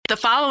The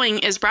following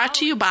is brought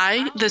to you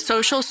by the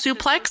Social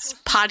Suplex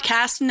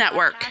Podcast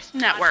Network.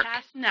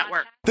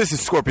 This is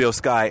Scorpio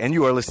Sky, and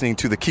you are listening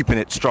to the Keeping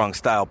It Strong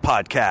Style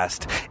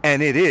podcast,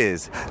 and it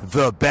is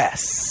the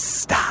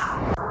best.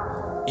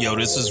 Yo,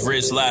 this is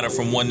Rich Latta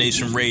from One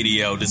Nation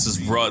Radio. This is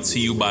brought to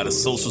you by the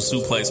Social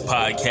Suplex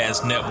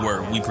Podcast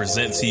Network. We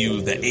present to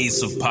you the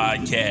Ace of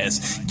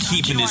Podcasts,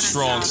 Keeping It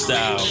Strong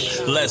Style.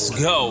 Let's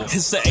go.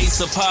 It's the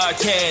Ace of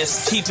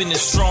Podcasts, Keeping It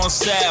Strong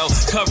Style.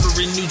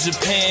 Covering New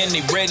Japan,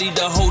 they ready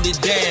to hold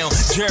it down.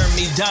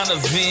 Jeremy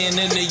Donovan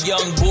and the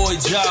young boy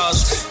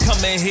Josh.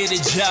 Come and hit a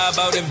job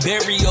out and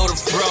bury all the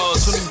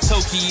frauds. From the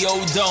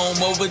Tokyo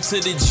Dome over to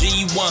the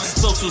G1.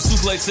 Social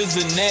Suplex is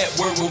the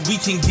network where we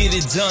can get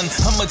it done.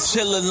 I'ma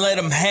chill and let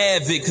them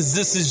have it, cause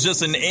this is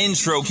just an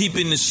intro.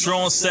 Keeping the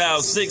strong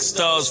style, 6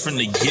 stars from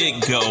the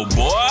get-go,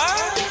 boy.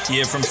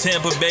 Yeah, from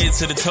Tampa Bay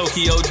to the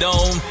Tokyo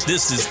Dome,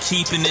 this is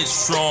Keeping It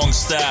Strong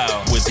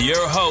Style with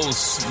your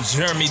hosts,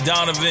 Jeremy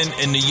Donovan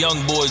and the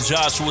young boy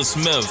Joshua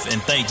Smith.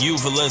 And thank you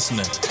for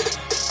listening.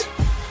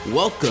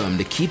 Welcome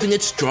to Keeping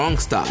It Strong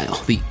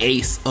Style, the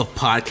ace of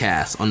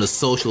podcasts on the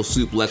Social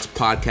Suplex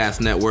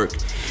Podcast Network.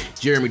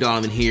 Jeremy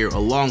Donovan here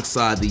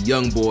alongside the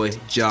young boy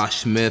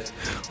Josh Smith.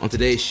 On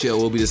today's show,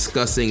 we'll be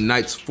discussing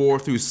nights 4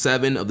 through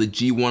 7 of the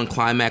G1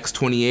 Climax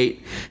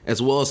 28, as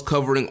well as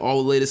covering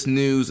all the latest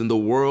news in the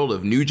world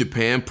of New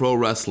Japan Pro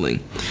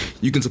Wrestling.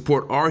 You can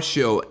support our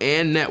show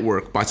and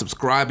network by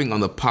subscribing on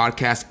the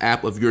podcast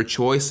app of your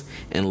choice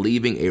and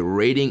leaving a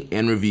rating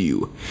and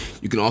review.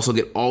 You can also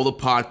get all the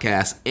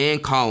podcasts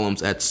and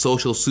columns at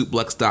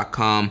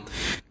socialsuplex.com.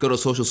 Go to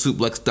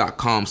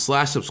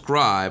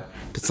socialsuplex.com/subscribe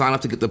to sign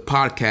up to get the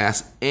podcast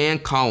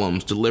and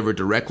columns delivered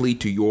directly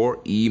to your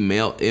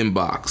email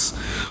inbox.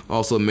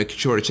 Also, make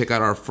sure to check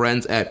out our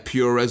friends at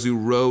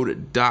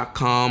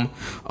purerezuroad.com.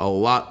 A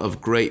lot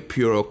of great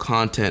Puro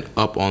content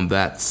up on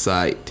that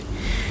site.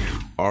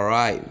 All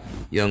right,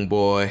 young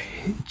boy,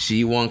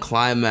 G1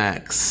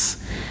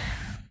 Climax,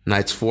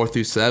 nights 4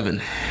 through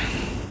 7.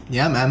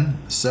 Yeah, man.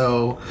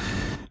 So,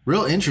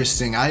 real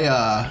interesting.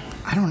 I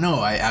don't know.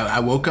 I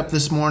woke up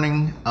this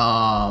morning,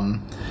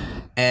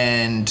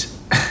 and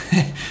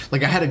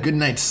like I had a good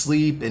night's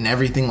sleep and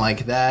everything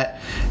like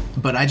that,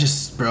 but I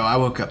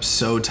woke up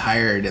so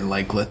tired and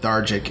like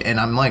lethargic, and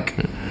I'm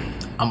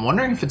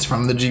wondering if it's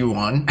from the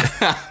G1.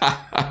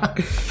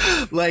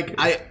 Like,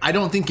 I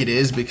don't think it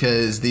is,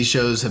 because these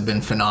shows have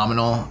been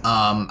phenomenal.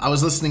 I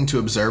was listening to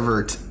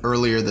Observer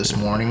earlier this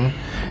morning,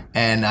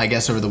 and I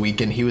guess over the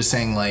weekend he was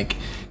saying like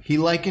he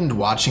likened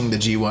watching the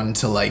G1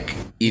 to like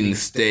eating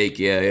steak.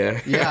 Yeah.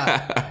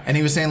 And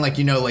he was saying like,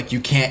 you know, like you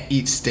can't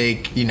eat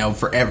steak, you know,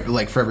 for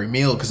every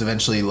meal, because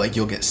eventually like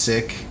you'll get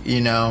sick, you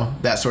know,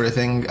 that sort of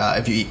thing,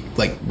 if you eat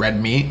like red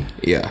meat.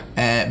 Yeah.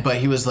 But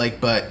he's like,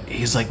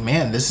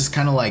 man, this is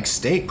kind of like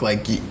steak.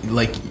 Like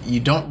you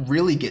don't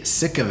really get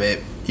sick of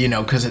it, you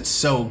know, because it's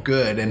so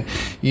good. And,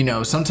 you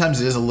know, sometimes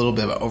it is a little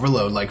bit of an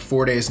overload, like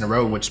 4 days in a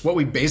row, which is what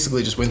we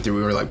basically just went through.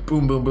 We were like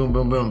boom, boom, boom,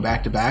 boom, boom,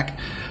 back to back.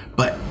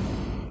 But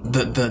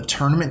the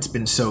tournament's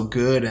been so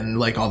good, and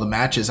like all the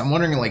matches, I'm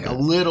wondering like a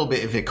little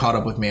bit if it caught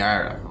up with me,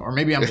 or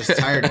maybe I'm just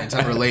tired and it's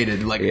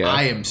unrelated. Like, yeah.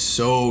 I am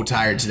so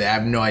tired today. I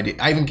have no idea.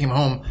 I even came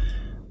home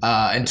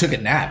and took a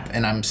nap,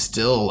 and I'm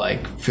still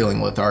like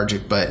feeling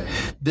lethargic. But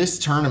this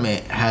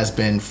tournament has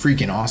been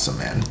freaking awesome,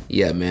 man.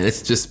 Yeah, man,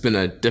 it's just been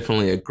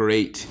definitely a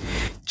great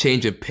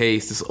change of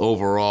pace just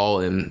overall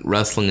in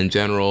wrestling in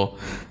general,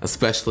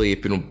 especially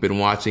if you've been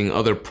watching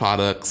other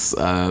products.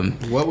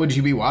 What would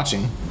you be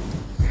watching?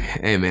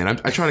 Hey, man,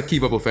 I try to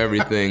keep up with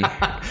everything.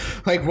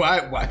 Like,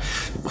 why?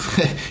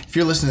 If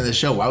you're listening to the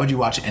show, why would you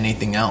watch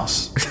anything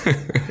else?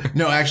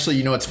 No, actually,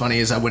 you know what's funny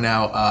is I went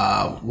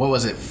out, what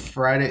was it,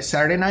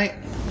 Saturday night?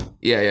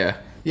 Yeah,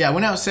 I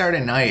went out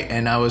Saturday night,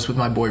 and I was with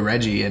my boy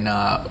Reggie, and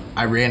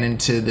I ran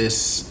into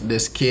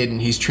this kid,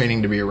 and he's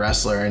training to be a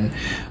wrestler, and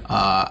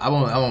I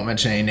won't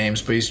mention any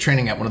names, but he's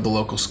training at one of the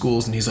local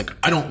schools, and he's like,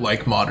 I don't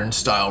like modern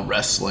style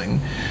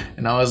wrestling.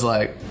 And I was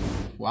like,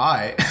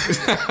 why?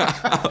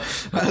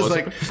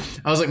 I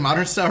was like,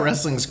 modern style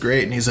wrestling's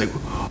great. And he's like,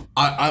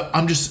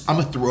 I'm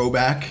a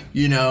throwback,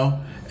 you know,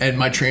 and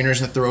my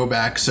trainer's a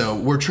throwback, so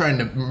we're trying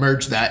to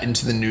merge that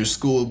into the new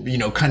school, you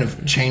know, kind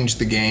of change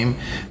the game.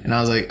 And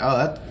I was like,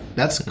 oh,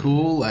 that's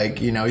cool.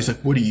 Like, you know, he's like,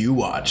 what do you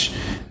watch?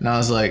 And I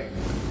was like,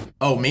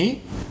 oh,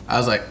 me? I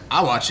was like,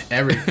 I watch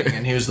everything.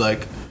 And he was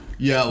like,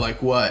 yeah,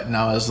 like what? And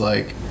I was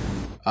like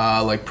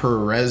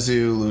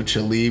Purerezu,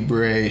 Lucha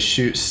Libre,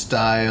 Shoot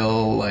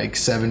Style, like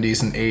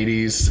 70s and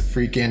 80s,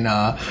 freaking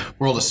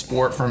World of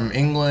Sport from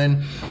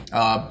England,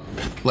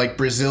 like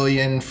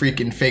Brazilian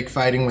freaking fake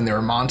fighting when they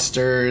were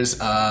monsters,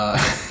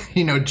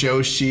 you know,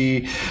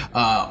 Joshi,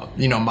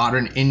 you know,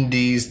 modern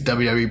indies,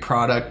 WWE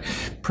product,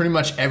 pretty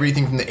much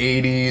everything from the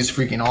 80s,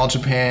 freaking All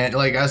Japan.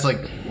 Like, I was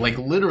like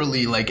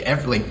literally like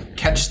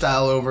catch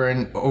style over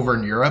in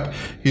Europe.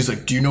 He's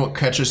like, do you know what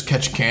catchers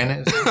catch can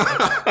is?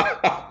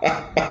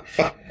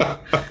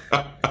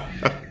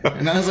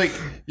 And I was like,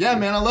 Yeah,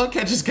 man, I love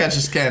Catch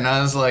as Can.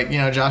 I was like,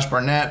 Josh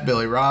Barnett,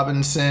 Billy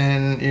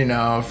Robinson,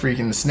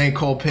 freaking the Snake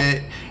Hole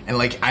Pit. And,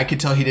 like, I could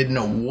tell he didn't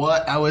know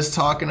what I was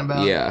talking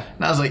about. Yeah.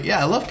 And I was like, yeah,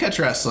 I love catch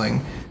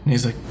wrestling. And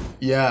he's like,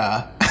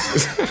 yeah.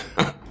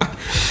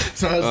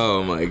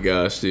 Oh, my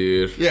gosh,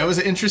 dude. Yeah, it was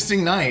an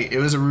interesting night. It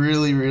was a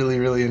really, really,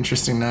 really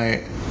interesting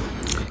night.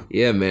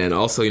 Yeah, man.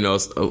 Also,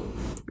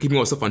 keeping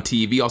up stuff on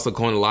TV, also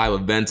going to live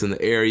events in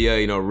the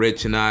area.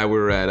 Rich and I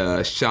were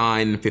at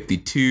Shine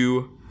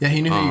 52. Yeah,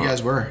 he knew who you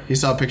guys were. He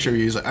saw a picture of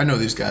you. He's like, I know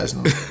these guys.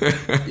 And I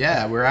was like,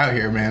 yeah, we're out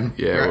here, man.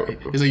 Yeah.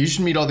 He's like, you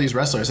should meet all these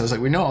wrestlers. I was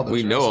like, we know all those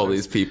We know all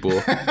these people.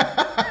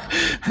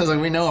 I was like,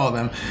 we know all of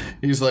them.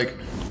 He's like,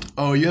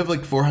 oh, you have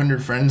like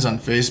 400 friends on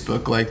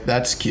Facebook. Like,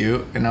 that's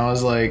cute. And I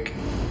was like,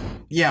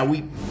 yeah,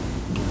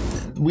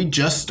 we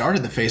just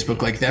started the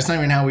Facebook. Like, that's not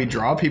even how we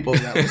draw people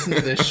that listen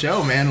to this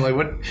show, man. Like,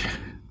 what?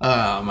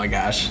 Oh my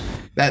gosh,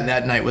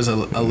 that night was a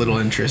little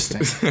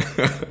interesting.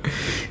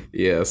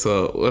 Yeah,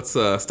 so let's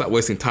stop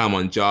wasting time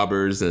on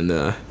jobbers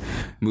and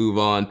move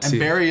on to... And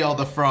bury all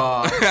the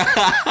frogs.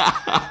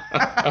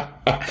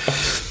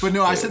 But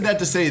no, I said that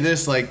to say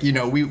this, like,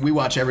 we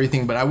watch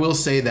everything, but I will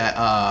say that,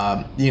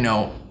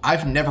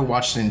 I've never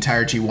watched an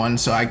entire G1,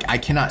 so I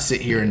cannot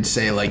sit here and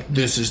say, like,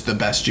 this is the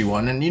best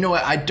G1. And you know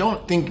what? I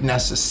don't think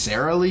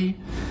necessarily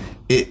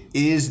it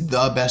is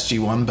the best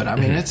G1, but I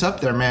mean, it's up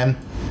there, man.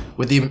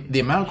 With the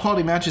amount of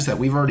quality matches that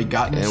we've already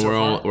gotten, and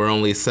we're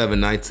only 7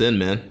 nights in,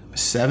 man.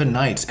 7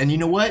 nights, and you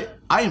know what?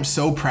 I am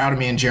so proud of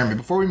me and Jeremy.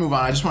 Before we move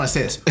on, I just want to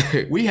say this: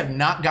 we have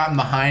not gotten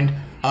behind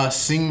a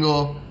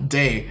single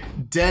day.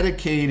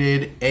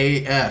 Dedicated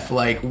AF,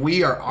 like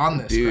we are on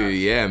this. Dude, crap.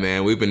 Yeah,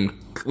 man. We've been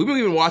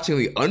even watching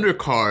the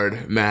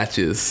undercard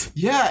matches.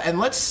 Yeah, and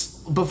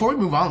before we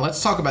move on,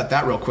 let's talk about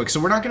that real quick. So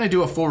we're not going to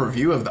do a full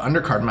review of the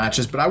undercard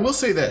matches, but I will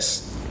say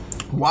this: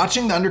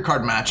 watching the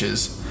undercard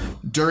matches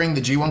during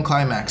the G1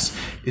 Climax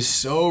is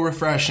so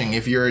refreshing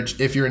if you're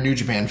a New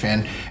Japan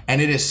fan, and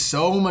it is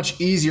so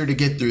much easier to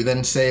get through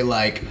than, say,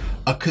 like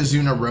a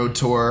Kazuna Road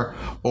Tour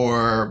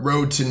or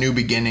Road to New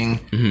Beginning.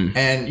 Mm-hmm.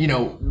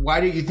 And why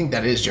do you think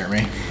that is,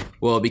 Jeremy?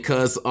 Well,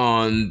 because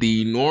on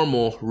the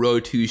normal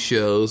Road 2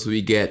 shows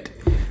we get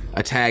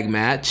a tag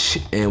match,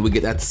 and we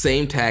get that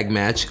same tag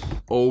match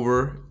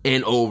over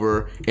and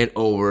over and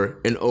over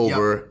and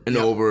over and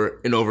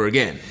over and over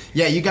again.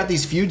 Yeah, you got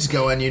these feuds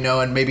going,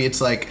 and maybe it's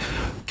like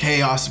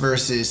Chaos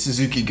versus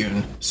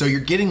Suzuki-gun. So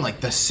you're getting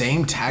like the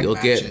same tag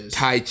matches. You'll get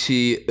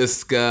Taichi,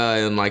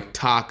 Asuka, and like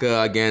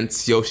Taka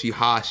against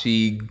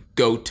Yoshihashi,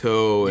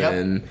 Goto,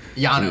 and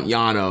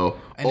Yano.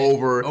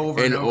 Over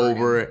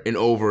and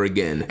over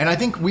again. And I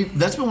think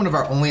that's been one of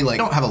our only, like, we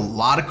don't have a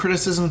lot of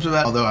criticisms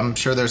about, although I'm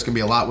sure there's going to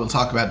be a lot we'll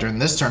talk about during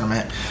this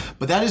tournament.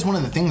 But that is one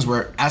of the things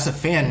where, as a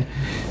fan,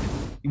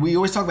 we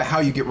always talk about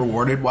how you get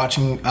rewarded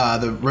watching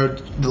the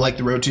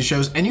Road 2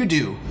 shows, and you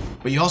do.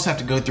 But you also have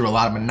to go through a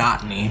lot of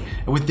monotony.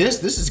 And with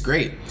this is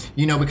great,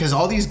 because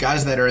all these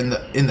guys that are in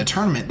the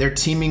tournament, they're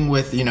teaming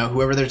with,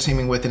 whoever they're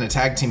teaming with in a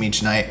tag team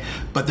each night,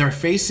 but they're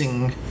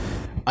facing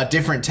a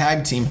different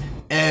tag team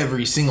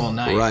every single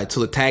night. Right,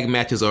 so the tag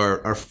matches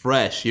are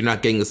fresh. You're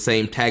not getting the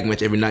same tag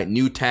match every night.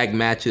 New tag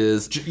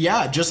matches.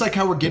 Yeah, just like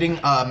how we're getting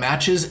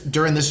matches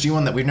during this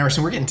G1 that we've never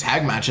seen. We're getting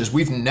tag matches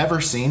we've never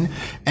seen.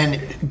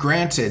 And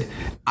granted,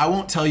 I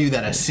won't tell you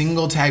that a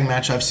single tag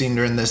match I've seen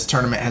during this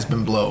tournament has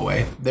been blow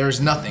away. There's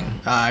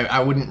nothing.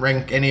 I wouldn't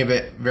rank any of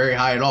it very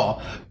high at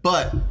all.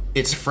 But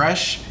it's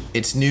fresh,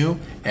 it's new,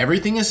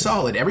 everything is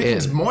solid.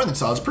 Everything's more than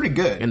solid. It's pretty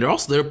good. And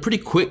they're pretty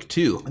quick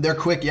too. They're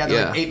quick, they're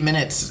like 8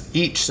 minutes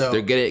each. So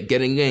they're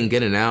getting in,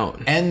 getting out.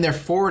 And they're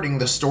forwarding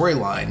the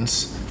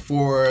storylines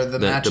for the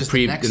matches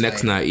the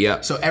next night.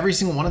 Yeah. So every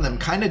single one of them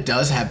kind of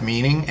does have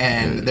meaning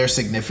and there's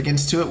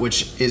significance to it,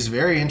 which is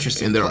very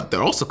interesting. And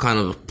they're also kind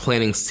of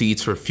planting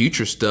seeds for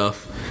future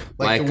stuff.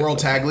 Like the World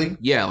Tag League?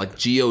 Yeah, like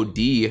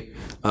GOD.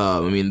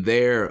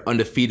 They're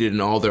undefeated in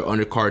all their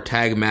undercard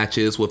tag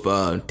matches with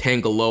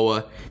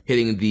Tangaloa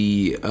hitting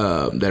the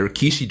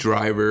Rikishi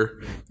driver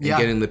and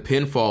getting the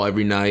pinfall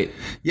every night.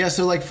 Yeah,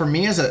 so like for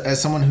me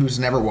as someone who's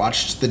never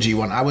watched the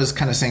G1, I was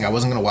kind of saying I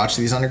wasn't going to watch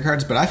these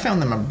undercards, but I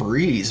found them a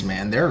breeze,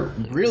 man. They're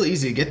really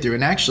easy to get through.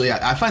 And actually,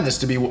 I find this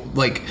to be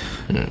like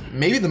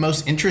maybe the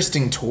most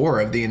interesting tour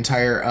of the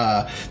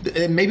entire...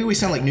 maybe we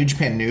sound like New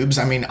Japan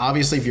noobs. I mean,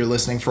 obviously, if you're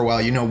listening for a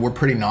while, we're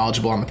pretty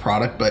knowledgeable on the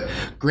product, but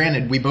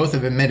granted, we both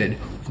have admitted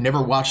we've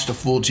never watched a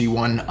full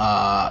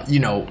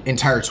G1,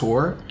 entire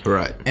tour.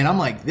 Right. And I'm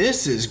like,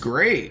 this is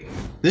great.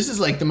 This is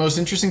like the most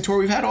interesting tour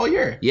we've had all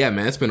year. Yeah,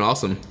 man, it's been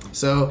awesome.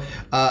 So,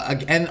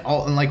 and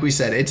like we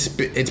said, it's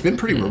been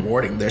pretty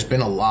rewarding. There's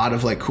been a lot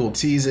of like cool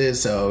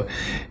teases. So,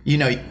 you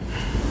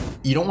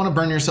don't want to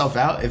burn yourself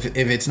out. If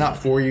it's not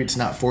for you, it's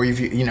not for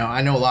you.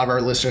 I know a lot of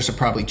our listeners are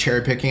probably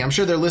cherry picking. I'm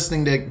sure they're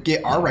listening to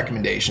get our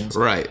recommendations.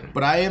 Right.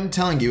 But I am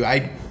telling you,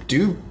 I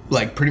do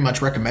like pretty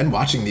much recommend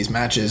watching these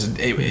matches.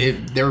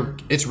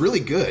 It's really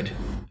good.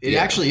 It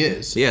actually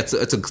is. Yeah, it's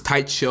a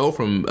tight show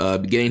from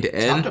beginning to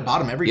end. Top to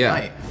bottom every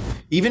night.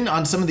 even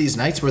on some of these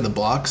nights where the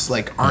blocks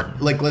like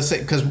aren't like, let's say,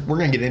 because we're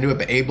gonna get into it,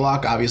 but A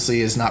block obviously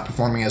is not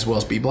performing as well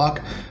as B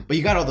block, but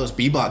you got all those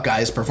B block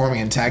guys performing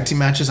in tag team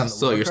matches on the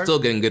so you're still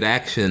getting good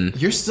action.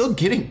 You're still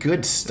getting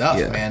good stuff,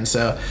 man.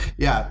 So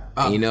yeah,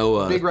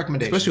 big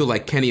recommendation. Especially with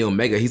like Kenny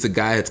Omega, he's a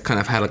guy that's kind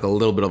of had like a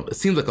little bit of, it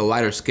seems like a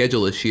lighter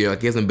schedule this year.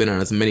 Like he hasn't been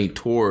on as many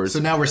tours. So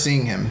now we're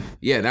seeing him.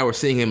 Yeah, now we're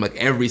seeing him like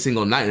every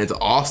single night, and it's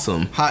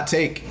awesome. Hot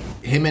take: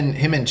 him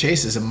and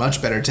Chase is a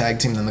much better tag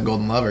team than the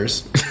Golden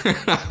Lovers.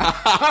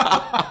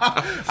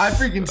 I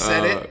freaking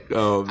said it.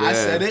 Oh man, I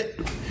said it.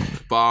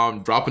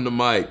 Bomb, dropping the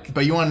mic.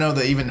 But you want to know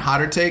the even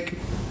hotter take?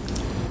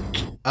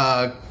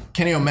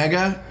 Kenny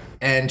Omega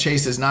and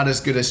Chase is not as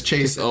good as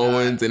Chase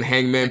Owens and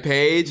Hangman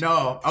Page.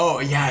 No. Oh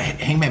yeah,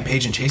 Hangman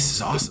Page and Chase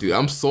is awesome. Dude,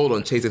 I'm sold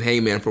on Chase and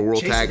Hangman for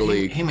World Tag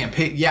League. Hangman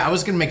Page. Yeah, I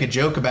was gonna make a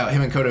joke about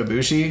him and Kota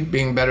Ibushi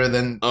being better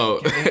than.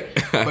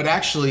 But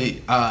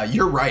actually,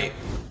 you're right.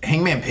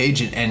 Hangman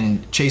Page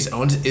and Chase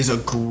Owens is a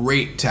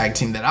great tag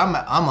team that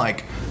I'm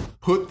like,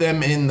 put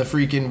them in the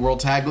freaking World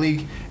Tag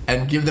League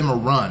and give them a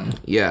run.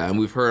 Yeah, and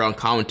we've heard on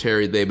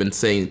commentary they've been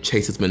saying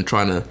Chase has been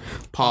trying to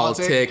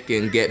politic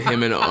and get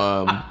him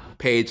and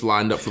Page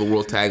lined up for the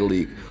World Tag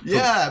League.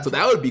 Yeah. So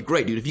that would be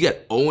great, dude. If you got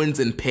Owens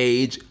and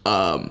Page,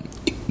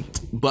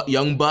 but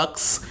Young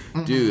Bucks,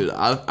 dude,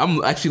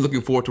 I'm actually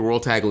looking forward to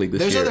World Tag League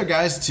this year. There's other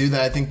guys too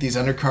that I think these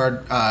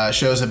undercard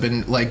shows have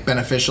been like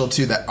beneficial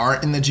to that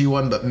aren't in the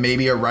G1 but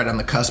maybe are right on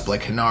the cusp,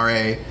 like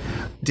Hinare,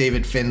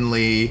 David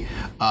Finlay,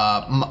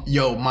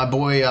 my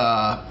boy,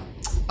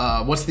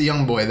 what's the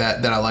young boy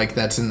that I like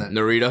that's in the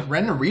Narita?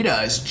 Ren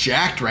Narita is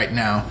jacked right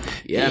now.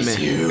 Yeah, he's man.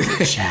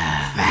 Huge,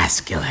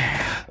 vascular.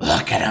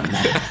 Look at him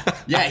now.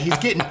 Yeah,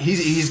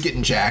 he's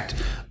getting jacked.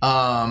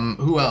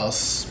 Who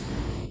else?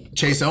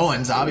 Chase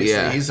Owens, obviously.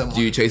 Yeah, he's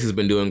dude, Chase has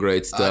been doing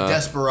great stuff.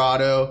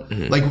 Desperado,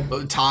 like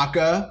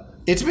Taka.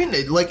 It's been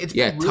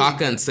really,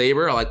 Taka and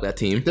Sabre. I like that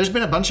team. There's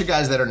been a bunch of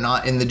guys that are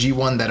not in the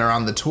G1 that are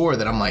on the tour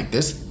that I'm like,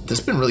 this has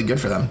been really good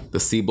for them.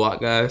 The C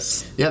Block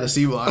guys. Yeah, the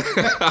C Block.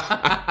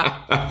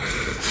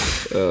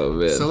 Oh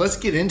man. So let's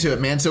get into it,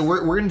 man. So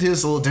we're gonna do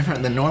this a little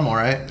different than normal,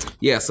 right?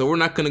 Yeah. So we're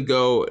not gonna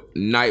go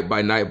night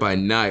by night by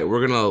night.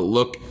 We're gonna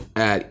look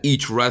at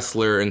each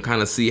wrestler and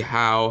kind of see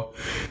how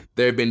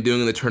they've been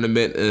doing in the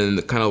tournament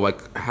and kind of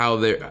like how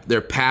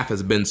their path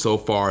has been so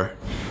far.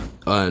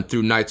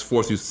 Through nights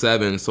 4 through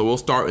 7. So we'll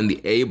start in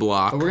the A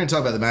block. Oh, we're going to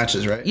talk about the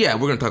matches, right? Yeah,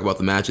 we're going to talk about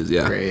the matches,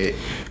 yeah. Great.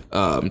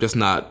 Just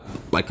not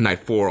like night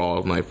 4,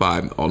 all night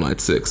 5, all night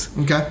 6.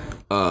 Okay.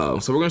 So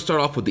we're going to start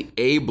off with the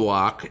A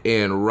block.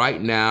 And right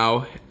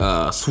now,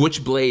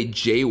 Switchblade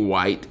Jay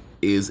White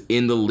is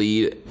in the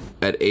lead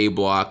at A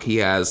block. He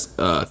has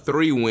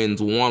 3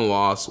 wins, 1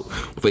 loss,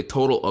 with a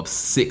total of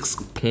 6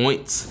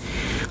 points.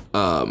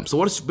 So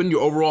what has been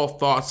your overall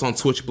thoughts on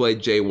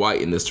Switchblade Jay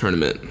White in this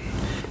tournament?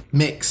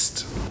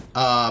 Mixed.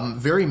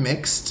 Very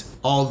mixed,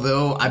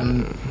 although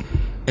I'm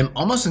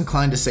almost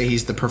inclined to say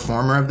he's the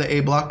performer of the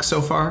A block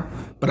so far,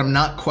 but I'm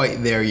not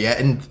quite there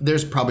yet, and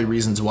there's probably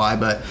reasons why,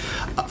 but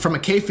from a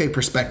kayfabe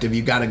perspective,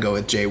 you gotta go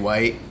with Jay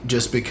White,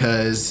 just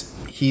because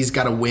he's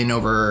got a win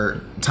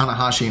over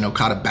Tanahashi and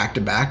Okada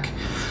back-to-back.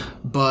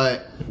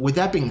 But with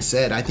that being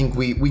said, I think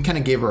we kind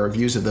of gave our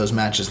reviews of those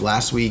matches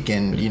last week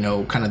and,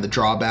 kind of the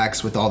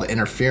drawbacks with all the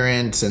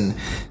interference and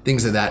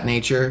things of that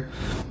nature.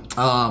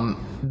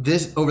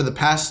 This over the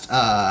past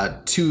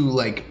 2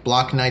 like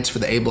block nights for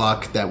the A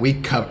block that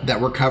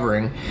we're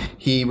covering,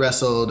 he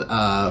wrestled.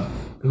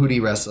 Who did he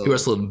wrestle? He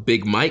wrestled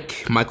Big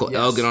Michael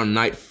Elgin on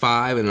night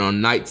 5, and on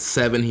night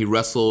 7 he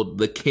wrestled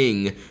the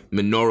King,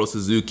 Minoru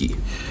Suzuki.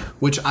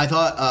 Which I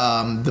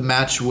thought the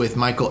match with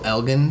Michael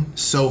Elgin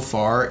so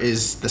far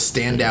is the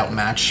standout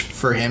match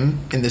for him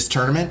in this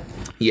tournament.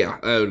 Yeah,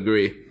 I would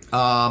agree.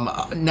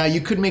 Now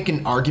you could make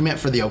an argument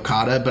for the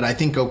Okada, but I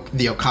think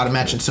the Okada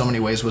match in so many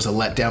ways was a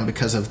letdown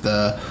because of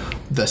the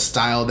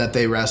style that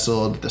they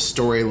wrestled, the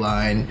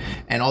storyline,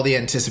 and all the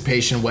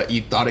anticipation what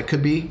you thought it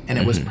could be, and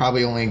it was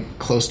probably only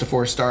close to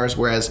 4 stars,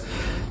 whereas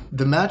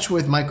the match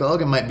with Michael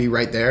Elgin might be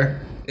right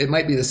there. It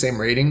might be the same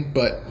rating,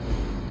 but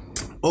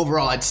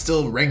overall I'd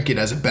still rank it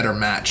as a better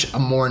match, a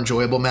more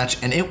enjoyable match,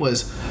 and it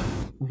was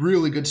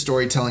really good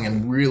storytelling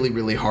and really,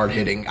 really hard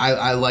hitting.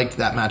 I liked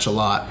that match a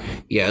lot.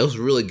 Yeah, it was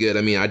really good.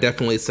 I mean, I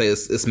definitely say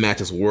this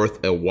match is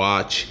worth a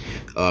watch.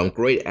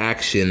 Great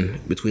action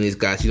between these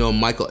guys.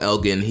 Michael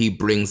Elgin, he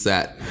brings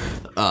that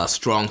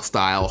strong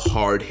style,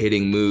 hard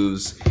hitting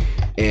moves.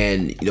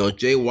 And,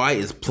 Jay White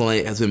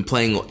has been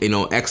playing,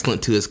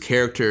 excellent to his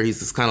character.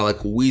 He's this kind of like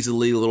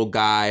weaselly little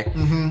guy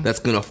that's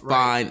going to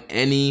find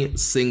any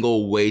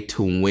single way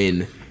to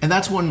win. And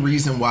that's one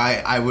reason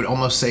why I would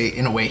almost say,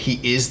 in a way,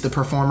 he is the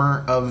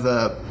performer of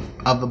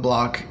the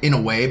block, in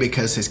a way,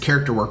 because his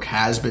character work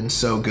has been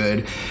so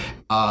good.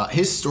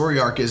 His story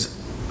arc is,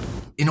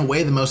 in a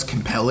way, the most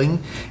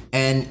compelling.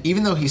 And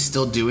even though he's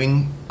still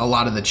doing a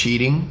lot of the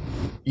cheating,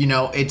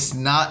 it's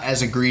not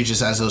as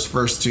egregious as those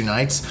first 2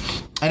 nights.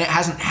 And it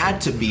hasn't had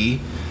to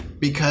be,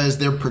 because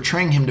they're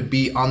portraying him to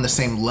be on the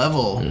same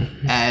level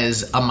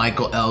as a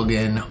Michael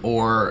Elgin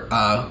or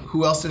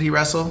who else did he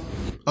wrestle?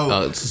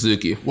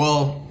 Suzuki.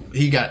 Well,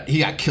 he got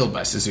killed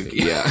by Suzuki.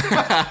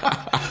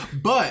 Yeah.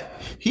 But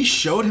he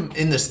showed him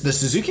in this. The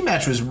Suzuki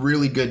match was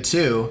really good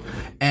too,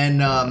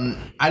 and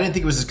I didn't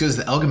think it was as good as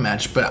the Elgin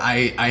match, but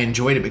I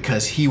enjoyed it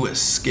because he was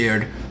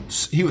scared.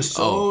 He was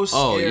so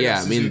scared. Oh yeah,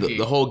 of I mean Suzuki.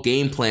 the whole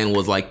game plan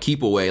was like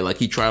keep away. Like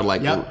he tried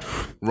like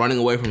running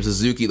away from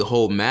Suzuki the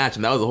whole match,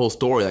 and that was the whole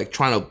story. Like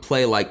trying to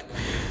play like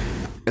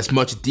as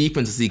much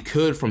defense as he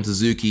could from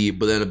Suzuki,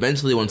 but then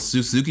eventually when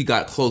Suzuki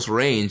got close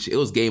range, it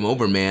was game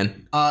over,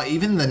 man.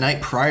 Even the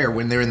night prior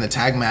when they were in the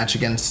tag match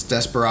against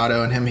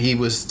Desperado and him, he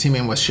was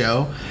teaming with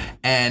Sho,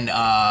 and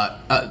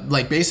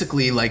like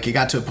basically like it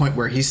got to a point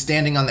where he's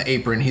standing on the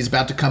apron, he's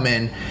about to come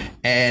in,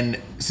 and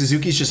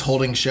Suzuki's just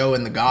holding Sho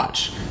in the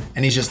gotch,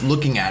 and he's just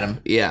looking at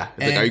him. Yeah,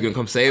 like, are you gonna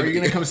come save? Are you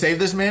gonna come save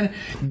this man?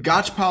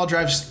 Gotch pile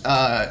drives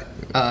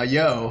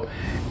Yo.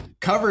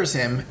 Covers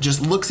him, just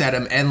looks at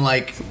him, and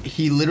like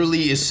he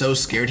literally is so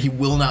scared he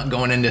will not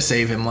go in to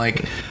save him.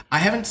 Like I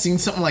haven't seen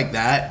something like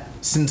that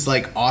since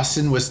like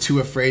Austin was too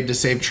afraid to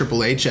save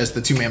Triple H as the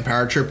 2-man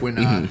power trip when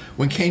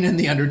Kane and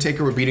the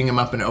Undertaker were beating him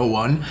up in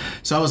 01.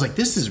 So I was like,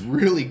 this is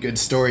really good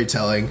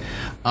storytelling.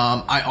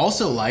 I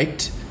also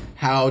liked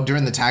how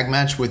during the tag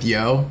match with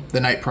Yo the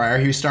night prior,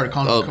 he started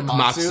calling him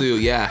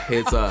Komatsu. Yeah,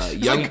 his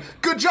young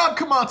like, good job,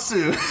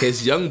 Komatsu.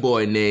 His young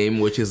boy name,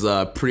 which is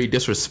pretty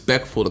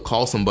disrespectful to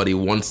call somebody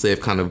once they've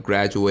kind of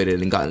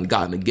graduated and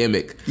gotten a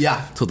gimmick.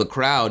 Yeah. So the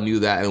crowd knew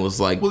that and was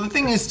like, well, the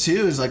thing is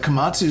too is like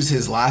Komatsu's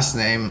his last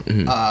name,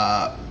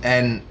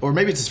 and or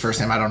maybe it's his first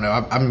name. I don't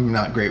know. I'm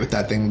not great with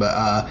that thing,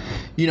 but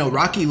you know,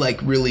 Rocky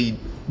like really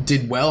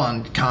did well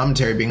on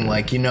commentary being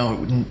like, you know,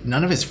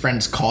 none of his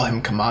friends call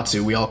him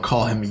Komatsu, we all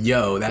call him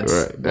Yo.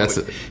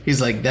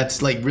 He's like,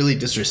 that's like really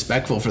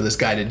disrespectful for this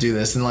guy to do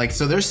this. And like,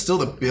 so there's still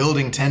the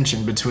building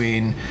tension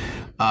between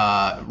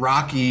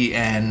Rocky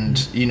and,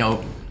 you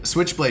know,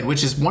 Switchblade,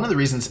 which is one of the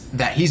reasons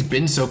that he's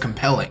been so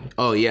compelling.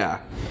 Oh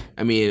yeah,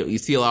 I mean, you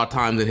see a lot of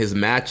times in his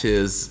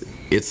matches,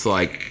 it's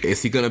like,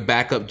 is he gonna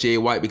back up Jay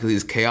White because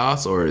he's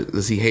Chaos, or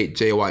does he hate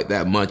Jay White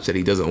that much that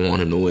he doesn't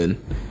want him to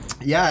win?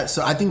 Yeah,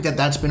 so I think that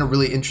that's been a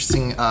really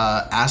interesting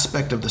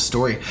aspect of the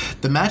story.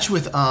 The match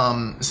with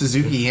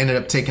Suzuki, he ended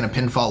up taking a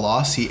pinfall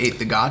loss. He ate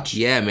the gotch.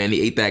 Yeah, man,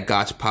 he ate that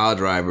gotch pile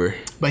driver.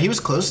 But he was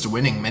close to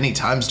winning many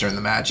times during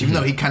the match, even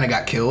though he kind of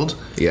got killed.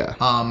 Yeah.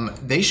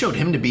 They showed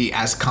him to be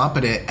as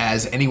competent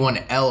as anyone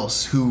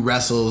else who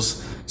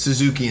wrestles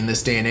Suzuki in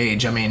this day and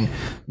age. I mean,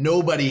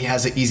 nobody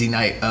has an easy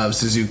night of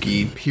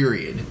Suzuki,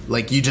 period.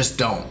 Like, you just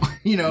don't,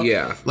 you know?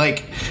 Yeah.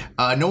 Like,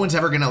 no one's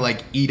ever going to,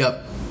 like, eat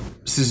up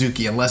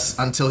Suzuki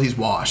until he's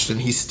washed,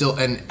 and he's still,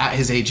 and at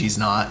his age he's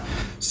not.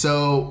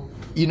 So,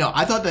 you know,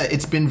 I thought that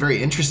it's been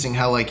very interesting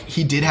how like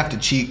he did have to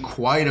cheat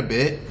quite a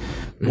bit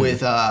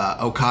with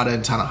Okada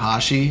and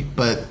Tanahashi,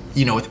 but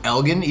you know, with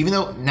Elgin, even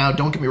though, now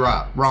don't get me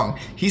wrong,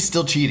 he's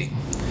still cheating,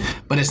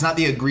 but it's not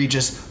the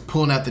egregious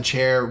pulling out the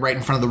chair right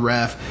in front of the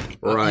ref,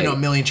 right? You know, a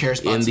million chair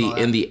spots.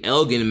 In the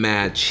Elgin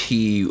match,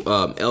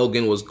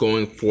 Elgin was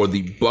going for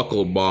the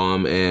buckle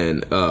bomb,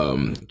 and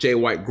Jay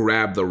White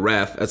grabbed the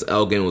ref as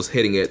Elgin was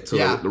hitting it,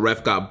 so the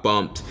ref got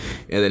bumped,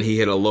 and then he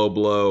hit a low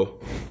blow,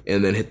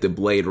 and then hit the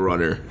Blade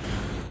Runner.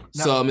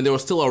 No. So, I mean, there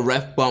was still a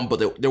ref bump,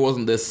 but there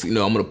wasn't this, you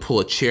know, I'm going to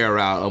pull a chair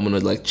out, I'm going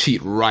to, like, cheat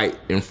right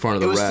in front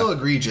of the ref. It was still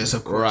egregious,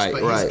 of course,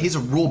 but he's a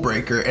rule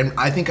breaker, and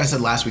I think I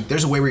said last week,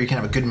 there's a way where you can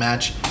have a good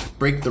match,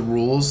 break the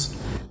rules,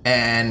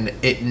 and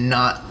it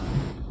not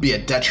be a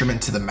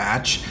detriment to the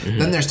match.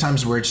 Then there's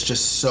times where it's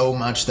just so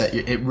much that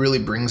it really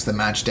brings the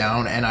match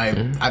down, and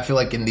I feel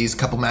like in these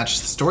couple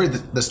matches,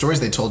 the stories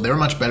they told, they were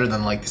much better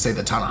than, like, say,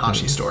 the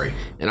Tanahashi story.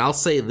 And I'll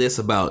say this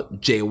about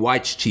Jay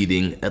White's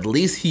cheating, at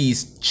least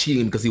he's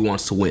cheating because he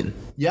wants to win.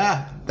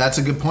 Yeah, that's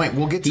a good point.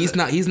 We'll get to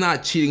He's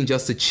not cheating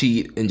just to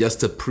cheat and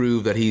just to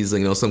prove that he's, you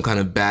know, some kind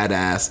of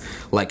badass.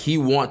 Like, he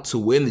wants to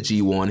win the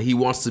G1. He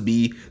wants to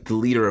be the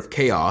leader of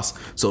Chaos.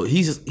 So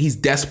he's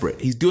desperate.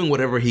 He's doing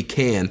whatever he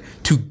can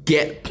to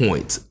get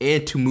points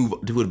and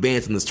to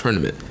advance in this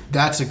tournament.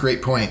 That's a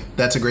great point.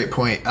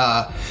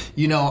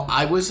 You know,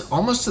 I was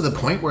almost to the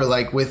point where,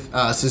 like, with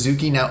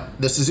Suzuki, now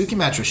the Suzuki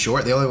match was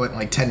short. They only went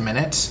like 10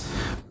 minutes,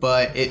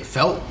 but it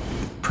felt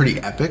pretty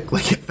epic.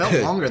 Like, it felt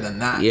longer than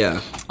that. Yeah.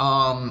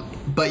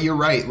 But you're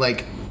right.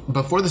 Like,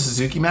 before the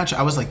Suzuki match,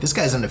 I was like, this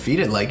guy's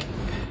undefeated. Like,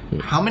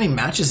 how many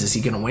matches is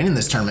he going to win in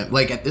this tournament?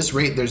 Like, at this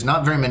rate, there's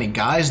not very many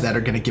guys that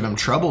are going to give him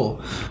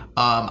trouble.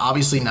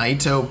 Obviously,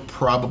 Naito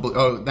probably...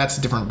 Oh, that's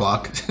a different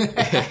block.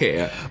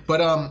 Yeah.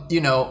 But,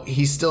 you know,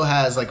 he still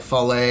has, like,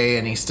 Fale,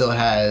 and he still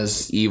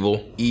has...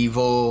 Evil.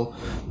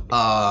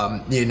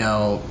 You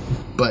know,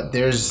 but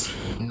there's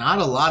not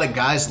a lot of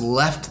guys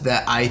left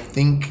that I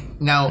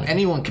think... Now,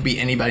 anyone could be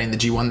anybody in the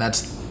G1.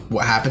 That's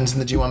what happens in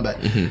the G1.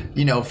 But,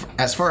 you know,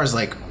 as far as,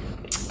 like...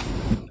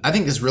 I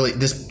think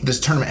this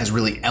tournament has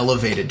really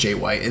elevated Jay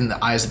White in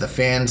the eyes of the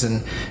fans,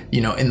 and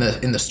you know, in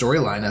the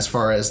storyline as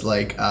far as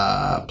like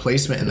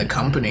placement in the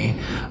company.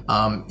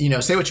 You know,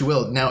 say what you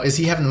will. Now, is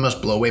he having the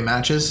most blowaway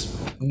matches?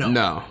 No,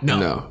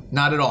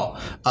 not at all.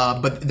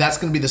 But that's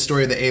going to be the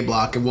story of the A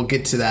block, and we'll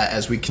get to that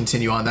as we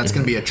continue on. That's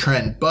going to be a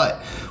trend.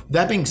 But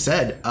that being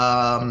said,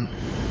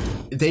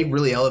 they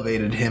really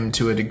elevated him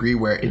to a degree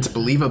where it's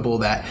believable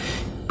that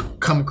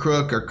come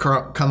crook or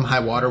come high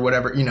water,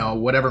 whatever,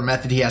 whatever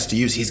method he has to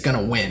use, he's going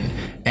to win.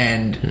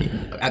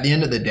 And at the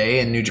end of the day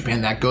in New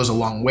Japan, that goes a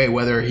long way,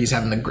 whether he's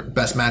having the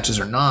best matches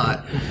or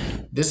not.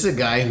 This is a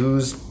guy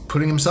who's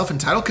putting himself in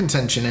title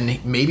contention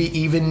and maybe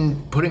even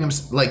putting him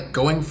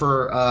going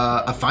for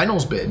a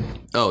finals bid.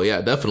 Oh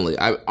yeah, definitely.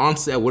 I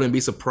wouldn't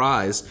be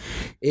surprised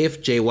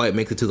if Jay White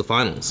makes it to the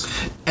finals.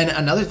 And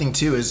another thing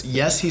too is,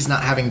 yes, he's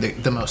not having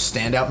the most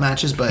standout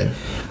matches, but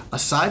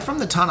aside from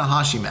the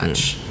Tanahashi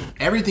match,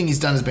 everything he's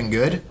done has been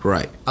good.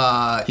 Right.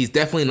 He's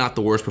definitely not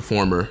the worst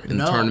performer in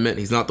the tournament.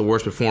 He's not the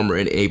worst performer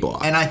in A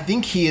block. And I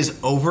think he is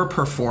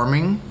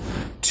overperforming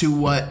to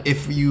what,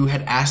 if you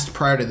had asked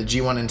prior to the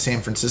G1 in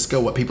San Francisco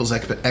what people's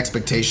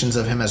expectations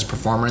of him as a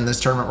performer in this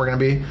tournament were going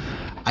to be,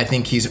 I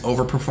think he's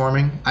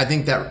overperforming. I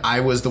think that I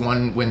was the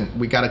one when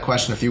we got a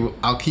question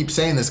I'll keep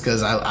saying this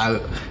because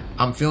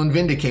I'm feeling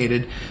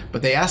vindicated,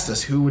 but they asked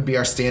us who would be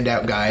our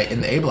standout guy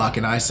in the A block,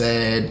 and I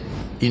said,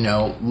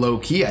 low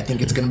key, I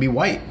think it's going to be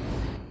White.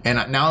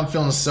 And now I'm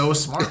feeling so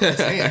smart for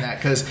saying that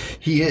because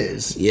he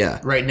is. Yeah.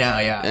 Right now,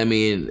 yeah. I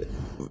mean,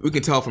 we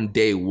can tell from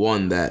day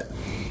one that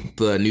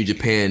the New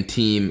Japan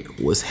team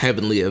was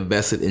heavily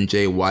invested in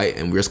Jay White,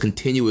 and we're just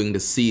continuing to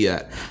see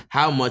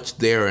how much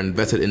they're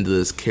invested into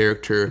this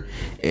character,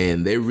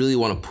 and they really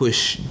want to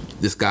push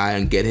this guy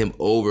and get him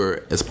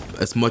over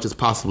as much as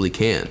possibly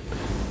can.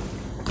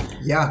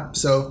 Yeah,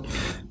 so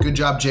good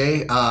job,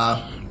 Jay.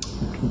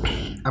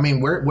 I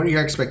mean, what are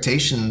your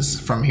expectations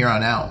from here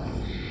on out?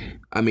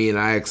 I mean,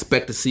 I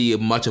expect to see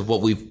much of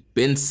what we've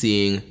been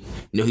seeing.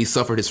 He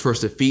suffered his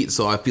first defeat,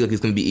 so I feel like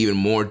he's going to be even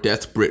more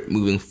desperate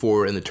moving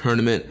forward in the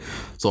tournament.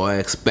 So I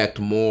expect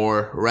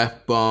more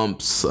ref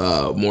bumps,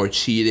 more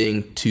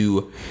cheating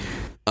to,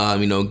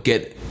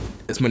 get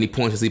as many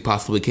points as he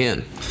possibly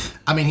can.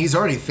 I mean, he's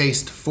already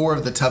faced 4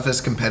 of the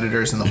toughest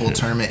competitors in the whole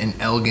tournament in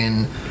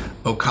Elgin,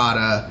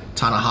 Okada,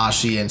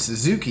 Tanahashi, and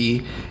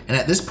Suzuki. And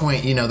at this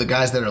point, the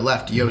guys that are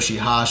left,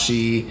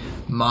 Yoshihashi,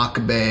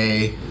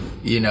 Makabe,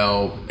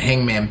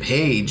 Hangman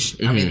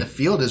Page. I mean, the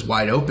field is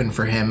wide open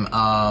for him.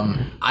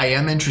 I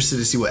am interested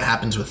to see what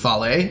happens with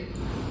Fale.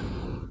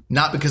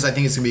 Not because I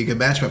think it's going to be a good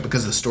match, but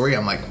because of the story.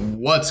 I'm like,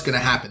 what's going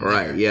to happen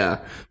Right, there? Yeah.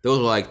 Those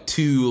are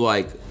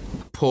two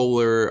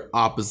polar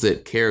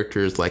opposite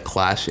characters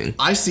clashing.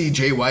 I see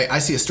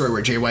a story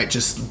where Jay White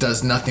just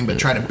does nothing but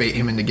try to bait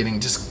him into getting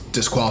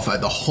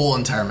disqualified the whole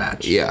entire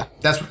match. Yeah.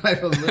 That's what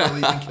I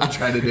literally think he'll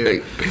try to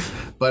do.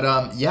 But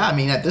I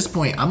mean, at this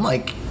point, I'm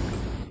like,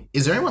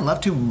 is there anyone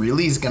left who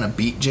really is going to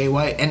beat Jay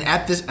White? And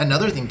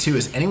another thing too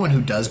is anyone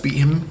who does beat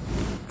him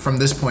from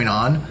this point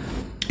on,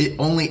 it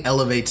only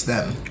elevates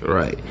them.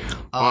 Right.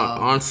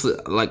 Honestly,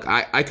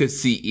 I could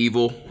see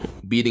Evil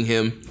beating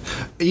him.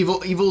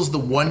 Evil's the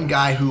one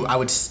guy who I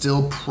would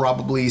still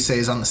probably say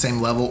is on the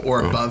same level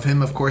or above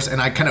him, of course. And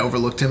I kind of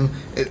overlooked him.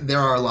 There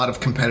are a lot of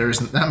competitors.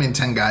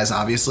 10 guys,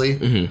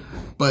 obviously.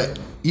 But,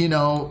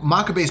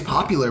 Makabe's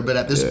popular, but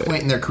at this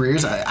point in their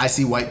careers, I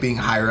see White being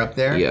higher up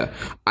there. Yeah.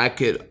 I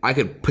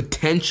could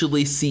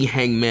potentially see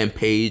Hangman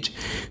Page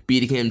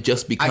beating him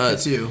just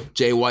because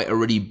Jay White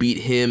already beat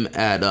him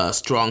at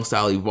Strong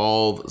Style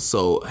Evolve,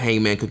 so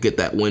Hangman could get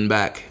that win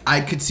back.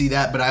 I could see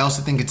that, but I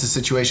also think it's a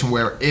situation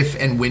where if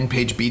and when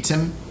Page beats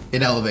him,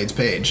 it elevates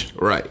Page.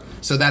 Right.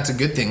 So that's a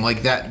good thing.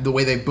 The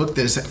way they booked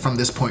this from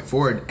this point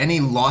forward, any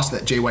loss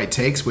that Jay White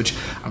takes, which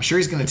I'm sure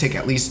he's going to take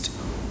at least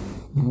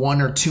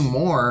 1 or 2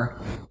 more,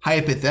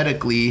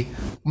 hypothetically,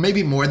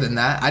 maybe more than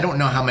that. I don't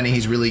know how many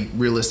he's really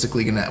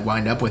realistically going to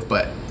wind up with,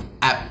 but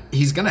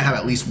he's going to have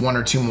at least 1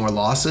 or 2 more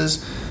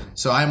losses.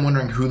 So I'm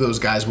wondering who those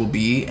guys will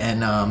be,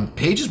 and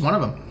Page is one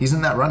of them. He's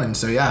in that running,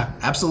 so yeah,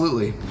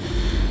 absolutely.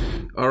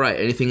 All right,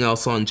 anything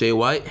else on Jay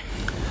White?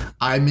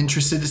 I'm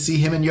interested to see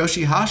him and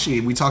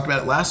Yoshihashi. We talked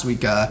about it last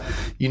week,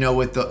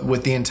 with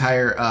the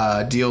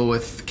entire deal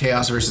with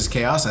Chaos versus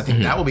Chaos. I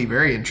think that will be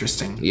very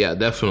interesting. Yeah,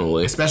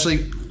 definitely.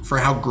 Especially for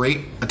how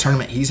great a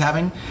tournament he's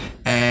having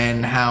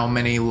and how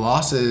many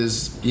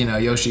losses,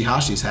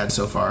 Yoshihashi's had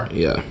so far.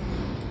 Yeah.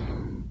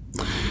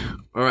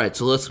 All right,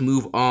 so let's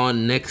move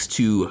on next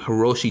to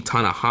Hiroshi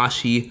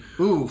Tanahashi,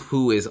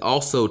 who is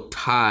also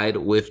tied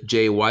with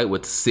Jay White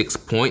with 6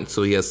 points.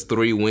 So he has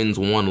 3 wins,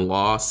 1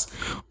 loss.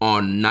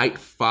 On night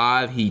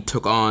 5, he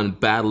took on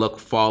Bad Luck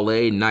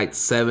Fale. Night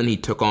 7, he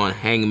took on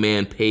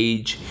Hangman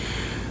Page.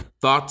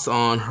 Thoughts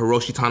on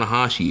Hiroshi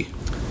Tanahashi?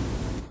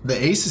 The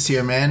ace is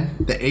here, man.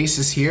 The ace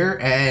is here,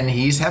 and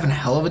he's having a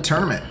hell of a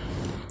tournament.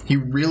 He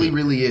really,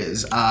 really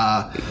is.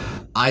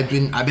 I've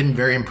been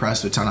very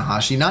impressed with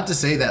Tanahashi. Not to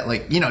say that,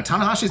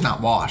 Tanahashi's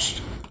not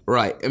washed.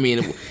 Right. I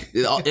mean,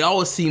 it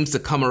always seems to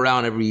come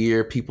around every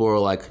year. People are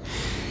like,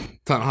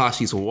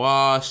 Tanahashi's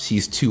washed.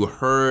 He's too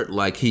hurt.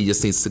 He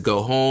just needs to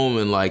go home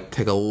and,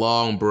 take a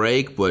long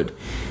break. But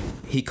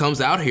he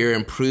comes out here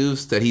and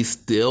proves that he's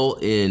still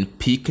in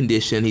peak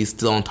condition. He's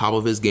still on top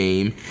of his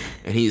game.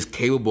 And he's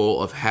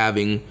capable of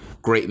having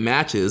great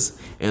matches.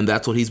 And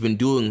that's what he's been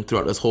doing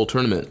throughout this whole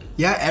tournament.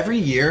 Yeah, every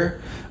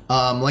year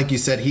Like you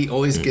said, he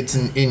always gets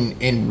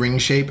in ring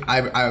shape.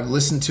 I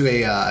listened to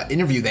a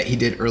interview that he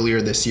did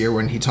earlier this year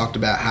when he talked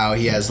about how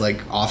he has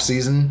like off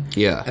season,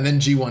 and then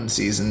G1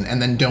 season,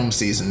 and then Dome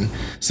season.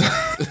 So,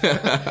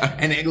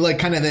 and it, like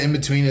kind of the in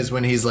between is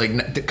when he's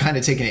like kind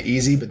of taking it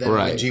easy, but then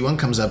when G1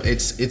 comes up,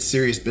 it's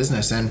serious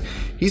business, and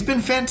he's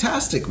been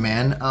fantastic,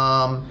 man.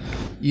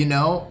 You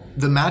know,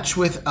 the match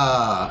with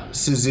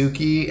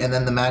Suzuki, and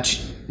then the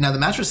match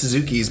with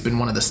Suzuki has been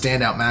one of the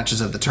standout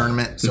matches of the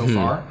tournament so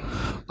far.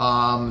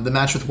 The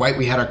match with White,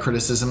 we had our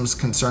criticisms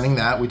concerning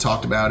that. We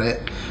talked about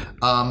it.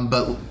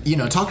 But, you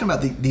know, talking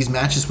about these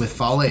matches with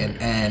Fale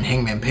and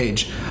Hangman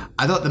Page,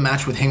 I thought the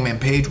match with Hangman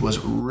Page was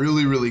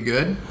really, really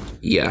good.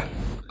 Yeah.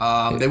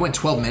 They went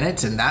 12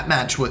 minutes, and that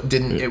match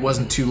it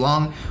wasn't too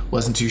long,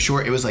 wasn't too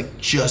short. It was like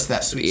just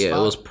that sweet spot. Yeah,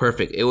 it was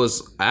perfect. It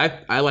was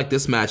I like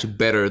this match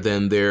better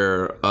than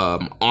their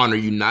Honor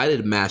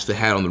United match they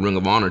had on the Ring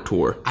of Honor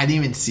tour. I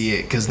didn't even see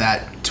it because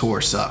that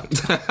tour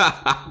sucked.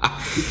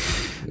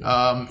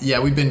 Yeah,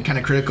 we've been kind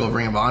of critical of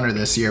Ring of Honor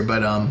this year,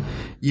 but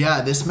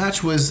yeah, this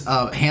match was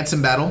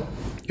Handsome Battle.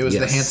 It was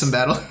the Handsome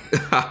Battle,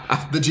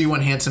 the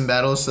G1 Handsome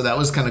Battle, so that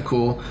was kind of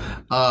cool.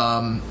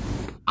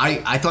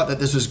 I thought that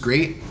this was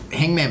great.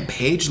 Hangman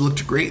Page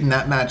looked great in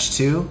that match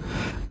too.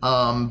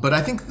 But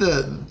I think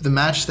the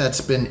match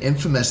that's been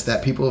infamous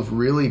that people have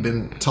really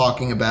been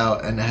talking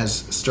about and has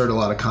stirred a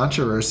lot of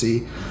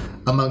controversy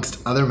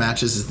amongst other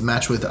matches is the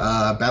match with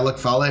Bad Luck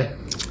Fale.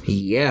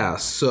 Yeah,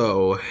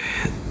 so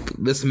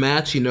this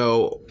match, you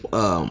know,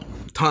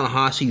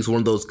 Tanahashi is one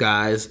of those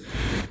guys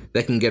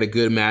that can get a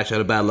good match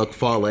out of Bad Luck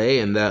Fale,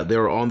 and that they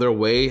were on their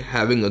way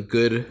having a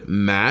good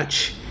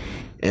match.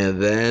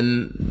 And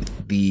then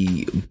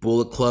the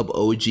Bullet Club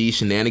OG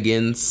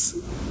shenanigans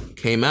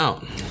came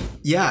out.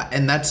 Yeah,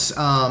 and that's,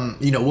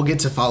 you know, we'll get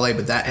to Fale,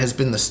 but that has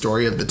been the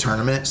story of the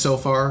tournament so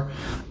far.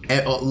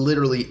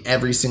 Literally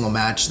every single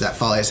match that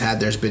Fale has had,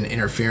 there's been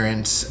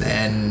interference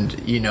and,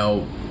 you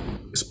know,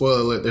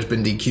 spoiler alert, there's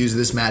been DQs.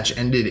 This match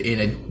ended in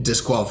a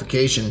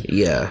disqualification.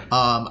 Yeah.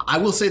 I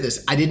will say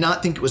this. I did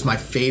not think it was my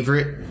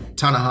favorite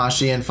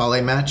Tanahashi and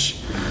Fale match,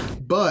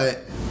 but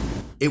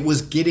it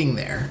was getting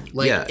there.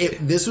 Like, yeah.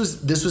 This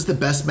was the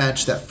best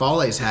match that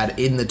Fale's had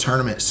in the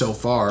tournament so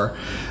far.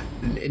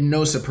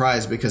 No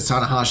surprise, because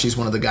Tanahashi is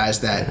one of the guys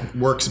that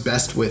works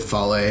best with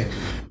Fale,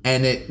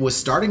 and it was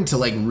starting to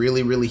like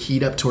really, really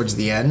heat up towards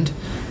the end,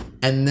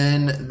 and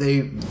then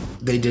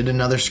they did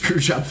another screw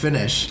job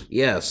finish.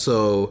 Yeah,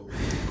 so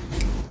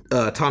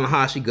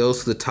Tanahashi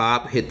goes to the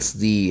top, hits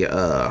the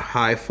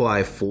high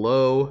fly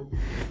flow.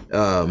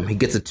 He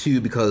gets a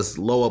 2 because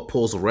Loa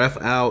pulls the ref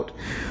out.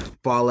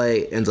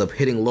 Fale ends up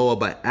hitting Loa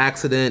by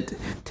accident.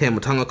 Tama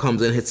Tonga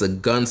comes in, hits a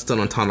gun stun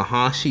on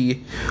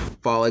Tanahashi.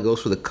 Fale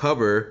goes for the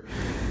cover.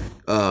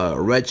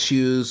 Red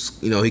Shoes,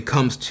 you know, he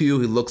comes to,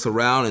 he looks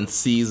around and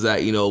sees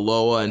that, you know,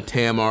 Loa and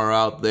Tam are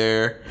out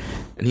there.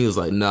 And he was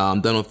like, nah,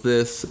 I'm done with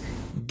this.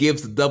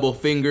 Gives the double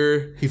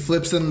finger. He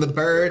flips him the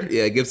bird.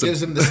 Yeah, gives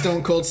him the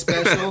Stone Cold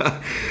special.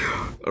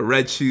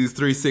 Red Shoes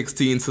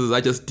 316 says,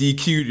 I just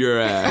DQ'd your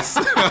ass.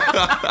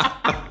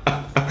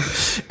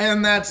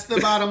 And that's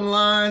the bottom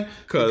line,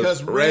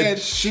 because Red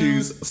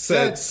Shoes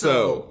said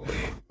so.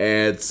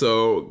 And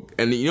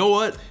you know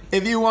what?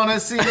 If you want to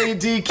see me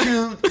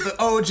DQ the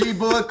OG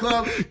Bullet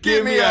Club,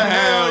 give me a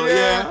hell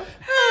yeah.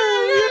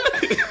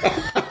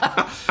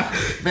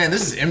 Man,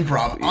 this is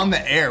improv on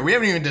the air. We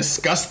haven't even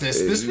discussed this.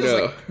 This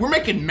feels like we're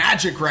making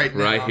magic right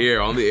now. Right here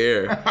on the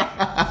air.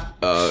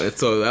 And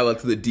so that led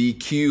to the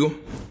DQ.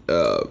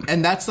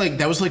 And that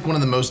was like one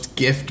of the most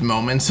gift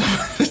moments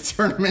of the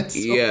tournament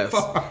so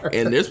far.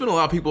 And there's been a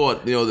lot of people,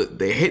 you know, that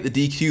they hate the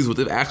DQs, but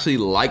they've actually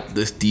liked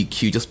this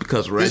DQ just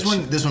because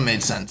this one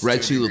made sense.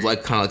 Red Shoes was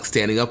like kind of like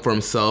standing up for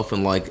himself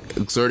and like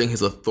exerting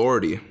his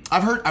authority.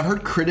 I've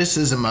heard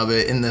criticism of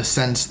it in the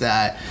sense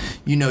that,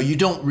 you know, you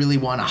don't really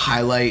want to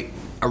highlight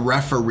a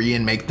referee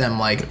and make them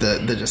like the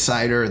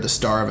decider or the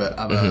star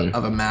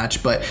of a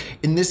match, but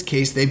in this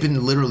case they've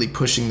been literally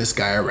pushing this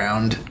guy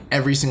around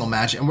every single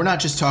match, and we're not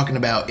just talking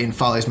about in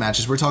Fale's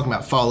matches, we're talking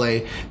about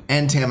Fale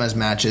and Tama's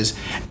matches,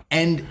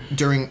 and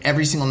during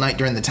every single night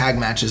during the tag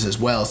matches as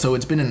well. So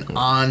it's been an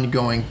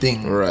ongoing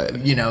thing, right?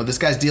 You know, this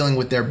guy's dealing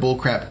with their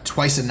bullcrap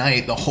twice a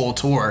night the whole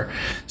tour.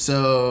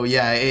 So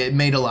yeah, it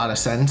made a lot of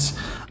sense.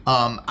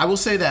 I will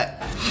say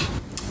that,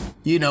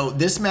 you know,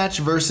 this match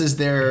versus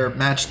their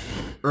match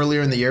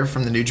earlier in the year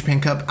from the New Japan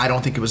Cup, I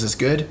don't think it was as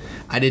good.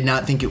 I did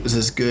not think it was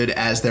as good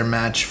as their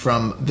match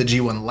from the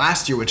G1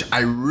 last year, which I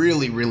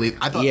really, really...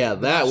 I thought. Yeah,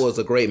 that was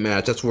a great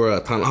match. That's where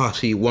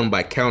Tanahashi won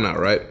by countout,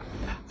 right?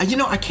 You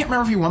know, I can't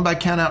remember if he won by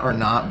countout or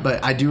not,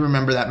 but I do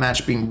remember that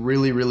match being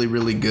really, really,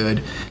 really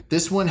good.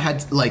 This one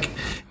had, like...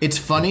 It's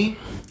funny.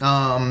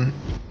 I'm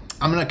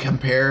going to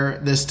compare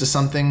this to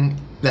something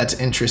that's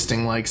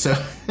interesting. Like, so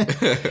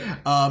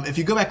if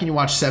you go back and you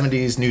watch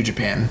 70s New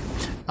Japan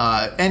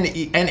and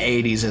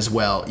 80s as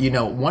well, you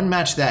know, one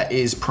match that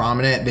is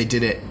prominent, they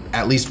did it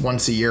at least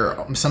once a year,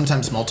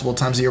 sometimes multiple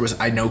times a year, was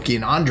Inoki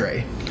and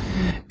Andre.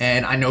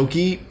 And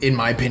Inoki, in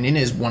my opinion,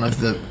 is one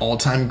of the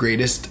all-time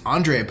greatest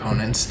Andre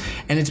opponents,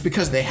 and it's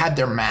because they had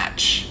their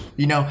match.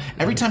 You know,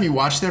 every time you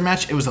watch their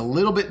match, it was a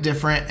little bit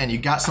different, and you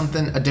got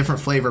a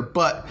different flavor,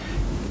 but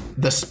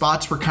the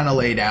spots were kind of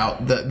laid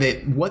out.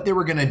 What they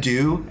were going to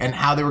do and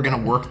how they were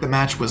going to work the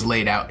match was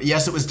laid out.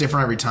 Yes, it was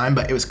different every time,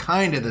 but it was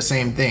kind of the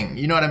same thing.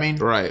 You know what I mean?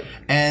 Right.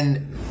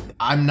 And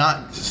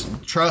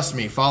trust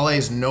me, Fale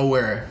is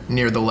nowhere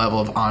near the level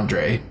of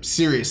Andre.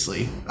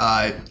 Seriously.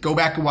 Go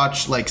back and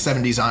watch like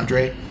 70s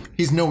Andre.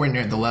 He's nowhere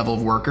near the level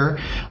of worker.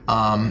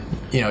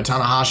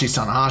 Tanahashi's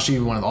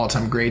Tanahashi, one of the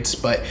all-time greats,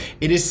 but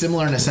it is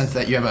similar in a sense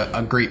that you have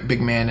a great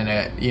big man and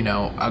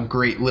a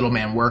great little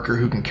man worker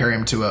who can carry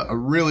him to a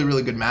really,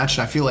 really good match.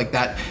 And I feel like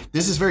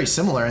this is very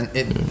similar. And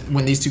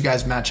when these two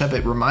guys match up,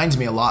 it reminds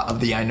me a lot of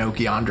the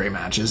Inoki Andre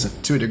matches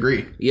to a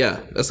degree.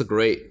 Yeah, that's a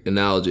great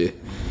analogy.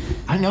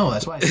 I know,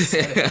 that's why I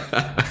said it.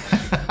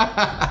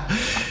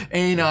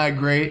 Ain't I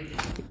great?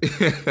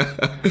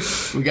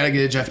 We got to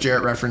get a Jeff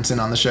Jarrett reference in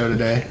on the show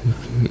today.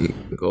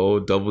 Go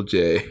Double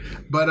J.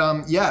 But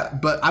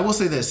but I will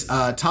say this.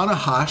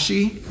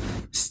 Tanahashi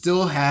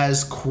still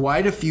has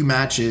quite a few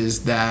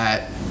matches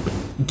that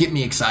get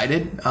me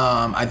excited.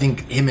 I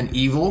think him and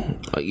Evil.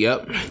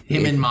 Yep.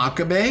 Him and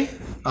Makabe.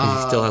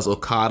 He still has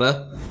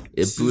Okada.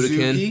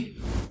 Budokan.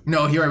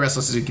 No, he already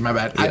wrestled Suzuki, my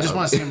bad. Yeah. I just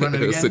want to see him run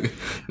it again.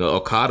 No,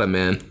 Okada,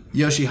 man.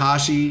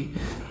 Yoshihashi.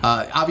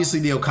 Obviously,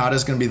 the Okada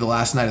is going to be the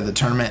last night of the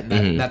tournament.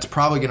 That's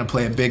probably going to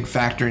play a big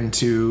factor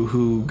into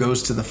who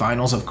goes to the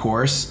finals, of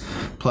course.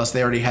 Plus,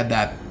 they already had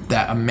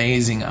that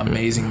amazing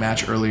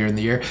match earlier in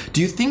the year.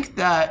 Do you think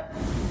that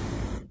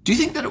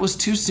it was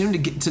too soon to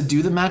get to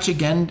do the match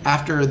again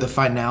after the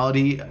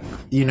finality,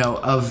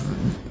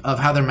 of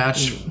how their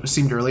match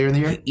seemed earlier in the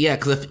year? Yeah,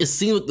 because it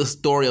seemed like the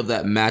story of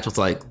that match was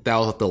like that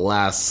was like the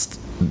last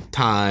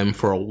time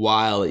for a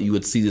while that you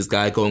would see this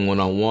guy going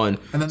one-on-one.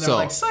 And then they're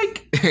like,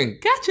 psych!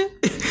 Gotcha!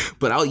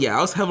 But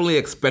I was heavily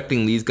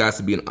expecting these guys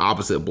to be in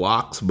opposite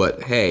blocks,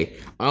 but hey,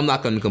 I'm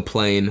not going to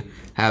complain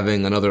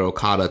having another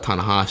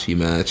Okada-Tanahashi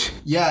match.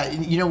 Yeah,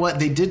 you know what?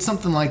 They did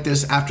something like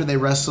this after they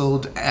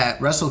wrestled at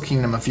Wrestle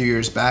Kingdom a few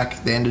years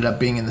back. They ended up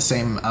being in the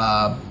same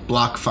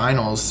block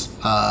finals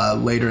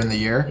later in the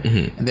year,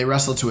 and they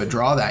wrestled to a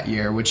draw that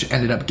year, which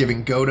ended up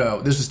giving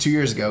Goto, this was 2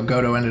 years ago,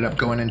 Goto ended up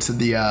going into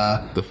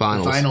the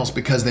finals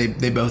because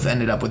they both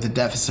ended up with a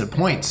deficit of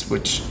points,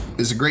 which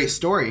is a great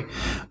story.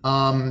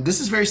 This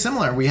is very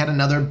similar. We had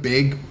another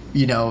big,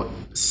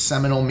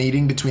 seminal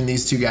meeting between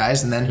these two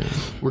guys, and then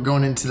we're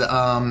going into the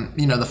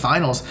the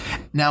finals.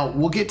 Now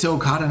we'll get to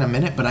Okada in a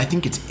minute, but I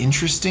think it's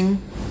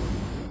interesting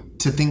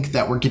to think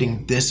that we're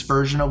getting this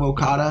version of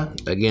Okada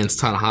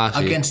against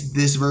Tanahashi, against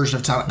this version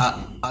of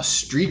a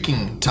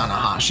streaking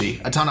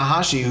Tanahashi, a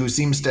Tanahashi who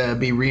seems to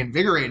be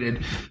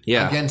reinvigorated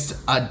against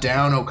a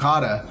down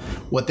Okada.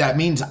 What that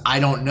means, I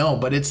don't know,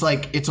 but it's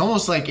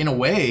almost like, in a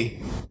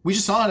way, we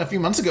just saw it a few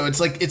months ago.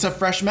 It's like it's a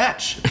fresh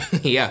match.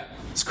 Yeah,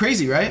 it's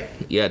crazy, right?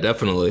 Yeah,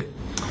 definitely.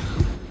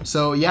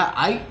 So, yeah,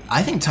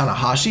 I think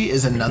Tanahashi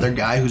is another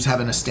guy who's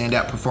having a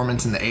standout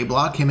performance in the A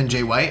block, him and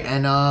Jay White.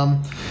 And,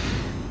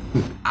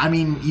 I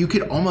mean, you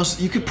could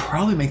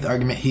probably make the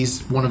argument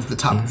he's one of the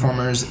top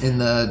performers in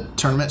the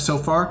tournament so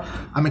far.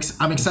 I'm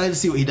excited to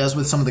see what he does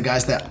with some of the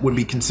guys that would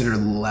be considered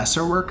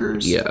lesser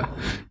workers. Yeah.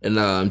 And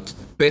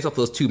based off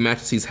those two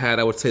matches he's had,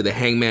 I would say the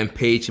Hangman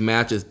Page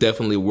match is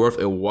definitely worth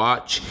a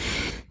watch.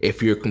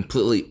 If you're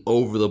completely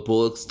over the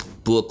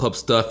Bullet Club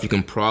stuff, you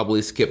can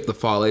probably skip the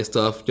Fale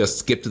stuff. Just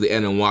skip to the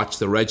end and watch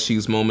the Red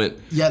Shoes moment.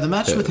 Yeah, the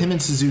match with him and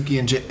Suzuki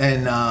and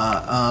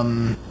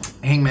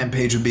Hangman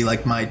Page would be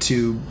like my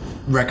two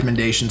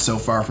recommendations so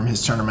far from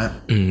his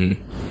tournament.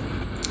 Mm-hmm.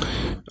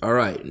 All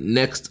right,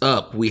 next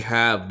up we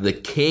have the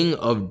King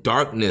of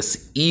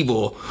Darkness,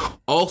 Evil,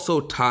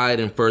 also tied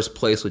in first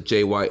place with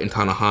Jay White and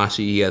Tanahashi.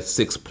 He has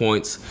 6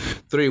 points,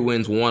 3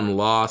 wins, 1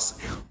 loss.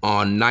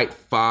 On night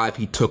 5,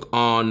 he took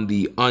on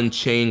the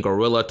Unchained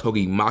Gorilla,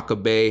 Togi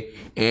Makabe,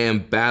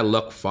 and Bad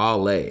Luck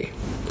Fale.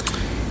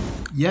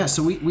 Yeah,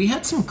 so we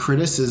had some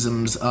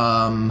criticisms.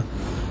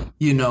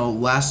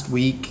 Last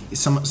week,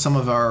 some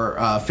of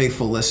our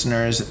faithful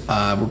listeners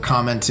were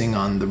commenting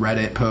on the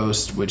Reddit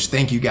post, which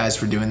thank you guys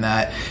for doing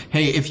that.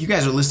 Hey, if you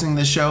guys are listening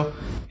to this show,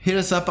 hit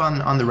us up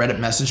on the Reddit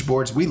message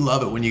boards. We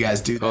love it when you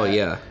guys do that. Oh,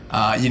 yeah.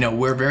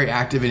 We're very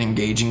active in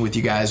engaging with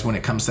you guys when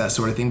it comes to that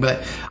sort of thing. But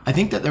I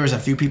think that there was a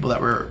few people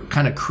that were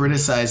kind of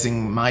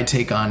criticizing my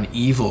take on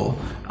Evil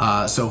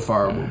so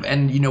far.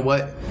 And you know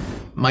what?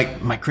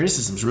 My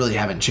criticisms really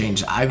haven't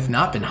changed. I've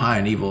not been high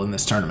on Evil in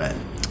this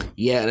tournament.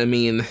 Yeah, and I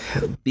mean,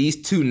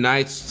 these 2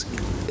 nights,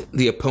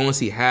 the opponents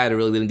he had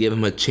really didn't give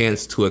him a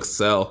chance to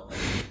excel.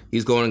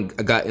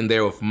 Got in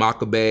there with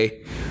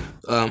Makabe,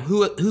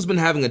 who's been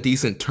having a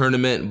decent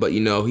tournament, but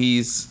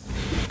he's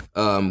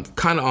kind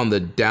of on the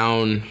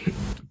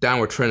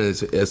downward trend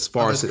as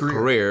far as his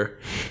career.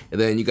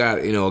 And then you got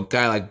a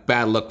guy like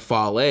Bad Luck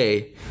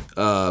Fale,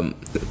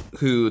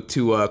 who,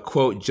 to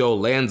quote Joe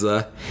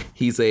Lanza,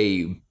 he's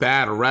a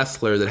bad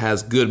wrestler that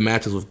has good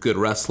matches with good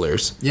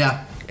wrestlers.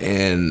 Yeah.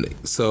 And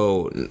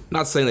so,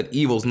 not saying that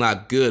Evil's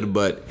not good,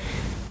 but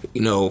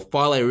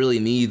Fale really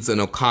needs an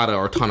Okada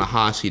or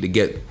Tanahashi to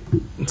get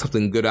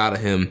something good out of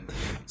him.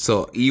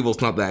 So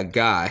Evil's not that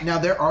guy. Now,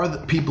 there are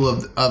the people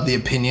of the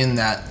opinion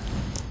that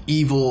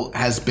Evil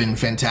has been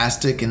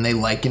fantastic, and they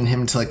liken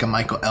him to like a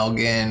Michael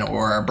Elgin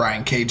or a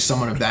Brian Cage,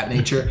 someone of that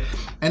nature.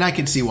 And I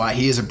can see why.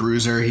 He is a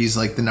bruiser. He's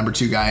like the number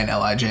 2 guy in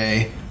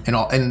LIJ and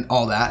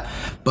all that.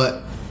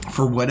 But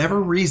for whatever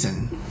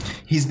reason,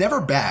 he's never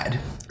bad.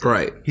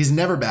 Right. He's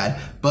never bad.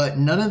 But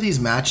none of these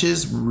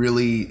matches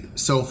really,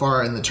 so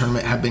far in the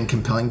tournament, have been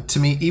compelling to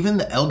me. Even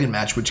the Elgin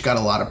match, which got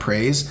a lot of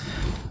praise,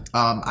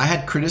 I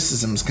had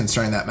criticisms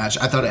concerning that match.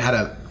 I thought it had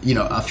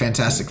a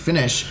fantastic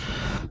finish.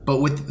 But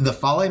with the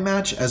Fale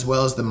match as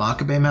well as the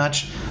Makabe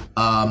match,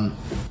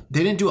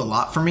 they didn't do a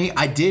lot for me.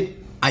 I did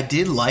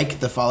like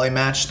the Fale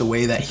match, the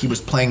way that he was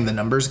playing the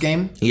numbers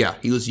game. Yeah,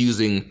 he was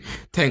using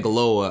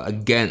Tangaloa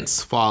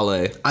against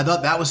Fale. I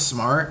thought that was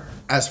smart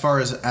as far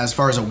as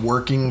a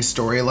working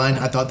storyline.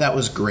 I thought that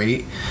was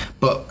great.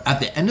 But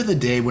at the end of the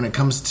day, when it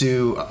comes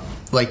to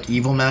like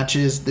Evil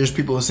matches, there's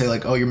people who say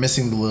like, "Oh, you're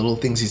missing the little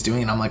things he's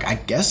doing," and I'm like, I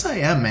guess I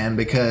am, man,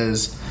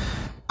 because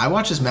I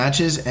watch his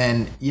matches,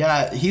 and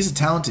yeah, he's a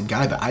talented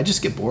guy, but I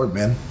just get bored,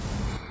 man.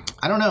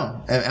 I don't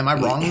know. Am I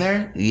wrong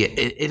there? Yeah,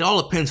 it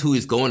all depends who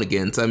he's going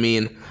against. I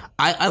mean,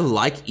 I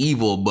like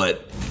Evil,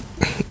 but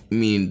I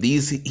mean,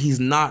 he's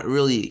not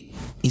really.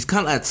 He's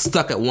kind of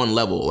stuck at one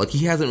level. Like,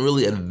 he hasn't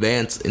really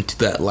advanced into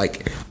that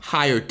like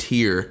higher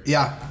tier.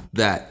 Yeah.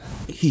 That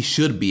he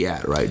should be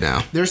at right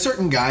now. There are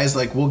certain guys,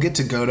 like, we'll get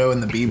to Goto in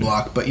the B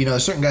block, but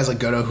there's certain guys like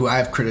Goto who I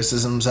have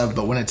criticisms of,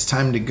 but when it's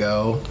time to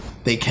go,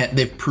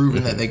 they've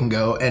proven that they can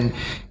go. And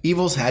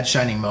Evil's had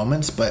shining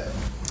moments, but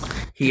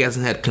he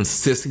hasn't had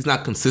he's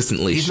not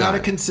consistently he's not a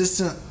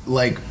consistent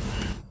like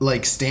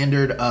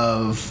standard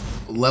of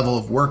level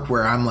of work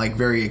where I'm like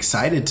very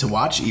excited to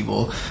watch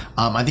Evil.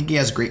 I think he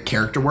has great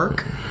character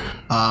work.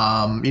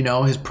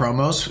 His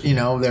promos,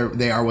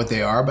 they are what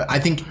they are, but I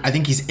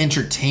think he's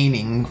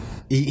entertaining.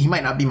 He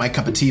might not be my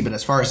cup of tea, but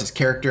as far as his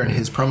character and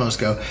his promos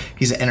go,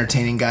 he's an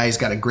entertaining guy. He's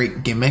got a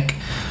great gimmick.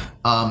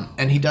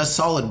 And he does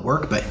solid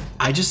work, but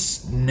I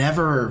just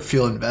never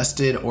feel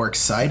invested or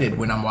excited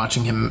when I'm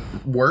watching him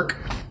work.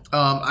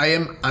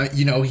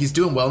 He's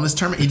doing well in this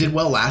tournament. He did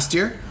well last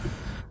year.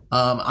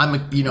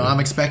 I'm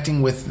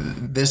expecting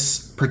with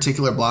this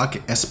particular block,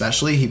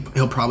 especially,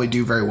 he'll probably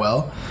do very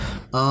well.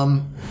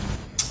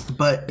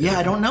 But yeah,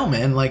 I don't know,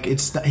 man. Like,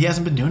 he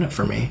hasn't been doing it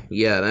for me.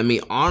 Yeah, I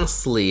mean,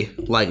 honestly,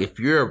 like, if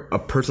you're a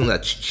person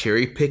that's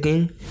cherry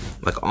picking,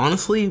 like,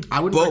 honestly, I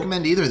wouldn't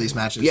recommend either of these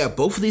matches. Yeah,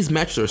 both of these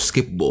matches are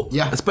skippable.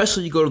 Yeah,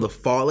 especially you go to the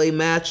Fale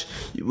match,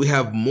 we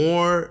have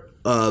more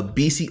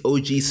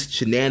BCOG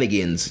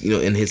shenanigans,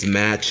 in his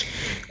match.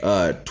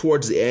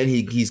 Towards the end,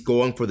 he's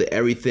going for the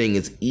everything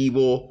is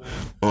evil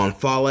on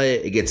Fale.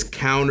 It gets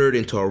countered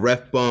into a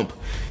ref bump.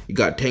 You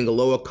got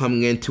Tangaloa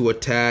coming in to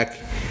attack.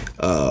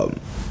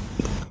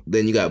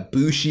 Then you got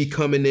Bushi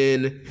coming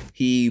in.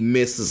 He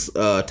misses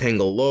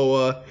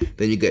Tangaloa.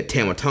 Then you get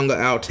Tama Tonga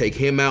out, take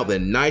him out.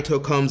 Then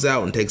Naito comes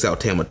out and takes out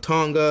Tama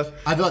Tonga.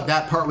 I thought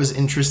that part was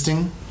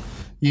interesting.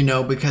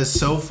 Because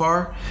so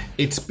far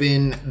it's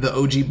been the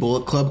OG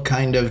Bullet Club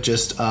kind of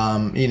just,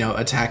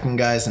 attacking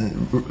guys,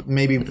 and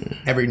maybe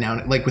every now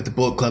and like with the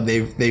Bullet Club,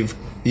 they've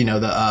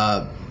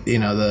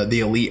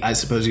the elite, I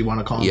suppose you want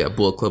to call them. Yeah,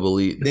 Bullet Club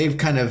elite. They've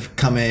kind of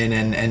come in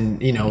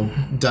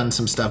and done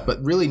some stuff,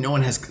 but really no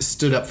one has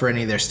stood up for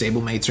any of their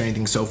stablemates or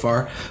anything so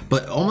far.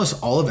 But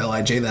almost all of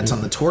LIJ that's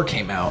on the tour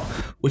came out,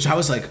 which I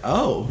was like,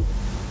 oh.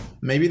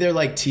 Maybe they're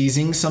like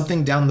teasing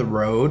something down the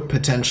road,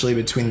 potentially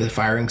between the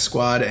Firing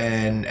Squad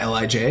and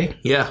LIJ.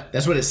 Yeah,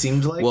 that's what it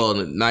seemed like. Well,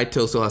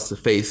 Naito still has to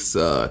face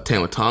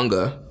Tama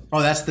Tonga.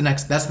 Oh, that's the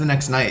next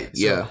night.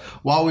 So yeah.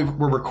 While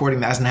we're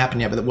recording, that hasn't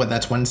happened yet. But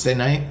that's Wednesday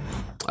night.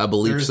 I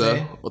believe Thursday?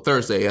 So. Well,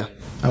 Thursday, yeah.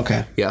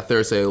 Okay. Yeah,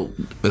 Thursday.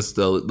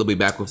 They'll be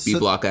back with B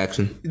block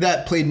action.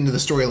 That played into the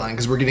storyline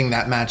because we're getting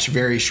that match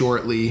very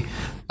shortly.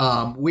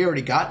 We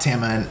already got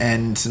Tama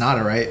and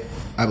Sonata, right?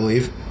 I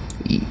believe.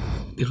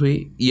 Did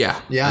we? Yeah.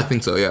 I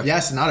think so, yeah. Yeah,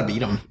 Sonata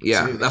beat him.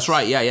 Yeah, too. That's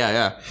right.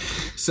 Yeah.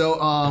 So,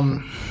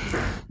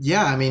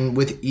 I mean,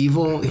 with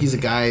Evil, he's a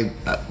guy,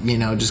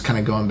 just kind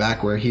of going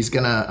back where he's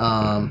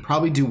gonna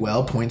probably do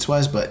well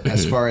points-wise, but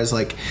as far as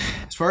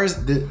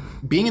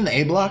being in the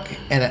A block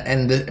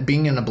and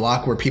being in a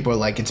block where people are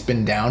like, it's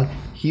been down,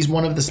 he's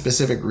one of the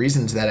specific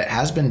reasons that it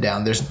has been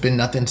down. There's been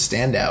nothing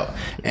stand out.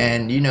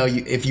 And,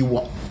 if you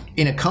want,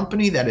 in a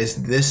company that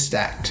is this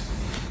stacked,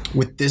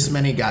 with this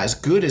many guys,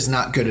 good is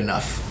not good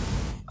enough.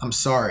 I'm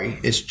sorry,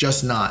 it's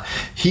just not.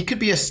 He could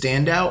be a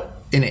standout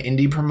in an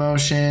indie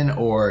promotion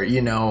or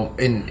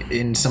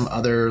in some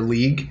other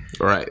league,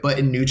 right? But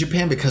in New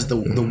Japan, because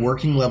the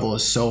working level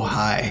is so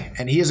high,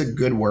 and he is a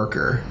good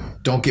worker.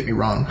 Don't get me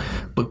wrong,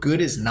 but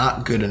good is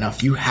not good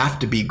enough. You have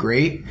to be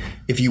great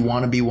if you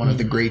want to be one of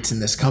the greats in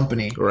this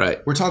company. Right.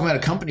 We're talking about a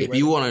company. If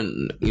you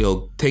want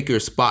to, take your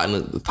spot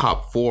in the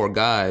top 4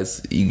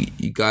 guys,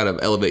 you gotta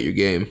elevate your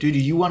game, dude.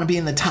 You want to be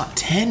in the top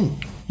 10.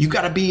 You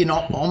got to be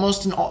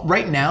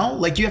right now,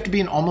 like you have to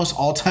be an almost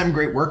all-time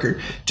great worker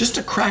just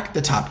to crack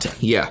the top 10.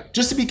 Yeah.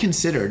 Just to be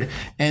considered.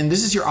 And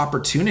this is your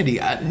opportunity.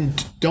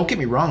 Don't get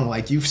me wrong.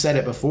 Like you've said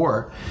it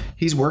before,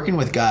 he's working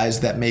with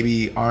guys that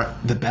maybe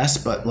aren't the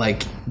best, but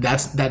like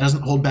that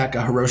doesn't hold back a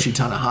Hiroshi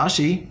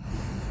Tanahashi.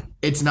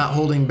 It's not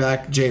holding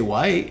back Jay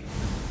White.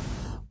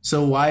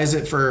 So why is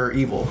it for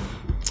Evil?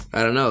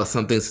 I don't know.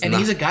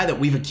 He's a guy that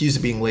we've accused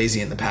of being lazy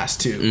in the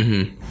past too.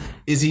 Mm-hmm.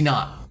 Is he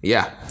not?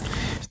 Yeah.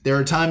 There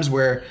are times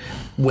where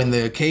when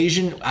the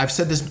occasion, I've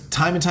said this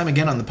time and time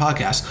again on the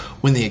podcast,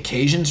 when the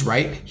occasion's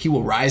right, he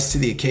will rise to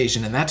the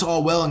occasion. And that's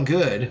all well and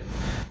good.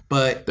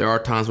 But there are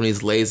times when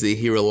he's lazy.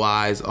 He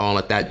relies on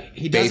like that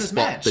he does his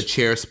match. The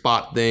chair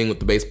spot thing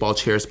with the baseball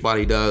chair spot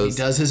he does. He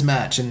does his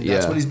match, and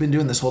that's what he's been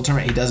doing this whole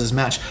tournament. He does his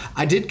match.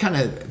 I did kind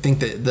of think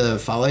that the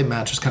Fale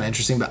match was kind of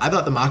interesting, but I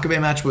thought the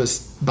Makabe match was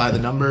by the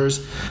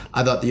numbers.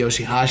 I thought the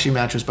Yoshihashi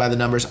match was by the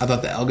numbers. I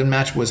thought the Elgin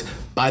match was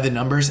by the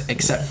numbers,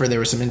 except for there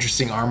was some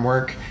interesting arm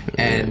work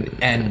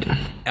and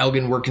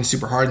Elgin working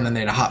super hard, and then they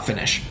had a hot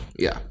finish.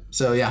 Yeah.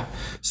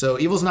 So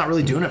Evil's not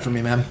really doing it for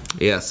me, man.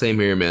 Yeah, same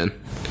here, man.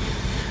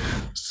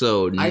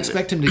 So I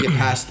expect him to get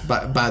passed,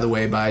 by the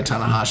way, by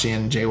Tanahashi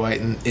and Jay White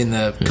in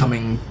the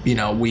coming,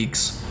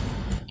 weeks.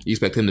 You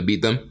expect him to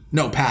beat them?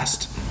 No,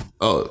 passed.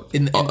 Oh,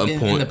 in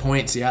the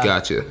points, yeah.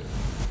 Gotcha.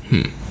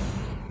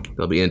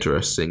 That'll be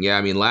interesting. Yeah,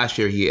 I mean, last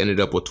year he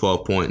ended up with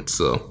 12 points,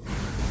 so.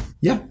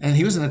 Yeah, and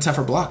he was in a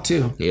tougher block,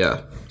 too.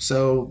 Yeah.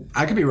 So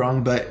I could be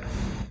wrong, but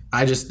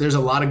there's a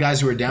lot of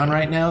guys who are down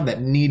right now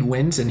that need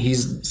wins, and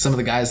he's some of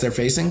the guys they're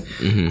facing.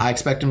 Mm-hmm. I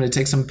expect him to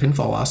take some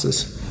pinfall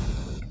losses.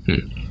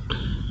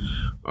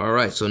 All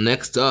right, so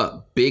next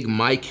up, Big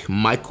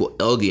Michael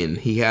Elgin.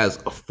 He has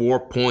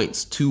 4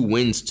 points, 2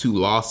 wins, 2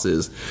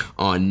 losses.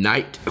 On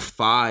night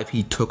 5,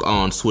 he took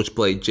on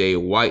Switchblade Jay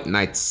White.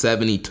 Night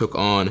 7, he took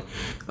on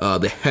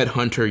the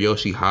Headhunter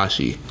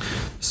Yoshihashi.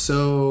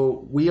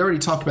 So we already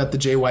talked about the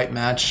Jay White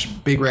match.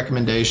 Big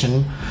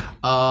recommendation.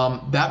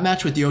 That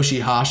match with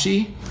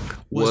Yoshihashi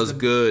was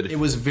good. It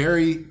was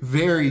very,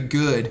 very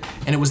good.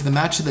 And it was the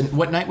match of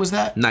what night was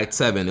that? Night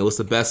 7. It was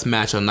the best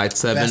match on night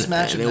 7.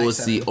 And it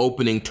was the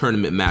opening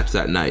tournament match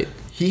that night.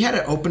 He had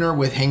an opener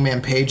with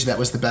Hangman Page that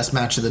was the best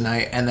match of the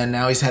night. And then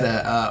now he's had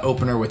a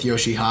opener with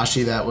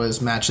Yoshihashi that was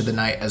match of the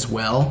night as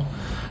well.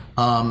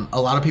 A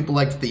lot of people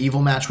liked the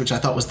Evil match, which I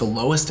thought was the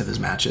lowest of his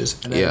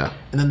matches. And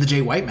then the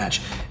Jay White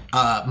match.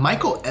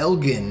 Michael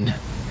Elgin,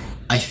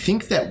 I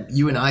think that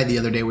you and I the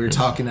other day we were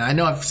talking, and I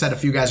know I've said a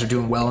few guys are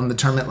doing well in the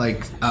tournament,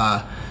 like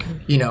like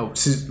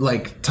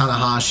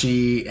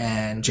Tanahashi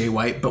and Jay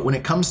White, but when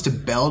it comes to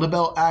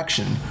bell-to-bell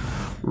action,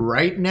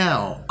 right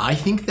now, I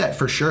think that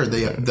for sure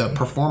the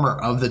performer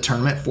of the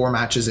tournament 4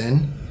 matches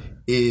in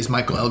is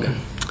Michael Elgin.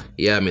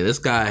 Yeah, I mean, this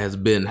guy has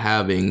been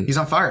having... He's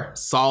on fire.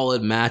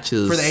 Solid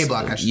matches. For the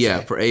A-block, I should say. Yeah,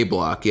 for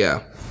A-block,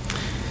 yeah.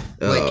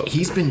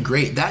 He's been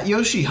great. That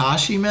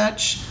Yoshihashi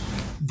match...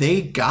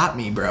 They got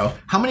me, bro.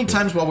 How many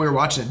times while we were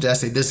watching it did I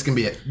say, this is going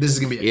to be it? This is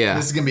going to be it. Yeah.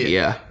 This is going to be it.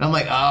 Yeah. And I'm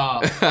like,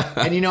 oh.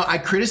 And, I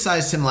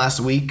criticized him last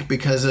week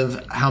because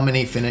of how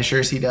many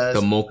finishers he does.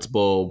 The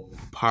multiple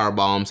power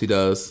bombs he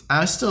does.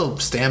 I still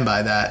stand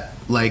by that.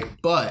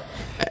 But...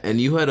 And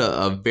you had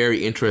a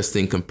very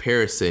interesting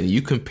comparison.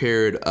 You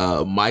compared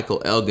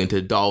Michael Elgin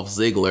to Dolph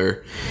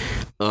Ziggler.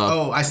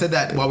 I said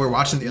that while we were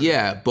watching the other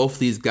day. Both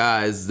these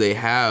guys, they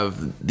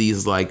have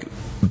these,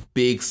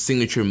 big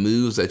signature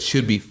moves that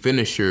should be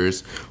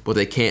finishers, but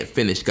they can't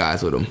finish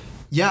guys with them.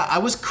 Yeah, I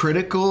was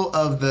critical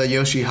of the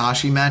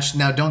Yoshihashi match.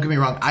 Now, don't get me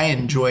wrong. I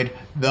enjoyed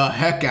the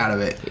heck out of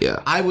it.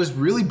 Yeah. I was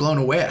really blown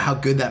away at how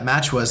good that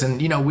match was.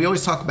 And, we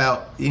always talk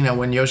about,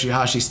 when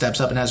Yoshihashi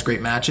steps up and has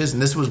great matches, and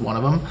this was one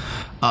of them.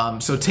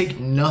 So take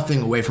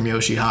nothing away from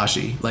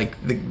Yoshihashi.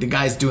 The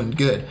guy's doing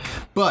good.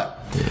 But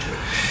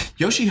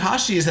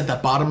Yoshihashi is at the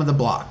bottom of the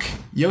block.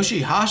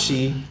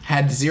 Yoshihashi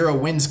had 0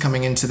 wins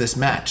coming into this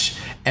match.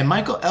 And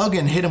Michael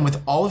Elgin hit him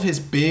with all of his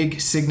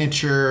big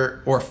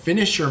signature or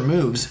finisher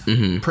moves,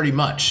 pretty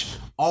much.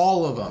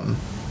 All of them.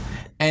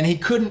 And he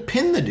couldn't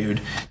pin the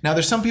dude. Now,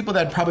 there's some people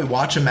that probably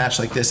watch a match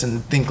like this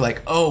and think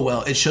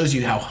it shows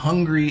you how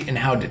hungry and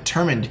how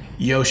determined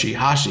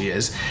Yoshihashi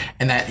is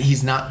and that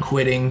he's not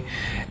quitting.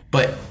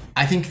 But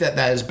I think that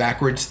is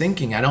backwards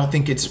thinking. I don't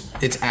think it's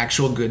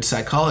actual good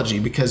psychology,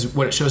 because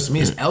what it shows to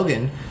me is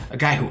Elgin, a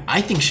guy who I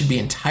think should be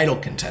in title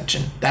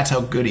contention. That's how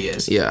good he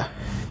is. Yeah.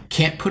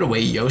 Can't put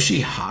away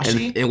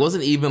Yoshihashi. And it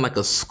wasn't even like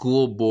a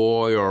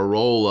schoolboy or a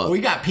roll-up. Oh, he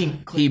got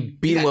pinned. He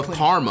beat him with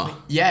karma.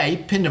 Yeah, he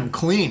pinned him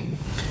clean.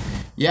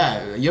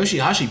 Yeah,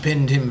 Yoshihashi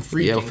pinned him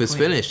freaking Yeah, with his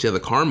finish. Yeah, the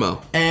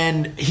karma.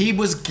 And he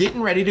was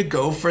getting ready to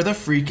go for the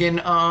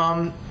freaking...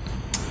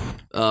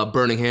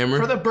 Burning Hammer.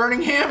 For the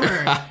Burning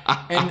Hammer.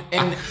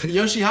 and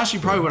Yoshihashi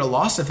probably would have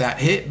lost if that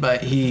hit,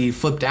 but he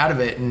flipped out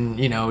of it and,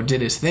 did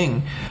his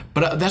thing.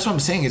 But that's what I'm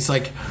saying. It's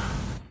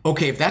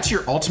okay, if that's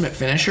your ultimate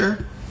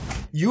finisher...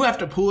 You have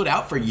to pull it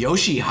out for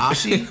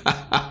Yoshihashi?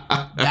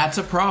 That's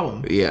a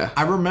problem. Yeah.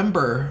 I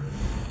remember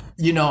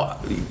you know,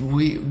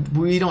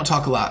 we don't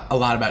talk a lot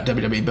about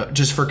WWE, but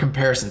just for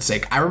comparison's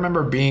sake, I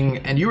remember being,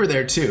 and you were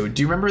there too.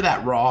 Do you remember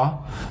that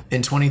Raw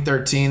in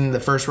 2013, the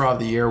first Raw of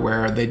the year,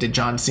 where they did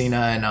John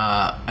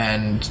Cena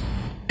and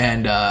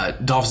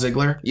Dolph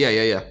Ziggler?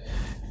 Yeah.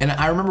 And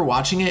I remember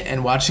watching it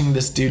and watching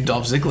this dude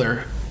Dolph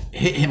Ziggler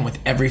hit him with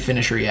every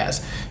finisher he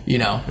has. You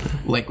know,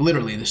 like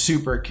literally the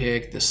super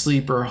kick, the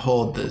sleeper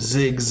hold, the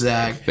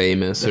zigzag,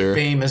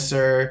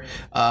 Famouser,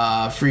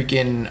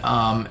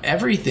 freaking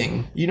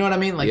everything. You know what I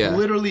mean? Like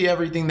literally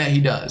everything that he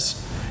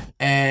does.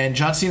 And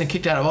John Cena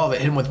kicked out of all of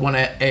it, hit him with one AA,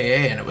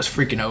 and it was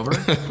freaking over.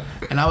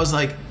 And I was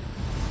like,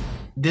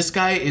 this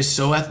guy is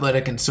so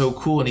athletic and so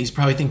cool, and he's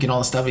probably thinking all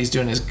the stuff he's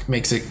doing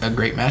makes it a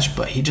great match,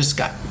 but he just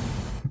got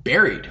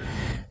buried.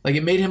 Like,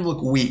 it made him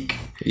look weak.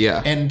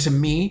 Yeah. And to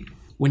me,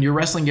 when you're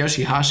wrestling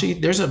Yoshihashi,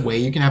 there's a way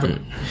you can have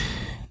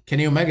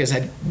Kenny Omega's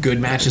had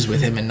good matches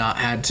with him and not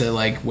had to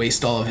like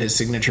waste all of his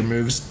signature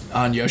moves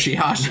on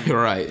Yoshihashi.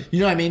 Right. You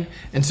know what I mean?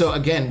 And so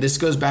again, this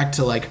goes back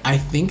to like, I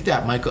think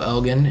that Michael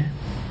Elgin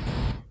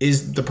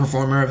is the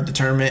performer of the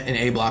tournament in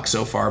A Block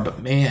so far,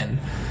 but man,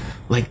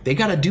 like, they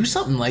got to do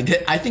something like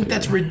that. I think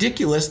that's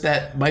ridiculous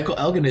that Michael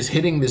Elgin is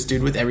hitting this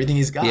dude with everything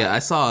he's got. Yeah, I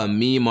saw a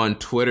meme on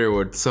Twitter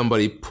where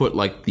somebody put,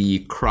 like, the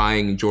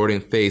crying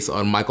Jordan face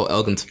on Michael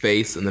Elgin's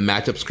face and the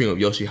matchup screen of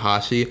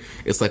Yoshihashi.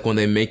 It's like when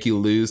they make you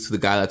lose to the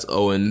guy that's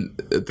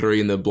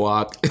 0-3 in the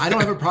block. I don't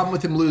have a problem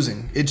with him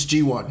losing. It's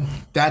G1.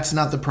 That's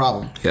not the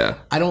problem. Yeah.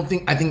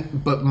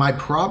 But my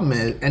problem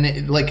is,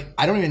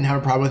 I don't even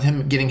have a problem with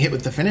him getting hit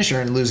with the finisher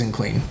and losing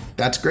clean.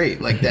 That's great.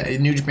 Like, that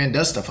New Japan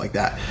does stuff like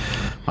that.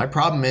 My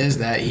problem is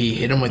that he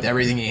hit him with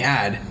everything he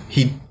had.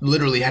 He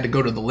literally had to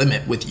go to the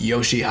limit with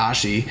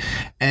Yoshihashi.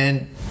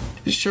 And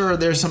sure,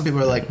 there's some people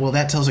who are like, well,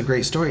 that tells a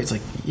great story. It's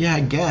like, yeah,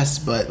 I guess,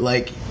 but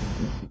like,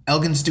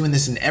 Elgin's doing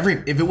this in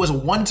if it was a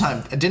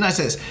one-time, didn't I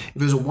say this? If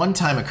it was a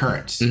one-time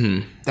occurrence,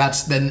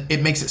 then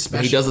it makes it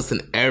special. He does this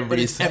in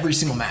every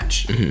single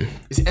match.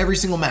 It's every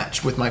single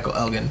match with Michael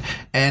Elgin.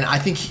 And I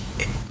think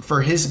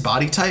for his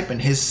body type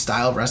and his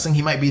style of wrestling,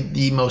 he might be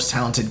the most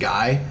talented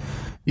guy.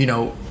 You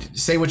know,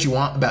 say what you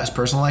want about his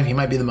personal life, he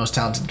might be the most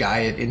talented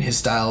guy in his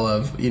style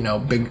of, you know,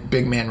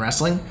 big man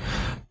wrestling.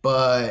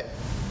 But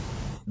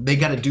they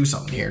got to do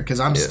something here because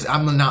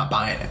I'm not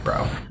buying it,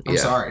 bro. I'm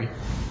sorry.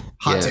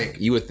 Hot take.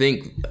 You would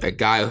think a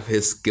guy of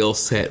his skill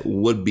set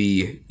would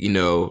be, you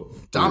know,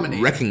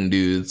 dominating, wrecking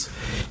dudes.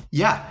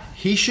 Yeah,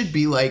 he should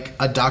be like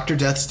a Dr.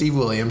 Death Steve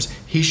Williams.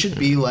 He should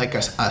be like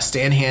a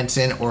Stan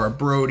Hansen or a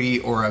Brody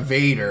or a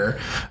Vader.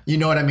 You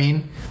know what I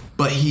mean?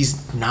 But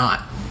he's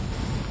not.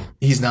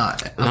 He's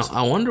not.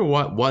 I wonder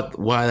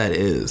why that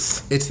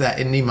is. It's that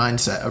indie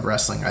mindset of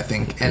wrestling, I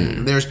think.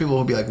 And there's people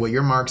who'll be like, well,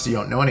 you're marks, you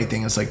don't know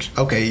anything. It's like,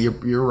 okay,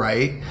 you're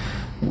right.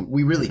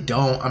 We really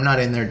don't. I'm not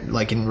in there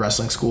like in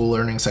wrestling school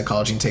learning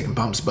psychology and taking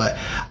bumps, but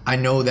I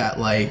know that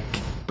like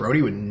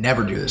Brody would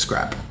never do this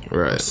crap.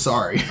 Right. I'm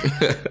sorry.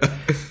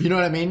 You know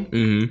what I mean?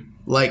 Mm-hmm.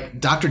 Like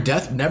Dr.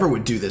 Death never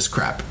would do this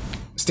crap.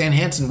 Stan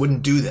Hansen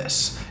wouldn't do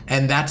this.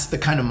 And that's the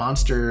kind of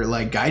monster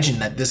like Gaijin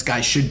that this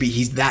guy should be.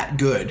 He's that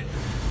good.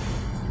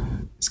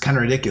 It's kind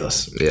of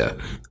ridiculous. Yeah.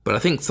 But I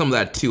think some of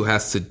that too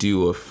has to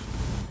do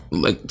with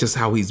like just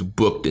how he's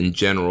booked in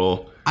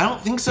general. I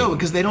don't think so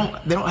because they don't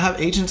have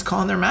agents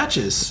calling their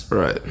matches.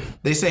 Right.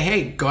 They say,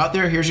 "Hey, go out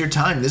there. Here's your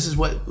time. This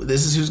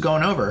is who's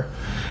going over."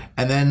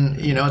 And then,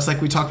 you know, it's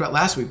like we talked about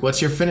last week.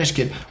 What's your finish,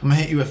 kid? I'm going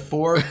to hit you with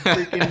 4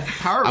 freaking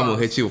power bombs. I'm going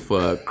to hit you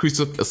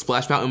with a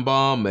Splash Mountain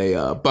Bomb,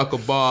 a Buckle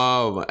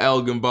Bomb, an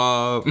Elgin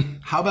Bomb.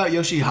 How about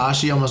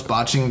Yoshihashi almost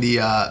botching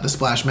the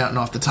Splash Mountain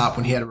off the top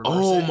when he had to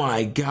reverse it?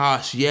 My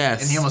gosh,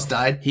 yes. And he almost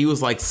died? He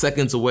was like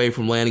seconds away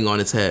from landing on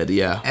his head,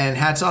 yeah. And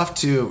hats off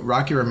to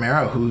Rocky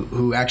Romero,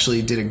 who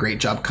actually did a great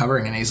job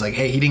covering. And he's like,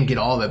 hey, he didn't get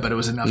all of it, but it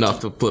was enough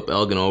to flip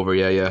Elgin over,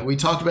 yeah. We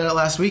talked about it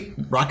last week.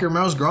 Rocky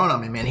Romero's growing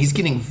on me, man. He's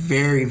getting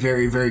very,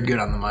 very, very good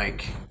on the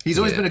mic. He's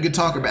always been a good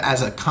talker, but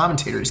as a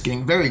commentator, he's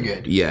getting very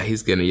good. Yeah,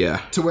 he's getting,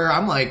 to where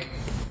I'm like,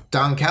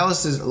 Don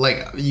Callis is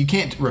like, you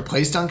can't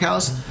replace Don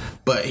Callis,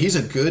 but he's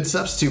a good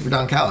substitute for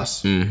Don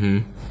Callis.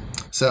 Mm-hmm.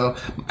 So,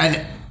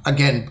 and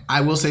again,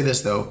 I will say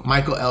this though,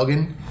 Michael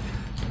Elgin,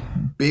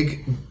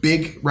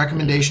 big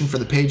recommendation for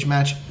the Page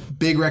match,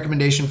 big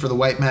recommendation for the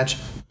White match,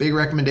 big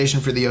recommendation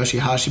for the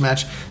Yoshihashi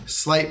match,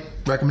 slight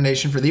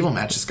recommendation for the Evil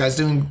match. This guy's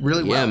doing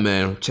really well. Yeah,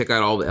 man. Check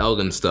out all the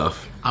Elgin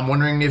stuff. I'm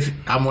wondering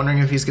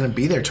if he's going to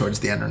be there towards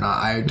the end or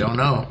not. I don't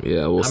know.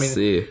 Yeah, we'll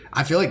see.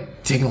 I feel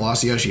like taking a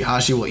loss to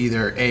Yoshihashi will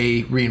either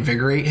A,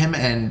 reinvigorate him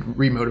and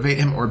remotivate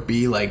him, or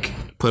B, like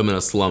put him in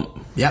a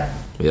slump. Yep.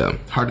 Yeah.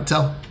 Hard to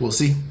tell. We'll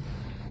see.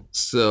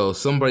 So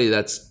somebody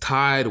that's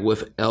tied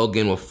with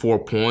Elgin with 4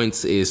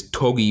 points is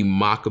Togi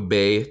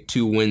Makabe,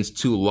 2 wins,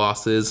 2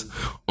 losses.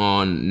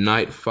 On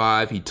night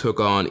 5, he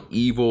took on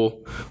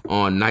Evil.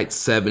 On night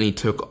 7, he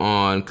took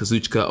on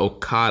Kazuchika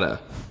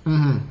Okada.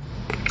 Mm-hmm.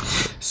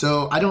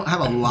 So I don't have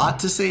a lot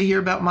to say here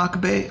about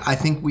Makabe. I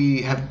think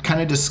we have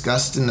kind of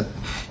discussed in the,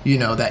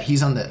 that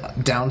he's on the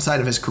downside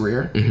of his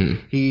career.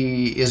 Mm-hmm.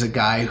 He is a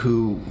guy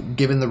who,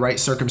 given the right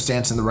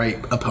circumstance and the right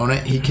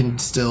opponent, he can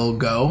still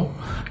go.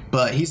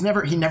 but he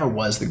never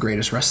was the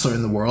greatest wrestler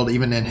in the world,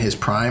 even in his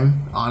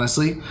prime,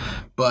 honestly.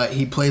 But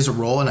he plays a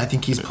role, and I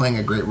think he's playing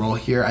a great role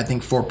here. I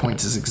think 4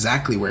 points is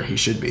exactly where he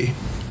should be.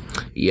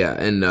 Yeah,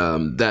 and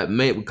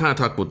we kind of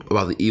talked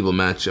about the Evil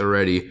match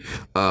already.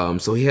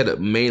 So he had a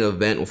main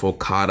event with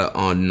Okada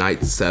on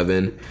night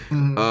 7.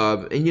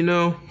 Mm-hmm.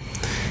 And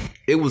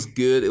it was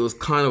good. It was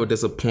kind of a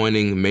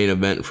disappointing main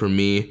event for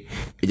me.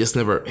 It just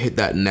never hit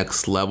that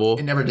next level.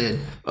 It never did.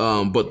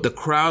 But the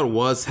crowd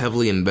was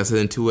heavily invested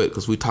into it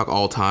because we talk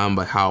all the time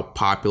about how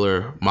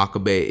popular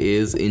Makabe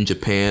is in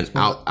Japan.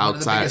 One of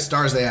the biggest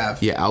stars they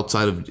have. Yeah,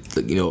 outside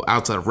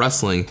of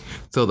wrestling.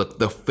 So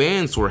the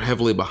fans were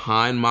heavily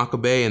behind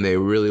Makabe, and they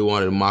really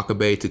wanted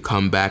Makabe to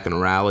come back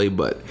and rally.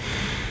 But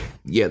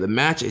yeah, the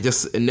match,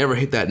 it never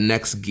hit that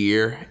next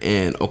gear,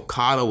 and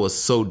Okada was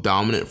so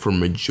dominant for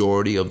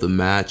majority of the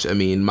match. I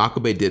mean,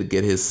 Makabe did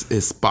get his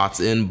spots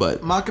in,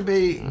 but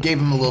Makabe gave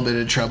him a little bit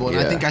of trouble. And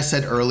I think I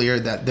said earlier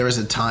that there was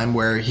a time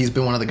where he's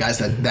been one of the guys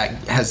that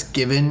has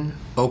given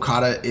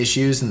Okada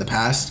issues in the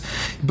past.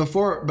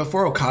 Before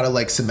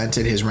Okada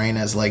cemented his reign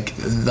as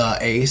the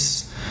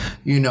ace,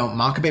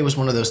 Makabe was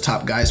one of those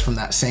top guys from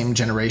that same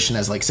generation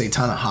as say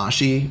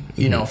Tanahashi,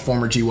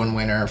 former G1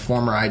 winner,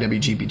 former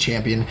IWGP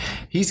champion.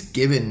 He's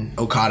given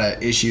Okada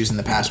issues in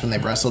the past when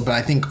they've wrestled, but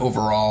I think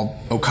overall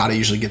Okada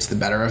usually gets the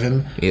better of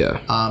him.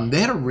 Yeah. They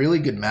had a really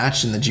good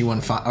match in the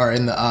G1 or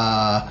in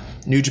the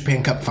New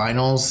Japan Cup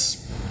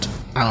Finals.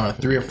 I don't know,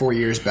 3 or 4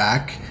 years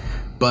back.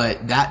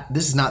 But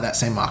this is not that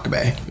same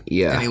Makabe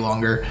any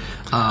longer.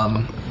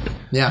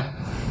 Yeah.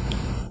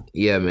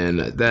 Yeah,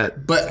 man.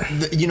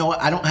 But you know what?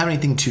 I don't have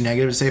anything too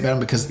negative to say about him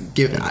because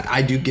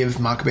I do give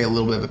Makabe a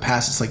little bit of a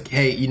pass. It's like,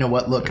 hey, you know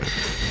what? Look,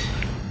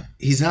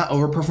 he's not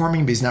overperforming,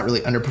 but he's not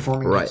really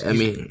underperforming. Right.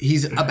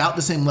 He's about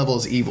the same level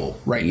as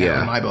Evil right now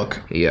in my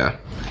book. Yeah.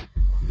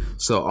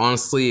 So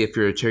honestly, if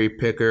you're a cherry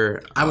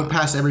picker, I would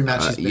pass every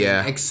match he's been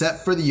in,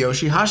 except for the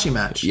Yoshihashi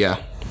match.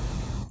 Yeah.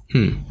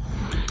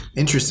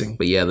 Interesting.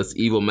 But yeah, this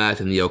Evil match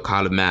and the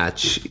Okada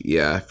match,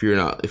 yeah, if you're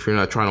not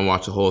trying to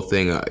watch the whole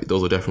thing,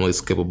 those are definitely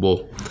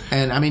skippable.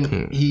 And I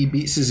mean, he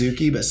beat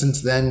Suzuki, but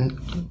since then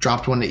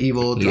dropped one to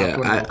Evil. One to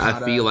Okada.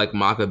 I feel like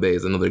Makabe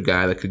is another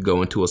guy that could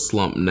go into a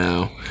slump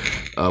now,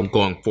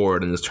 going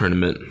forward in this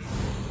tournament.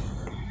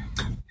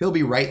 He'll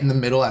be right in the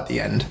middle at the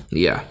end.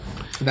 Yeah.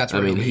 That's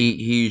what he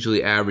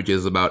usually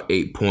averages about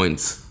 8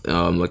 points,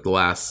 the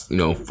last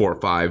 4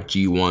 or 5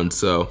 G1.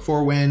 So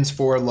 4 wins,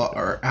 4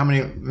 or how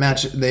many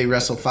matches they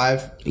wrestle?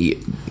 5. Yeah.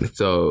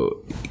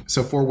 So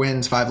 4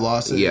 wins, 5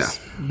 losses. Yeah.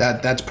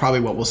 That's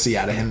probably what we'll see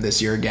out of him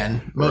this year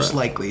again, most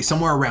likely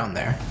somewhere around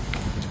there.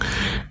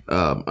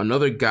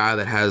 Another guy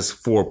that has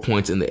 4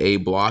 points in the A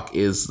block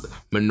is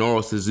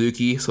Minoru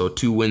Suzuki. So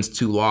 2 wins,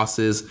 2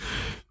 losses.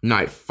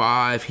 Night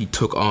 5, he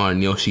took on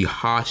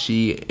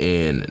Yoshihashi,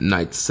 and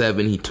night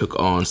 7, he took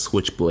on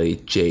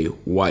Switchblade Jay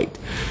White.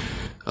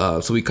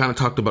 So we kind of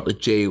talked about the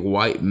Jay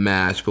White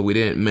match, but we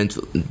didn't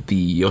mention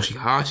the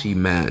Yoshihashi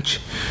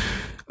match.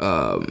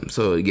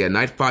 So yeah,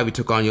 night 5, he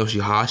took on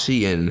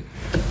Yoshihashi, and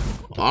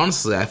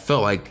honestly, I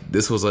felt like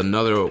this was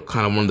another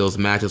kind of one of those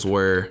matches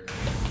where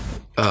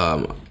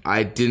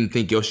I didn't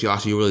think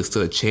Yoshihashi really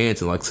stood a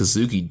chance, and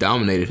Suzuki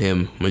dominated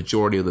him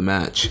majority of the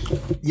match.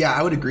 Yeah,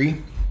 I would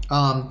agree.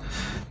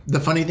 The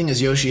funny thing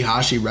is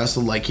Yoshihashi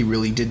wrestled like he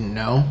really didn't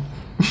know.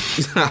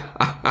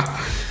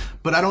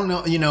 But I don't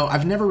know,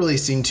 I've never really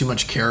seen too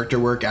much character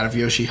work out of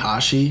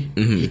Yoshihashi.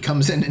 Mm-hmm. He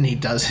comes in and he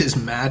does his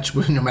match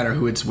no matter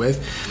who it's with.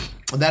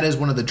 That is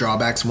one of the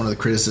drawbacks, one of the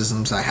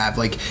criticisms I have.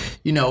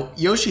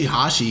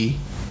 Yoshihashi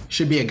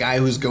should be a guy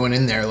who's going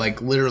in there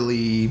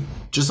literally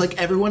just like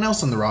everyone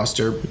else on the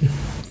roster.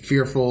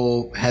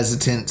 Fearful,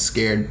 hesitant,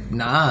 scared.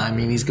 Nah, I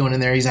mean, he's going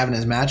in there, he's having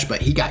his match,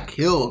 but he got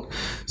killed.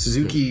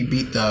 Suzuki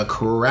beat the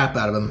crap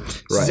out of him.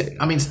 Right.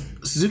 I mean,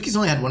 Suzuki's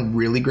only had one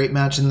really great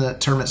match in the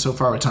tournament so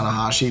far with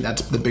Tanahashi.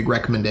 That's the big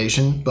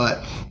recommendation.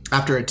 But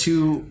after a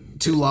two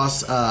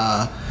loss, 2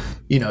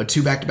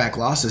 back-to-back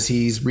losses,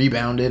 he's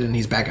rebounded and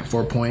he's back at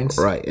 4 points.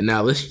 Right. And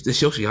now this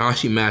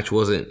Yoshihashi match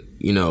wasn't,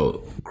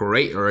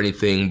 great or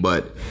anything,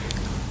 but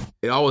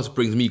it always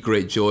brings me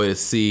great joy to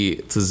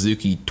see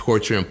Suzuki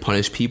torture and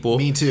punish people.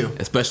 Me too.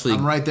 Especially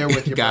I'm right there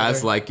with you,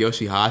 guys brother. Like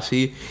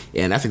Yoshihashi,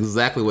 and that's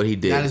exactly what he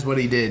did. That is what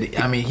he did.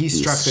 I mean, he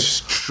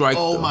struck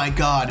my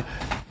God.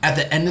 At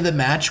the end of the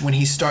match, when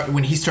he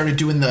started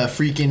doing the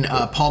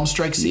freaking palm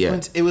strike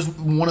sequence, It was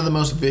one of the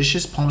most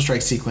vicious palm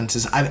strike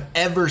sequences I've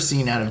ever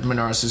seen out of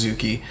Minoru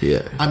Suzuki.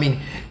 Yeah. I mean,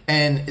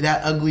 and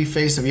that ugly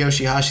face of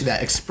Yoshihashi,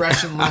 that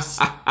expressionless,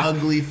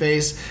 ugly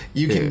face.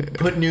 You can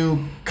put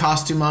new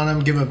costume on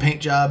him, give him a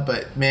paint job,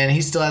 but man,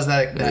 he still has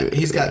that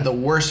he's got the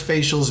worst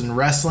facials in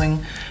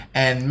wrestling,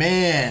 and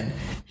man,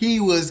 he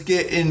was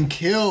getting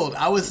killed.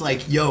 I was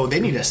like, yo,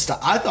 they need to stop.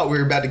 I thought we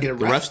were about to get a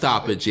ref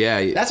stoppage.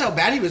 Yeah. That's how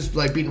bad he was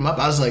beating him up.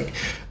 I was like,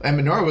 and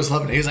Minoru was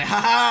loving it. He was like,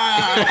 ha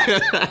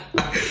ha.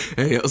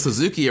 And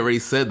Suzuki already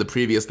said the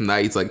previous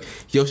night, he's like,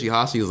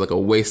 Yoshihashi is like a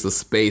waste of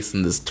space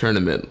in this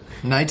tournament.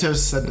 Naito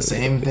said the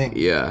same thing.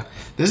 Yeah.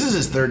 This is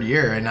his 3rd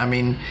year, and I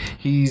mean,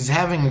 he's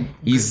having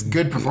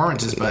good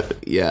performances,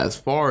 but yeah, as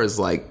far as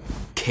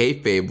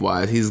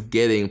kayfabe-wise, he's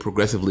getting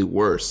progressively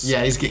worse.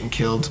 Yeah, he's getting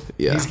killed.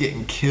 Yeah. He's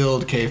getting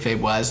killed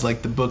kayfabe-wise,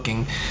 like the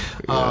booking.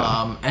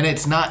 Yeah. And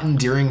it's not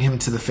endearing him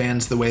to the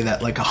fans the way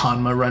that, like, a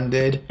Hanma run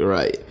did.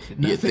 Right.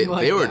 Yeah,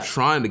 they were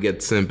trying to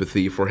get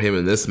sympathy for him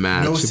in this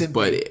match. No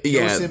sympathy.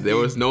 But, there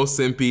was no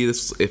sympathy.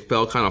 It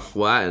felt kind of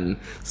flat, and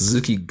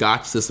Suzuki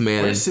got this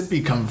man. Where did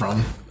sympathy come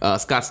from?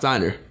 Scott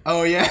Steiner.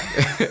 Oh, yeah?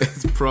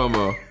 His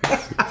promo.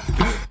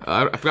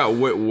 I forgot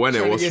when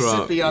it was from.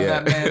 Sympathy on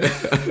that man.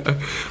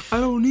 I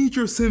don't need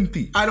your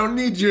sympathy. I don't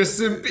need your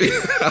sympathy.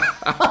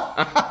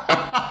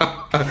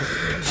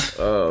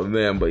 Oh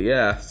man, but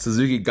yeah,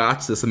 Suzuki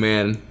got this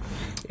man,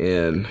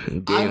 and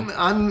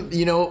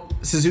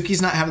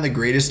Suzuki's not having the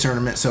greatest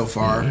tournament so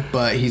far,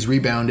 but he's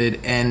rebounded.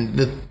 And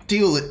the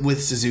deal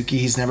with Suzuki,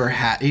 he's never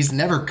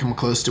come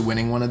close to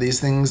winning one of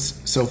these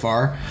things so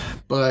far,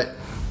 but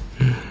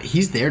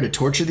he's there to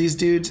torture these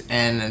dudes,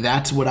 and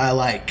that's what I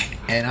like,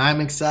 and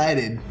I'm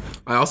excited.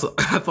 I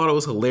thought it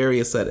was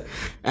hilarious that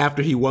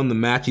after he won the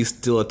match, he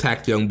still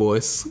attacked Young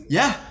Boys.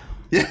 Yeah.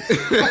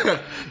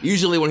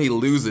 Usually when he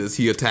loses,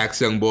 he attacks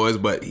Young Boys,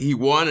 but he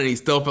won and he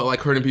still felt like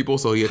hurting people,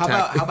 so he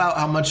attacked. How about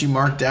how much you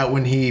marked out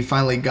when he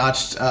finally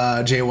gotched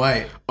Jay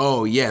White?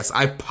 Oh, yes,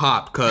 I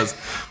popped because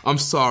I'm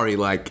sorry,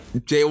 like,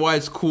 Jay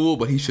White's cool,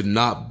 but he should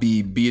not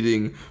be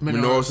beating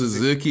Minoru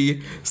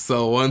Suzuki.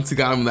 So once he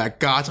got him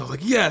that gotch, I was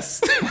like, yes!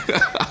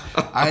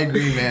 I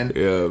agree, man.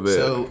 Yeah, man.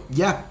 So,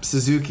 yeah,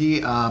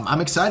 Suzuki,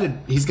 I'm excited.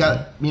 He's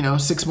got,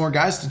 5 more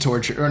guys to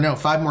torture.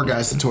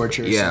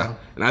 Yeah, so.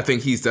 And I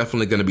think he's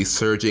definitely going to be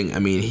surging. I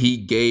mean, he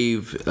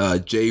gave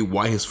Jay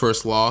White his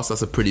first loss.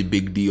 That's a pretty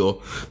big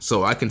deal.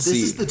 So I can see...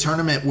 This is the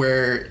tournament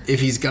where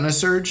if he's going to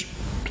surge,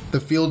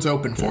 the field's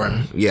open for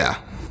him. Yeah.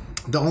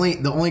 The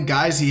only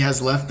guys he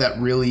has left that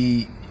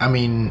really...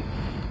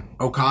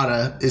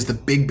 Okada is the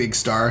big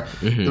star.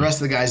 Mm-hmm. The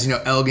rest of the guys,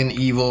 Elgin,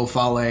 Evil,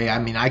 Fale,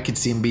 I could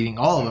see him beating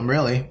all of them,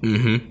 really.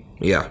 Mm-hmm.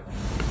 Yeah.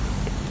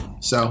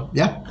 So,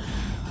 yeah.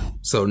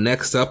 So,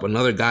 next up,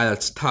 another guy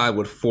that's tied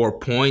with 4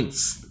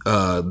 points.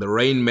 The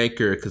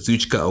Rainmaker,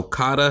 Kazuchika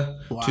Okada.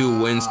 Wow.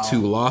 2 wins, 2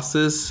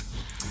 losses.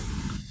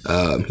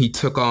 He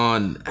took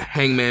on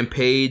Hangman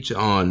Page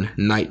on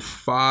night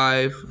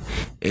 5.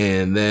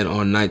 And then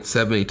on night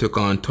 7, he took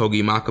on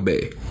Togi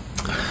Makabe.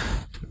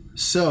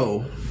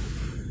 So...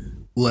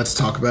 let's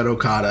talk about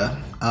Okada.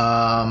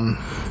 I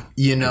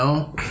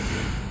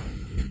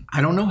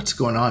don't know what's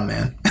going on,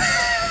 man.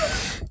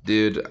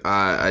 Dude,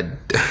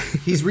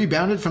 he's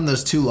rebounded from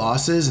those 2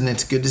 losses, and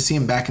it's good to see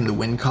him back in the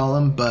win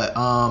column. But,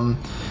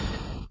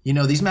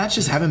 these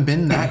matches haven't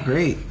been that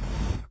great.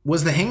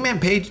 Was the Hangman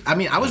Page...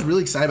 I was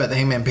really excited about the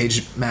Hangman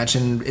Page match,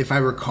 and if I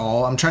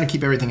recall, I'm trying to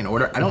keep everything in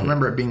order. I don't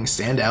remember it being a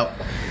standout.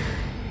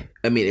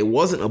 It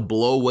wasn't a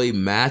blow-away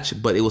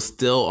match, but it was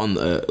still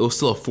a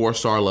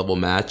 4-star level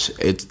match.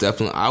 It's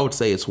definitely, I would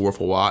say it's worth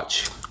a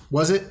watch.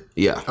 Was it?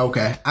 Yeah.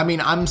 Okay.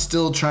 I'm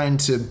still trying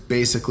to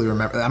basically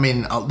remember.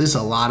 There's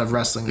a lot of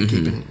wrestling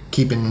to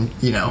keeping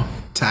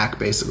tack,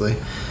 basically.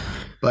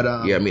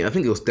 But yeah, I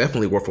think it was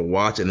definitely worth a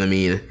watch, and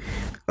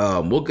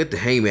we'll get to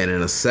Hangman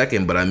in a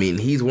second, but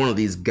he's one of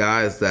these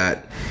guys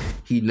that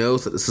he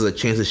knows that this is a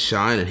chance to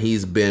shine, and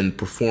he's been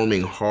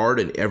performing hard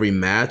in every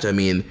match.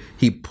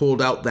 He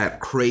pulled out that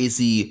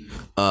crazy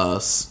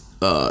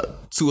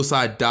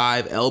suicide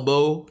dive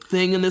elbow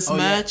thing in this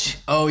match.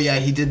 Yeah. Oh yeah,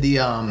 he did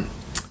the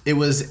it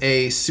was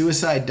a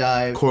suicide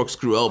dive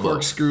corkscrew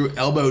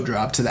elbow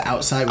drop to the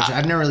outside, which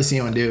I've never really seen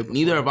anyone do.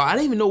 Neither have I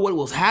didn't even know what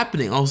was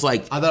happening. I was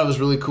like, I thought it was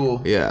really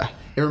cool. Yeah.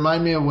 It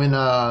reminded me of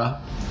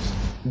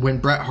when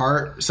Bret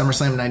Hart,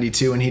 SummerSlam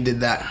 92, and he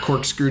did that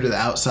corkscrew to the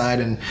outside,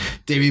 and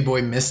Davey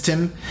Boy missed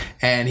him,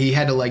 and he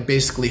had to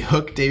basically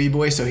hook Davey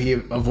Boy so he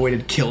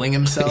avoided killing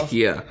himself.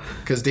 Yeah.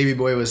 Because Davey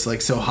Boy was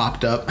so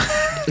hopped up.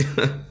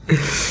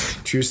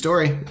 True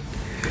story.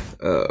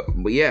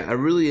 But yeah, I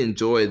really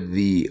enjoyed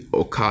the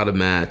Okada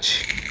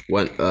match.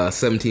 Went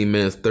 17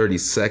 minutes, 30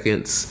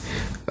 seconds.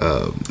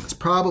 It's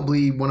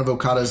probably one of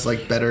Okada's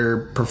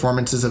better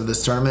performances of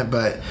this tournament,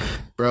 but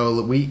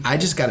bro, I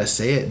just gotta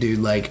say it,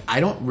 dude. I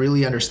don't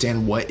really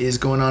understand what is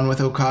going on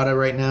with Okada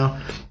right now.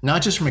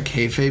 Not just from a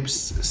kayfabe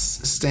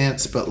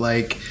stance, but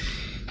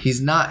he's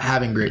not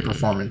having great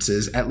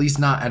performances. At least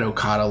not at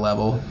Okada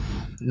level.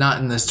 Not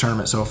in this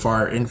tournament so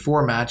far. In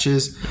 4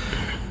 matches.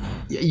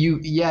 You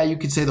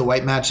could say the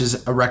White match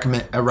is a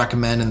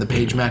recommend, and the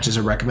Page match is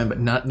a recommend, but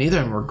neither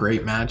of them were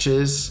great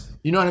matches.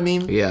 You know what I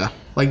mean? Yeah.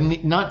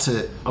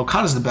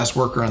 Okada's the best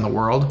worker in the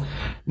world.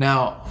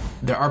 Now,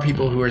 there are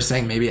people who are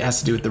saying maybe it has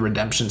to do with the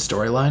redemption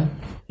storyline.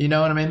 You know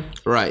what I mean?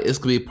 Right. It's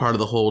going to be part of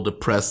the whole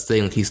depressed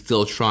thing. He's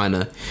still trying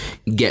to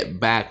get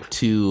back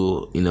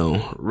to,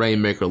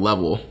 Rainmaker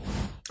level.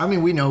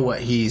 We know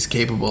what he's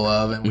capable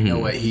of, and we know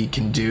what he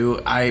can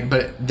do.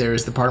 But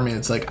there's the part of me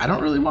that's I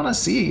don't really want to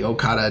see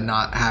Okada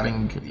not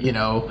having,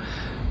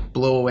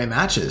 blow away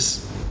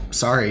matches.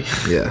 Sorry.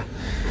 Yeah.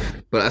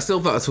 But I still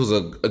thought this was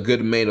a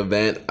good main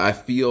event. I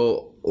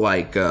feel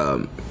like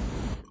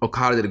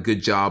Okada did a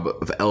good job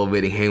of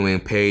elevating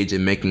Hangman Page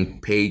and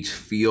making Page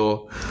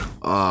feel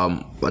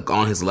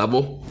on his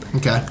level.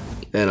 Okay.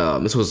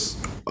 And this was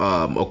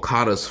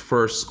Okada's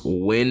first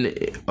win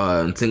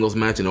in singles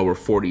match in over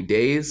 40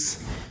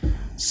 days.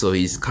 So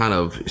he's kind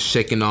of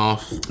shaking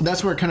off.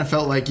 That's where it kind of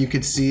felt like you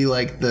could see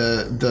like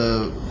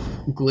the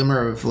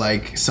glimmer of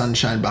like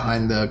sunshine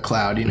behind the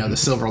cloud, you know, the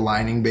silver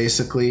lining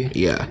basically.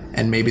 Yeah.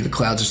 And maybe the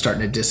clouds are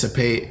starting to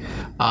dissipate.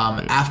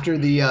 After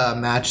the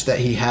match that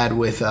he had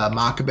with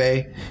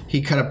Makabe,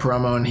 he cut a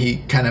promo and he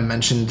kind of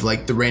mentioned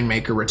like the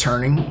Rainmaker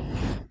returning.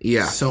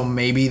 Yeah. So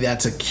maybe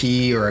that's a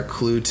key or a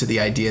clue to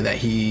the idea that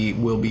he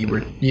will be,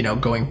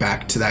 going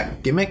back to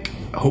that gimmick,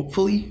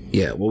 hopefully.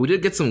 Yeah. Well, we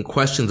did get some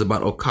questions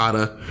about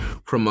Okada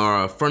from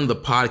our friend of the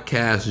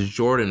podcast,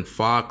 Jordan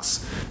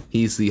Fox.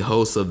 He's the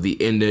host of the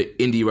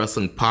Indie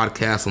Wrestling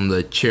Podcast on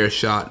the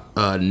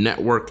Chairshot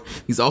Network.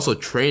 He's also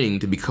training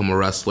to become a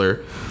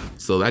wrestler.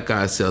 So that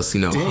guy's just,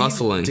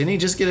 hustling. Didn't he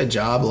just get a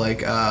job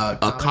like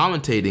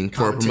commentating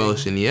for a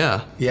promotion?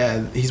 Yeah.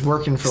 Yeah, he's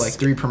working for like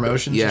 3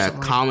 promotions. Yeah, or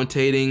something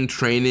commentating,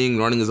 training,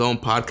 running his own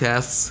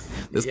podcasts.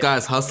 This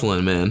guy's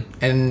hustling, man.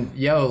 And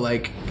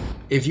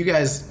if you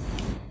guys,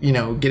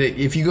 get it.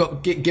 If you go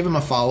give him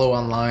a follow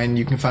online,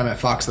 you can find him at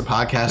Fox the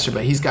Podcaster.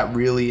 But he's got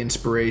really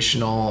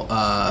inspirational,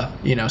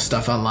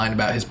 stuff online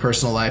about his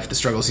personal life, the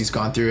struggles he's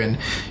gone through, and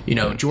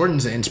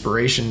Jordan's an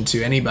inspiration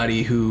to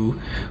anybody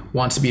who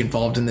wants to be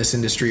involved in this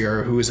industry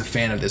or who is a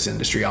fan of this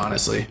industry.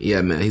 Honestly,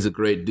 yeah, man, he's a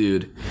great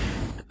dude.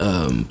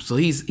 So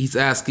he's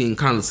asking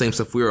kind of the same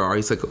stuff we are.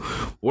 He's like,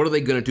 what are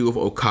they going to do with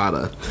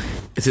Okada?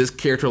 Is his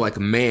character like,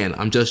 man,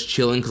 I'm just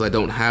chilling because I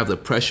don't have the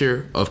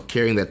pressure of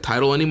carrying that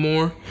title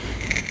anymore?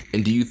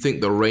 And do you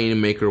think the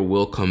Rainmaker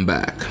will come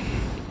back?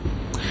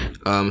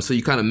 So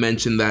you kind of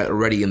mentioned that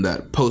already in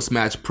that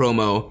post-match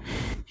promo.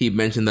 He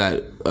mentioned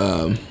that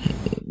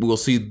we'll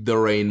see the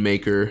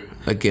Rainmaker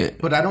again.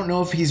 But I don't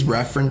know if he's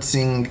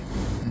referencing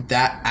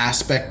that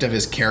aspect of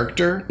his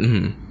character.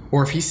 Mm-hmm.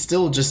 Or if he's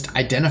still just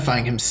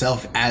identifying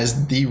himself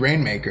as the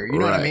Rainmaker. You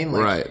know what I mean?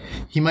 Like, right.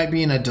 He might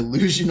be in a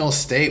delusional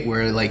state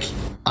where, like,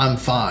 I'm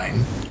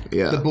fine.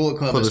 Yeah. The Bullet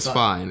Club is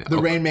fine. The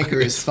Rainmaker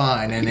is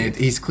fine, and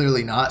he's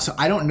clearly not. So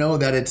I don't know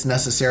that it's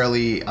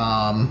necessarily...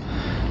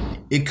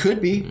 It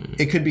could be.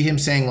 It could be him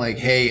saying like,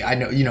 "Hey, I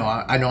know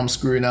I'm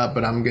screwing up,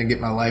 but I'm gonna get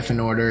my life in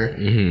order."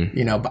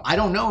 Mm-hmm. But I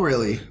don't know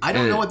really. I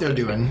don't know what they're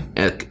doing.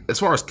 As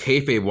far as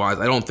kayfabe wise,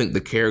 I don't think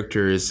the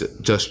character is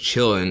just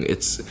chilling.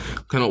 It's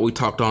kind of what we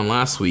talked on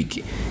last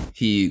week.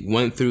 He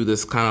went through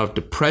this kind of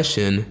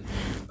depression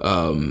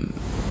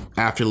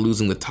after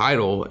losing the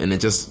title, and it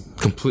just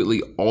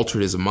completely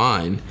altered his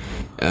mind.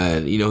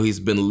 And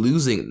he's been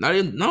losing. Not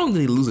only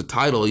did he lose the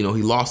title, he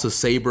lost to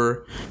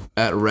Sabre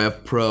at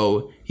Rev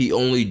Pro. He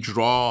only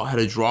had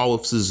a draw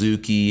with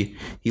Suzuki.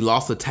 He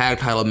lost the tag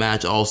title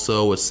match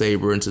also with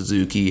Sabre and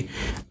Suzuki.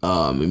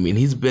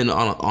 He's been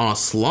on a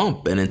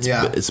slump, and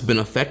it's been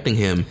affecting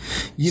him.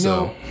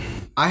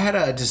 I had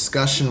a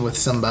discussion with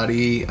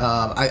somebody.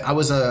 I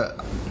was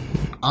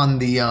on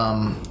the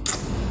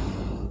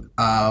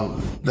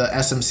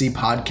SMC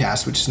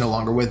podcast, which is no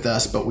longer with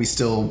us, but we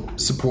still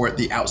support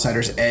the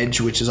Outsider's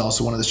Edge, which is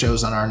also one of the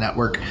shows on our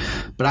network.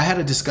 But I had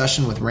a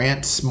discussion with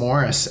Rance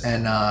Morris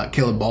and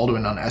Caleb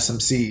Baldwin on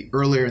SMC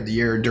earlier in the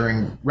year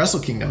during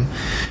Wrestle Kingdom.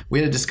 We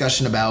had a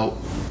discussion about,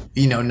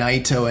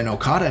 Naito and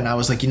Okada, and I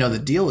was like, the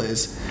deal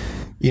is,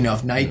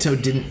 if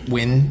Naito didn't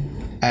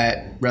win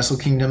at Wrestle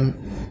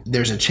Kingdom,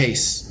 there's a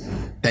chase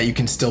that you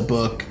can still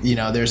book.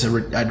 There's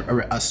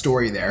a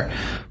story there.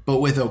 But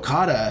with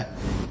Okada,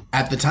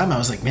 at the time, I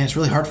was like, man, it's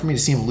really hard for me to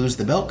see him lose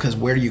the belt, because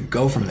where do you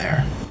go from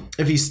there?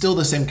 If he's still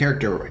the same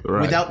character,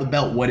 without the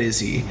belt, what is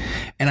he?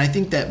 And I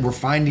think that we're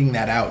finding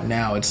that out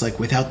now. It's like,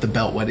 without the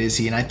belt, what is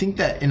he? And I think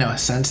that, in a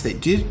sense, they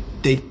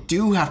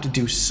do have to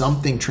do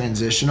something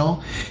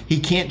transitional. He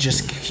can't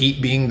just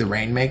keep being the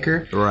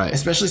Rainmaker. Right.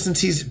 Especially since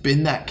he's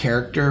been that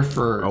character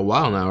for a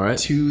while now, right?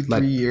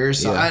 2-3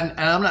 years. So yeah.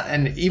 I'm not,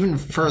 and even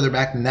further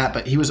back than that,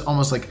 but he was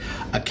almost like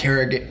an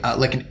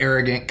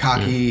arrogant,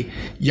 cocky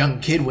young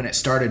kid when it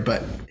started.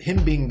 But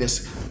him being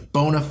this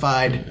bona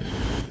fide,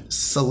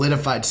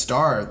 solidified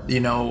star,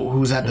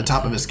 who's at the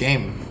top of his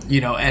game,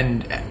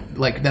 and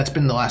like that's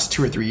been the last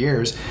 2 or 3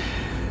 years.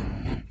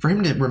 For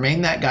him to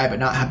remain that guy but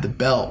not have the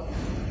belt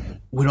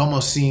would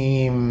almost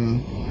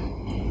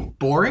seem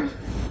boring.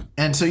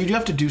 And so you do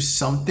have to do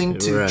something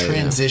to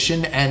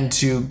transition and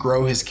to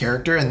grow his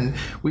character. And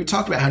we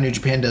talked about how New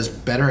Japan does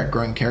better at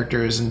growing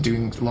characters and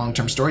doing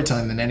long-term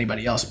storytelling than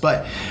anybody else.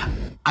 But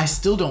I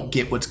still don't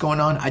get what's going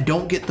on. I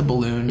don't get the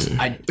balloons.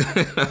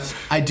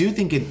 I do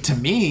think it, to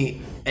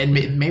me, and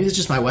maybe it's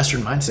just my Western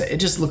mindset, it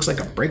just looks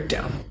like a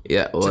breakdown.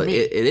 Yeah, well, it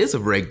is a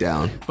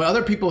breakdown. But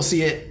other people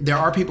see it. There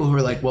are people who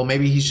are like, well,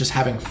 maybe he's just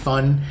having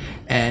fun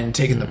and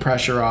taking the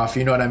pressure off.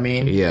 You know what I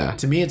mean? Yeah.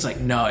 To me, it's like,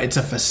 no, it's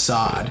a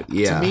facade.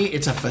 Yeah. To me,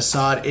 it's a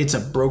facade. It's a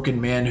broken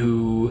man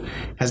who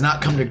has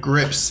not come to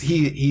grips.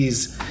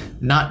 He's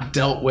not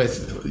dealt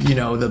with,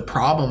 the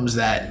problems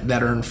that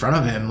are in front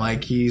of him.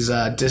 Like, he's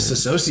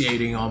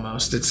disassociating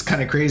almost. It's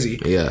kind of crazy.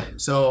 Yeah.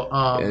 So,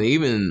 and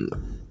even...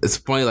 It's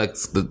funny, like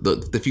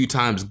the few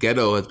times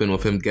Geto has been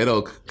with him,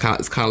 Geto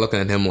is kind of looking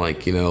at him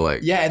like,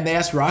 Yeah, and they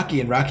asked Rocky,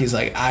 and Rocky's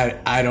like,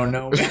 I don't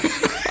know.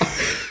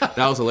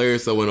 That was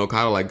hilarious. So when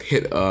Okada like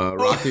hit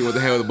Rocky with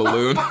the head with a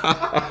balloon,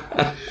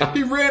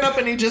 he ran up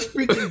and he just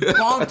freaking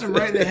bonked him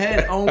right in the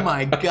head. Oh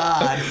my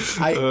god,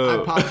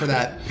 I popped for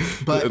that.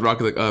 But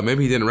Rocky's like,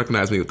 maybe he didn't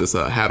recognize me with this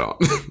hat on.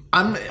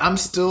 I'm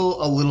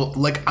still a little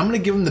like, I'm gonna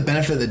give him the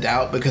benefit of the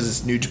doubt because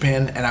it's New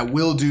Japan, and I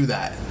will do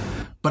that.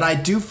 But I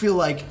do feel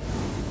like,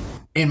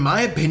 in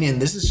my opinion,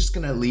 this is just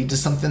going to lead to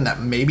something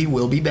that maybe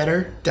will be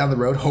better down the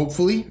road,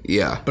 hopefully.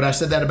 Yeah. But I've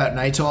said that about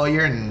Naito all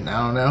year, and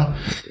I don't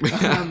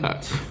know.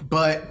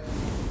 But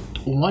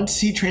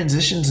once he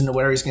transitions into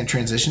whatever he's going to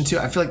transition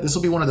to, I feel like this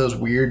will be one of those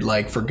weird,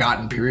 like,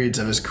 forgotten periods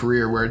of his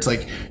career where it's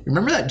like,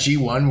 remember that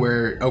G1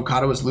 where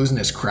Okada was losing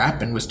his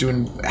crap and was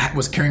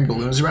carrying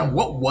balloons around?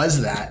 What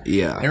was that?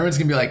 Yeah. And everyone's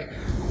going to be like,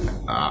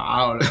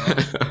 I don't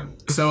know.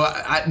 So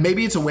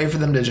maybe it's a way for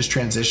them to just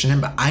transition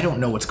him, but I don't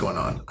know what's going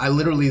on. I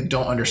literally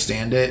don't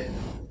understand it.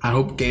 I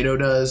hope Gato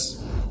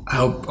does. I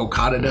hope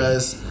Okada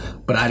does,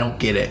 but I don't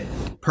get it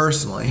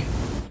personally.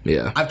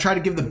 Yeah. I've tried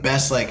to give the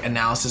best like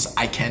analysis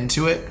I can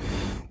to it,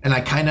 and I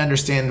kind of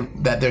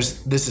understand that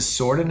this is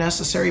sort of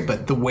necessary,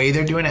 but the way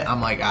they're doing it, I'm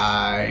like,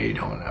 I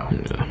don't know.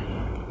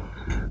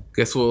 Yeah.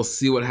 Guess we'll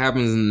see what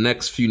happens in the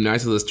next few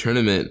nights of this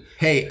tournament.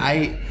 Hey,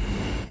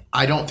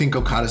 I don't think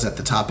Okada's at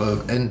the top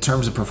of, in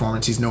terms of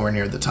performance, he's nowhere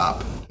near the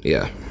top.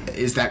 Yeah.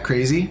 Is that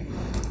crazy?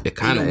 It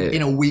kind of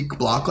in a weak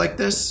block like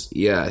this?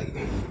 Yeah.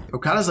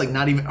 Okada's like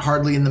not even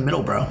hardly in the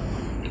middle, bro.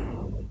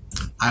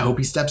 I hope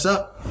he steps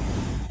up.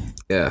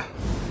 Yeah.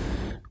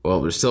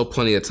 Well, there's still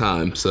plenty of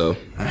time, so.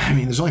 I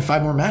mean, there's only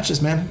 5 more matches,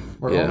 man.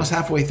 We're almost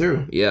halfway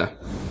through. Yeah.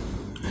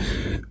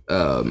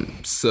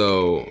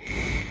 So,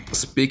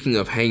 speaking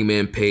of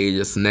Hangman Page,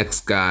 this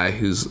next guy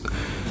who's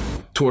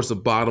towards the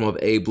bottom of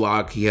A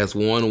block. He has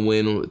 1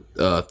 win,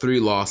 3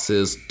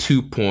 losses,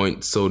 2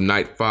 points. So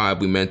night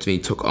 5, we mentioned he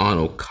took on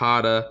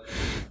Okada,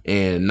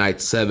 and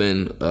night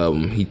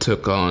 7, he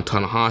took on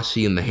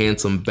Tanahashi in the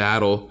Handsome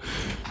Battle.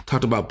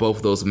 Talked about both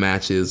of those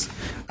matches.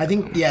 I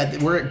think,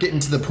 we're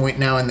getting to the point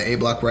now in the A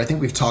block where I think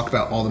we've talked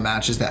about all the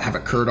matches that have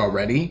occurred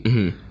already.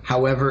 Mm-hmm.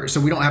 However, so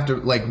we don't have to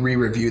like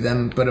re-review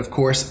them, but of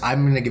course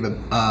I'm going to give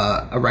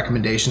a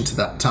recommendation to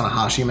the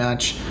Tanahashi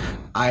match.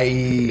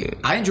 I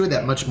enjoyed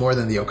that much more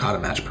than the Okada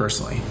match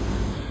personally.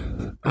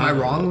 Am I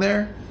wrong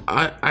there?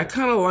 I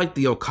kind of like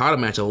the Okada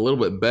match a little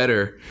bit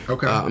better.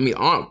 Okay. I mean,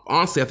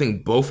 honestly, I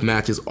think both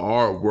matches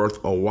are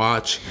worth a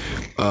watch.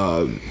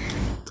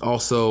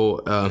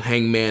 Also,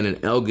 Hangman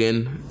and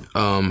Elgin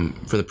from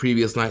the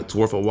previous night, it's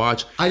worth a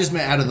watch. I just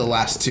meant out of the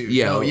last 2.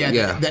 Yeah.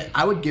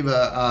 I would give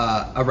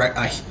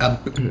a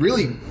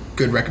really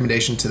good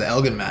recommendation to the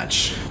Elgin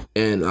match.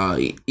 And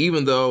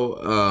even though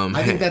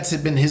I think that's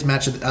been his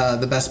match,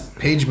 the best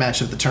Page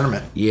match of the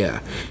tournament. Yeah,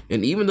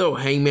 and even though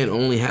Hangman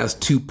only has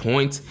 2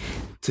 points,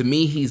 to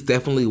me, he's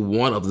definitely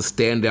one of the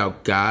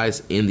standout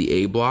guys in the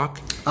A block.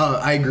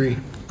 I agree.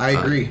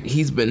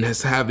 He's been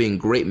having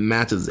great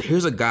matches.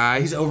 Here's a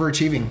guy. He's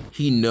overachieving.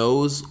 He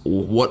knows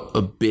what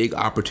a big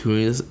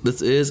opportunity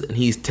this is, and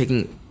he's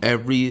taking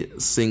every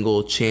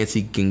single chance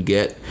he can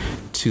get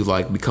to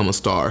like become a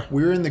star.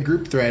 We were in the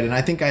group thread, and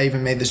I think I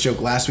even made this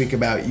joke last week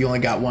about you only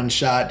got 1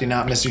 shot, do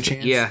not miss your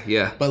chance.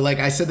 Yeah. But like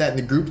I said that in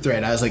the group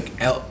thread, I was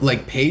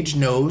like Page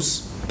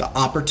knows the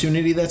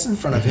opportunity that's in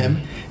front of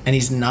him, and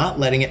he's not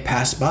letting it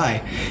pass by.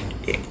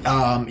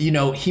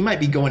 He might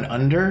be going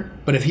under,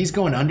 but if he's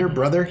going under,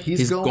 brother,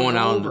 he's going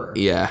over.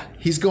 Yeah.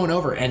 He's going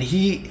over, and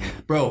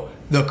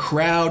the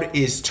crowd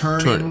is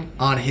turning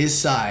on his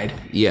side.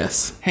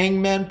 Yes.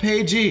 Hangman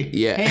Pagey.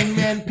 Yeah.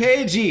 Hangman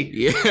Pagey.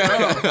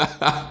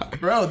 Yeah.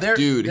 Bro, they're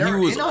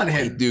in on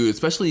him. Dude,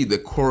 especially the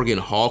Korakuen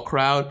Hall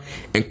crowd.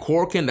 And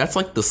Korakuen, that's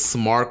like the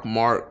smart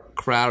mark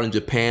crowd in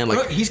Japan. Like,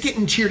 bro, he's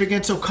getting cheered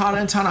against Okada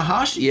and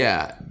Tanahashi.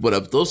 Yeah, but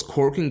if those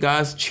Korakuen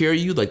guys cheer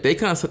you, like they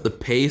kind of set the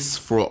pace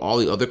for all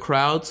the other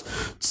crowds.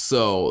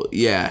 So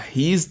yeah,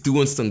 he's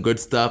doing some good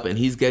stuff and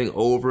he's getting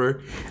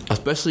over.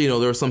 Especially, there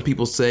were some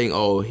people saying,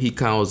 oh, he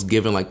kind of was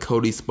given like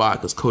Cody's spot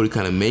because Cody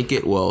kind of make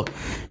it. Well,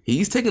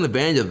 he's taking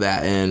advantage of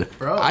that, and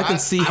bro, I can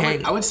see.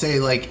 I would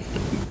say like,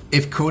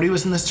 if Cody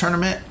was in this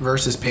tournament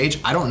versus Page,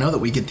 I don't know that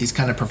we get these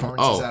kind of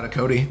performances out of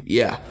Cody.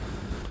 Yeah.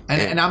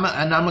 And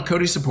I'm a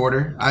Cody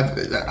supporter.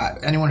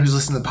 Anyone who's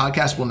listened to the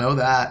podcast will know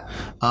that.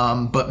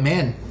 But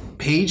man,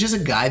 Page is a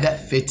guy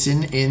that fits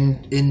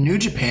in New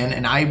Japan,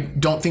 and I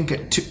don't think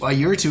a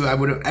year or two I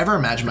would have ever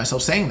imagined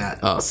myself saying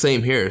that.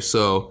 Same here.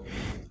 So,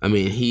 I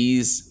mean,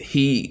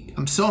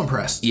 I'm so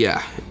impressed.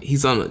 Yeah,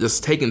 he's on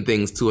just taking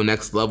things to a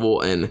next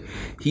level, and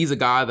he's a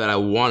guy that I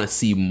want to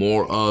see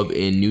more of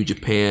in New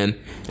Japan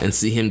and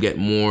see him get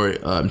more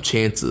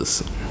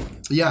chances.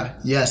 Yeah.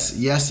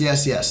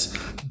 Yes.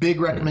 Big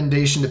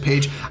recommendation to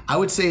Page. I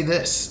would say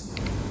this: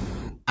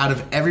 out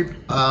of every,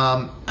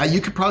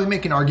 you could probably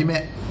make an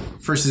argument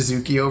for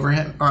Suzuki over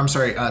him, or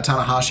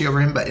Tanahashi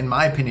over him. But in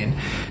my opinion,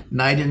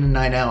 night in and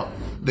night out,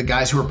 the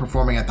guys who are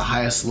performing at the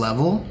highest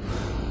level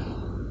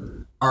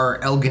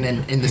are Elgin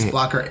in this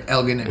block are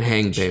Elgin and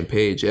Hangman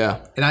Page.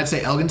 Yeah, and I'd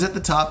say Elgin's at the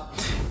top.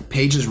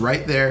 Page is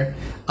right there.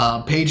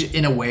 Page,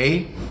 in a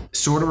way,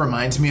 sort of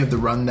reminds me of the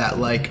run that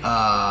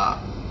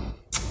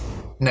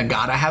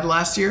Nagata had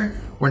last year,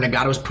 where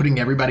Nagata was putting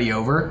everybody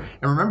over.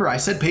 And remember, I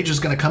said Page was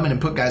going to come in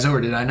and put guys over,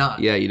 did I not?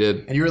 Yeah, you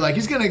did. And you were like,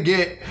 he's going to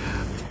get,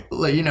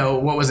 like, you know,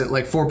 what was it,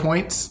 like 4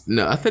 points?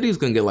 No, I thought he was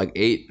going to get like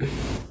 8.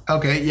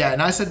 Okay, yeah,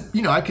 and I said,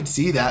 you know, I could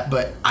see that,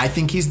 but I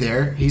think he's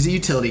there. He's a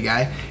utility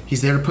guy.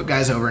 He's there to put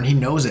guys over, and he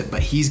knows it,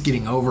 but he's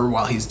getting over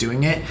while he's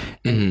doing it.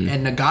 And,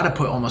 and Nagata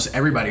put almost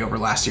everybody over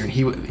last year, and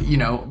he, you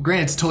know,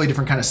 granted, it's a totally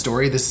different kind of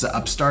story. This is an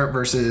upstart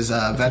versus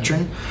a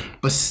veteran,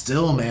 but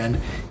still, man,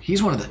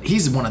 he's one of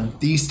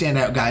the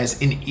standout guys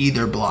in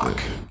either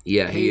block.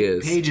 Yeah, he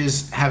is. Page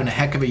is having a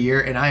heck of a year,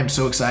 and I am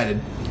so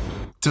excited.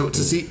 To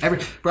see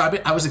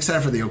I was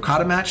excited for the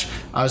Okada match.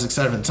 I was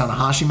excited for the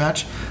Tanahashi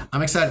match.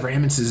 I'm excited for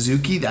him and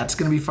Suzuki. That's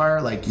going to be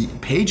fire. Like,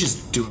 Page is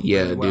doing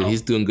really well. Dude,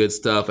 he's doing good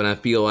stuff. And I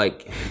feel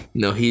like,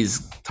 you know,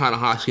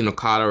 Tanahashi and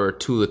Okada are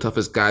two of the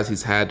toughest guys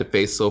he's had to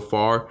face so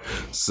far.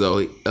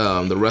 So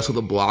the rest of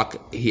the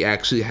block, he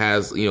actually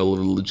has, you know,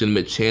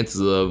 legitimate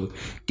chances of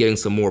getting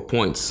some more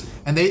points.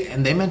 And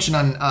they mentioned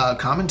on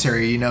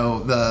commentary, you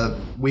know,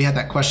 we had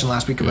that question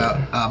last week about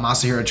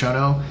Masahiro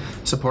Chono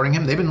supporting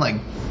him. They've been like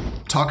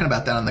talking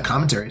about that on the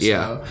commentary.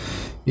 So,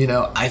 you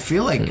know, I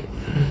feel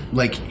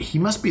like he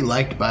must be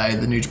liked by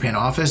the New Japan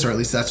office, or at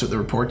least that's what the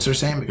reports are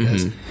saying,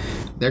 because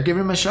they're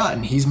giving him a shot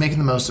and he's making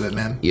the most of it,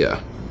 man. Yeah.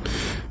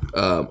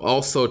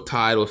 Also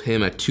tied with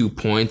him at 2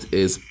 points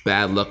is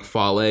Bad Luck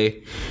Fale.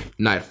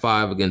 Night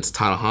 5 against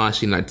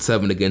Tanahashi, night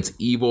 7 against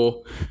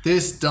Evil.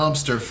 This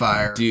dumpster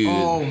fire. Dude,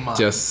 oh my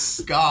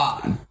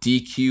God.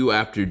 DQ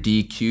after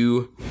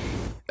DQ.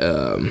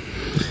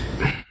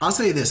 I'll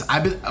say this. So I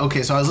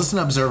was listening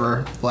to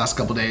Observer the last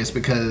couple days,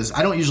 because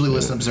I don't usually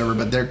listen to Observer,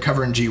 but they're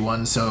covering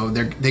G1, so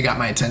they got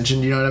my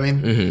attention, you know what I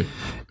mean?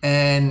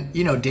 And,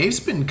 you know, Dave's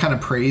been kind of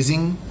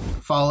praising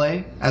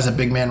Fale as a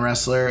big man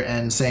wrestler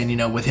and saying, you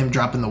know, with him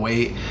dropping the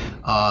weight,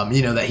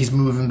 you know, that he's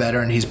moving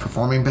better and he's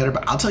performing better.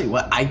 But I'll tell you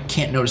what, I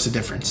can't notice a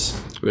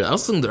difference. I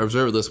was listening to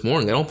Observer this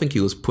morning. I don't think he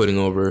was putting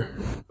over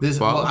Fale.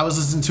 Well, I was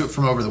listening to it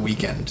from over the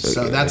weekend. Okay.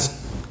 So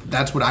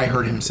that's what I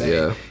heard him say.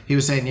 Yeah. He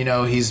was saying, you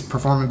know, he's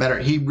performing better.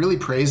 He really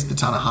praised the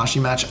Tanahashi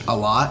match a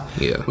lot,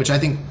 which I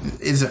think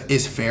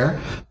is fair.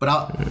 But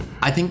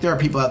I think there are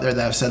people out there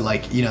that have said,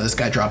 like, you know, this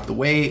guy dropped the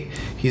weight,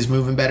 he's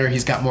moving better,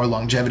 he's got more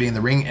longevity in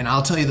the ring. And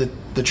I'll tell you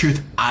the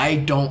truth, I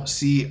don't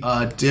see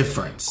a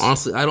difference.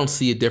 Honestly, I don't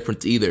see a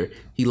difference either.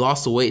 He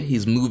lost the weight.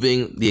 He's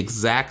moving the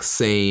exact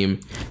same.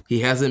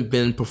 He hasn't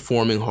been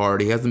performing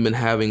hard. He hasn't been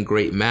having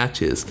great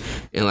matches.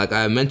 And like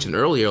I mentioned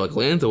earlier, like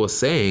Lanza was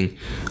saying,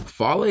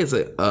 Fale is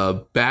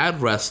a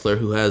bad wrestler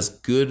who has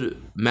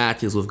good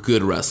matches with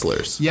good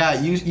wrestlers.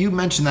 Yeah, you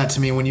mentioned that to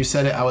me when you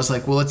said it. I was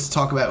like, well, let's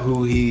talk about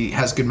who he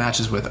has good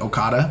matches with.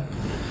 Okada.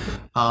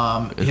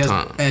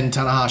 And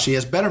Tanahashi. He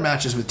has better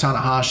matches with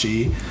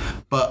Tanahashi,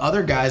 but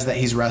other guys that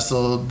he's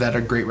wrestled that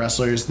are great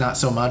wrestlers, not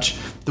so much.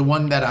 The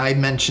one that I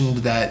mentioned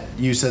that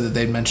you said that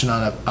they'd mentioned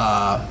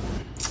on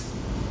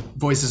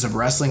Voices of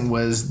Wrestling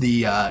was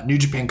the New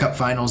Japan Cup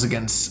Finals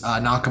against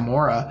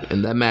Nakamura.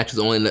 And that match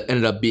only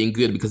ended up being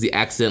good because he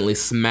accidentally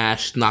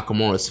smashed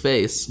Nakamura's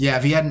face. Yeah,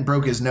 if he hadn't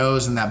broke his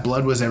nose and that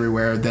blood was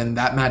everywhere, then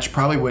that match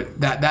probably would...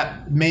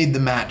 That made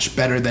the match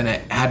better than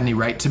it had any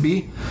right to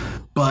be.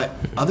 But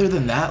other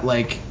than that,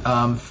 like,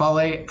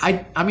 Fale,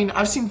 I mean,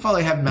 I've seen Fale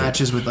have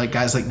matches with, like,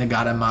 guys like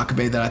Nagata and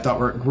Makabe that I thought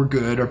were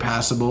good or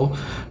passable.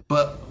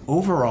 But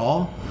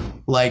overall,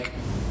 like,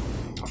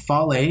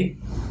 Fale,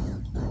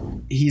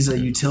 he's a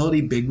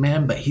utility big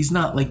man, but he's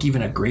not, like,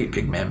 even a great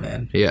big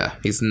man. Yeah,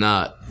 he's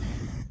not.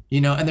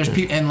 You know, and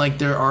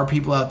there are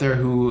people out there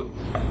who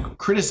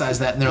criticize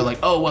that, and they're like,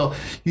 oh, well,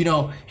 you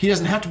know, he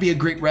doesn't have to be a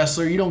great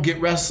wrestler. You don't get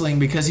wrestling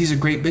because he's a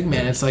great big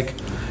man. It's like,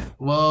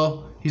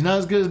 well... He's not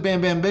as good as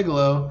Bam Bam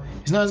Bigelow.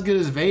 He's not as good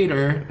as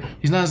Vader.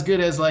 He's not as good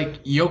as,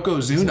 like,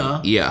 Yokozuna.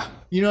 Yeah.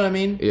 You know what I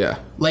mean? Yeah.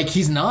 Like,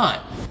 he's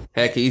not.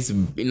 Heck, he's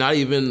not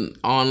even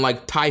on,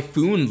 like,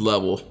 Typhoon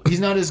level. He's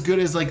not as good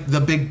as, like,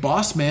 the Big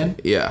Boss Man.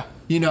 Yeah.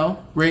 You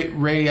know? Ray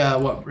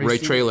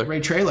Traylor. Ray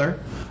Traylor.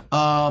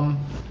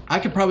 I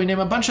could probably name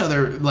a bunch of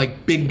other,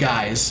 like, big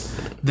guys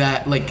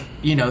that, like,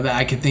 you know, that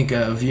I could think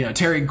of. You know,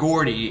 Terry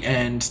Gordy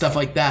and stuff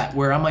like that,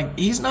 where I'm like,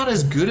 he's not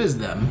as good as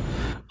them.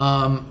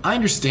 I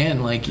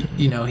understand, like,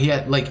 you know, he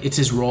had, like, it's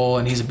his role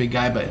and he's a big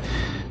guy, but,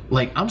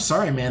 like, I'm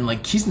sorry, man,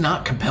 like, he's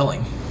not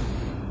compelling.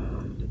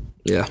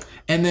 Yeah.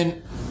 And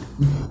then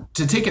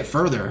to take it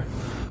further,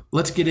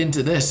 let's get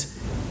into this.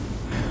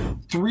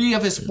 3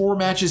 of his 4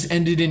 matches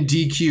ended in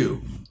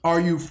DQ.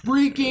 Are you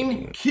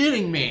freaking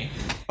kidding me?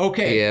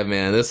 Okay. Yeah,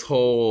 man, this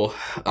whole...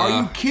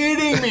 Are you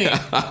kidding me?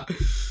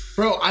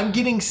 Bro, I'm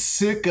getting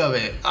sick of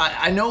it.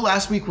 I know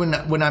last week when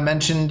I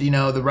mentioned, you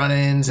know, the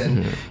run-ins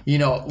and, you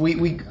know,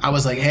 I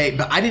was like, hey,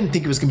 but I didn't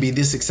think it was going to be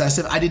this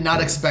excessive. I did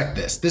not expect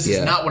this. This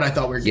is not what I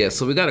thought we were getting. Yeah,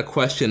 so we got a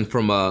question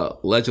from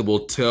Legible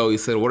Toe. He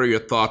said, what are your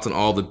thoughts on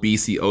all the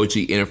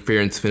BCOG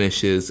interference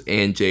finishes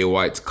and Jay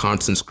White's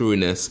constant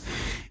screwiness?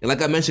 And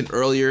like I mentioned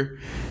earlier,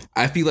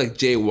 I feel like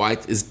Jay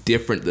White is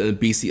different than the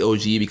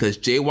BCOG because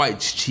Jay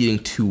White's cheating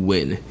to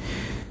win.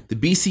 The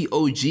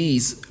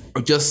BCOGs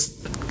are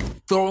just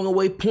throwing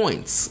away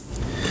points.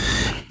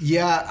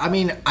 Yeah, I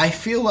mean, I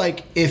feel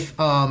like if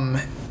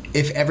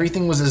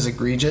everything was as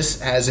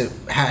egregious as it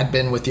had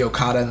been with the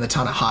Okada and the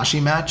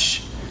Tanahashi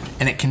match,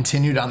 and it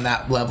continued on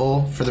that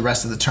level for the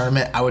rest of the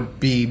tournament, I would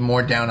be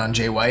more down on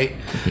Jay White.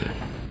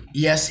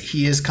 Yes,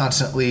 he is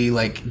constantly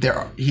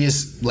he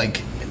is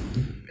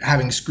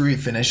having screwy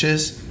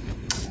finishes,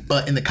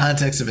 but in the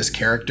context of his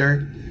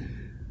character,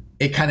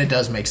 it kind of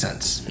does make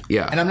sense.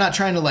 Yeah. And I'm not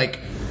trying to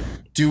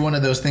do one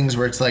of those things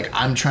where it's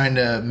I'm trying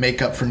to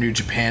make up for New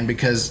Japan,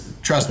 because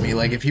trust me,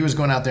 if he was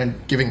going out there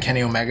and giving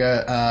Kenny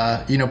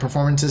Omega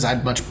performances,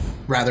 I'd much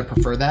rather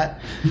prefer that.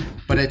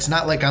 But it's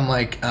not like I'm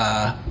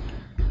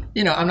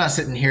I'm not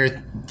sitting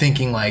here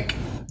thinking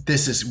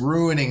this is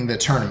ruining the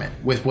tournament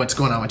with what's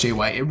going on with Jay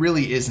White. It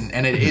really isn't,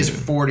 and it is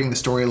forwarding the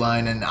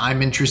storyline, and I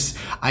am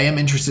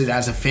interested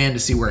as a fan to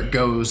see where it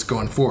goes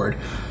going forward.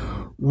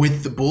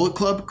 With the Bullet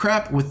Club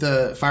crap, with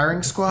the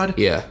firing squad,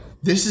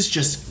 this is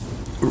just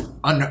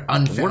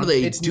unfound. What are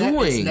they doing?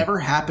 It's never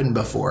happened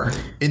before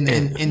in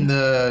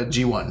the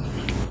G1,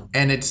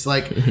 and it's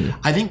I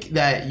think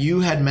that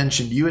you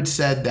had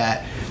said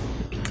that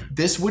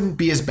this wouldn't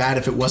be as bad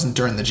if it wasn't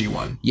during the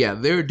G1. Yeah,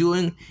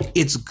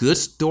 it's good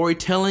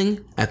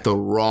storytelling at the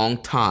wrong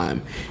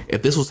time.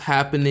 If this was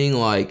happening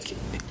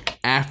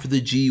after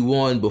the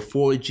G1,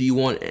 before the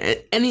G1,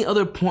 at any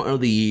other point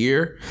of the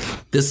year,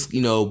 this,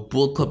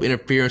 Bullet Club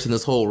interference and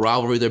this whole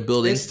rivalry they're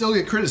building, It'll still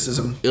get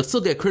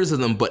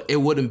criticism, but it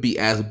wouldn't be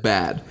as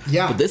bad.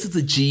 Yeah. But this is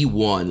the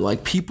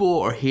G1. People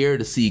are here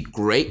to see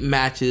great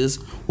matches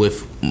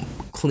with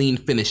clean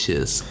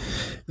finishes.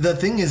 The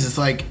thing is,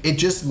 it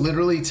just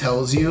literally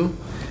tells you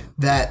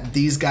that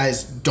these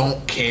guys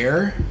don't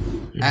care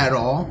at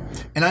all.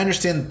 And I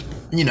understand,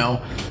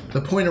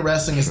 the point of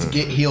wrestling is to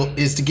get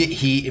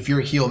heat. If you're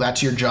a heel,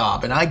 that's your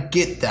job. And I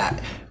get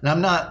that. And I'm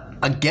not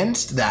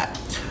against that.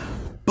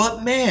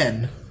 But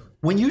man,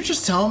 when you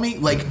just tell me,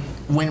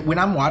 when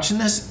I'm watching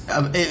this,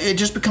 it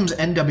just becomes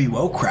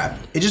NWO crap.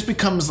 It just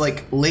becomes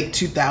late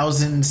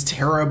 2000s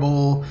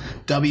terrible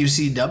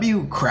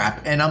WCW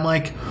crap. And I'm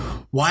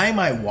why am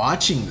I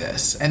watching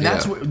this? And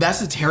that's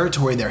the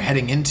territory they're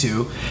heading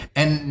into.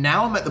 And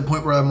now I'm at the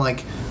point where I'm I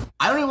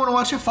don't even want to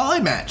watch a Fale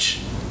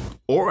match.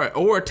 Or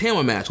a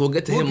Tama match. We'll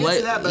get to him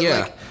later.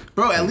 Yeah.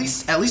 Bro, at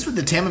least with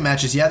the Tama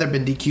matches, there have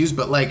been DQs,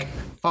 but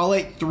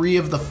Fale 3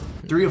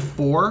 of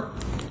 4.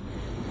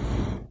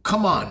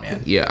 Come on,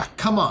 man. Yeah.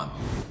 Come on.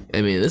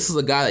 I mean, this is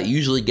a guy that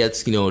usually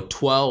gets,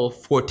 12,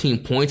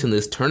 14 points in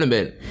this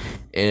tournament.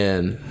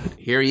 And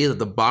here he is at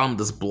the bottom of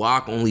this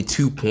block, only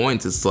 2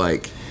 points. It's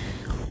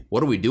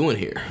what are we doing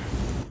here?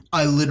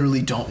 I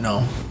literally don't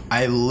know.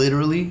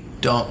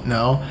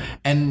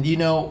 And,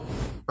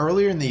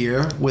 earlier in the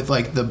year with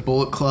the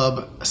Bullet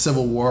Club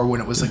Civil War,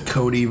 when it was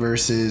Cody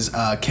versus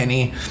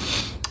Kenny,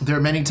 there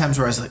are many times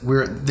where I was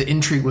the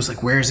intrigue was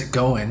where is it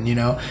going,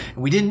 and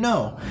we didn't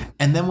know.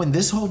 And then when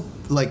this whole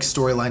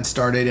storyline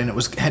started and it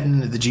was heading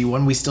into the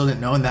G1, we still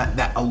didn't know, and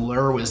that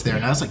allure was there.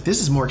 And I was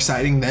this is more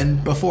exciting than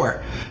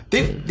before.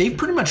 They've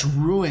pretty much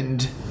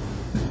ruined,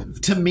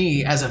 to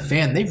me as a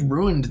fan, they've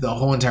ruined the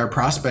whole entire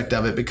prospect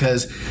of it,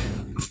 because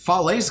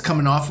Fale's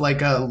coming off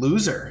a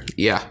loser.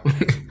 Yeah.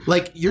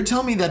 You're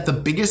telling me that the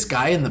biggest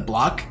guy in the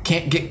block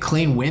can't get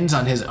clean wins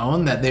on his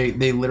own, that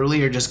they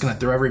literally are just going to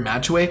throw every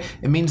match away?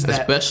 It means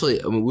that... Especially,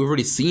 we've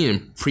already seen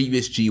in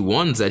previous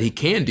G1s that he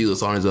can do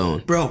this on his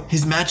own. Bro,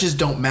 his matches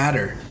don't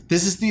matter.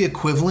 This is the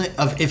equivalent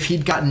of if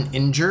he'd gotten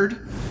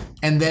injured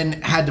and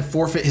then had to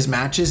forfeit his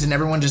matches and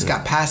everyone just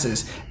got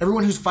passes.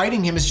 Everyone who's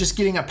fighting him is just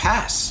getting a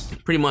pass.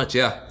 Pretty much,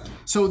 yeah.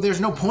 So there's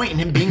no point in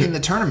him being in the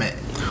tournament.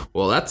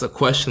 Well, that's a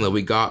question that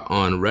we got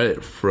on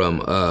Reddit from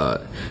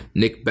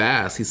Nick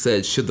Bass. He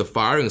said, should the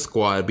firing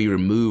squad be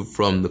removed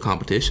from the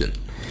competition?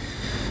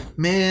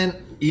 Man,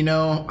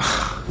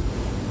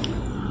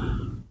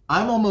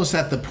 I'm almost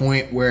at the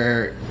point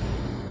where,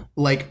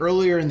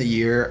 earlier in the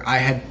year, I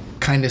had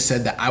kind of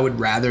said that I would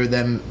rather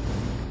them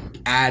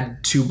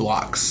add 2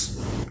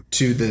 blocks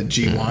to the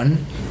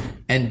G1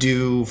 and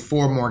do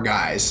 4 more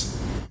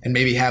guys and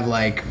maybe have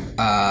 5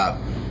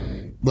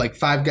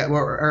 guys,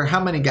 or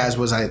how many guys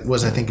was I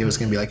think it was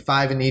going to be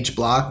 5 in each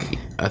block?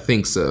 I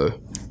think so.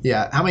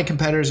 Yeah. How many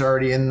competitors are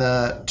already in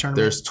the tournament?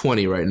 There's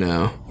 20 right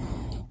now.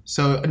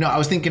 So, no, I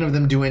was thinking of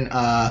them doing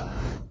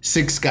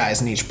 6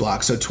 guys in each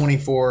block. So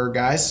 24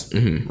 guys,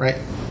 right?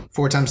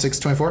 4 times 6,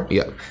 24?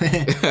 Yeah.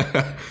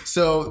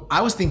 So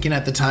I was thinking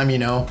at the time,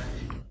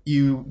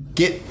 you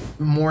get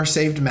more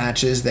saved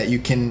matches that you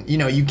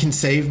can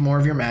save more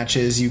of your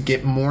matches. You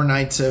get more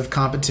nights of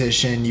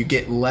competition. You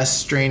get less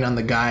strain on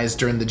the guys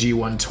during the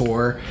G1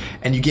 tour,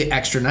 and you get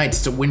extra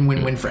nights to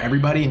win for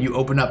everybody, and you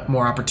open up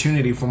more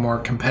opportunity for more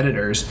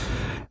competitors.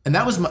 And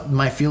that was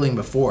my feeling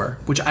before,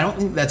 which I don't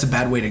think that's a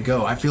bad way to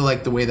go. I feel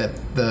the way that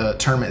the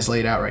tournament is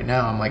laid out right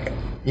now, I'm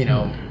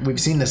we've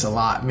seen this a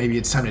lot. Maybe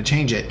it's time to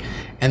change it.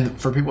 And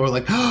for people who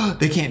are oh,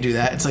 they can't do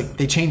that. It's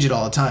they change it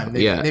all the time.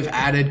 They've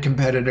added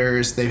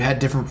competitors. They've had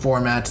different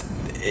formats.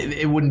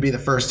 It wouldn't be the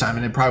first time,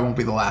 and it probably won't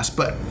be the last.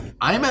 But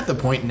I'm at the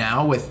point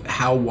now with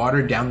how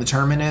watered down the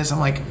tournament is.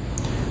 I'm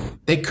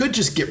they could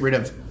just get rid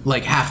of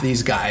half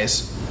these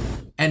guys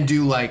and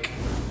do like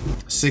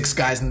 6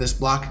 guys in this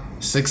block,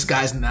 6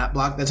 guys in that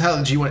block. That's how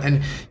the G1,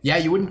 and yeah,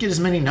 you wouldn't get as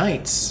many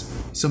nights.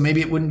 So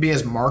maybe it wouldn't be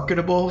as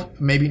marketable,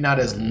 maybe not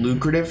as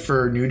lucrative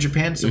for New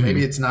Japan. So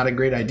maybe it's not a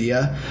great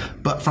idea.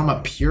 But from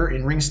a pure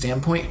in-ring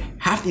standpoint,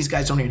 half these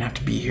guys don't even have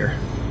to be here.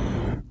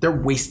 They're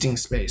wasting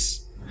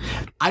space.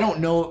 I don't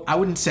know. I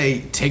wouldn't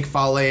say take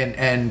Fale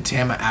and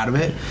Tama out of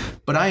it,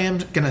 but I am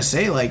gonna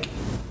say, like,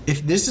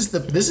 if this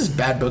is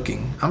bad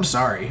booking. I'm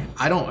sorry.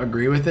 I don't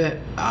agree with it.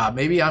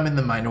 Maybe I'm in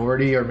the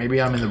minority, or maybe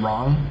I'm in the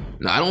wrong.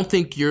 No, I don't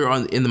think you're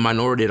in the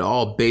minority at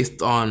all,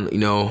 based on, you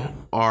know,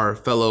 our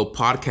fellow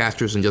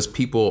podcasters and just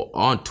people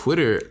on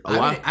Twitter.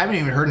 I haven't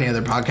even heard any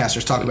other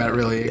podcasters talk about it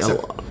really.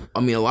 I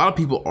mean, a lot of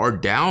people are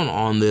down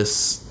on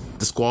this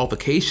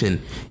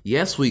disqualification.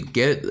 Yes, we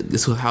get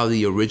this was how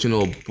the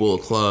original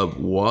Bullet Club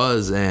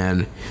was,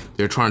 and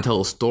they're trying to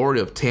tell a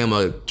story of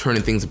Tama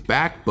turning things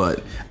back,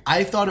 but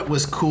I thought it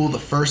was cool the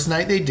first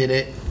night they did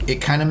it. It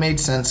kind of made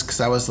sense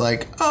because I was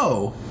like,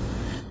 oh,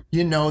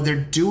 you know, they're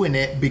doing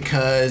it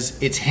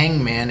because it's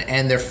Hangman,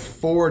 and they're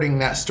forwarding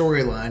that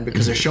storyline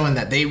because they're showing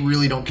that they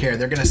really don't care.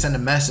 They're going to send a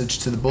message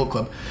to the Bullet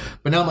Club.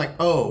 But now I'm like,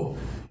 oh,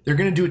 they're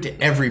going to do it to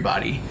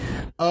everybody.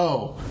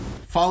 Oh,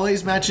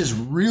 Fale's matches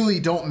really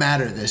don't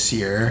matter this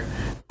year.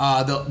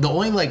 The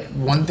only, like,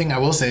 one thing I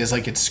will say is,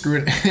 like, it's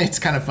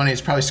kind of funny.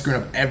 It's probably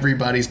screwing up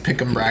everybody's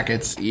pick'em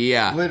brackets.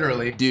 Yeah.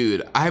 Literally.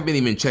 Dude, I haven't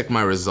even checked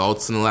my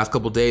results in the last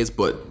couple of days,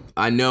 but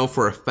I know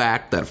for a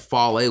fact that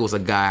Fale was a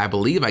guy, I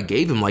believe I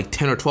gave him like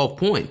 10 or 12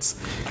 points.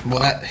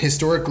 Well,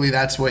 historically,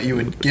 that's what you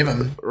would give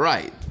him.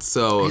 Right.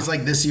 So he's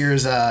like this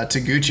year's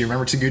Taguchi.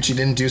 Remember Taguchi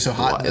didn't do so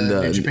hot in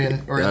the New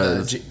Japan? Or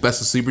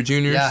Best of Super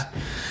Juniors? Yeah.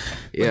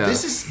 Yeah. But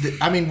this is,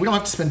 I mean, we don't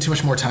have to spend too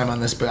much more time on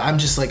this, but I'm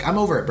just like, I'm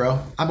over it, bro.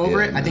 I'm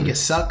over it. I think it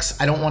sucks.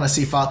 I don't want to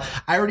see Fale.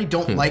 I already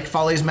don't like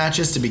Fale's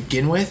matches to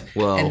begin with.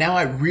 Well, and now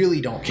I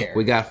really don't care.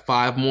 We got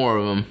 5 more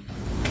of them.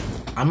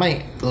 I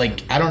might,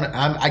 like, I don't know.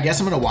 I guess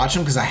I'm going to watch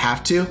them because I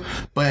have to.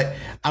 But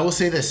I will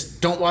say this.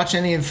 Don't watch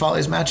any of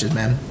Fale's matches,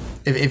 man.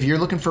 If you're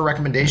looking for a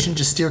recommendation,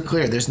 just steer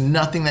clear. There's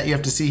nothing that you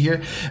have to see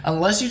here.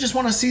 Unless you just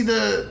want to see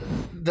the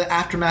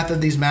aftermath of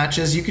these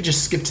matches, you could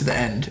just skip to the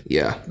end.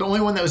 Yeah. The only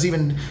one that was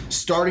even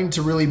starting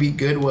to really be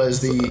good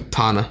was the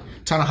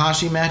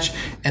Tanahashi match,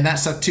 and that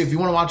sucked too. If you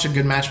want to watch a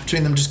good match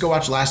between them, just go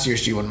watch last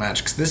year's G1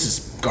 match, because this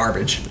is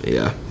garbage.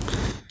 Yeah.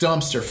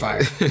 Dumpster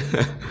fire.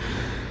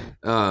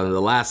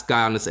 The last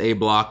guy on this A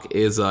block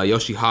is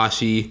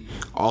Yoshihashi,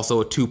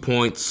 also 2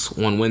 points,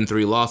 1 win,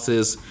 3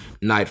 losses.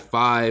 Night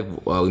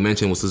 5, we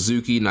mentioned, was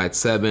Suzuki. Night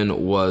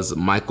 7 was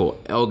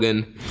Michael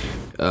Elgin.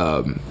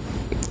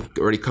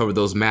 Already covered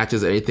those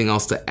matches. Anything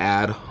else to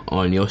add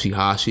on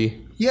Yoshihashi?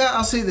 Yeah,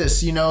 I'll say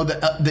this. You know,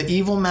 the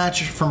Evil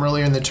match from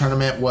earlier in the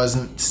tournament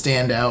wasn't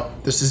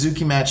standout. The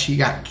Suzuki match, he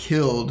got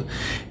killed.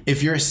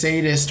 If you're a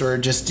sadist or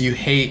just you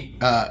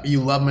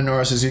love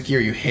Minoru Suzuki or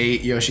you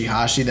hate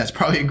Yoshihashi, that's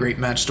probably a great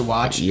match to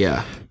watch.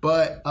 Yeah.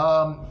 But,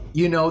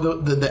 you know,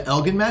 the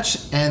Elgin match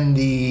and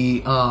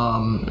the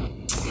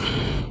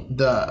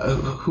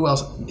who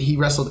else? He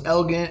wrestled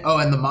Elgin. Oh,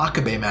 and the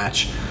Makabe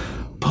match.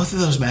 Both of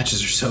those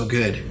matches are so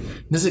good.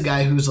 This is a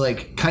guy who's,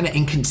 like, kind of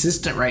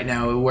inconsistent right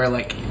now, where,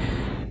 like,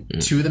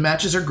 2 of the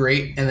matches are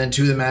great, and then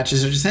 2 of the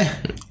matches are just,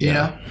 you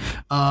know?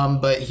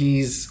 But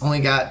he's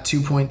only got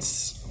 2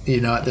 points, you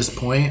know, at this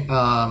point.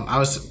 I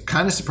was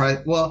kind of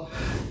surprised. Well,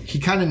 he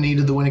kind of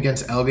needed the win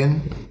against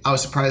Elgin. I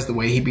was surprised the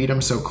way he beat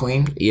him so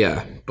clean.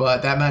 Yeah.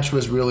 But that match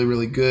was really,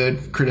 really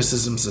good,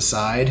 criticisms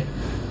aside.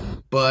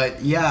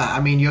 But, yeah, I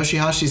mean,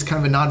 Yoshihashi's kind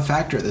of a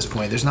non-factor at this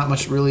point. There's not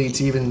much really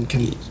to even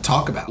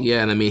talk about.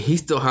 Yeah, and I mean, he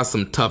still has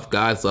some tough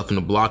guys left in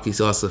the block. He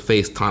still has to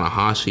face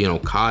Tanahashi and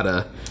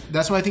Okada.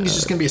 That's why I think he's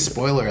just going to be a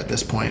spoiler at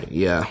this point.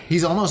 Yeah.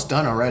 He's almost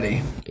done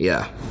already.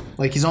 Yeah.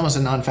 Like, he's almost a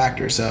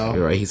non-factor, so...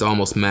 You're right. He's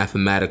almost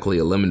mathematically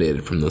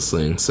eliminated from this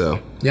thing, so...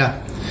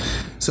 Yeah.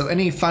 So,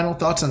 any final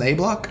thoughts on the A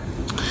block?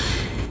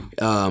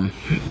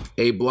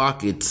 A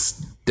block, it's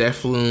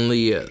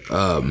definitely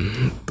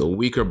the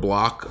weaker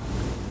block.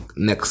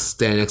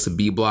 Standing next to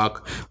B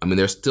block. I mean,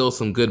 there's still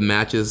some good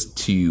matches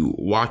to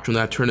watch from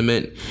that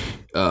tournament.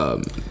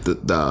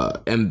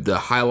 The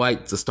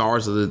highlights, the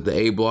stars of the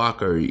A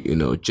block are, you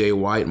know, Jay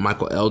White,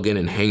 Michael Elgin,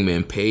 and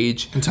Hangman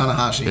Page. And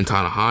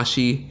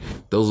Tanahashi.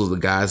 Those are the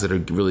guys that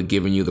are really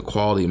giving you the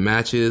quality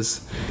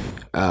matches.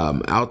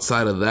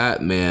 Outside of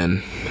that,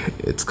 man,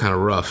 it's kind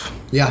of rough.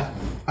 Yeah,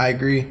 I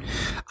agree.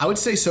 I would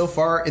say so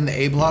far in the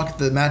A block,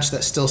 the match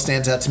that still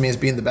stands out to me as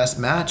being the best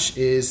match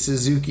is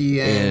Suzuki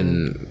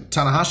and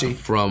Tanahashi.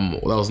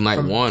 That was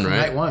night 1, right?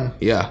 Night 1.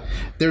 Yeah.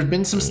 There's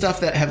been some stuff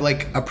that have,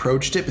 like,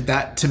 approached it, but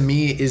that to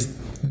me is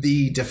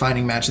the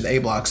defining match of the A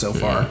block so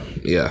far.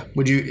 Yeah.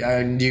 Do you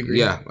agree?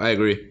 Yeah, I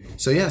agree.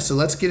 So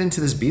let's get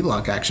into this B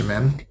block action,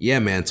 man. Yeah,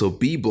 man. So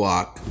B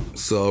block.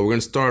 So we're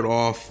gonna start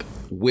off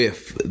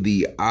with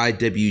the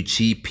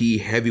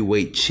IWGP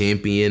Heavyweight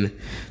Champion,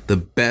 the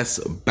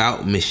best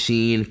bout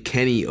machine,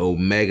 Kenny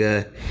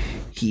Omega.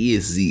 He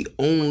is the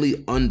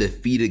only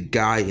undefeated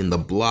guy in the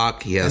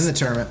block. He has in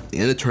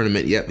the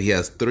tournament. Yep, he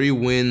has 3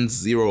 wins,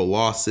 0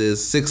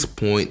 losses, 6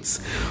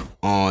 points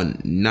on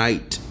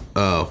night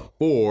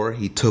 4,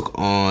 he took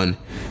on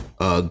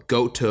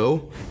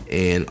Goto,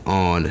 and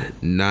on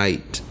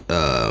night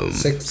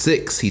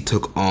 6, he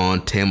took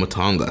on Tama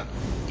Tonga.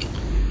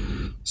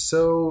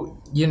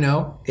 So,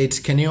 it's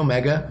Kenny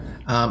Omega.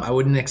 I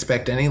wouldn't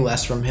expect any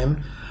less from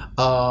him.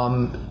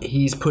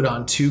 He's put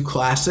on 2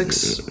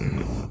 classics.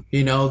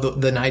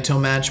 The Naito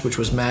match, which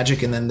was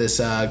magic, and then this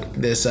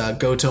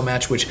Goto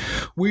match, which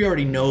we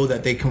already know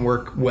that they can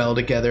work well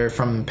together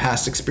from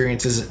past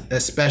experiences,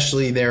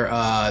 especially their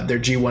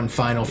G1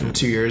 final from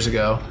 2 years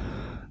ago.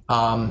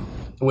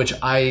 Which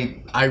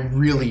I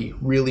really,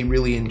 really,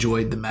 really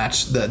enjoyed the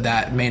match,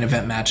 that main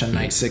event match on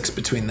night 6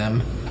 between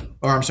them.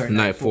 Or I'm sorry,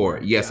 night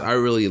 4. Yes, yeah. I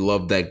really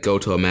loved that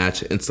Goto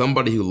match. And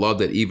somebody who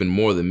loved it even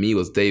more than me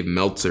was Dave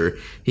Meltzer.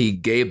 He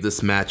gave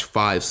this match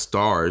 5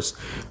 stars.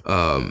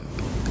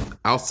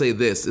 I'll say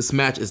this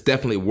match is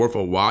definitely worth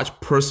a watch.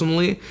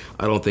 Personally,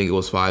 I don't think it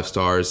was 5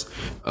 stars.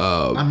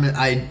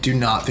 I do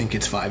not think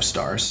it's 5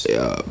 stars.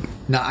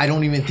 No, I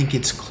don't even think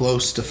it's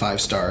close to 5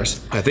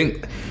 stars. I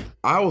think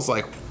I was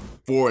like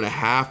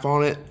 4.5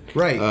 on it.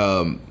 Right.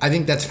 I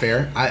think that's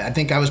fair. I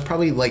think I was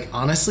probably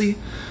honestly,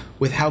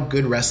 with how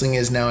good wrestling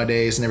is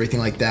nowadays and everything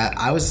like that,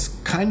 I was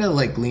kind of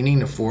leaning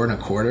to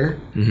 4.25.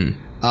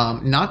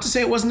 Mm-hmm. Not to say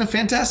it wasn't a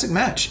fantastic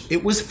match.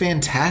 It was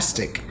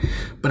fantastic.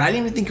 But I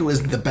didn't even think it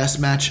was the best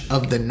match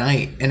of the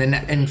night. And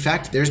in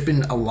fact, there's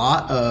been a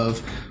lot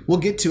of... We'll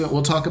get to it.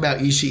 We'll talk about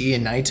Ishii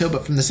and Naito.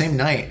 But from the same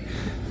night,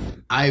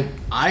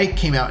 I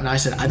came out and I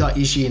said I thought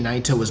Ishii and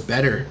Naito was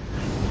better.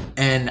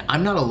 And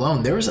I'm not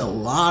alone. There was a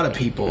lot of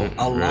people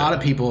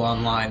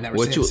online that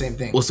were saying the same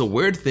thing. What's a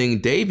weird thing,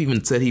 Dave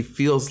even said he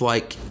feels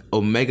like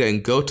Omega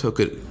and Goto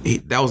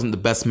that wasn't the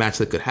best match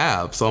they could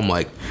have. So I'm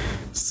like,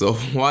 so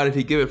why did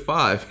he give it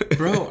 5?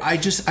 Bro, I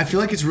feel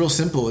like it's real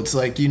simple. It's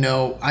I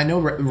know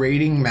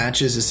rating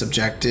matches is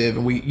subjective,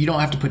 and you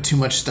don't have to put too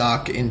much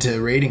stock into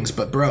ratings,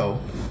 but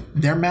bro,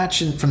 their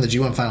match from the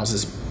G1 finals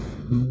is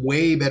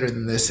way better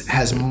than this,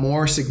 has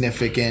more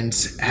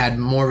significance, had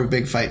more of a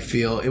big fight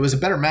feel. It was a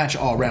better match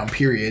all around,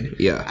 period.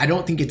 Yeah. I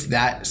don't think it's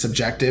that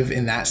subjective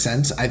in that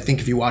sense. I think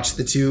if you watch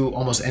the two,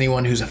 almost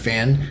anyone who's a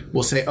fan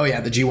will say, oh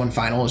yeah, the G1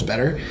 final is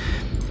better.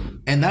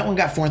 And that one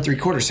got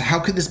 4.75. So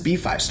how could this be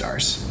 5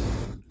 stars?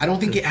 I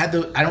don't think it had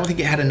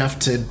enough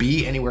to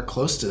be anywhere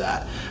close to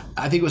that.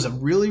 I think it was a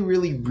really,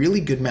 really, really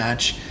good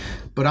match.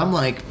 But I'm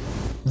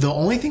the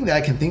only thing that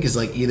I can think is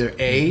either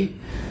A,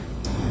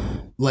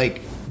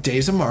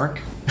 Dave's a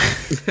mark.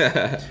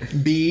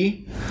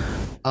 B,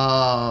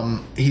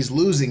 he's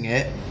losing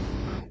it.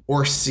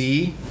 Or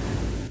C,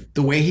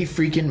 the way he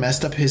freaking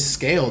messed up his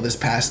scale this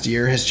past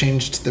year has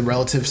changed the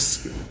relative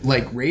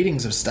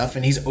ratings of stuff,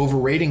 and he's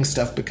overrating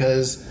stuff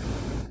because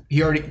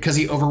he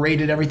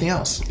overrated everything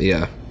else.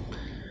 Yeah.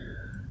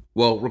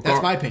 Well,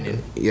 that's my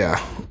opinion.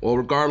 Yeah. Well,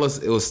 regardless,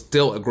 it was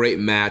still a great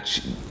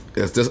match.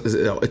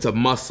 It's a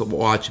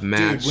must-watch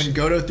match. Dude, when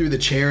Goto threw the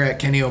chair at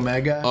Kenny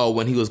Omega. Oh,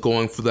 when he was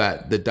going for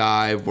the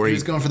dive where he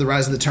was going for the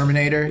Rise of the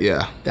Terminator.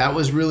 Yeah, that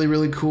was really,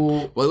 really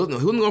cool. Well, he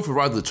wasn't going for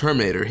Rise of the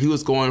Terminator. He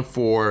was going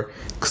for,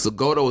 because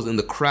Goto was in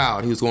the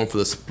crowd. He was going for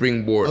the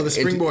springboard. Oh, the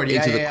springboard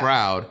into the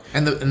crowd.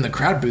 And the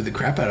crowd booed the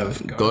crap out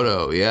of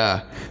Goto.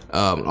 Yeah.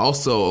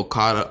 Also,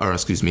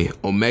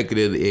 Omega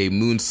did a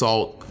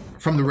moonsault.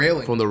 From the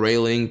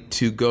railing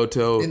to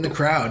Goto. In the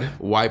crowd.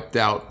 Wiped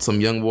out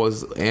some young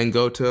boys and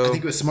Goto. I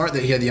think it was smart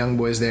that he had the young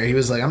boys there. He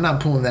was like, I'm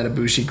not pulling that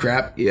Ibushi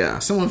crap. Yeah.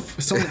 Someone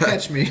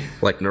catch me.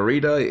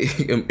 Narita,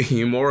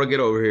 Yumura, get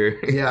over here.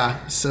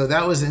 Yeah. So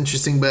that was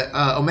interesting. But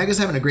Omega's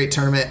having a great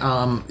tournament.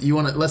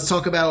 Let's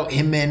talk about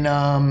him and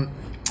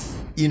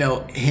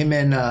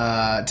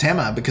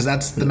Tama, because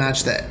that's the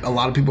match that a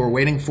lot of people were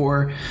waiting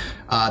for.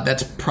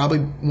 That's probably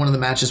one of the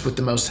matches with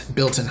the most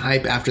built-in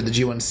hype after the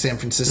G1 San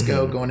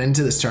Francisco going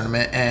into this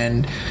tournament.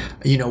 And,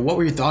 what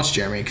were your thoughts,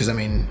 Jeremy? Because,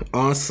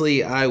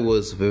 honestly, I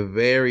was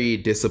very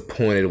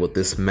disappointed with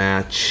this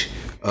match.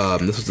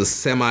 This was the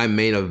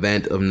semi-main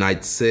event of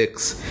night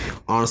 6.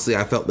 Honestly,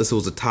 I felt this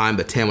was a time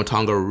that Tama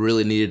Tonga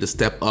really needed to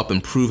step up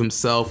and prove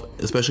himself,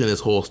 especially in this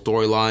whole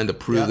storyline, to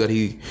prove that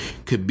he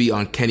could be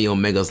on Kenny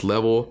Omega's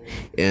level.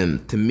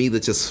 And to me,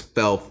 that just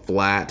fell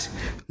flat.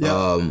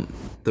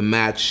 The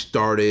match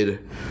started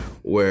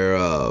where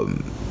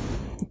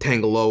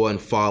Tangaloa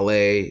and Fale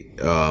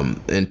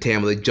and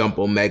Tama, they jump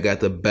Omega at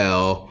the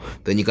bell.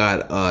 Then you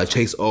got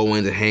Chase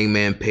Owens and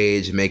Hangman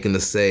Page making the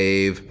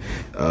save.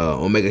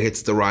 Omega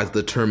hits the Rise of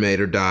the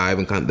Terminator dive,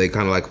 and they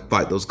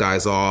fight those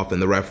guys off,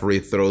 and the referee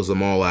throws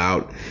them all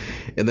out.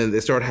 And then they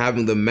start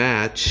having the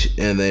match,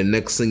 and then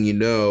next thing you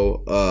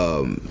know,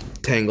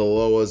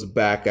 Tangaloa's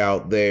back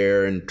out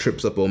there and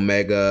trips up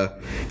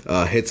Omega,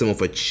 hits him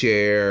with a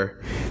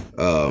chair.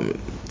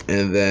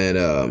 And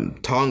then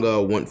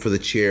Tonga went for the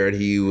chair, and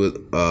he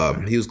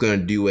was going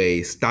to do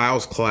a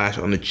Styles Clash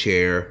on the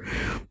chair,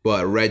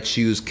 but Red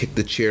Shoes kicked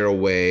the chair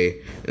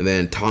away, and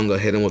then Tonga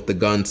hit him with the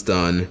gun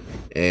stun,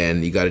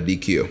 and you got a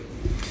DQ.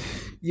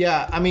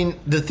 Yeah,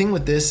 the thing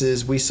with this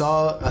is we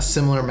saw a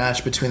similar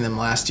match between them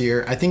last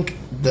year. I think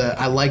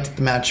I liked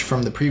the match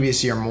from the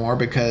previous year more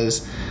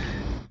because,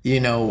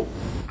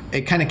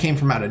 it kind of came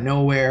from out of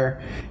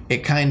nowhere. It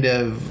kind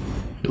of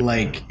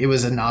like it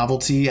was a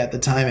novelty at the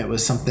time. It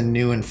was something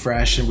new and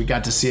fresh, and we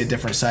got to see a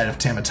different side of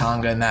Tama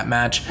Tonga in that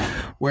match.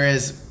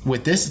 Whereas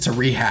with this, it's a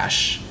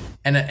rehash.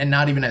 And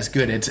not even as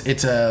good.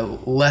 It's a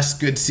less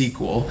good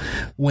sequel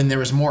when there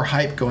was more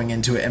hype going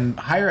into it and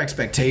higher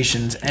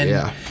expectations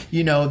and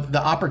you know,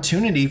 the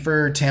opportunity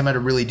for Tama to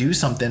really do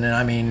something. And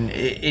I mean,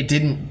 it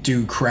didn't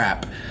do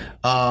crap.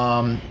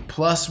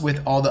 Plus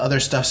with all the other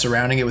stuff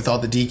surrounding it, with all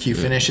the DQ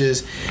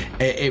finishes,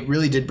 it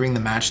really did bring the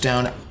match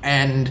down.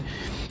 And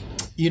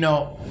you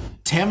know,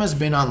 Tama's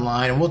been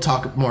online, and we'll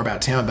talk more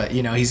about Tama, but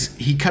you know,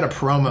 he cut a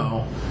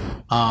promo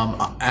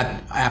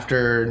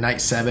after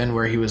night 7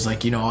 where he was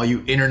like, you know, all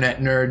you internet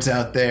nerds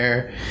out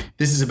there,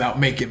 this is about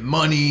making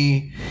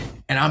money,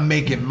 and I'm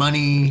making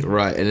money.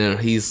 Right, and then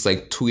he's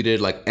like tweeted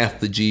like F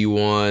the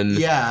G1.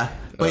 Yeah,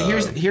 but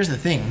here's the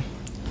thing.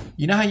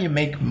 You know how you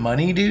make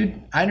money,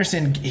 dude? I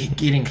understand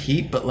getting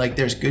heat, but like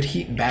there's good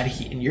heat and bad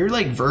heat, and you're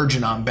like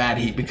virgin on bad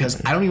heat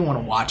because I don't even want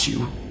to watch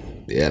you.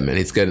 Yeah, man,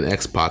 he's got an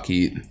X-Pac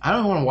heat. I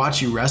don't want to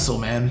watch you wrestle,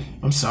 man.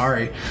 I'm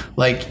sorry.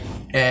 Like,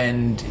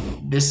 and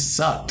this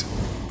sucked.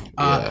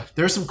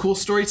 There are some cool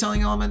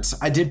storytelling elements.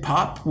 I did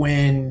pop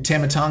when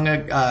Tama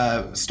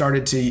Tonga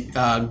started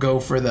to go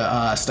for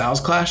the Styles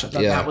Clash. I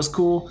thought that was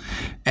cool.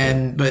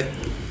 But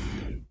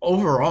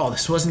overall,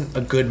 this wasn't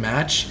a good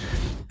match.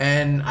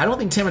 And I don't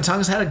think Tama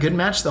Tonga's had a good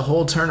match the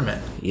whole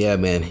tournament. Yeah,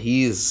 man,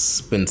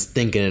 he's been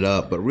stinking it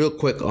up. But real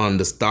quick on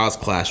the Styles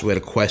Clash, we had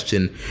a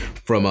question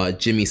from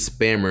Jimmy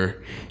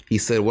Spammer. He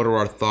said, what are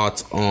our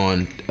thoughts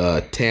on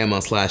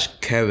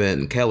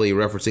Tama/Kevin Kelly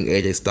referencing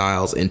AJ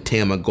Styles and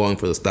Tama going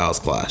for the Styles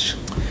Clash?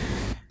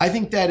 I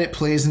think that it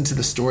plays into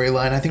the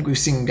storyline. I think we've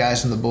seen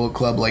guys from the Bullet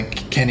Club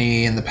like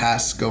Kenny in the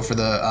past go for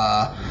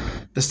the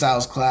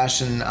Styles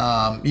Clash,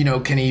 and you know,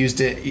 Kenny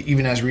used it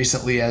even as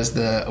recently as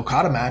the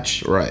Okada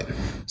match. Right.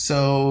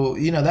 So,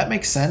 you know, that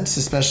makes sense,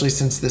 especially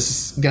since this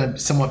is going to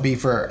somewhat be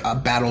for a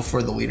battle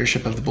for the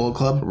leadership of the Bullet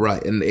Club.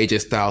 Right, and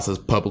AJ Styles has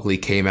publicly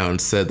came out and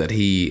said that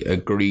he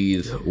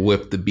agreed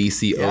with the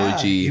BCOG. Yeah,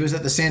 he was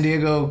at the San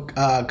Diego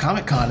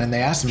Comic-Con, and they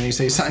asked him, and he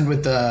said he signed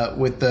with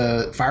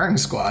the firing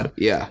squad.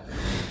 Yeah.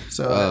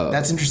 So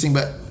that's interesting,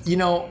 but, you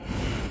know,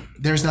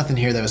 there's nothing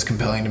here that was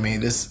compelling to me.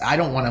 I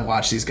don't want to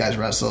watch these guys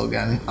wrestle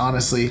again,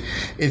 honestly.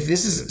 If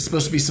this is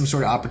supposed to be some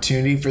sort of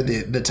opportunity for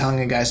the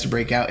Tonga guys to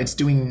break out, it's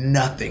doing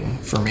nothing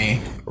for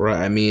me.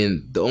 Right, I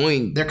mean,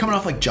 they're coming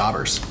off like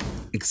jobbers.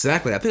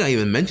 Exactly. I think I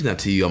even mentioned that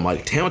to you. I'm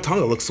like, Tama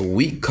Tonga looks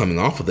weak coming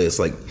off of this.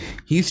 Like,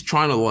 he's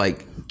trying to,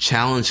 like,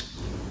 challenge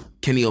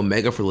Kenny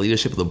Omega for the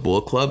leadership of the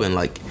Bullet Club, and,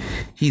 like,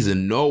 he's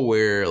in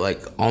nowhere,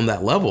 like, on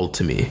that level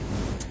to me.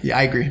 Yeah,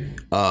 I agree.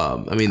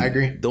 I mean, I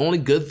agree. The only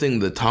good thing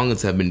the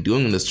Tongans have been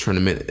doing in this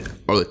tournament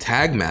are the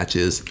tag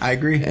matches. I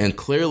agree. And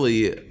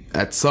clearly,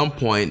 at some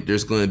point,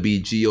 there's going to be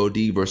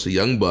GOD versus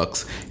Young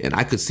Bucks, and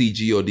I could see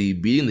GOD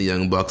beating the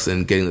Young Bucks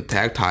and getting the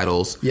tag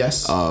titles.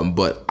 Yes.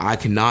 But I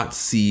cannot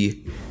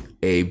see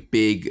a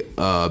big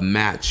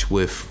match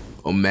with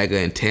Omega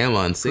and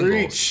Tama in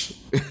singles.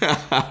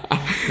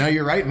 No,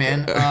 you're right,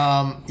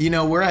 man. You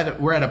know, we're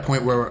at a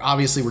point where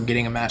obviously we're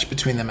getting a match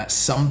between them at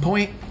some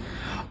point.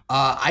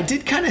 I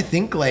did kind of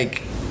think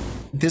like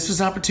this was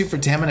an opportunity for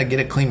Tama to get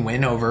a clean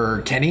win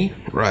over Kenny.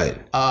 Right.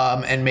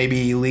 And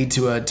maybe lead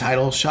to a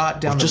title shot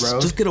down the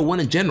road. Just get a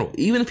win in general.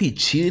 Even if he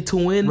cheated to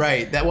win.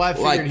 Right. That's why I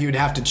figured he would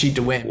have to cheat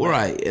to win.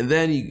 Right. And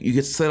then you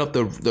get set up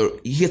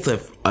he gets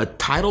a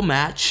title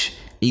match.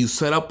 And you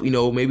set up, you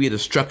know, maybe a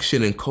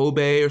Destruction in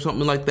Kobe or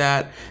something like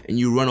that. And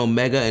you run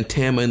Omega and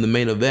Tama in the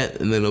main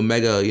event. And then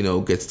Omega, you know,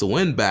 gets the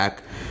win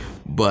back.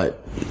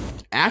 But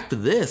after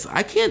this,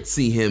 I can't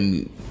see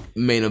him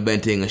main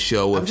eventing a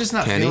show with Kenny. I'm just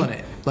not feeling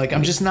it. Like,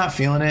 I'm just not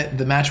feeling it.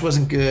 The match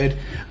wasn't good.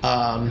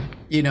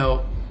 You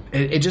know,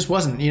 it just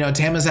wasn't. You know,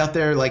 Tama's out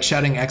there like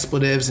shouting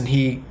expletives, and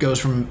he goes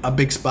from a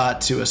big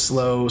spot to a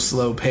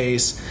slow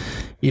pace.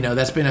 You know,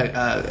 that's been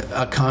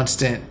a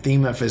constant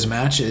theme of his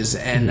matches.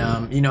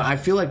 And, you know, I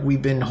feel like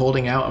we've been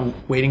holding out and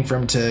waiting for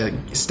him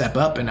to step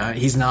up, and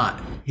he's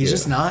not. He's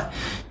just not.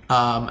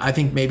 I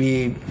think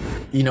maybe,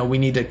 you know, we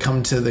need to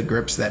come to the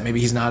grips that maybe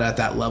he's not at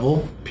that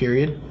level,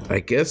 period. I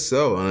guess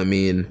so. I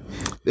mean,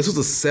 this was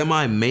a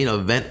semi-main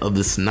event of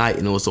this night,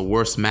 and it was the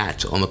worst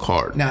match on the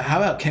card. Now, how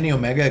about Kenny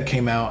Omega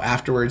came out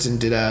afterwards and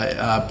did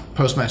a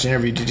post-match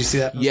interview? Did you see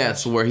that?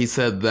 Yes, where he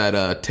said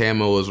that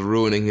Tama was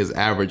ruining his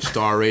average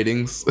star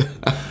ratings.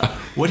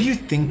 What do you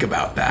think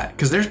about that?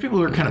 Because there's people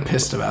who are kind of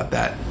pissed about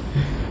that.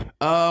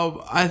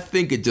 I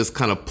think it just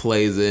kind of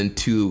plays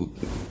into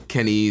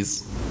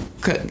Kenny's.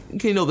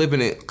 You know, they've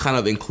been kind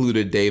of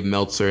included Dave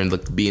Meltzer and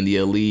like being the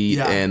elite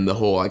and the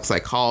whole like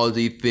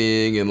psychology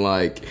thing, and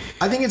like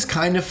I think it's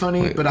kind of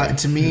funny, but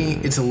to me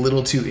it's a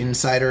little too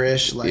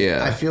insider-ish. Like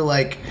I feel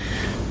like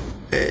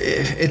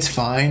it's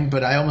fine,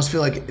 but I almost feel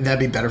like that'd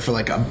be better for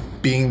like a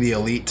being the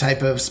elite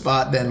type of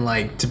spot than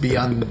like to be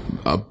on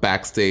a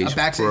backstage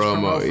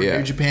promo for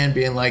New Japan,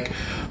 being like,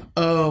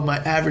 oh, my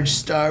average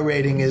star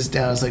rating is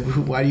down. It's like,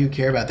 why do you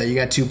care about that? You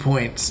got 2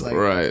 points. Like,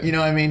 right. You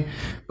know what I mean?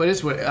 But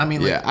it's what I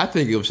mean. Like, yeah, I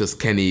think it was just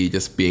Kenny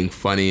just being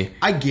funny.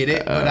 I get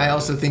it, but I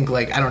also think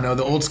like, I don't know,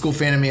 the old school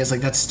fan of me is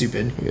like, that's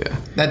stupid. Yeah.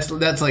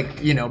 That's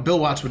like, you know, Bill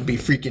Watts would be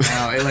freaking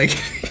out. Like,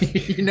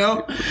 you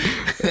know?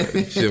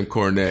 Jim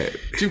Cornette.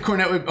 Jim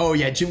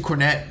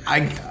Cornette.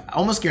 I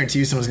almost guarantee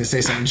you someone's going to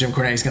say something to Jim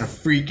Cornette. He's going to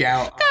freak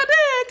out.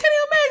 Goddamn, Kenny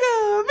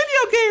Omega,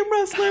 video game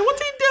wrestling.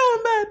 What's he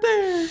doing back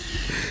there?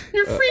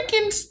 Your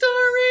freaking star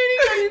rating?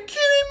 Are you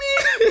kidding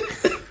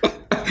me?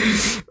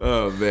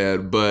 Oh,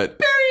 man, but...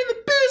 Burying the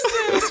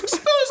business!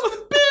 Exposing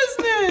the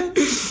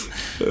business!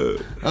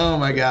 Oh,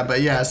 my God.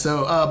 But, yeah,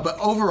 so... but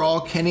overall,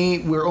 Kenny,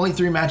 we're only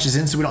 3 matches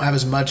in, so we don't have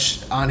as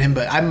much on him,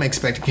 but I'm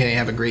expecting Kenny to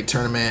have a great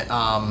tournament.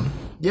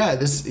 Yeah,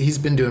 he's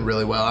been doing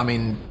really well. I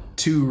mean,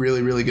 2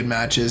 really, really good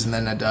matches, and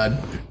then a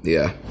dud.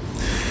 Yeah.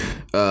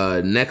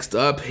 Next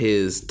up,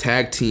 his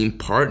tag team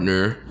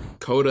partner...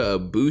 Kota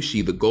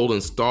Ibushi, the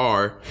Golden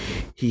Star,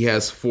 he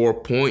has 4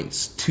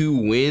 points,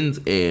 2 wins,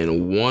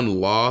 and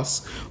 1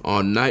 loss.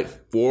 On night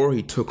 4,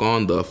 he took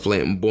on the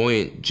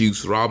flamboyant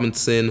Juice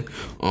Robinson.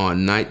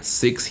 On night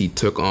 6, he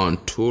took on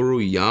Toru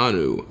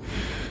Yano.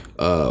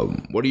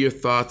 What are your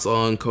thoughts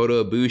on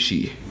Kota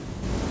Ibushi?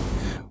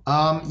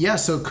 Yeah,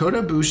 so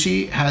Kota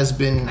Ibushi has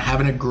been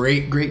having a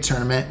great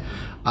tournament.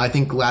 I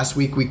think last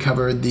week we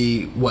covered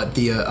the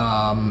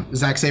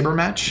Zack Sabre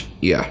match.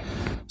 Yeah.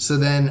 So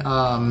then,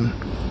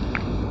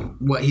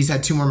 he's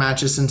had 2 more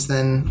matches since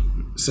then.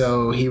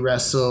 So he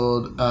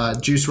wrestled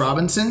Juice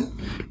Robinson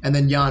and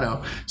then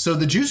Yano. So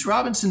the Juice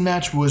Robinson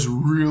match was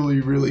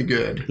really, really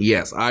good.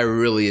 Yes, I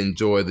really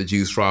enjoyed the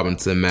Juice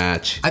Robinson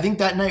match. I think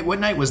that night, what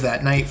night was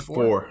that? Night 4?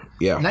 4,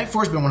 yeah. Night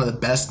 4 has been one of the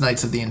best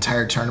nights of the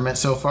entire tournament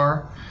so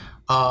far.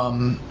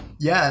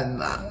 Yeah,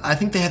 and I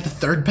think they had the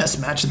 3rd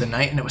best match of the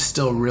night, and it was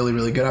still really,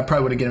 really good. I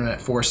probably would have given it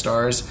 4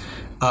 stars.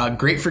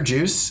 Great for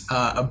Juice.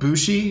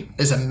 Ibushi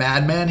is a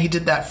madman. He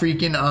did that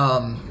freaking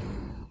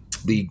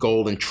the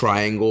golden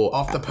triangle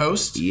off the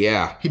post.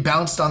 Yeah, he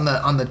bounced on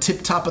the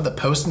tip top of the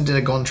post and did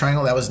a golden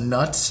triangle. That was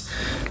nuts.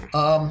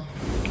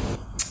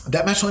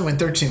 That match only went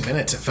 13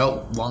 minutes. It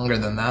felt longer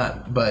than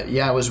that, but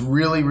yeah, it was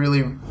really,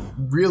 really,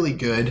 really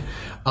good.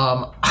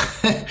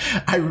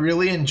 I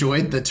really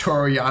enjoyed the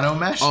Toru Yano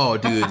match. Oh,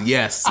 dude,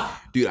 yes.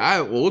 Dude,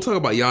 we'll talk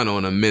about Yano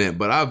in a minute,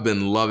 but I've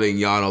been loving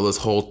Yano this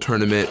whole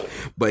tournament.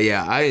 But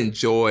yeah, I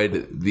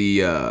enjoyed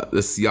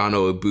this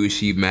Yano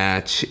Ibushi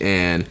match,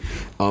 and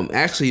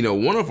actually, you know,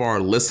 one of our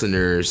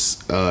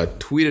listeners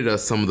tweeted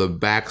us some of the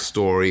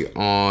backstory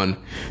on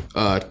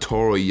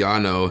Toru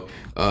Yano.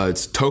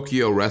 It's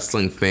Tokyo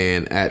Wrestling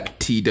Fan at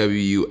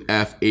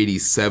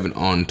TWF87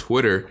 on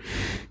Twitter.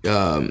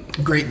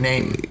 Great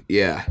name.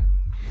 Yeah.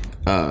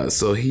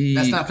 So he...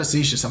 That's not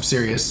facetious. I'm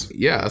serious.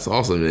 Yeah, that's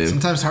awesome, man.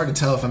 Sometimes it's hard to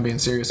tell if I'm being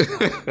serious or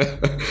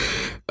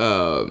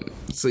not.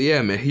 So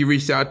yeah, man, he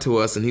reached out to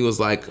us and he was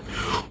like,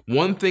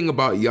 one thing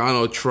about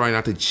Yano trying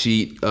not to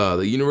cheat,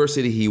 the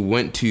university he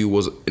went to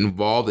was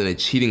involved in a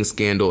cheating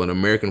scandal in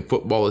American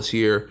football this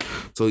year.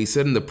 So he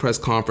said in the press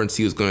conference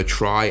he was going to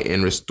try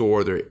and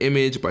restore their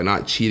image by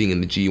not cheating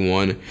in the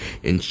G1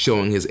 and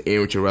showing his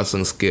amateur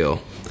wrestling skill.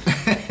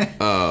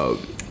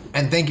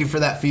 And thank you for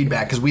that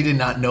feedback, because we did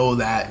not know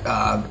that,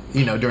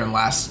 during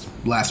last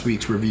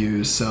week's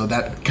reviews. So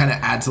that kind of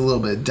adds a little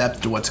bit of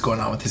depth to what's going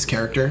on with his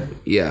character.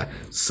 Yeah.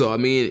 So, I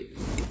mean,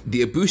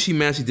 the Ibushi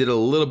match, he did a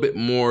little bit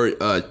more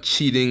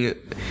cheating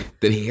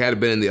than he had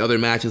been in the other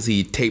matches.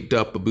 He taped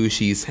up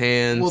Ibushi's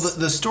hands. Well,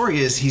 the story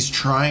is he's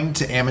trying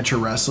to amateur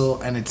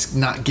wrestle, and it's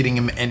not getting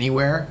him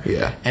anywhere.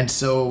 Yeah. And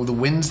so the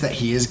wins that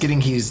he is getting,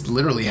 he's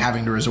literally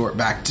having to resort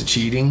back to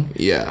cheating.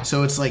 Yeah.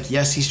 So it's like,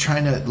 yes, he's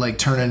trying to, like,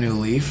 turn a new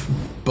leaf,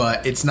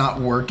 but it's not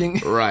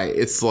working. Right.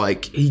 It's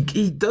like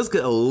he does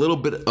get a little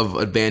bit of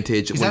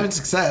advantage. He's having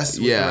success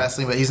with the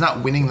wrestling, but he's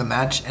not winning the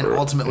match, and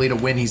ultimately to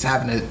win, he's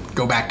having to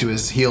go back to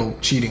his heel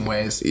cheating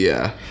ways.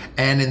 Yeah.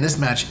 And in this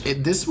match,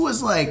 this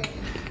was like...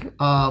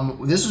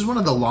 this was one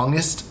of the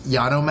longest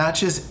Yano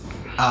matches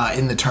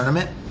in the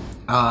tournament,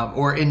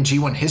 or in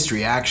G1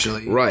 history,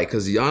 actually. Right,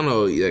 because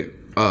Yano,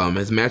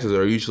 his matches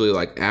are usually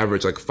like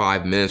average like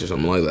 5 minutes or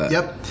something like that.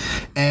 Yep.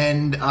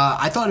 And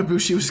I thought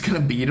Ibushi was going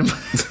to beat him.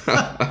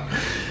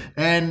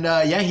 And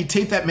he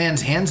taped that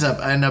man's hands up,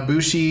 and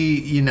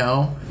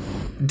Ibushi,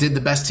 did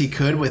the best he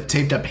could with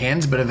taped up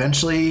hands, but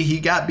eventually he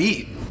got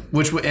beat.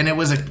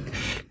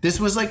 This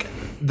was like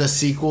the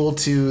sequel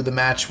to the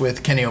match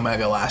with Kenny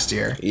Omega last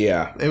year.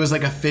 Yeah. It was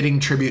like a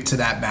fitting tribute to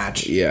that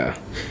match. Yeah.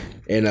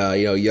 And,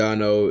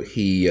 Yano,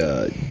 he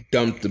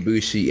dumped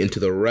Ibushi into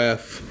the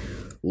ref,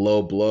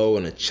 low blow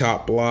and a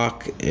chop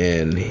block,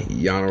 and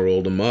Yano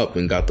rolled him up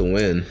and got the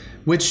win.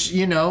 Which,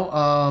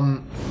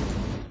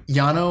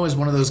 Yano is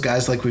one of those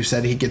guys, like we've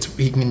said, he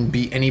can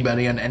beat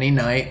anybody on any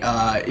night.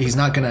 He's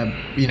not going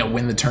to,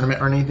 win the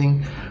tournament or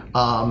anything.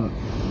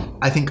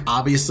 I think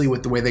obviously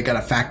with the way they got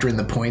to factor in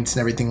the points and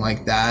everything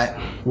like that,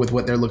 with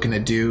what they're looking to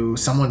do,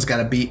 someone's got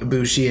to beat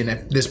Ibushi, and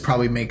if this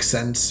probably makes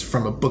sense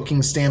from a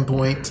booking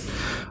standpoint.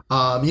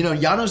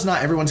 Yano's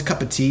not everyone's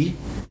cup of tea.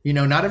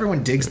 Not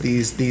everyone digs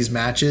these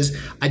matches.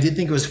 I did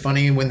think it was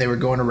funny when they were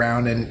going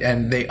around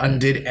and they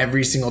undid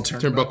every single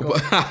turnbuckle.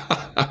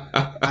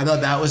 I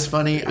thought that was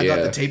funny. I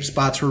thought the tape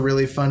spots were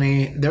really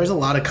funny. There was a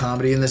lot of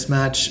comedy in this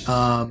match.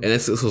 And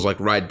this was like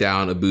right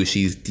down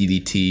Ibushi's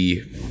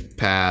DDT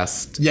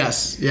past.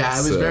 Yes. Yeah,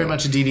 it was very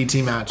much a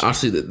DDT match.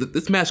 Honestly,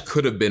 this match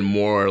could have been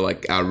more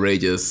like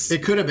outrageous.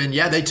 It could have been.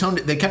 Yeah, they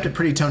kept it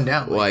pretty toned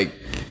down. Like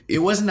it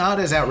was not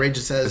as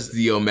outrageous as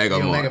the Omega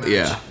match.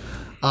 Yeah.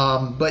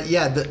 But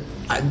yeah,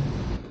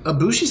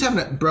 Ibushi's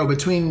having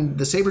between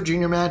the Sabre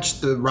Jr. match,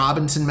 the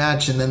Robinson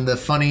match, and then the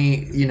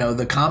funny,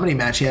 the comedy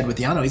match he had with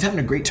Yano, he's having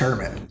a great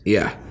tournament.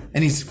 Yeah.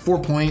 And he's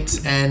 4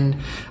 points, and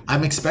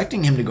I'm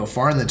expecting him to go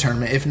far in the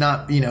tournament. If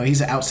not,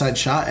 he's an outside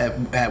shot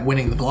at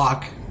winning the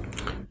block.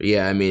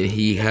 Yeah, I mean,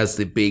 he has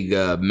the big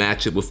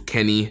matchup with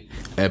Kenny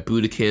at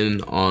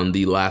Budokan on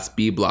the last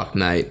B block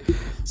night.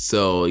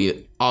 So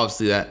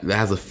obviously that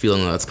has a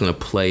feeling that's going to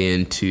play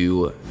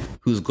into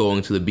who's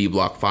going to the B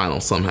block final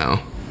somehow.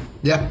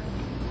 Yeah.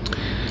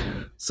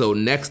 So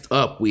next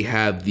up, we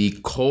have the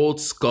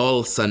Cold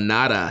Skull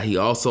Sanada. He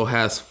also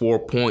has 4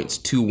 points,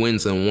 2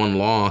 wins, and 1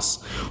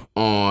 loss.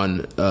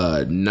 On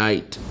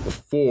night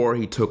 4,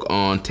 he took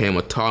on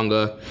Tama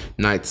Tonga.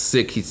 Night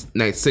 6,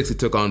 he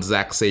took on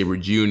Zack Sabre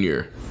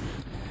Jr.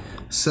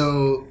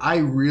 So I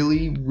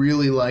really,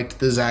 really liked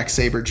the Zack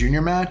Sabre Jr.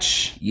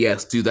 match.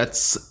 Yes, dude,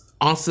 that's...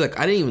 Honestly,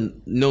 I didn't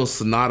even know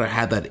Sanada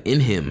had that in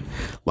him.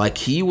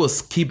 He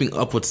was keeping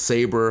up with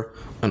Sabre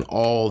and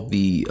all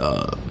the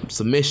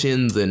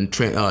submissions and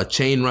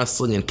chain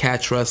wrestling and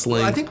catch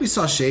wrestling. Well, I think we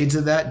saw shades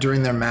of that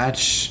during their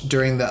match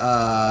during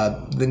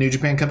the New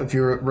Japan Cup, if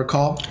you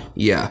recall.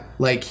 Yeah.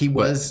 He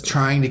was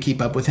trying to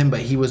keep up with him, but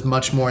he was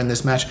much more in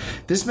this match.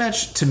 This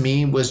match, to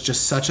me, was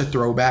just such a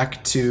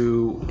throwback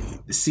to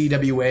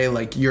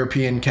CWA,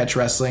 European catch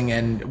wrestling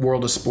and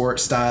World of Sport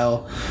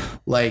style.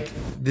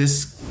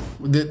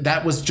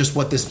 That was just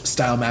what this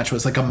style match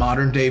was, a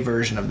modern day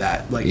version of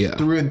that,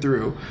 through and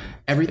through.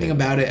 Everything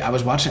about it, I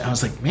was watching, I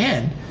was like,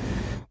 man,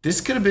 this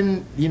could have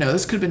been,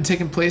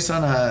 taking place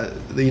on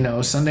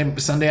a,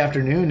 Sunday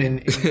afternoon in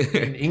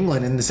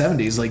England in the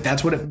 70s.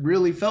 That's what it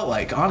really felt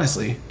like,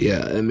 honestly.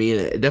 Yeah, I mean,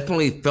 it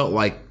definitely felt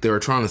like they were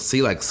trying to see,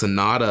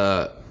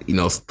 Sanada,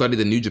 study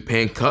the New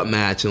Japan Cup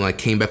match and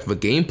came back with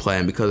a game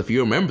plan, because if you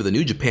remember the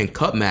New Japan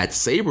Cup match,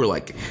 Sabre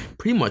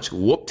pretty much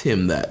whooped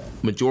him that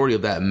majority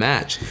of that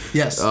match.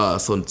 Yes. So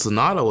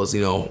Sanada was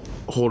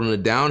holding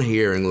it down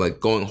here and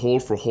going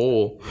hold for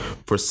hole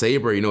for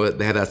Sabre.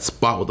 They had that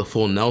spot with the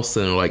full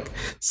Nelson.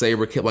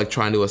 Sabre kept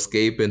trying to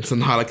escape, and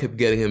Sanada kept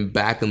getting him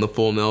back in the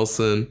full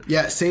Nelson.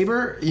 Yeah,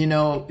 Sabre,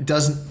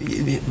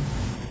 doesn't.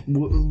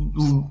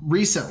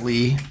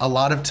 Recently, a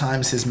lot of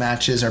times his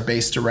matches are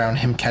based around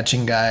him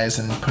catching guys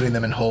and putting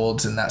them in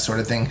holds and that sort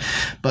of thing.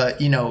 But,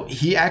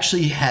 he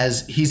actually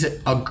he's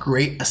a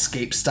great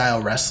escape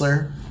style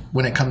wrestler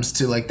when it comes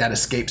to that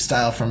escape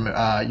style from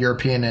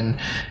European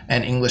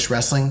and English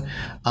wrestling.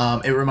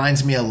 It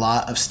reminds me a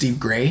lot of Steve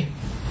Gray,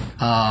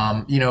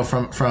 from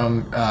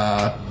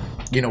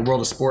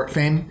World of Sport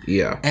fame.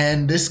 Yeah.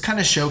 And this kind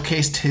of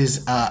showcased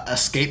his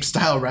escape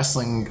style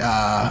wrestling,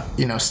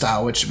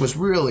 style, which was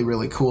really,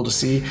 really cool to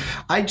see.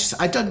 I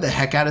dug the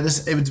heck out of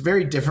this. It was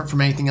very different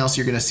from anything else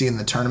you're going to see in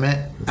the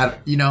tournament.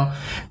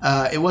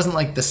 It wasn't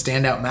the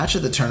standout match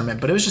of the tournament,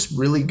 but it was just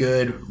really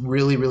good,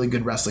 really, really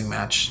good wrestling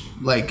match.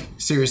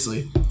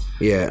 Seriously.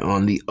 Yeah.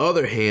 On the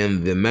other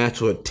hand, the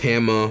match with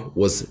Tama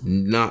was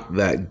not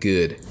that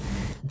good.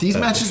 These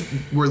matches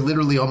were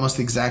literally almost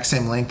the exact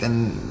same length,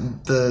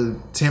 and the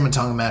Tama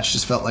Tonga match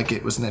just felt like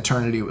it was an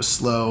eternity. It was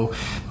slow.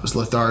 It was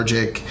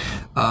lethargic.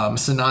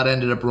 Sanada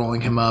ended up rolling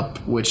him up,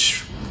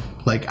 which,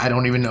 I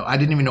don't even know. I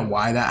didn't even know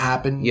why that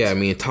happened. Yeah, I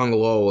mean, Tonga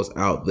Loa was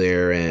out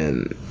there,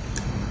 and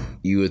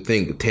you would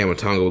think Tama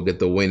Tonga would get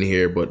the win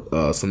here, but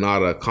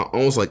Sanada,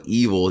 almost like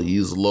evil,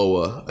 used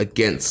Loa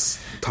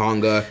against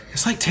Tonga.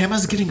 It's like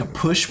Tama's getting a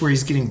push where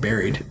he's getting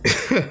buried.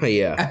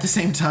 Yeah. At the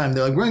same time,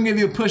 they're we're going to give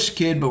you a push,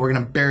 kid, but we're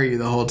going to bury you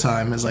the whole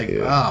time. It's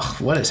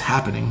what is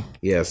happening?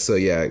 Yeah, so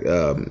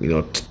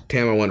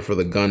Tama went for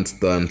the gun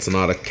stun.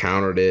 Sanada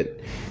countered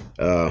it.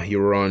 He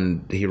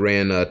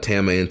ran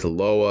Tama into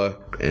Loa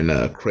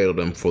and cradled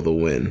him for the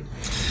win.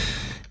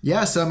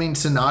 Yeah, so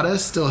Sanada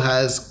still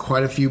has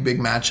quite a few big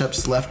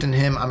matchups left in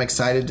him. I'm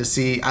excited to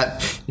see.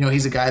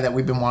 He's a guy that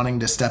we've been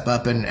wanting to step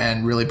up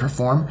and really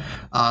perform.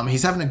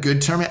 He's having a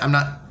good tournament. I'm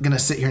not going to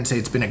sit here and say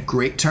it's been a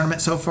great tournament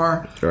so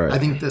far. Right. I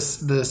think the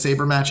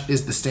Sabre match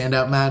is the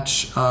standout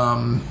match.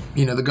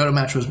 The Goto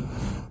match was,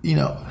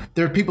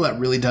 there are people that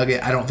really dug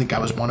it. I don't think I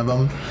was one of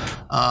them.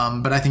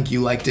 But I think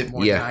you liked it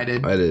more than I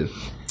did. I did.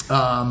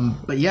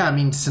 But yeah,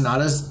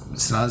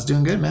 Sanada's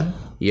doing good, man.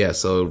 Yeah,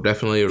 so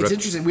definitely... It's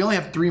interesting. We only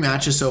have 3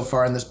 matches so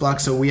far in this block,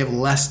 so we have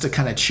less to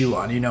kind of chew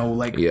on, I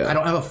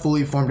don't have a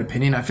fully formed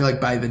opinion. I feel like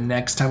by the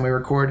next time we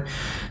record,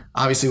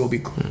 Obviously, we'll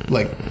be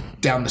like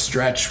down the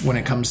stretch when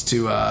it comes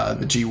to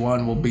the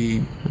G1. We'll be,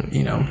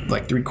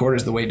 like 3/4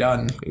 of the way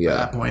done at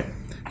that point.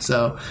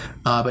 So,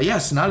 but yeah,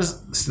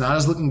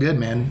 Sonata's looking good,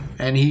 man.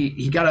 And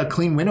he got a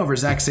clean win over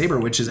Zack Sabre,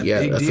 which is a big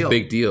deal. Yeah, that's a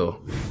big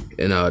deal.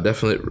 And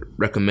definitely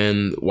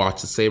recommend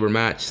watch the Sabre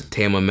match. The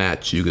Tama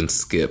match you can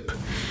skip.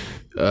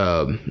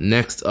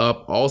 Next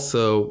up,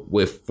 also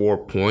with 4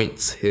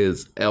 points,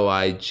 his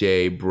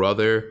LIJ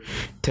brother,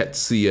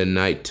 Tetsuya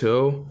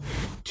Naito.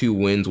 2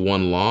 wins,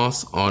 1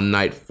 loss. On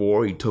night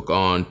 4, he took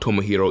on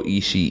Tomohiro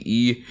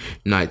Ishii.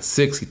 Night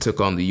 6, he took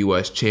on the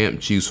U.S. champ,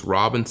 Juice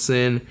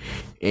Robinson.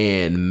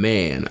 And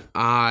man,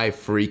 I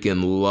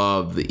freaking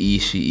love the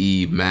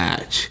Ishii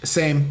match.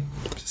 Same.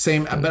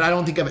 But I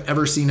don't think I've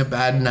ever seen a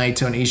bad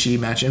Naito and Ishii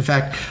match. In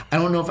fact, I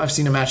don't know if I've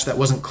seen a match that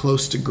wasn't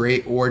close to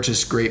great or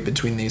just great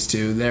between these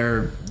two.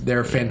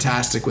 They're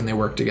fantastic when they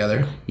work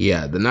together.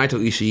 Yeah, the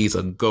Naito Ishii's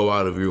a go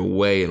out of your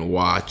way and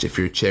watch if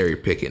you're cherry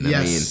picking.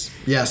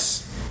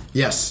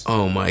 Yes.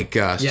 Oh my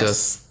gosh,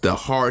 just the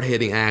hard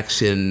hitting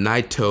action.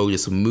 Naito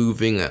just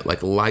moving at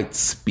like light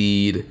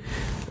speed.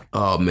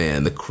 Oh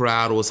man, the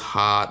crowd was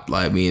hot.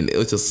 It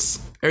was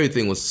just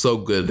everything was so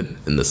good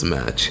in this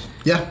match.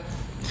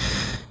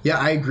 Yeah,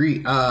 I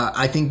agree.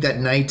 I think that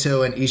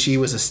Naito and Ishii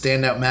was a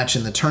standout match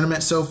in the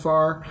tournament so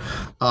far.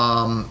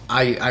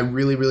 I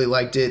really, really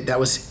liked it. That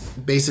was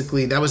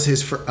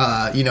his,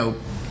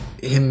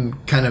 him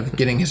kind of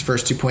getting his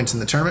first 2 points in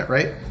the tournament,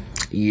 right?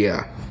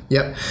 Yeah.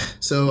 Yep.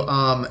 So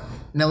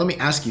now let me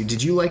ask you,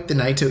 did you like the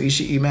Naito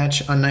Ishii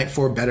match on night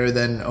 4 better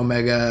than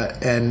Omega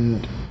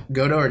and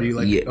Goto, or do you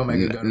like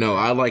Omega Goto? No,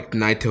 I like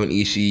Naito and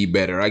Ishii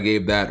better. I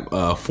gave that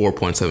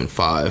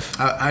 4.75.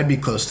 I'd be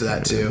close to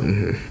that too.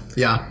 Mm-hmm.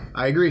 Yeah,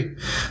 I agree.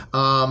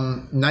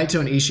 Naito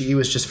and Ishii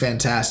was just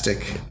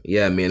fantastic.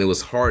 Yeah, man, it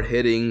was hard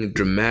hitting,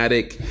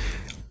 dramatic.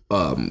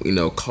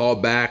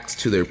 Callbacks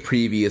to their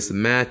previous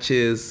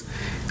matches.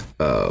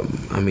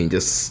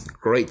 Just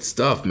great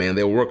stuff, man.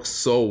 They work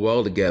so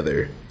well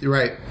together. You're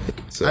right.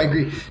 So. I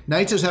agree.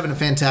 Naito's having a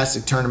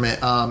fantastic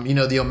tournament.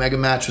 The Omega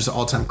match was an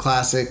all-time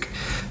classic.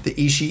 The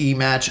Ishii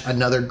match,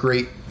 another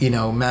great,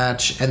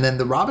 match. And then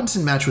the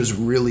Robinson match was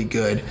really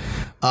good.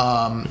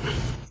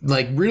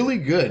 Really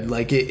good.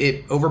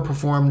 It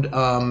overperformed.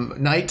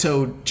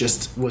 Naito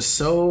just was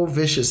so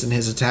vicious in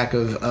his attack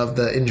of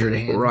the injured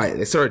hand. Right.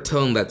 They started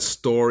telling that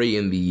story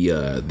in the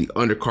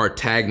undercard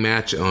tag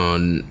match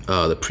on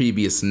the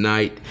previous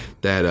night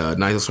that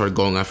Naito started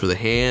going after the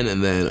hand,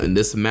 and then in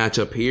this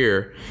matchup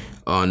here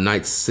on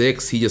night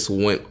 6, he just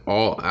went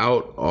all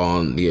out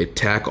on the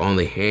attack on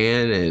the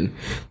hand, and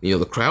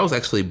the crowd was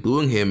actually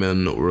booing him,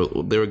 and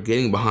they were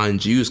getting behind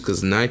Juice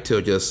because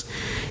Naito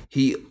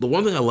the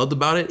one thing I loved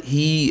about it,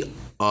 he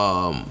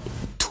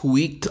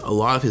tweaked a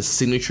lot of his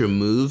signature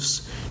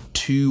moves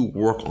to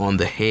work on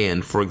the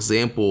hand. For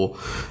example,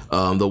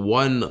 the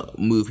one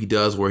move he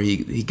does where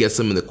he gets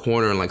them in the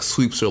corner and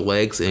sweeps their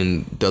legs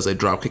and does a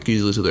drop kick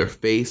usually to their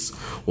face.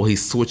 Well, he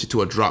switched it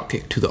to a drop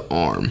kick to the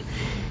arm.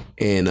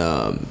 And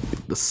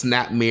the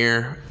snap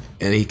mirror,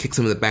 and he kicks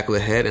him in the back of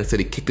the head. Instead,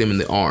 he kicked him in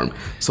the arm.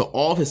 So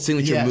all of his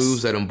signature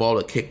moves that involve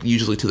a kick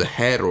usually to the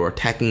head or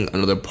attacking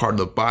another part of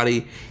the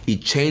body, he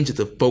changed it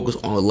to focus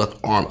on the left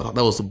arm. I thought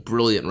that was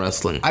brilliant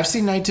wrestling. I've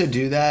seen Naito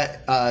do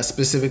that.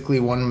 Specifically,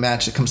 one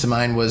match that comes to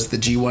mind was the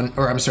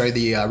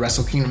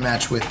Wrestle Kingdom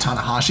match with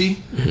Tanahashi,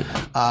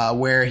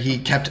 where he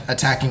kept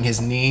attacking his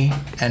knee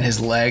and his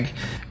leg,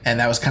 and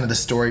that was kind of the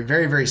story.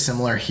 Very, very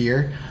similar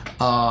here.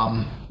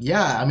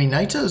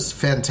 Naito's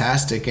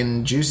fantastic,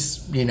 and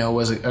Juice,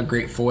 was a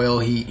great foil.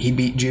 He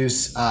beat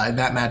Juice in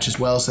that match as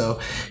well,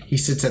 so he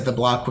sits at the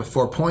block with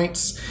 4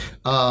 points.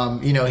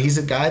 He's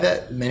a guy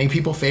that many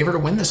people favor to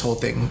win this whole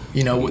thing,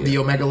 the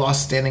Omega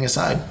loss standing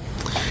aside.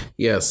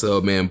 Yeah, so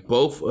man,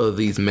 both of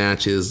these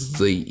matches,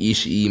 the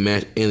Ishii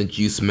match and the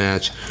Juice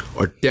match,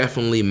 are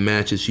definitely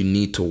matches you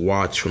need to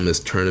watch from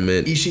this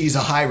tournament. Ishii's a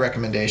high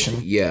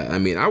recommendation. Yeah,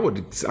 I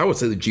would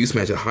say the Juice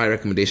match a high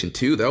recommendation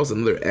too. That was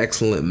another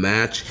excellent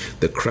match.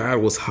 The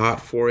crowd was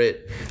hot for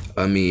it.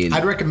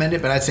 I'd recommend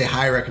it, but I'd say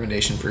high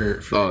recommendation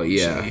for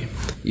Ishii.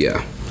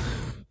 Yeah.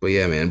 But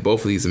yeah, man,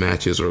 both of these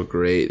matches are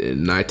great,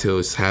 and Naito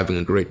is having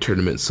a great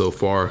tournament so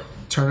far.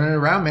 Turning it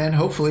around, man,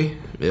 hopefully.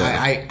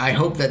 Yeah. I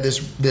hope that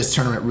this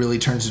tournament really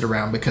turns it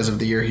around because of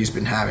the year he's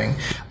been having.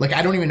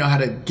 I don't even know how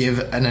to give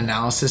an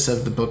analysis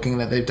of the booking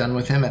that they've done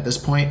with him at this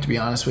point, to be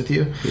honest with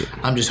you. Yeah.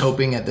 I'm just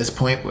hoping at this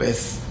point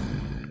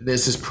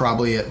this is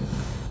probably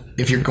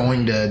if you're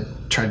going to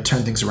try to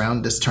turn things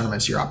around, this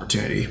tournament's your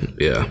opportunity.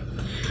 Yeah.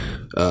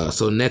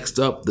 So next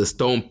up, the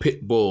Stone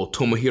Pitbull,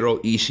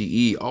 Tomohiro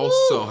Ishii,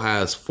 also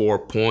has 4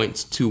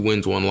 points, 2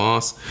 wins, 1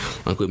 loss.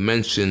 Like we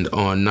mentioned,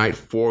 on night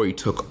 4, he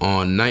took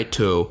on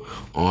Naito.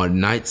 On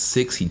night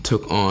 6, he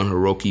took on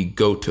Hiroki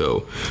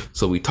Goto.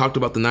 So we talked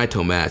about the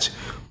Naito match,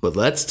 but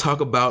let's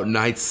talk about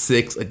night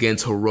 6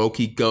 against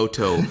Hiroki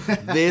Goto.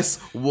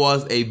 This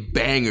was a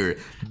banger.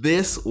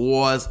 This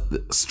was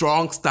the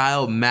Strong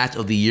Style Match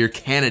of the Year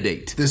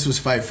candidate. This was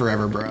Fight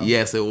Forever, bro.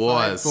 Yes, it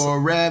was. Fight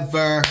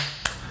Forever.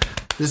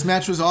 This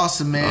match was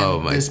awesome, man. Oh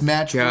my this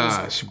match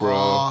gosh, was bro.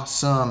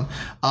 awesome.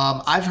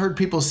 I've heard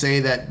people say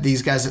that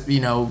these guys,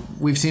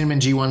 we've seen them in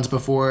G1s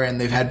before and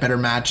they've had better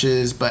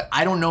matches, but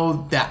I don't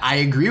know that I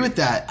agree with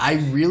that. I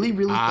really,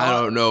 really I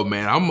don't know,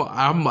 man.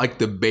 I'm like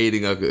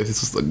debating.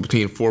 This is like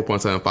between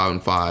 4.75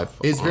 and 5.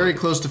 It's very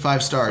close to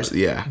 5 stars.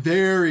 Yeah.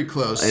 Very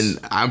close.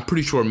 And I'm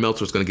pretty sure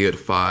Meltzer's going to give it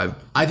 5.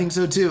 I think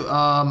so too.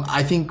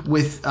 I think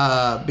with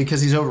because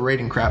he's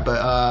overrating crap,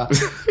 but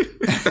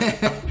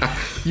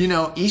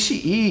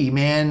Ishii,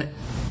 man,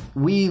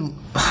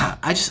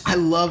 I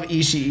love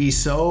Ishii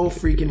so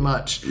freaking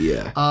much.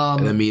 Yeah.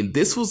 And I mean,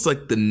 this was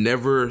like the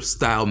never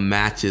style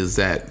matches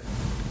that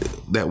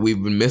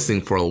we've been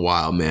missing for a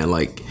while, man.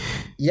 Like,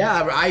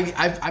 yeah,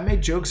 I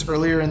made jokes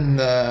earlier in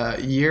the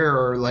year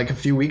or like a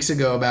few weeks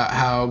ago about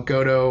how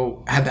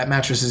Goto had that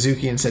match with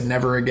Suzuki and said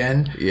never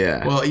again.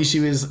 Yeah. Well,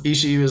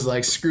 Ishii was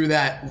like, screw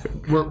that,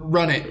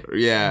 run it.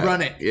 Yeah.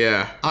 Run it.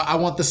 Yeah. I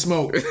want the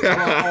smoke.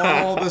 I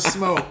want all the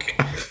smoke.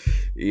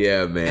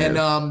 Yeah, man.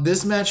 And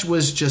this match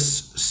was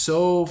just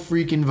so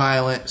freaking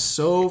violent,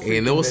 so freaking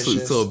and it was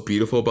vicious. so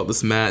beautiful about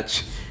this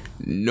match.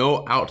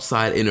 No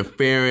outside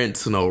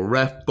interference, no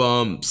ref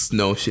bumps,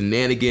 no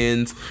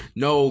shenanigans,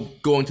 no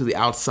going to the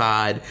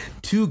outside.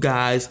 2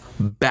 guys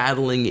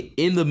battling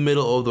in the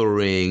middle of the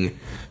ring.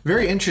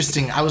 Very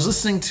interesting. I was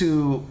listening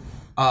to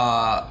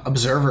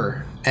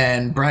Observer,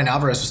 and Brian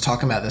Alvarez was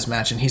talking about this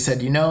match, and he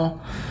said,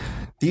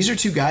 these are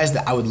 2 guys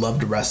that I would love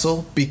to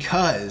wrestle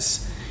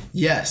because,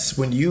 yes,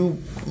 when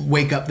you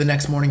wake up the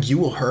next morning, you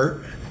will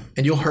hurt.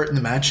 And you'll hurt in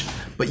the match,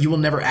 but you will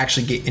never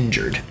actually get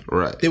injured.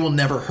 Right. They will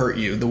never hurt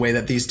you the way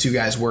that these 2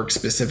 guys work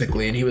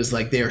specifically. And he was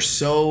like, they are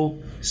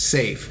so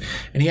safe.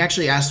 And he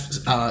actually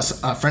asked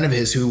a friend of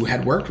his who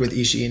had worked with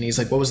Ishii, and he's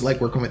like, what was it like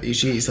working with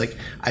Ishii? He's like,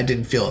 I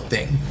didn't feel a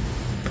thing.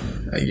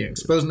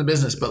 Exposing the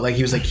business, but like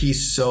he was like, he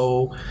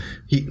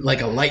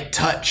like a light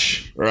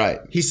touch.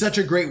 Right. He's such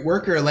a great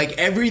worker. Like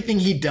everything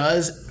he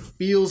does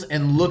feels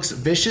and looks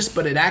vicious,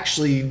 but it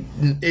actually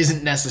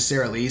isn't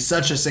necessarily. He's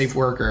such a safe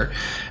worker.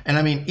 And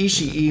I mean,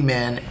 Ishii,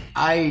 man,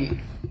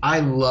 I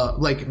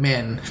love, like,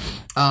 man,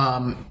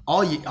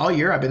 all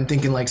year I've been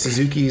thinking like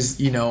Suzuki's,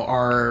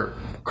 our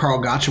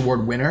Carl Gotch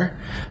Award winner,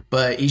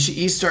 but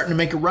Ishii's starting to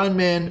make a run,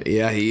 man.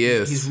 Yeah, he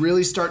is. He's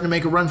really starting to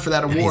make a run for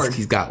that award.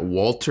 He's got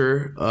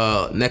Walter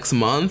next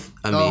month.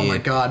 I mean, my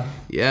God.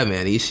 Yeah,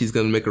 man, Ishii's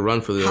going to make a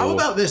run for the How award.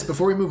 about this,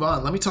 before we move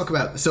on, let me talk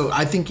about, so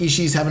I think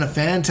Ishii's having a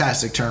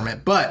fantastic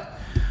tournament, but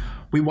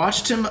we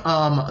watched him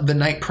the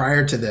night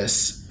prior to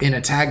this in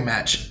a tag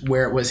match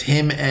where it was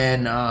him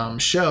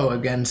and Sho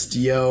against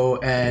Yo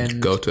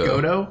and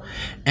Goto.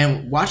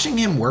 And watching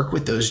him work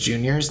with those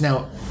juniors.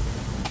 Now,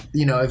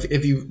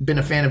 if you've been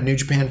a fan of New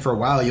Japan for a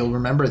while, you'll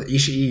remember that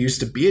Ishii used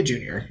to be a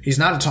junior. He's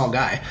not a tall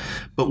guy.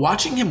 But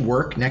watching him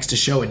work next to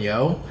Sho and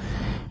Yo,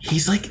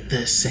 he's like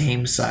the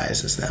same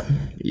size as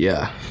them.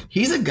 Yeah.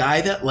 He's a guy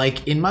that,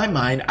 like, in my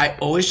mind, I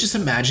always just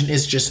imagine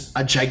is just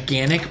a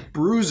gigantic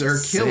bruiser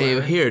killer.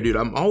 Same here, dude.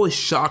 I'm always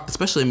shocked,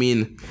 especially, I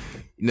mean,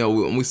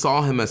 when we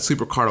saw him at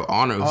Supercard of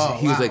Honor,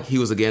 he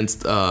was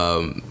against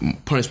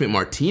Punishment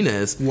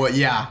Martinez. What?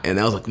 Yeah. And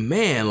I was like,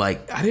 man,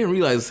 like, I didn't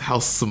realize how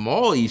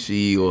small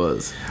Ishii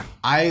was.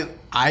 I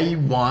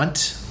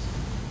want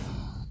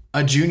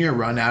a junior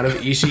run out of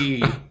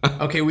Ishii.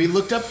 Okay, we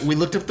looked up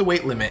the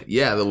weight limit.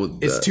 Yeah,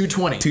 it's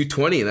 220.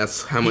 220, and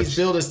that's how much he's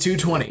billed as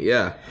 220.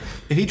 Yeah.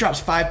 If he drops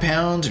 5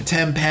 pounds or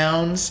 10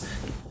 pounds,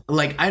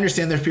 like, I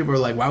understand there's people who are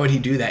like, why would he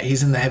do that?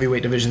 He's in the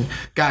heavyweight division.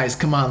 Guys,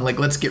 come on, like,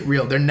 let's get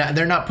real. They're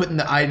not putting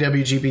the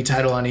IWGP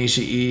title on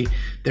Ishii.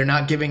 They're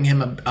not giving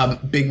him a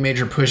big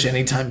major push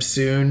anytime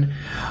soon.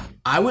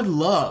 I would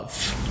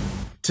love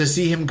to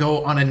see him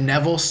go on a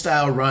Neville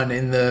style run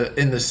in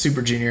the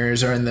Super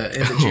Juniors or in the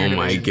junior Oh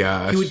my division.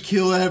 gosh. He would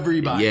kill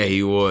everybody. Yeah,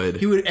 he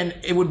would. And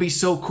it would be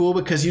so cool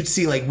because you'd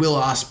see like Will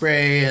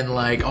Ospreay and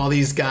like all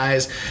these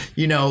guys,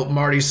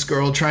 Marty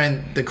Scurll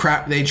trying the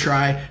crap they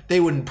try. They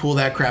wouldn't pull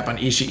that crap on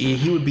Ishii.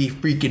 He would be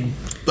freaking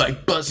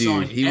like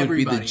buzzsawing Dude, he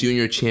everybody. would be the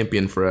junior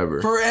champion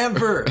forever.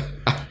 Forever.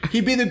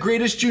 He'd be the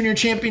greatest junior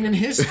champion in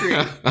history.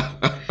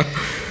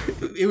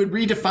 It would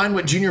redefine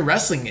what junior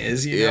wrestling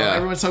is. Yeah.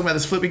 Everyone's talking about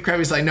this flipping crap.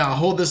 He's like, no,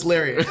 hold this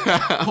lariat.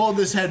 Hold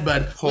this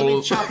headbutt. Let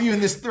me chop you in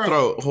this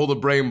throat. Hold a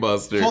brain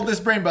buster. Hold this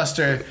brain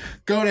buster.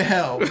 Go to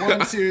hell.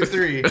 1, 2,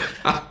 3.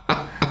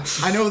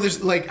 I know this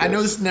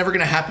is never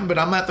gonna happen, but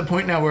I'm at the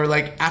point now where,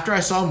 like, after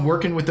I saw him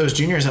working with those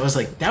juniors, I was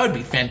like, that would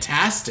be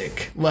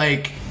fantastic.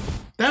 Like,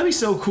 that'd be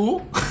so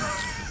cool.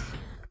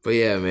 But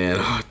yeah, man.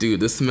 Oh,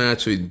 dude, this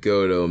match with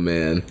Goto,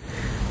 man.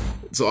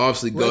 So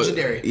obviously,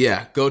 legendary.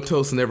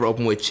 Goto's never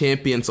openweight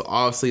champion. So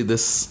obviously,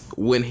 this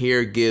win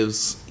here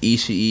gives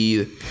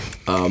Ishii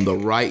the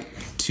right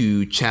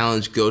to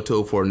challenge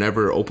Goto for a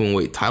never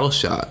openweight title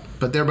shot.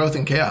 But they're both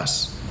in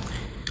chaos.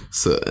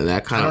 So and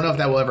that kind I don't know if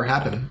that will ever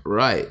happen.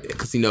 Right,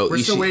 because we're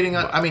still waiting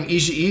on. I mean,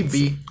 Ishii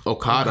beat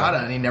Okada,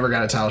 and he never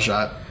got a title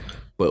shot.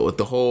 But with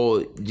the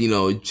whole,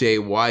 Jay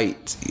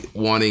White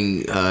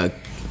wanting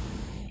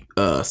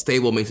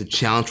stablemate to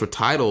challenge for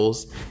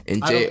titles,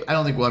 and I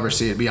don't think we'll ever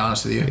see it. To be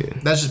honest with you,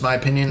 that's just my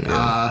opinion.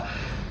 Yeah.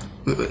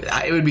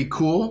 It would be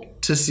cool,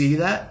 to see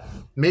that.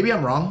 Maybe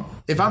I'm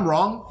wrong. If I'm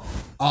wrong,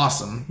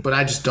 awesome. But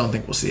I just don't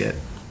think we'll see it.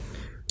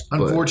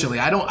 Unfortunately,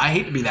 I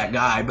hate to be that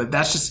guy, but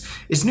that's just,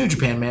 it's New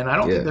Japan, man. I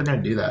don't think they're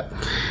going to do that.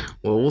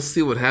 Well, we'll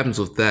see what happens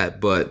with that,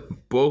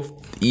 but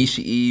both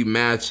Ishii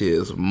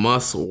matches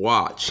must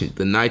watch.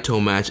 The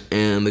Naito match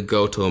and the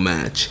Goto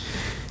match.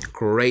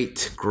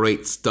 Great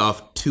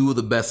stuff. Two of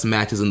the best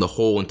matches in the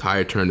whole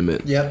entire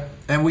tournament. Yep.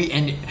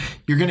 And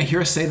you're going to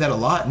hear us say that a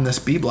lot in this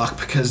B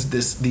block because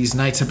these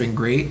nights have been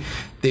great.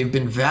 They've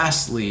been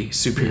vastly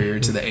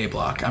superior to the A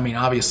block. I mean,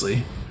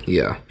 obviously.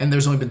 Yeah. And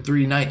there's only been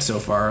 3 nights so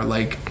far.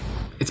 Like,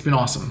 it's been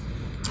awesome.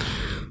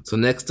 So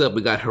next up,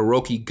 we got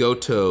Hiroki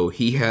Goto.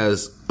 He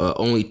has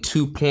only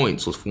 2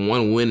 points with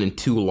 1 win and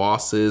 2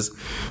 losses.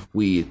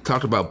 We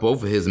talked about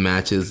both of his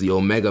matches, the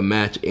Omega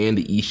match and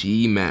the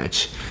Ishii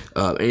match.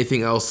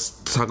 Anything else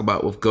to talk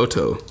about with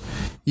Goto?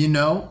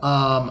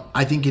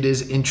 I think it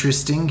is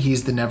interesting.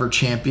 He's the never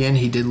champion.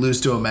 He did lose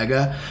to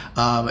Omega.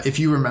 If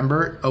you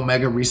remember,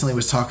 Omega recently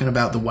was talking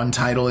about the one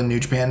title in New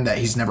Japan that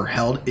he's never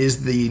held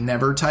is the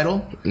never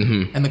title.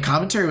 Mm-hmm. And the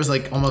commentary was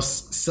like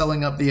almost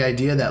selling up the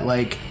idea that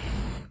like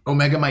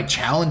Omega might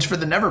challenge for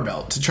the never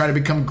belt to try to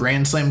become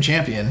Grand Slam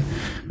champion,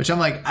 which I'm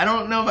like, I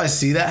don't know if I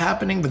see that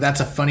happening, but that's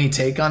a funny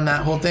take on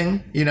that whole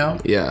thing,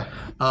 Yeah.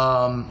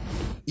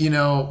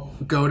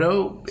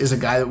 Goto is a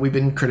guy that we've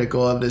been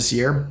critical of this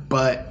year,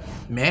 but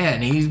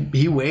man,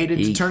 he waited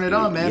to turn it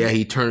on, man. Yeah,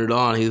 he turned it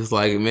on. He was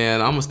like,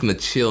 man, I'm just going to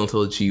chill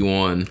until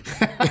G1.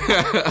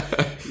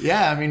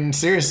 Yeah, I mean,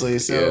 seriously.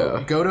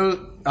 So Goto,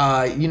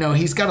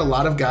 he's got a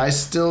lot of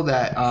guys still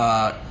that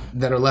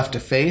are left to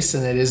face,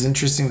 and it is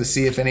interesting to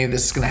see if any of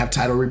this is going to have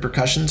title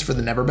repercussions for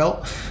the never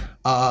belt.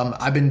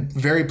 I've been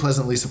very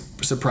pleasantly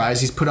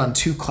surprised. He's put on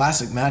 2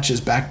 classic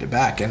matches back to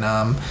back, and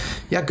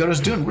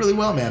Goto's doing really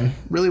well, man.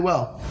 Really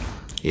well.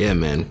 Yeah,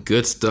 man.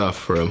 Good stuff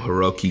from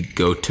Hiroki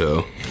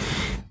Goto.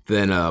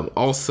 Then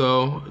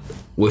also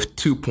with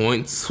 2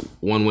 points,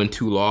 1 win,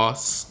 2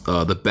 loss,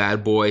 the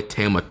bad boy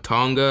Tama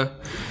Tonga.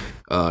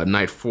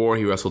 Night 4,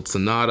 he wrestled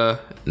Sonata.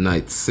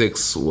 Night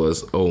 6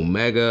 was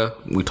Omega.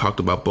 We talked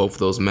about both of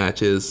those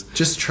matches.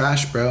 Just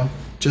trash, bro.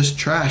 Just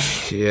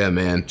trash. Yeah,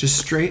 man. Just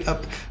straight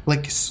up.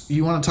 Like,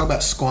 you want to talk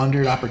about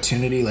squandered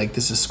opportunity? Like,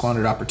 this is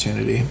squandered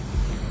opportunity.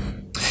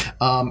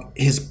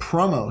 His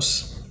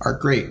promos are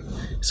great.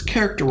 His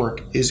character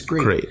work is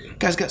great.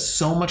 Guy's got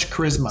so much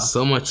charisma.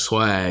 So much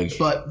swag.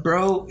 But,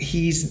 bro,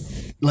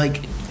 he's,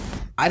 like,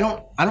 I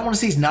don't want to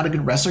say he's not a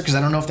good wrestler because I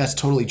don't know if that's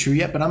totally true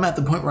yet, but I'm at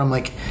the point where I'm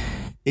like,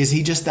 is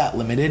he just that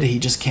limited? He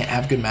just can't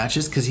have good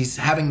matches because he's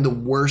having the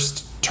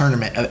worst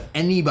tournament of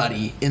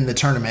anybody in the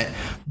tournament,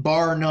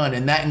 bar none,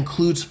 and that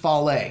includes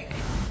Fale.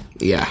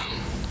 Yeah.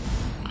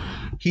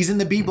 He's in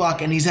the B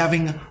block and he's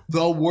having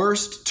the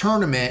worst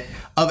tournament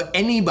of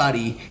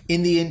anybody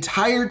in the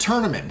entire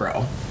tournament,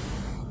 bro.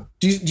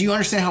 Do you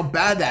understand how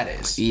bad that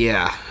is?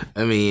 Yeah.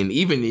 I mean,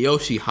 even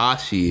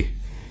Yoshihashi,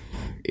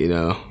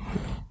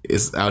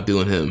 is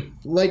outdoing him.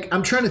 Like,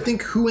 I'm trying to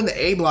think who in the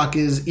A block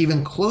is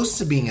even close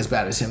to being as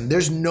bad as him.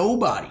 There's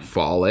nobody.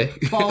 Fale.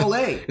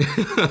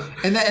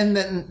 And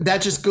then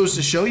that just goes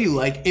to show you,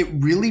 like, it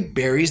really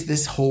buries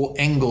this whole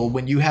angle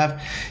when you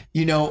have,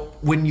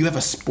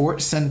 a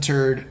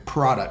sports-centered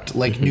product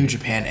like New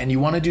Japan and you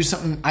want to do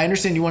something. I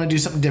understand you want to do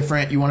something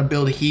different. You want to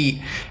build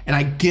heat. And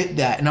I get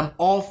that. And I'm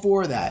all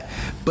for that.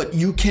 But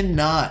you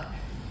cannot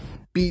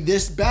be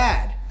this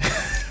bad.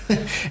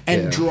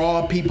 And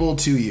draw people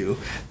to you.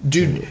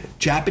 Dude,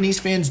 Japanese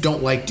fans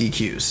don't like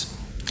DQs.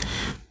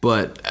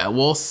 But I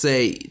will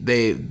say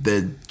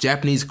the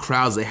Japanese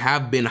crowds, they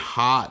have been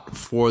hot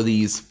for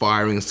these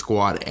firing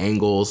squad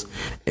angles,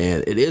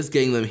 and it is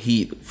getting them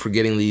heat for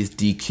getting these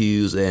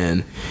DQs,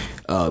 and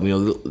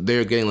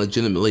they're getting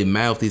legitimately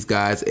mad with these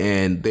guys,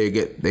 and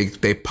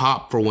they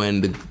pop for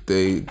when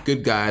the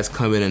good guys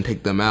come in and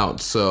take them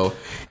out. So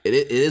it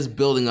is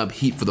building up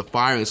heat for the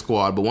firing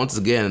squad. But once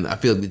again, I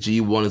feel like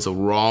the G1 is a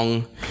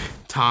wrong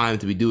time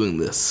to be doing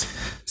this.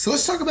 So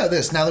let's talk about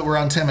this. Now that we're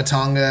on Tama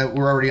Tonga,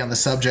 we're already on the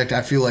subject.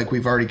 I feel like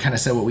we've already kind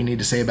of said what we need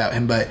to say about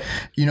him. But,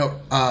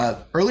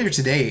 earlier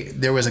today,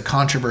 there was a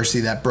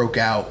controversy that broke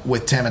out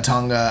with Tama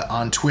Tonga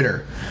on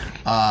Twitter.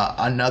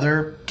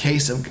 Another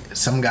case of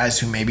some guys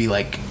who maybe,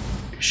 like,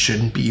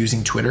 shouldn't be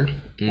using Twitter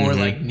or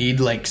like need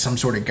like some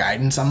sort of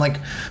guidance. I'm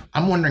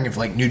wondering if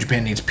like New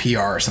Japan needs PR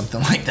or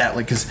something like that.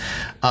 Like, cause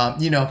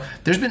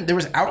there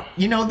was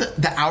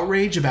the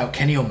outrage about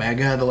Kenny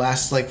Omega the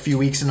last like few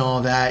weeks and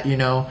all that,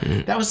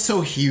 that was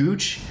so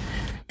huge.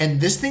 And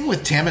this thing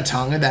with Tama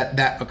Tonga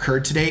that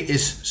occurred today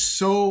is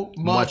so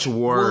much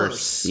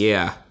worse.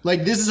 Yeah.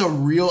 Like, this is a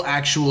real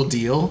actual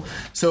deal.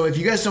 So if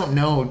you guys don't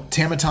know,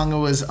 Tama Tonga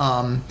was,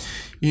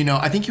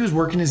 I think he was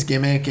working his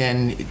gimmick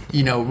and,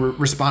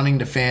 responding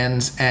to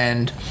fans.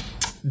 And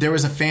there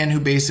was a fan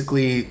who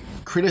basically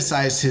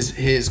criticized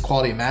his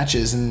quality of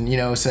matches and,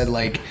 said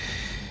like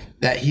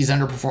that he's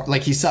underperformed,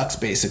 like he sucks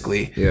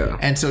basically. Yeah.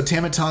 And so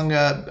Tama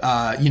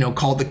Tonga,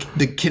 called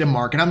the kid a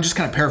mark. And I'm just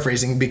kind of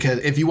paraphrasing because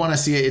if you want to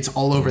see it, it's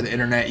all over the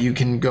internet. You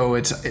can go,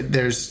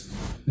 there's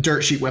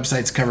dirt sheet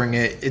websites covering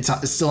it. It's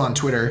still on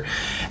Twitter,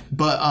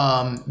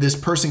 but this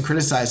person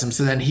criticized him.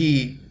 So then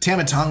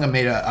Tama Tonga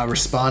made a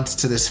response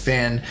to this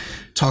fan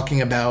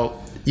talking about,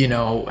 you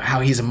know,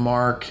 how he's a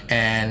mark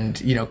and,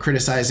 you know,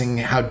 criticizing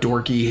how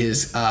dorky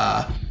his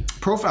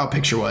profile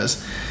picture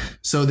was.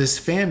 So this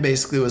fan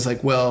basically was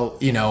like, well,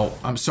 you know,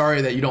 I'm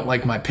sorry that you don't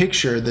like my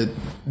picture.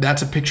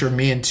 That's a picture of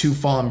me and two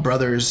fallen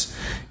brothers,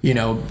 you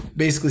know,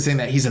 basically saying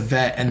that he's a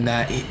vet and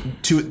that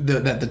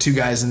the two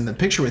guys in the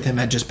picture with him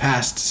had just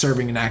passed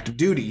serving an active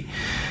duty.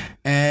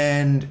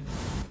 And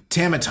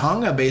Tama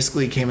Tonga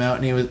basically came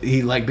out and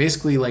he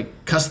basically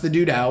cussed the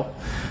dude out.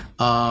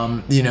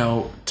 You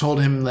know,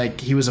 told him like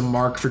he was a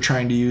mark for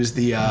trying to use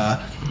the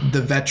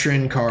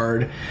veteran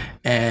card,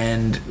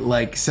 and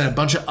like said a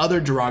bunch of other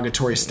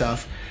derogatory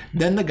stuff.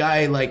 Then the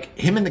guy, like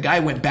him and the guy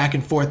went back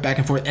and forth,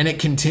 and it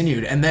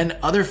continued. And then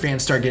other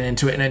fans started getting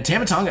into it. And then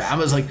Tama Tonga, I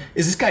was like,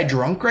 is this guy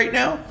drunk right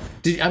now?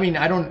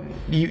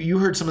 You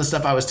heard some of the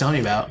stuff I was telling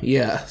you about.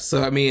 Yeah.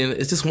 So, I mean,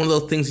 it's just one of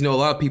those things, you know, a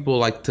lot of people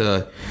like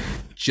to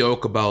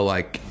joke about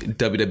like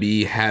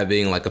WWE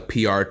having like a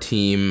PR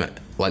team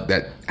like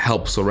that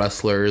helps the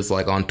wrestlers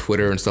like on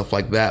Twitter and stuff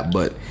like that.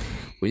 But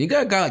when you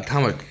got a guy like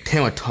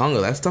Tama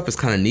Tonga, that stuff is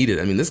kind of needed.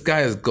 I mean, this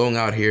guy is going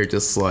out here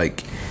just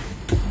like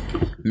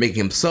making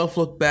himself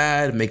look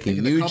bad,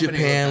 making New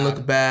Japan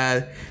look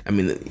bad. I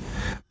mean,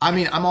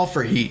 I'm all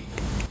for heat.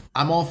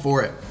 I'm all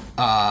for it.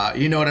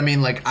 You know what I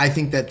mean? Like, I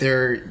think that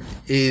there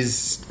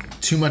is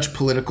too much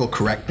political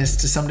correctness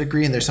to some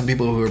degree, and there's some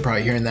people who are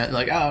probably hearing that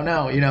like, oh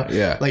no, you know,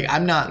 yeah. Like,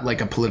 I'm not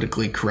like a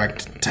politically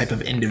correct type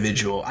of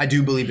individual. I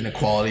do believe in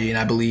equality and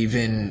I believe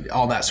in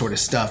all that sort of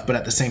stuff, but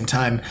at the same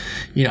time,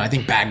 you know, I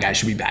think bad guys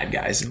should be bad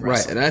guys in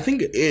wrestling. Right. And I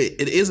think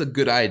it is a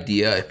good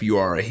idea if you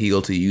are a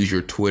heel to use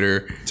your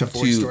Twitter to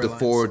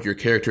forward your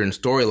character and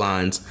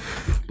storylines,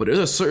 but there's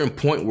a certain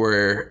point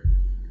where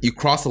you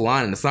cross the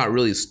line and it's not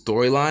really a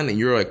storyline and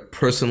you're like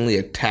personally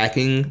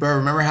attacking. Bro,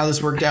 remember how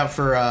this worked out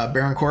for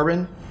Baron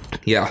Corbin?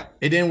 Yeah.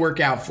 It didn't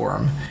work out for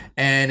him.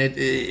 And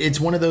it's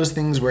one of those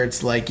things where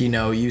it's like, you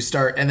know, you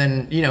start, and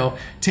then, you know,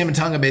 Tama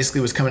Tonga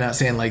basically was coming out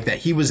saying like that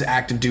he was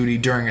active duty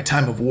during a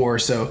time of war.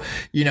 So,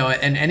 you know,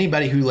 and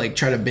anybody who like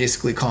tried to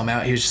basically call him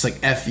out, he was just like,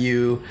 F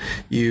you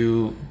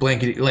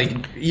blanket, like,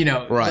 you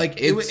know, right.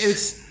 Like it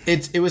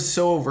was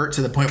so overt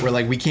to the point where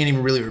like we can't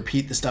even really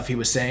repeat the stuff he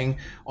was saying.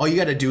 All you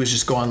got to do is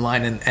just go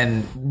online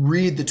and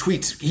read the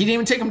tweets. He didn't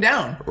even take them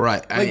down.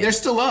 Right. Like they're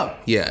still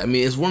up. Yeah. I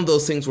mean, it's one of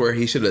those things where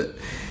he should have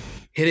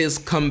hit his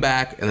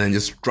comeback and then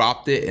just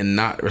dropped it and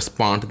not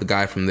respond to the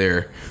guy from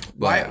there.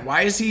 But,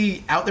 why is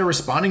he out there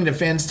responding to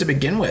fans to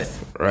begin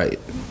with? Right.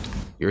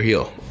 You're a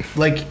heel.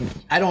 Like,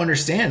 I don't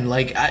understand.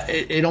 Like,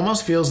 it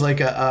almost feels like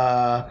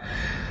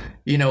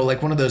you know,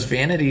 like one of those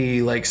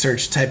vanity like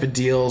search type of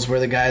deals where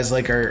the guys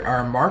like are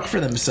a mark for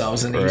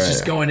themselves and he's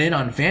just going in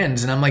on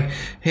fans. And I'm like,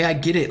 hey, I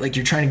get it. Like,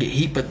 you're trying to get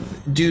heat, but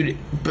dude,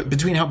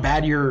 between how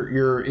bad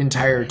your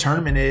entire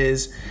tournament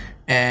is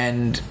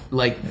and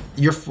like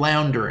you're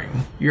floundering,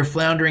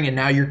 and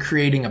now you're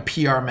creating a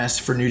PR mess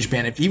for New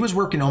Japan. If he was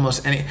working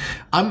almost any,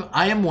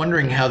 I am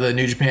wondering how the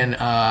New Japan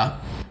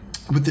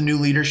with the new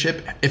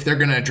leadership, if they're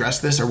going to address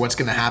this or what's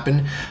going to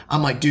happen.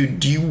 I'm like,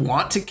 dude, do you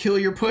want to kill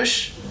your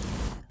push?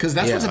 Because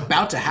that's what's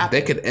about to happen.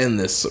 They could end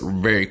this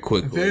very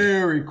quickly.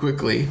 Very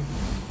quickly.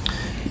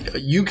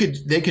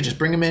 They could just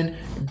bring him in,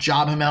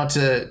 job him out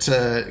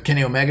to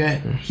Kenny Omega.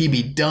 He'd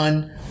be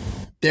done.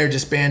 They're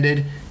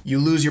disbanded. You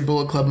lose your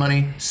Bullet Club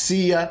money.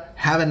 See ya.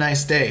 Have a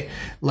nice day.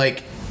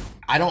 Like,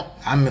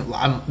 I'm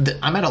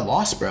at a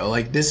loss, bro.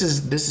 Like, this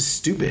is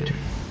stupid.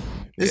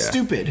 It's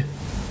stupid.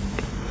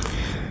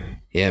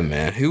 Yeah,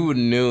 man. Who would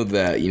know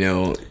that, you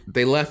know,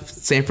 they left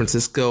San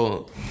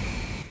Francisco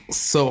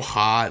so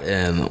hot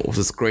and with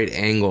this great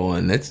angle,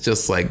 and it's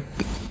just like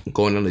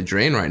going on the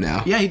drain right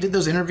now. Yeah, he did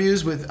those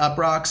interviews with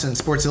Uprocks and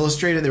Sports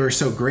Illustrated. They were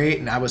so great,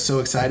 and I was so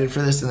excited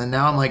for this. And then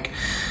now I'm like,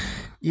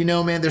 you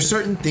know, man, there's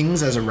certain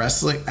things as a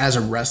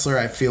wrestler,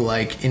 I feel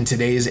like in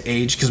today's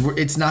age, because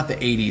it's not the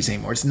 80s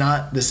anymore. It's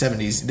not the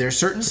 70s. There's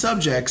certain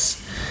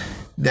subjects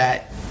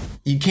that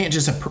you can't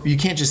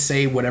just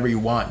say whatever you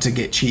want to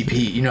get cheap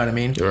heat. You know what I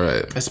mean?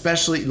 Right.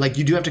 Especially, like,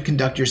 you do have to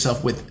conduct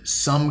yourself with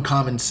some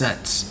common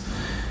sense.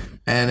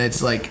 And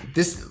it's like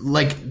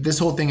this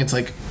whole thing. It's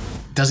like,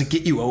 does it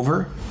get you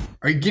over?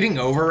 Are you getting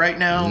over right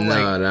now? No,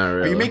 like, not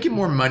really. Are you making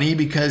more money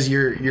because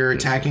you're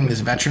attacking this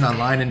veteran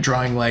online and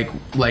drawing like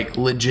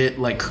legit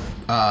like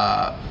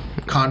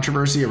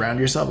controversy around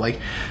yourself? Like,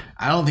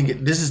 I don't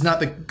think this is not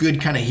the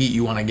good kind of heat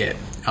you want to get.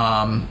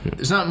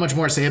 There's not much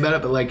more to say about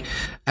it, but like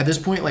at this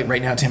point, like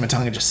right now, Tama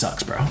Tonga just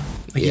sucks, bro.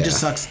 Like, he just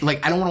sucks.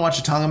 Like, I don't want to watch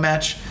a Tonga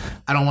match.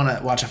 I don't want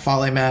to watch a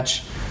Fale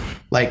match.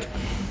 Like,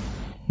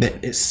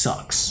 it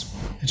sucks.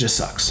 It just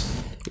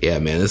sucks. Yeah,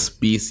 man, this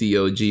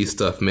BCOG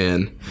stuff,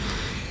 man.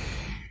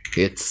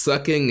 It's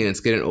sucking and it's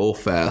getting old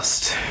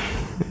fast.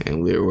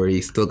 And we're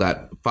already still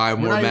got 5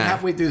 more matches. We're not even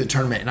halfway through the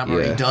tournament and I'm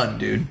already done,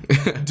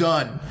 dude.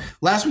 Done.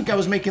 Last week I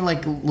was making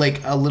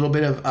like a little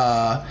bit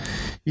of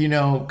you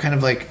know, kind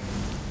of like,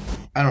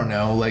 I don't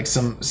know, like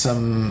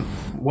some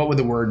what would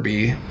the word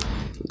be?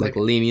 Like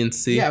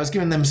leniency. Yeah, I was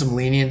giving them some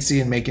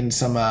leniency and making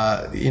some,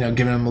 giving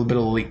them a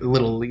little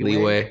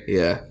leeway.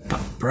 Yeah.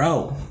 But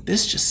bro,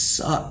 this just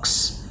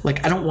sucks.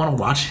 Like, I don't want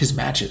to watch his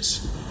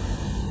matches.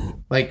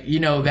 Like,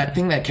 that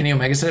thing that Kenny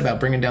Omega said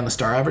about bringing down the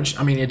star average.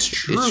 I mean, it's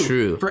true. It's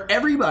true for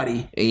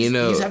everybody. And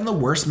he's having the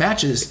worst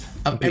matches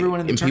of everyone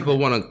in the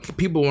tournament.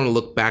 People want to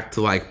look back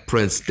to like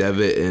Prince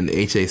Devitt and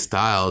AJ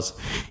Styles.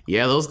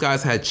 Yeah, those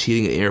guys had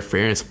cheating and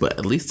interference, but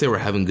at least they were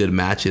having good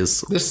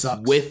matches. This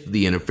sucks with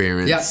the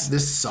interference. Yeah,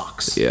 this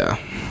sucks. Yeah,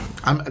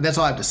 that's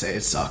all I have to say.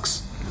 It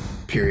sucks.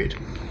 Period.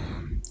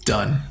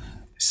 Done.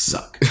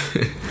 Suck.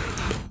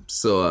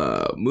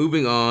 So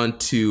moving on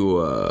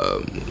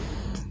to.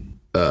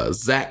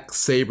 Zack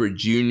Sabre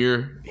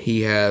Jr.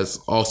 He has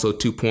also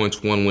 2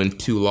 points, 1 win,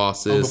 2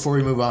 losses. Before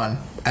we move on,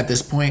 at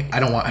this point, I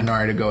don't want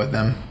Henare to go with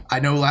them. I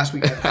know last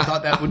week I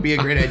thought that would be a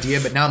great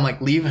idea, but now I'm like,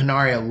 leave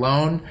Henare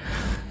alone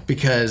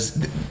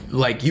because,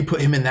 like, you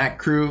put him in that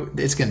crew,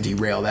 it's going to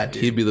derail that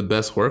dude. He'd be the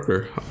best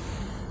worker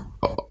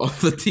of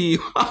the team.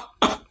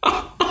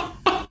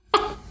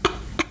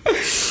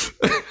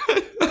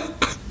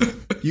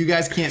 You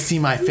guys can't see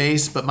my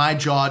face, but my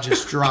jaw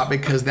just dropped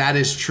because that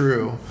is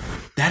true.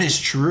 That is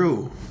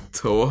true.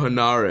 Toa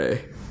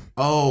Henare.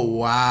 Oh,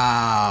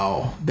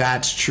 wow.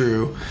 That's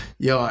true.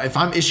 Yo, if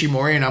I'm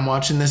Ishimori and I'm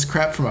watching this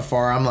crap from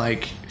afar, I'm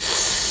like,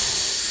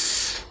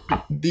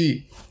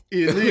 the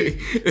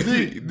elite.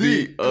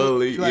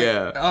 Like,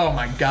 yeah. Oh,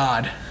 my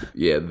God.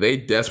 Yeah, they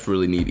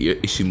desperately need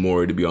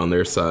Ishimori to be on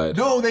their side.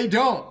 No, they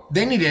don't.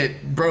 They need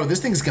it. Bro,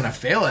 this thing's going to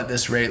fail at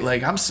this rate.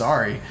 Like, I'm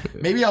sorry.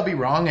 Maybe I'll be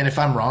wrong, and if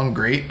I'm wrong,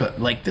 great. But,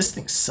 like, this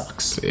thing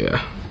sucks.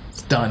 Yeah.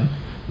 It's done.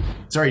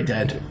 It's already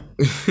dead.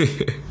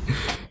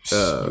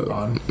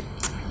 So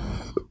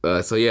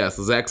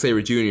Zack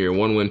Sabre Jr.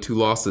 1 win, 2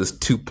 losses,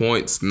 2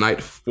 points.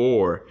 Night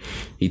 4,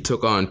 he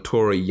took on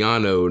Toru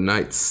Yano.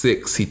 Night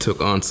 6, he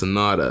took on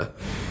Sonata.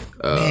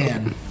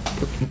 Man,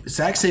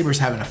 Zack Sabre's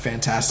having a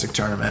fantastic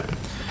tournament.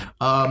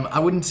 I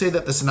wouldn't say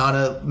that the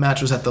Sonata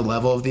match was at the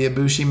level of the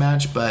Ibushi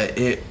match, but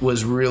it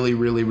was really,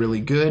 really,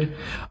 really good.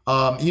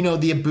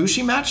 The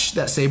Ibushi match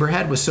that Sabre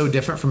had was so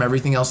different from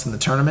everything else in the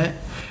tournament.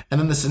 And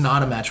then the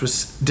Sonata match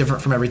was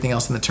different from everything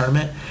else in the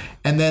tournament.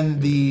 And then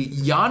the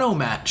Yano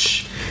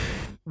match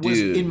was,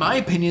 in my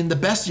opinion, the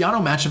best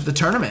Yano match of the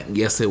tournament.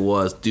 Yes, it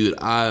was. Dude,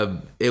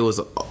 it was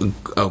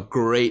a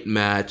great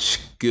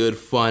match. Good,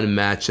 fun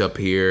matchup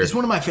here. It's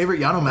one of my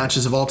favorite Yano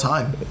matches of all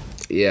time.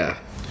 Yeah.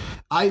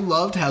 I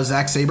loved how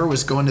Zack Sabre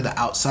was going to the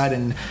outside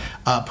and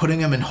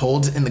putting him in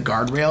holds in the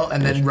guardrail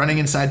and then running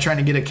inside trying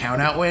to get a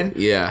count out win.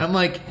 Yeah. And I'm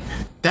like,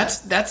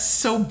 that's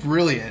so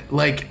brilliant.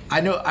 Like,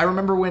 I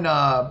remember when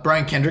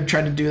Brian Kendrick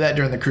tried to do that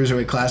during the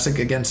Cruiserweight Classic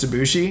against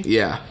Ibushi.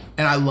 Yeah.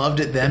 And I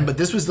loved it then, but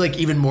this was like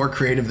even more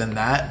creative than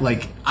that.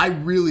 Like, I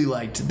really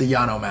liked the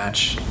Yano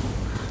match.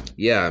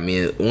 Yeah, I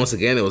mean, once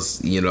again, it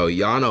was,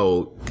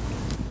 Yano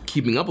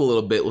keeping up a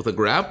little bit with the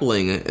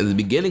grappling in the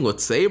beginning with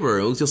Sabre.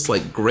 It was just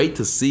like great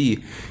to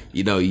see,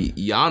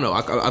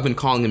 Yano. I've been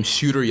calling him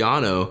Shooter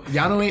Yano.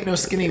 Yano ain't no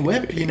skinny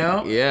whip,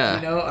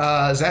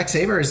 Yeah. Zack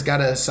Sabre has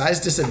got a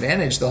size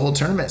disadvantage the whole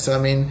tournament. So I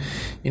mean,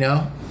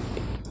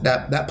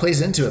 that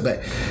plays into it.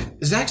 But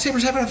Zack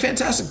Sabre's having a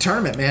fantastic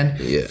tournament, man.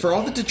 Yeah. For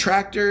all the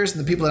detractors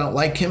and the people that don't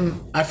like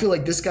him, I feel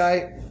like this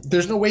guy,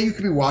 there's no way you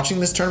could be watching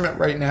this tournament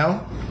right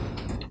now.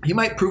 He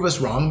might prove us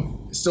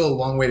wrong. Still a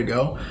long way to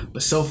go.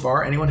 But so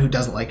far, anyone who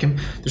doesn't like him,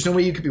 there's no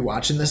way you could be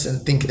watching this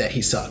and think that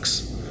he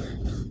sucks.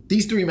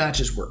 These 3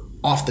 matches were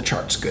off the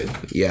charts good.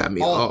 Yeah, I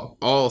mean,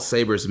 all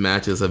Sabre's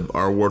matches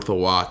are worth a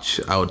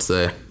watch, I would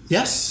say.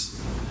 Yes.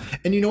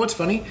 And you know what's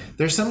funny?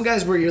 There's some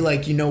guys where you're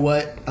like, you know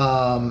what?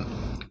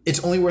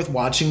 It's only worth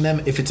watching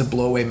them if it's a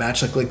blowaway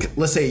match. Like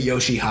let's say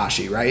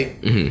Yoshihashi,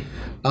 right?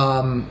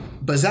 Mm-hmm.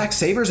 But Zack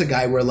Sabre's a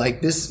guy where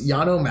like this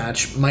Yano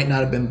match might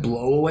not have been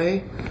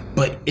blowaway,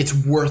 but it's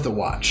worth a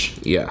watch.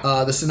 Yeah.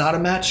 The Sonata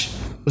match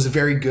was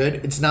very good.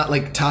 It's not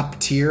like top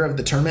tier of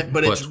the tournament,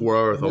 but it's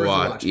worth a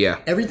watch. Yeah.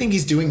 Everything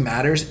he's doing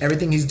matters.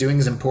 Everything he's doing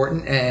is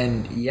important.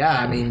 And yeah,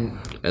 I mean.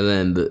 And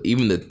then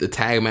even the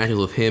tag matches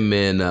with him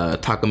and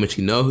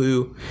Takamichi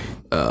Nohu.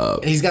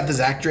 He's got the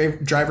Zack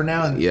driver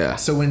now. And yeah.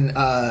 So when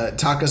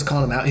Taka's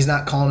calling him out, he's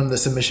not calling him the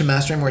submission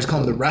master anymore. He's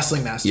calling him the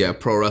wrestling master. Yeah,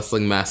 pro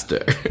wrestling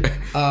master.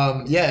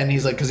 Yeah, and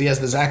he's like, because he has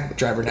the Zack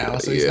driver now.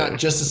 So he's not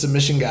just a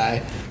submission guy,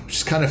 which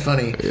is kind of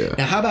funny. Yeah.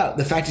 Now, how about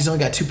the fact he's only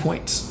got 2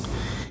 points?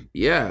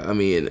 Yeah, I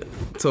mean,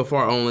 so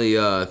far only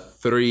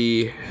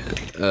 3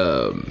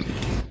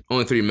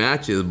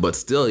 matches, but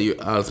still,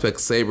 I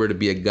expect Sabre to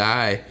be a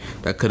guy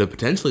that could have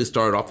potentially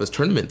started off this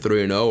tournament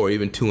 3-0 or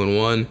even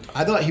 2-1.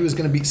 I thought he was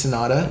going to beat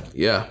Sonata.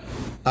 Yeah.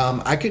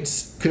 I could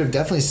have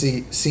definitely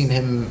seen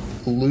him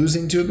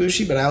losing to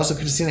Ibushi, but I also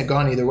could have seen it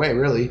gone either way,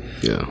 really.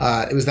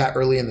 Yeah. It was that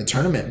early in the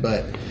tournament,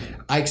 but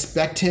I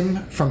expect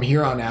him from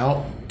here on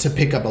out to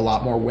pick up a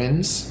lot more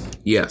wins.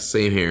 Yeah,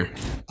 same here.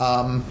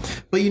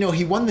 But,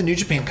 he won the New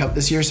Japan Cup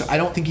this year, so I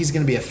don't think he's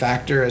going to be a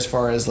factor as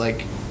far as,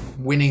 like,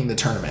 winning the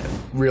tournament,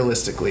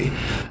 realistically.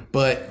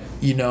 But,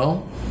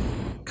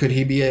 could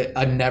he be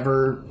a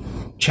never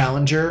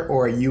challenger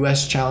or a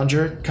U.S.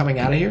 challenger coming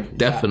out of here?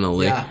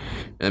 Definitely. Yeah.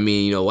 I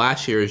mean,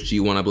 last year's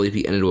G1, I believe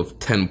he ended with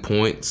 10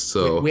 points.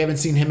 So we haven't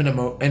seen him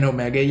in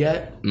Omega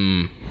yet.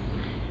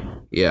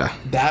 Yeah.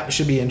 That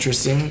should be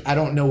interesting. I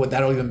don't know what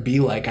that'll even be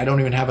like. I don't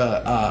even have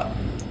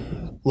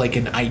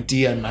an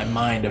idea in my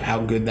mind of how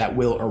good that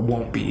will or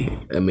won't be.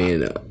 I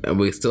mean,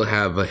 we still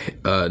have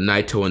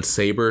Naito and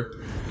Sabre,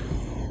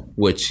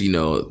 which,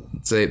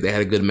 say they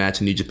had a good match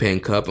in New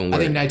Japan Cup. And I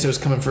think Naito's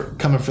coming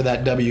for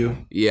that W.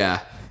 Yeah.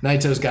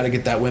 Naito's got to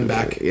get that win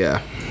back.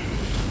 Yeah.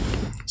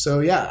 So,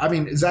 yeah, I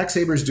mean, Zack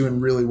Saber's doing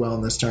really well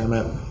in this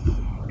tournament.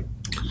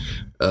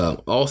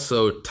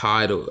 Also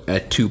tied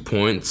at 2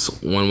 points,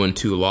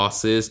 1-2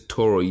 losses.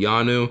 Toru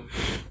Yano,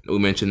 we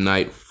mentioned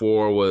night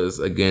 4 was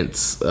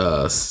against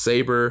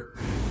Sabre,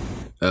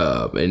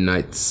 and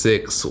night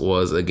 6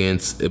 was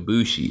against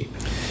Ibushi.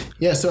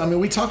 Yeah, so I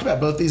mean, we talked about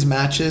both these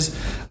matches.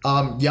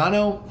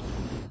 Yano,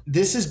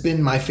 this has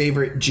been my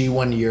favorite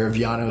G1 year of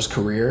Yano's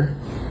career.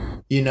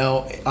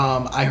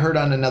 I heard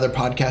on another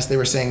podcast they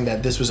were saying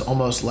that this was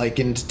almost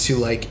likened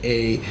to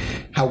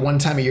how one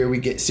time a year we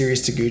get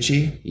Serious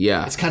Taguchi.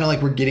 Yeah. It's kind of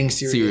like we're getting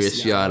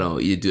Serious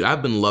Yano. Yeah, dude,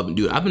 I've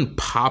been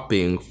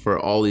popping for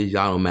all these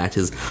Yano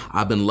matches.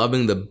 I've been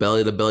loving the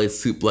belly-to-belly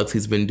suplex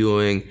he's been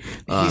doing.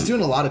 He's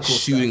doing a lot of cool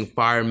shooting stuff.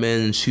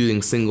 Firemen,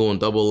 shooting single and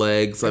double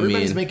legs.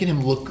 Everybody's making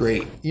him look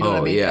great. You know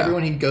what I mean? Yeah.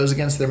 Everyone he goes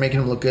against, they're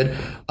making him look good.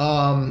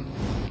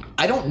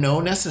 I don't know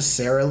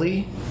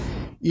necessarily.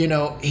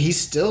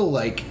 He's still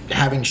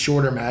having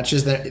shorter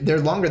matches. They're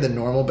longer than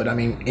normal, but I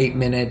mean 8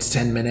 minutes,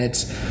 10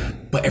 minutes.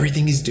 But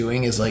everything he's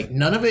doing is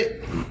none of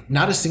it,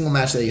 not a single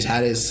match that he's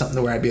had is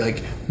something where I'd be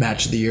like,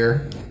 match of the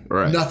year.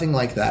 Right. Nothing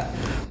like that.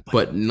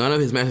 But none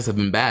of his matches have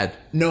been bad.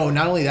 No,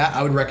 not only that,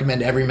 I would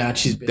recommend every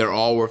match he's been. They're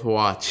all worth a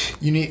watch.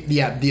 You need, the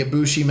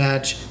Ibushi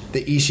match,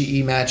 the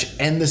Ishii match,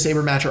 and the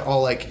Sabre match are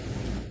all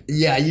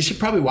you should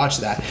probably watch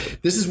that.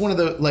 This is one of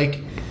the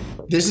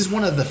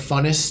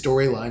funnest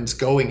storylines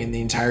going in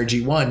the entire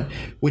G1,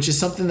 which is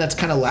something that's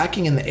kind of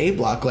lacking in the A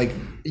block.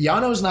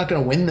 Yano's not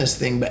going to win this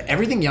thing, but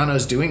everything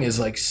Yano's doing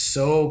is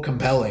so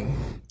compelling.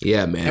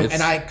 Yeah, man.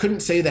 And I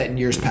couldn't say that in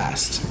years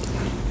past.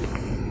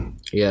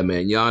 Yeah,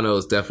 man.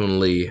 Yano's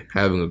definitely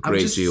having a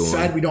great G1. I'm just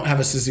sad we don't have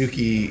a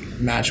Suzuki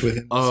match with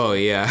him. Oh,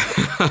 yeah.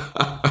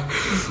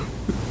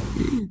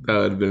 That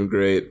would have been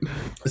great.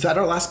 Is that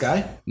our last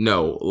guy?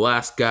 No.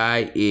 Last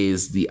guy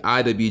is the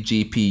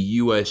IWGP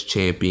US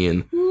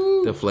champion,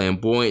 the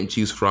flamboyant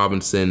Juice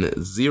Robinson.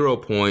 0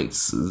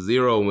 points,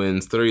 0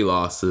 wins, 3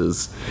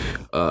 losses.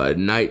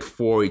 Night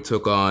 4, he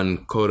took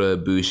on Kota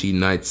Ibushi.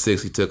 Night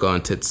 6, he took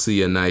on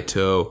Tetsuya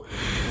Naito.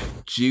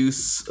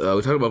 Juice, we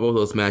talked about both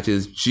those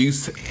matches.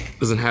 Juice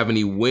doesn't have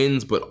any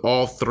wins, but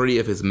all 3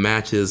 of his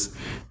matches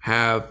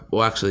have,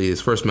 well, actually, his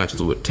first match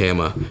was with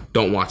Tama.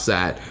 Don't watch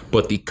that.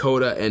 But the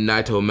Kota and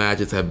Naito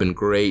matches have been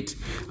great.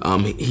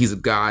 He's a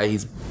guy,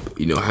 he's,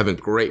 having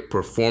great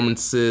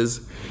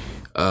performances.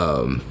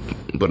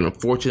 But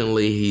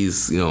unfortunately,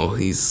 he's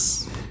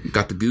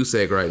got the goose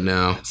egg right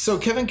now. So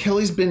Kevin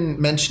Kelly's been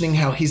mentioning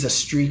how he's a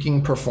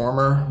streaking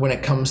performer when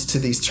it comes to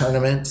these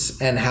tournaments,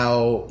 and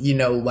how,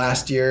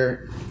 last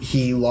year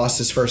he lost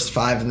his first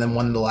 5 and then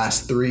won the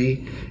last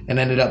 3 and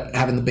ended up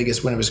having the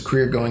biggest win of his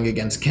career going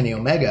against Kenny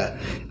Omega.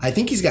 I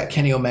think he's got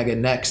Kenny Omega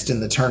next in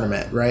the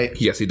tournament, right?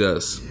 Yes, he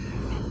does.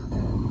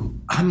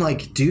 I'm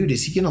like, dude,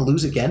 is he going to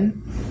lose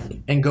again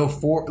and go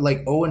 0-4?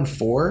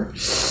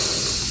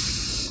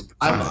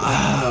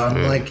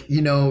 I'm like,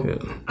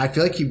 I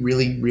feel like he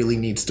really, really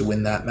needs to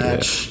win that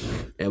match. Yeah.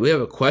 And we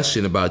have a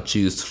question about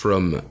Juice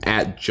from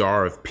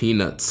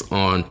 @JarOfPeanuts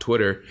on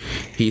Twitter.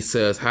 He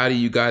says, how do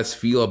you guys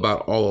feel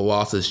about all the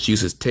losses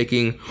Juice is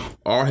taking?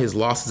 Are his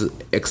losses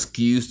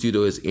excused due to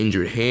his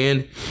injured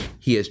hand?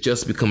 He has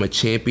just become a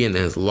champion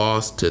and has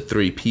lost to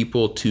 3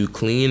 people, 2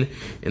 clean,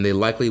 and they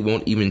likely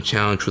won't even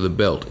challenge for the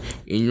belt.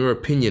 In your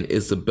opinion,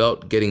 is the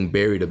belt getting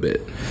buried a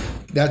bit?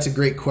 That's a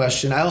great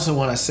question. I also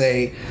want to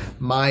say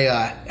my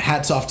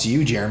hats off to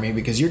you, Jeremy,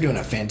 because you're doing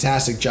a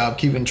fantastic job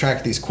keeping track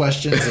of these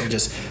questions and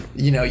just,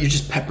 you're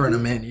just peppering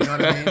them in. You know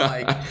what I mean?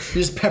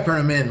 You're just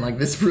peppering them in.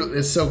 This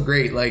is so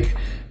great.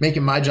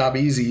 Making my job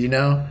easy,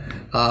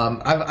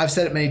 I've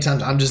said it many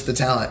times. I'm just the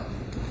talent.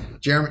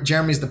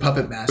 Jeremy's the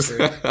puppet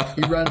master.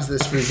 He runs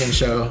this freaking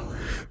show.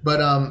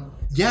 But,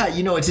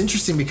 it's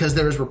interesting because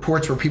there was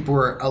reports where people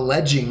were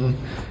alleging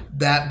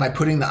that by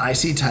putting the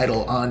IC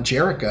title on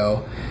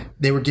Jericho,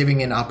 they were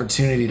giving an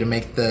opportunity to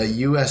make the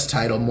US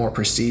title more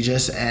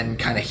prestigious and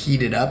kind of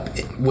heat it up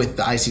with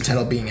the IC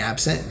title being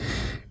absent.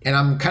 And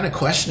I'm kind of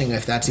questioning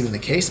if that's even the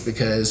case,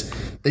 because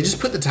they just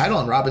put the title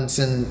on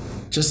Robinson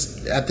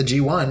just at the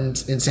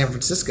G1 in San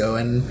Francisco,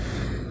 and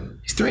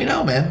he's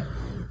 3-0, man.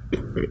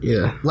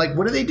 Yeah.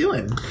 What are they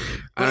doing?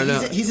 I don't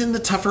know. He's in the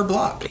tougher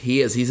block.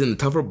 He is. He's in the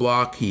tougher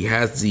block. He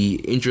has the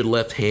injured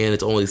left hand.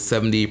 It's only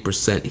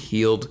 70%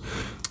 healed.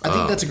 I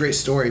think that's a great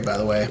story, by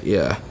the way.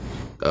 Yeah.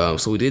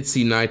 So we did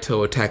see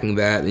Naito attacking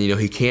that, and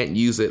he can't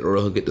use it or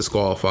he'll get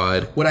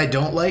disqualified. What I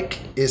don't like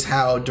is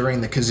how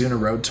during the Kazuna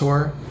Road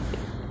Tour,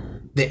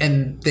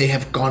 they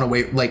have gone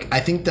away.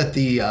 I think that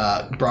the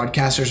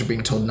broadcasters are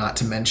being told not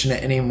to mention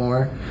it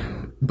anymore.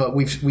 but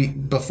we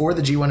before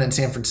the G1 in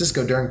San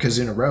Francisco during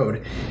Kazuna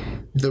Road,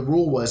 the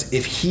rule was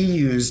if he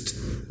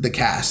used the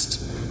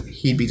cast,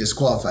 he'd be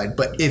disqualified.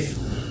 But if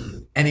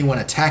anyone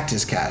attacked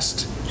his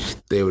cast,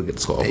 they would get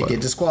disqualified. They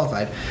get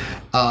disqualified.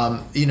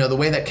 The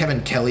way that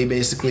Kevin Kelly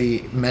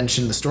basically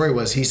mentioned the story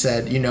was he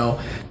said,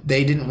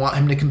 they didn't want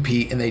him to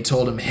compete, and they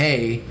told him,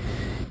 hey,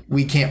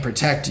 we can't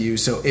protect you,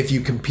 so if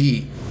you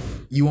compete,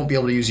 you won't be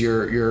able to use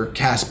your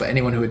cast, but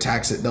anyone who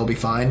attacks it, they'll be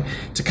fine,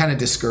 to kind of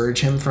discourage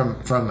him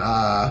from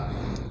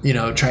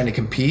trying to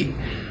compete.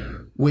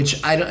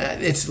 Which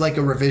it's like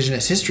a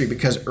revisionist history,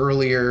 because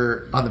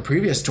earlier on the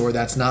previous tour,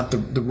 that's not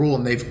the rule,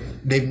 and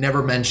they've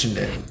never mentioned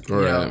it,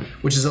 right.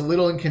 Which is a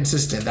little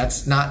inconsistent.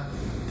 That's not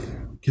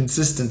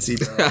consistency,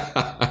 bro.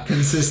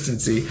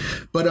 Consistency.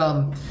 But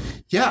I'm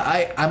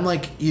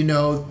like,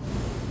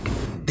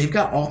 they've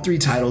got all 3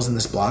 titles in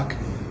this block.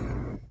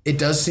 It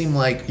does seem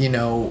like,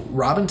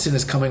 Robinson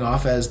is coming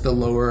off as the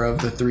lower of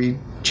the 3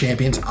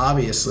 champions,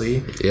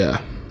 obviously. Yeah.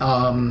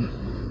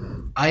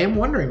 I am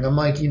wondering. I'm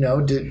like, do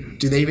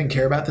they even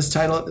care about this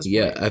title at this point?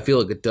 Yeah, I feel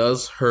like it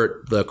does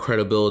hurt the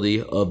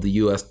credibility of the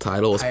U.S.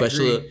 title,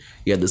 especially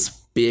you had this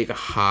big,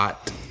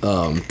 hot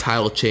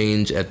title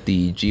change at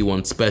the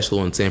G1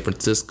 Special in San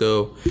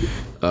Francisco.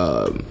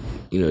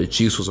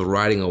 Juice was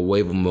riding a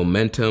wave of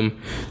momentum.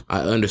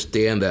 I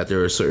understand that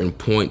there are certain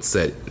points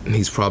that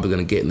he's probably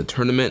going to get in the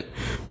tournament,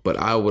 but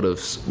I would have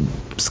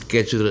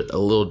scheduled it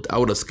I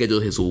would have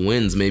scheduled his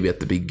wins maybe at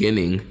the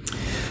beginning.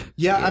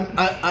 Yeah,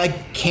 I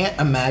can't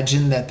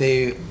imagine that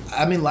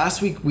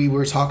last week we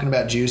were talking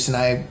about Juice, and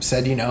I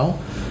said,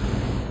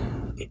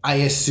 I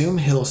assume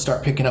he'll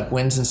start picking up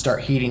wins and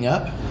start heating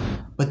up.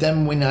 But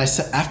then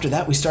after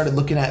that, we started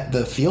looking at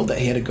the field that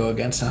he had to go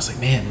against, and I was like,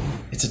 man,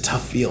 it's a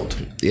tough field.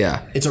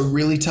 Yeah. It's a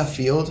really tough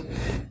field,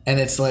 and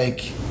it's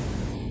like,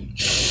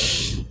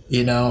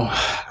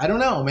 I don't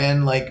know,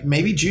 man. Like,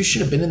 maybe Juice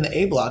should have been in the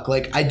A block.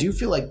 Like, I do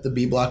feel like the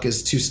B block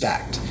is too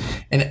stacked.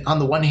 And on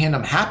the one hand,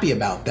 I'm happy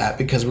about that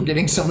because we're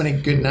getting so many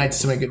good nights,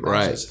 so many good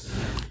matches.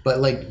 Right. But,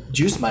 like,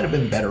 Juice might have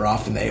been better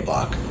off in the A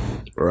block.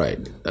 Right.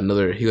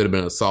 He would have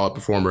been a solid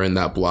performer in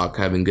that block,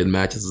 having good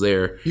matches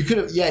there. You could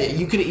have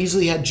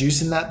easily had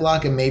Juice in that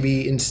block and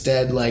maybe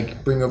instead,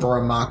 like, bring over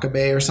a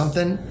Makabe or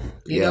something,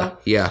 you know?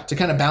 Yeah. To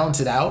kind of balance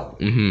it out.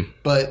 Mm-hmm.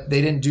 But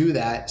they didn't do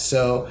that.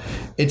 So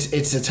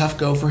it's a tough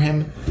go for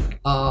him.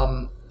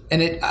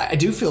 I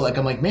do feel like,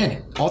 I'm like,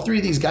 man, all 3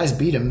 of these guys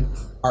beat him.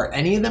 Are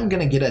any of them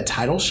going to get a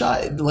title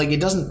shot? Like,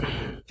 it doesn't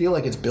feel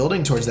like it's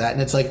building towards that.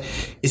 And it's like,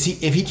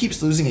 if he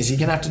keeps losing, is he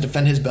going to have to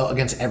defend his belt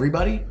against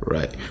everybody?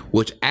 Right.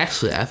 Which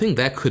actually, I think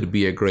that could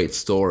be a great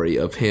story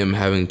of him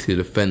having to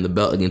defend the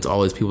belt against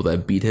all these people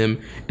that beat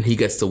him, and he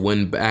gets to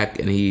win back,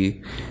 and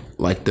he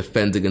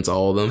defends against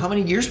all of them. How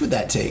many years would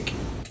that take?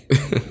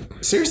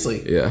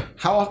 Seriously. Yeah.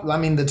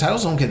 The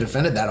titles don't get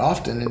defended that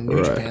often in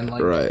New Japan.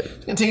 Right.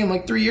 It's going to take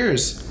him 3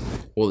 years.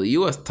 Well, the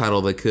U.S.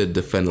 title, they could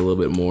defend a little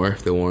bit more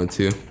if they wanted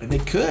to. They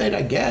could,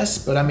 I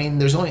guess. But,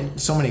 there's only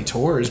so many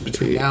tours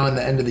between now and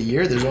the end of the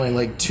year. There's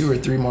only 2 or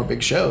 3 more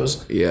big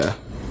shows. Yeah.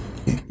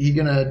 You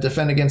going to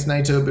defend against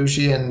Naito,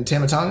 Ibushi, and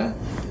Tama Tonga?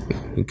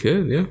 You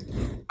could, yeah.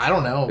 I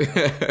don't know.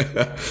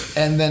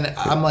 And then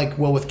I'm like,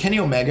 well, with Kenny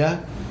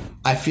Omega,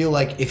 I feel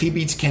like if he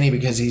beats Kenny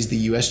because he's the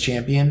U.S.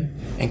 champion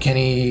and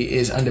Kenny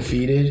is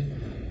undefeated,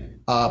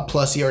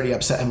 plus he already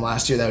upset him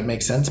last year, that would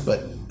make sense.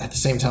 But at the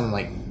same time, I'm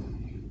like,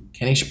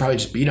 Kenny should probably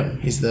just beat him.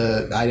 He's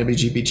the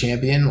IWGP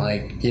champion.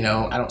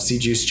 I don't see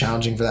Juice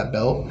challenging for that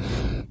belt.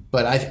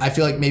 But I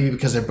feel like maybe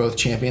because they're both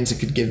champions, it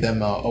could give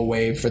them a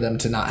way for them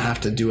to not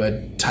have to do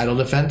a title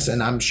defense.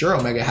 And I'm sure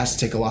Omega has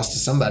to take a loss to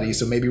somebody.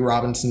 So maybe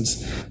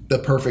Robinson's the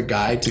perfect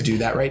guy to do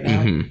that right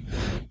now.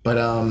 Mm-hmm. But,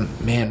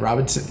 man,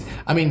 Robinson...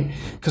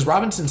 because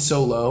Robinson's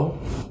so low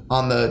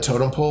on the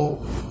totem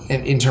pole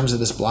in terms of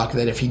this block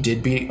that if he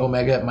did beat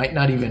Omega, it might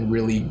not even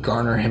really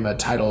garner him a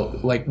title,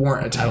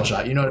 warrant a title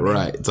shot. You know what I mean?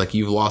 Right. It's like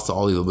you've lost to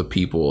all these other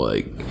people.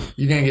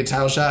 You're going to get a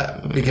title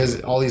shot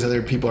because all these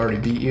other people already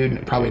beat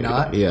you? Probably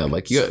not. Yeah,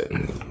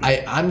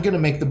 I'm going to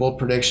make the bold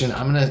prediction.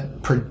 I'm going to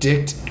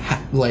predict,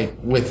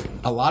 with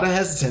a lot of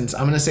hesitance,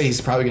 I'm going to say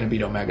he's probably going to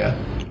beat Omega.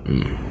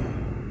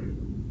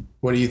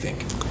 What do you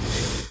think?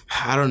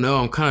 I don't know.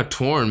 I'm kind of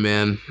torn,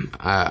 man.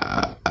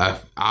 I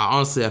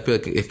honestly, I feel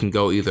like it can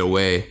go either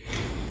way.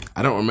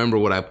 I don't remember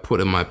what I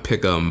put in my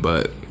pick'em,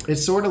 but...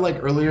 It's sort of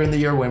like earlier in the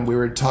year when we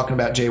were talking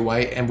about Jay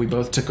White and we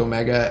both took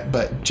Omega,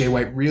 but Jay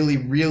White really,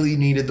 really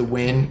needed the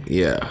win.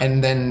 Yeah.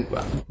 And then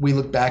we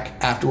look back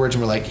afterwards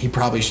and we're like, he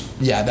probably...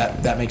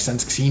 that makes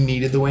sense because he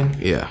needed the win.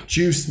 Yeah.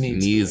 Juice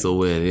needs the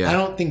win, yeah. I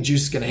don't think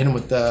Juice is going to hit him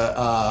with the...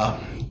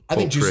 I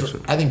think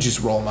Juice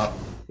roll him up.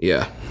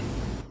 Yeah.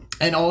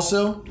 And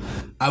also,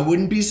 I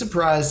wouldn't be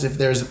surprised if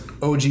there's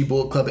OG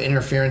Bullet Club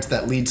interference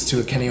that leads to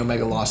a Kenny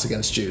Omega loss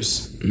against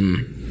Juice.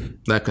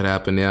 That could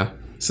happen, yeah.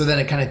 So then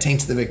it kind of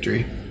taints the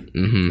victory.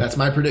 Mm-hmm. That's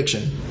my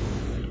prediction.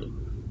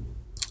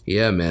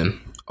 Yeah, man.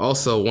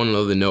 Also, one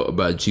other note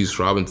about Juice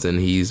Robinson,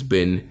 he's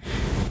been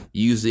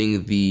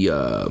using the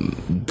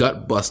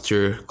gut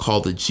buster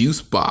called the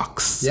Juice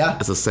Box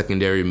as a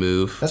secondary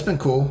move. That's been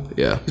cool.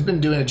 Yeah. He's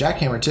been doing a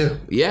jackhammer too.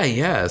 Yeah, he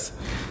has.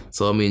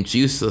 So, I mean,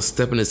 Juice is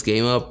stepping his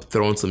game up,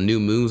 throwing some new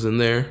moves in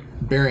there.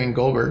 Burying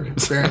Goldberg.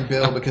 Burying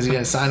Bill because he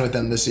didn't sign with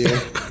them this year.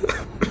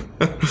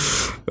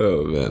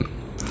 Oh, man.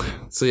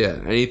 So, yeah,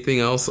 anything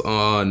else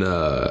on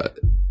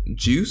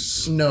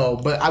Juice? No,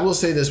 but I will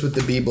say this with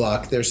the B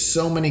block. There's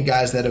so many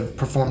guys that have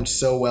performed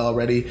so well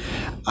already.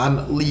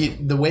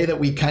 The way that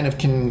we kind of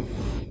can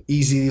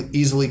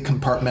easily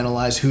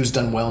compartmentalize who's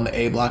done well in the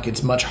A block,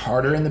 it's much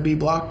harder in the B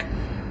block.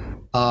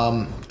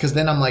 Because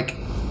then I'm like,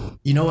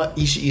 you know what?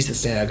 Ishii's the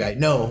standout guy.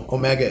 No,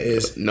 Omega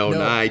is. No,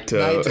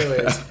 Naito.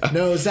 Naito is.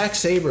 No, Zack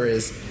Sabre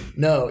is.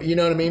 No, you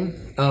know what I mean?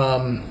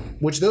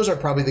 Which those are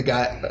probably the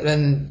guy.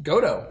 Then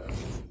Goto.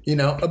 You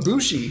know,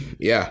 Ibushi.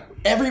 Yeah.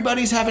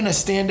 Everybody's having a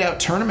standout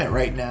tournament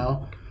right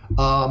now.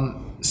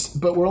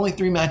 But we're only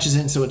 3 matches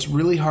in, so it's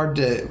really hard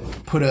to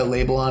put a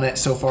label on it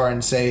so far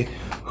and say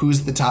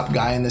who's the top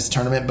guy in this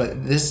tournament.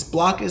 But this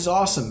block is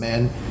awesome,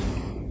 man.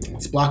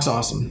 This block's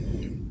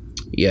awesome.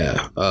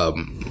 Yeah.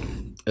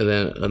 And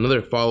then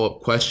another follow-up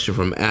question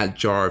from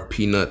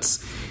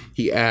 @JarOfPeanuts.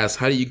 He asked,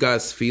 how do you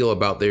guys feel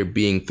about there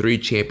being 3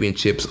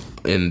 championships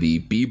in the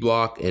B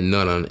block and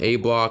none on A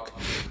block?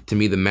 To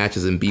me, the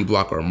matches in B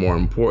block are more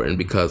important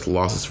because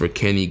losses for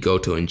Kenny,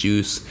 Goto, and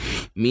Juice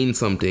mean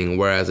something,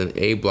 whereas in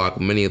A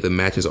block, many of the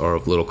matches are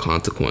of little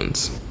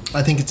consequence.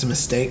 I think it's a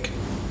mistake.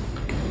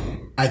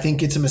 I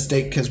think it's a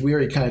mistake because we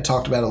already kind of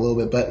talked about it a little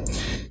bit, but,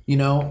 you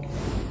know,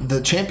 the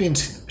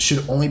champions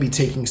should only be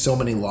taking so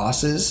many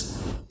losses,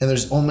 and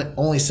there's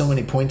only so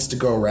many points to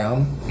go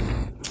around.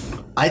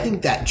 I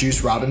think that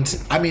Juice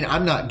Robinson, I mean,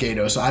 I'm not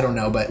Gato, so I don't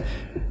know, but,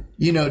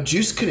 you know,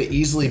 Juice could have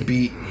easily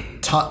beat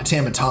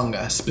Tama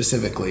Tonga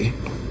specifically,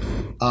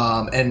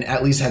 and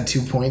at least had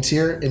 2 points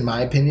here, in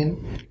my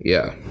opinion.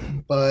 Yeah.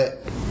 But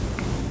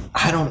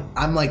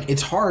I'm like,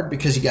 it's hard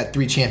because you got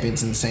 3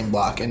 champions in the same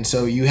block, and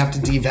so you have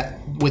to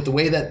with the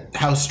way that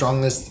how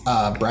strong this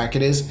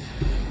bracket is,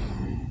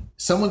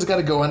 someone's got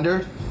to go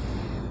under,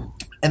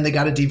 and they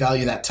got to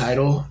devalue that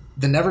title.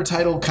 The Never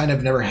title kind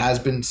of never has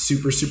been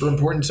super, super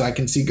important, so I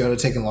can see Goto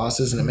taking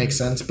losses, and it makes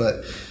sense.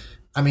 But,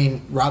 I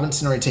mean,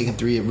 Robinson already taking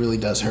 3, it really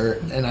does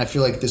hurt. And I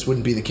feel like this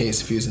wouldn't be the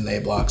case if he was in the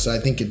A block, so I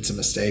think it's a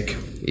mistake.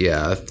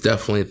 Yeah, I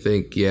definitely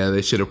think,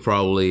 they should have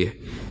probably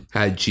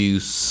had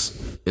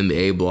Juice in the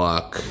A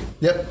block.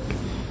 Yep.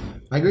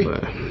 I agree.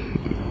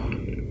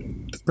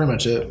 That's pretty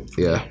much it.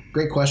 Yeah.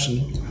 Great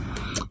question.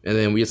 And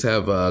then we just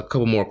have a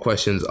couple more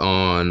questions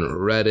on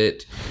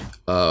Reddit.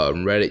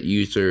 Reddit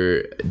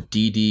user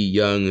DD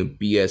Young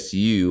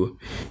BSU.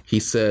 He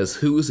says,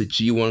 who is a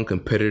G1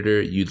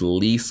 competitor you'd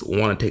least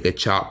want to take a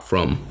chop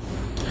from?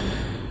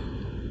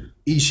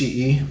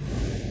 Ishii.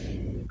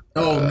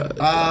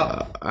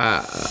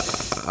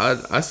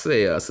 I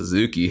say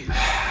Suzuki.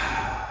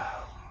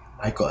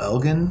 Michael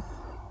Elgin.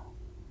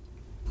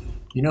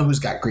 You know who's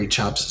got great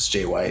chops? It's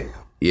Jay White.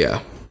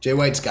 Yeah. Jay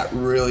White's got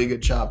really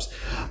good chops.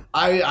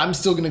 I'm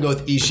still going to go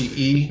with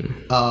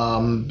Ishii,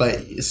 but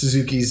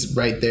Suzuki's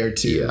right there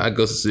too. Yeah, I'd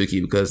go Suzuki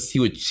because he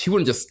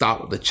wouldn't just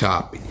stop with the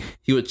chop.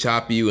 He would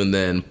chop you and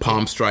then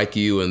palm strike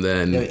you and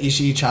then... Yeah,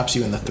 Ishii chops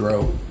you in the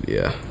throat.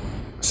 Yeah.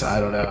 So I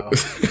don't know.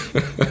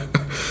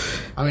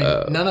 I mean,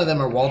 none of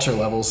them are Walter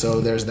level, so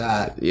there's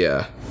that.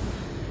 Yeah.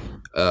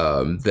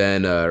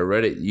 Then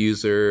Reddit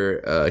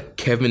user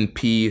Kevin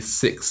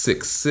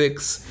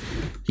P666,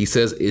 he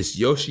says, is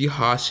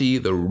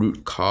Yoshihashi the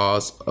root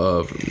cause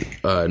of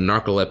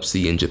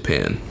narcolepsy in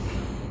Japan?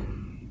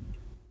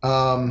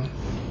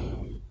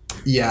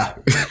 Yeah.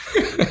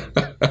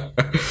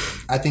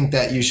 I think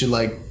that you should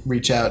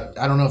reach out.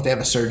 I don't know if they have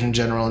a Surgeon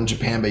General in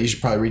Japan, but you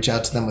should probably reach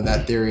out to them with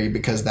that theory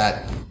because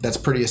that's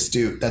pretty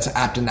astute. That's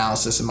apt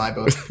analysis in my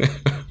book.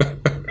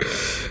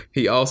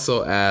 He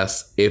also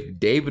asks, if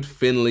David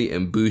Finlay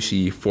and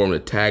Bushi formed a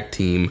tag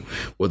team,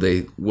 would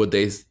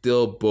they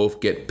still both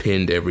get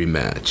pinned every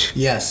match?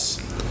 Yes.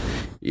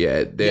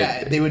 Yeah,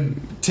 they would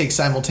take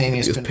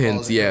simultaneous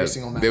pinfalls in every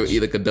single match. They would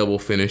eat a double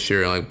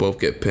finisher and both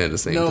get pinned at the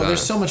same time. No,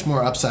 there's so much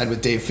more upside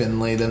with Dave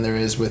Finlay than there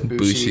is with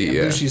Bushi.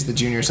 And Bushi's the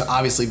junior, so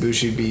obviously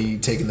Bushi would be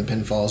taking the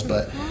pinfalls,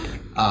 but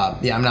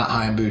I'm not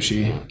high on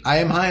Bushi. I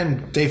am high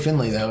on Dave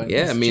Finlay though.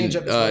 Yeah, I mean,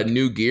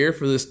 new gear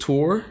for this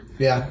tour.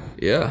 Yeah.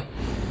 Yeah.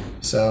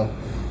 So,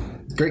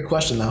 great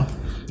question though.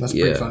 That's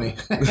pretty funny.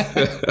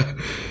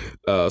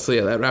 So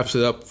that wraps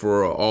it up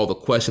for all the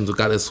questions we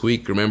got this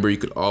week. Remember, you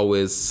could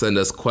always send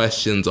us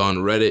questions on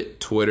Reddit,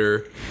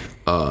 Twitter,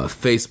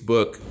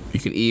 Facebook. You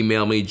can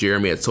email me,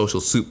 Jeremy at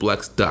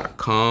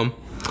socialsuplex.com.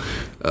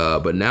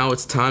 But now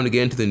it's time to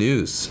get into the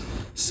news.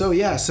 So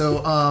this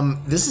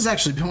has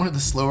actually been one of the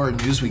slower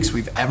news weeks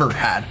we've ever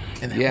had.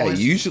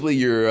 Usually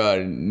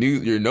your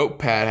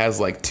notepad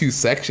has 2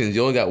 sections.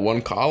 You only got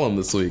 1 column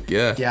this week.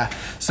 Yeah.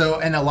 So,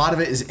 and a lot of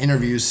it is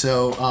interviews.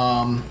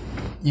 So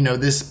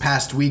this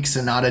past week,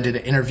 Sonata did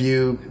an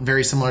interview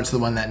very similar to the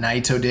one that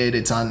Naito did.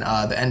 It's on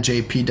the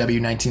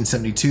NJPW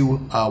 1972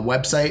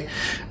 website,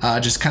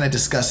 just kind of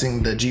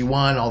discussing the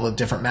G1, all the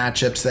different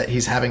matchups that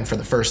he's having for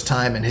the first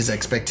time and his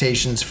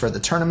expectations for the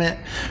tournament.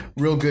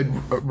 Real good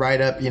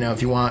write-up.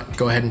 If you want,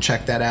 go ahead and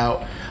check that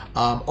out.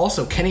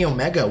 Also, Kenny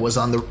Omega was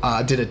on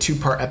did a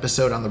 2-part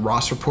episode on the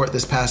Ross Report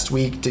this past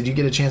week. Did you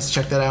get a chance to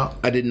check that out?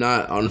 I did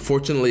not.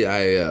 Unfortunately,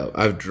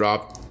 I've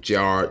dropped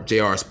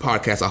JR's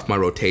podcast off my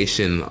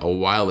rotation a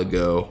while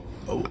ago.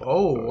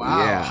 Oh wow.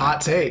 Yeah.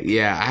 Hot take.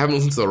 Yeah, I haven't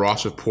listened to the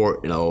Ross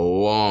Report in a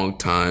long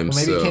time.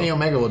 Well, maybe Kenny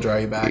Omega will draw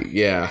you back.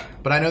 Yeah.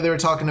 But I know they were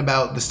talking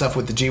about the stuff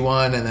with the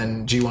G1 and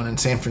then G1 in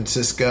San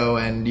Francisco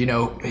and,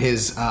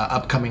 his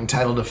upcoming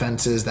title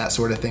defenses, that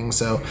sort of thing.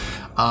 So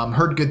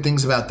heard good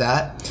things about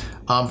that.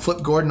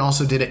 Flip Gordon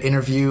also did an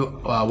interview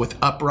with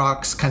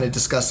Uproxx, kind of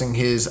discussing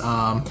his,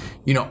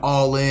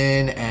 All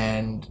In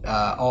and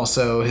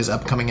also his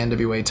upcoming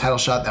NWA title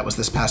shot. That was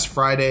this past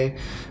Friday.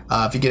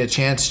 If you get a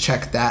chance,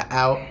 check that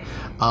out.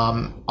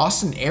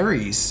 Austin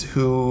Aries,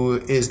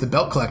 who is the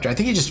belt collector. I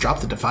think he just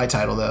dropped the Defy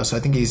title, though. So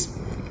I think he's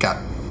got,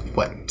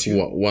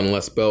 one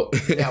less belt?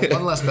 Yeah,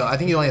 one less belt. I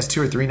think he only has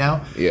 2 or 3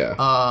 now.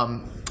 Yeah.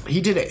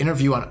 He did an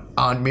interview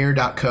on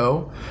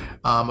Mirror.co.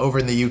 Over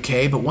in the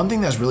UK, but one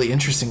thing that was really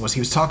interesting was he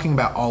was talking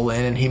about All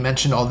In, and he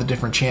mentioned all the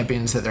different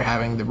champions that they're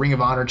having: the Ring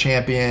of Honor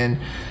champion,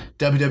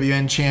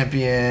 WWN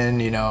champion,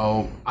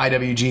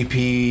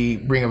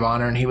 IWGP, Ring of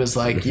Honor, and he was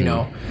like,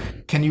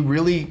 can you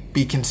really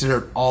be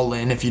considered All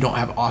In if you don't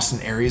have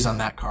Austin Aries on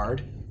that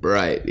card?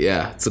 Right,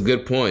 yeah, it's a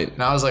good point.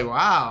 And I was like,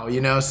 wow,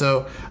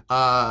 so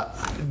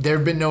there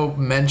have been no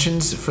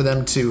mentions for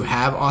them to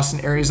have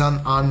Austin Aries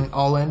on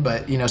All In,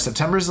 but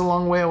September is a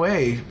long way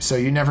away, so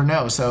you never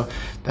know. So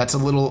that's a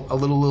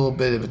little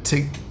bit of a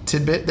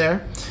tidbit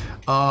there.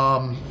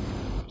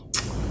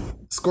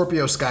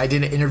 Scorpio Sky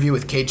did an interview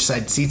with Cage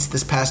Side Seats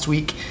this past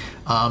week,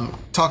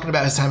 talking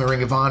about his time at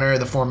Ring of Honor,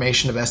 the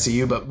formation of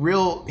SCU,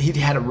 but he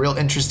had a real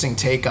interesting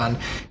take on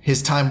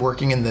his time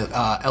working in the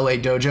LA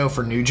dojo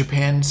for New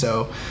Japan.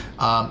 So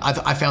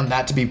I found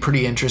that to be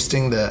pretty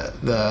interesting,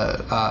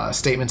 the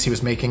statements he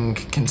was making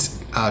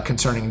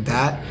concerning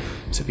that.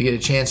 So if you get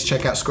a chance,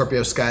 check out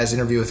Scorpio Sky's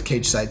interview with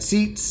Cage Side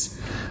Seats.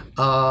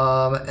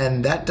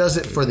 And that does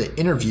it for the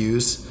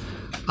interviews.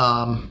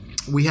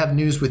 We have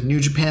news with New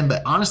Japan,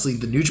 but honestly,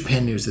 the New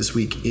Japan news this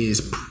week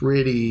is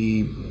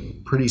pretty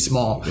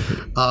small.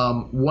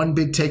 One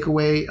big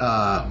takeaway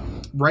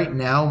right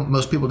now,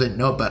 most people didn't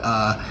know it, but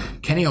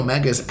Kenny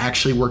Omega is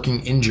actually working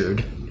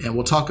injured. And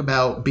we'll talk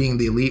about being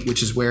the Elite,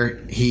 which is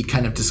where he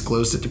kind of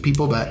disclosed it to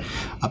people. But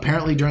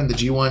apparently during the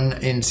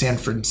G1 in San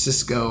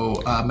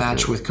Francisco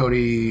match with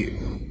Cody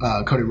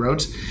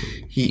Rhodes,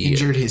 he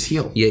injured his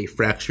heel. Yeah, he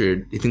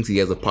fractured. He thinks he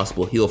has a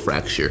possible heel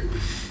fracture.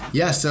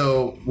 Yeah,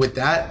 so with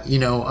that,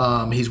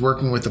 he's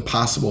working with a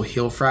possible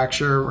heel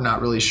fracture. We're not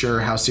really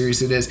sure how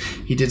serious it is.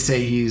 He did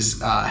say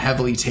he's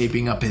heavily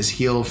taping up his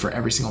heel for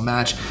every single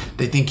match.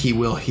 They think he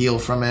will heal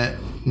from it.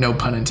 No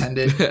pun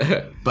intended.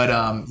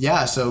 But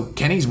so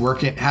Kenny's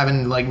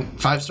having like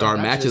 5-star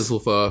matches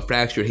with a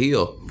fractured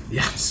heel.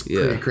 Yeah, it's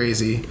pretty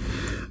crazy.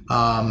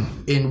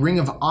 In Ring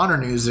of Honor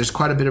news, there's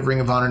quite a bit of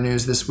Ring of Honor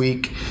news this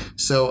week.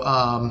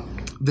 So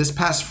this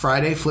past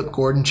Friday, Flip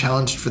Gordon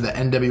challenged for the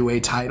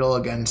NWA title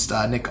against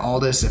Nick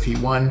Aldis. If he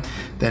won,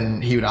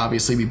 then he would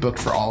obviously be booked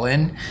for All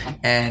In.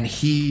 And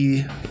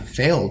he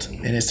failed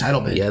in his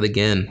title bid. Yet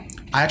again.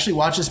 I actually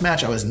watched this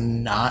match. I was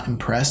not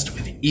impressed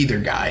with either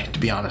guy, to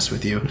be honest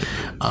with you.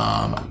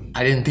 I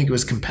didn't think it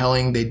was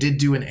compelling. They did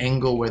do an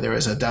angle where there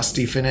was a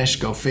dusty finish,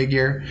 go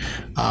figure,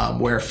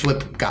 where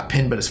Flip got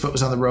pinned, but his foot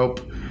was on the rope.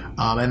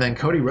 And then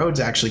Cody Rhodes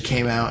actually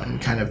came out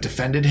and kind of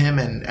defended him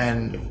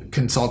and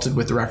consulted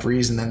with the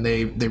referees, and then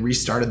they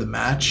restarted the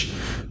match,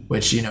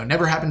 which,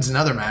 never happens in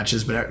other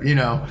matches, but,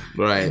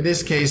 right. In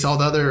this case, all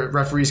the other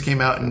referees came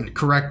out and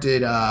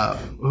corrected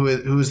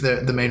who's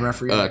the main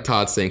referee?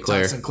 Todd St.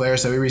 Clair. Todd St. Clair,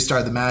 so he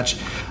restarted the match.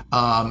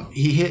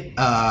 He hit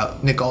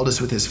Nick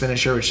Aldis with his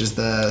finisher, which is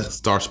the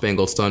Star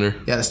Spangled Stunner.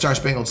 Yeah, the Star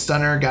Spangled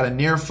Stunner, got a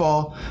near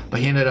fall, but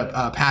he ended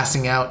up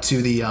passing out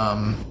to the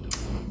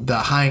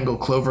high angle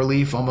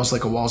cloverleaf, almost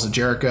like a Walls of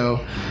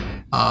Jericho.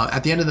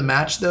 At the end of the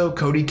match, though,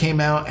 Cody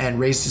came out and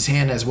raised his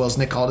hand, as well as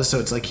Nick Aldis, so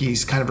it's like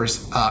he's kind of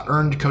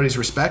earned Cody's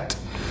respect.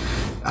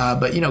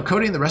 But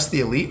Cody and the rest of the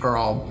Elite are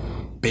all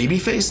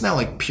babyface now,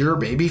 like pure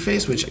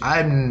babyface, which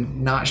I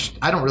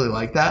don't really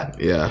like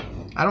that. Yeah.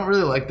 I don't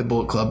really like the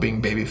Bullet Club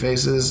being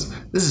babyfaces.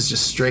 This is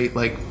just straight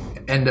like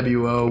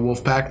NWO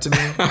Wolfpack to me.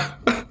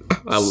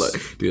 I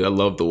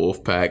love the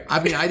Wolfpack.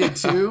 I mean, I did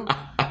too,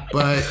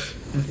 but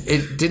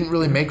it didn't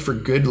really make for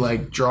good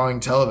like drawing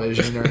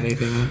television or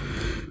anything.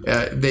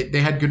 They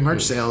had good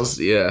merch sales.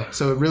 Yeah.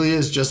 So it really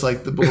is just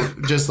like the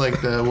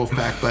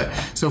Wolfpack. But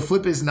so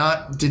Flip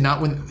did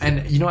not win,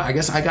 and I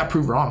guess I got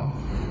proved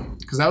wrong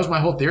because that was my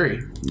whole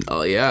theory.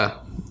 Oh yeah.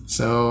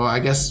 So I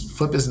guess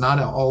Flip is not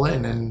All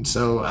In, and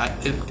so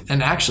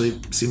and actually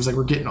it seems like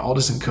we're getting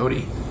Aldis and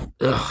Cody.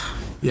 Ugh.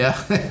 Yeah.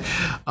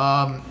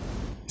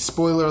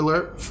 spoiler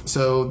alert.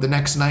 So the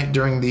next night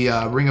during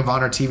the Ring of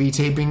Honor TV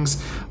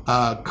tapings,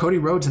 Cody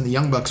Rhodes and the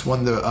Young Bucks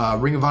won the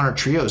Ring of Honor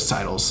Trios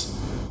titles.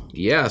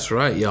 Yeah, that's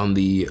right. Yeah, on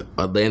the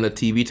Atlanta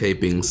TV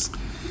tapings.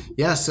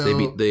 Yeah, so they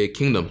beat the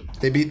Kingdom.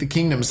 They beat the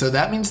Kingdom. So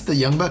that means the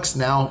Young Bucks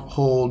now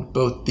hold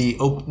both the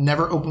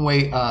Never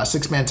Openweight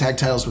 6-man tag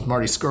titles with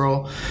Marty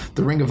Scurll,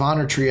 the Ring of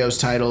Honor Trios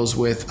titles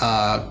with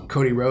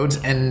Cody Rhodes,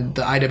 and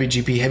the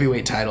IWGP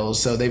Heavyweight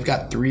titles. So they've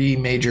got 3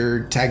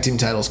 major tag team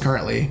titles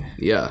currently.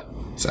 Yeah.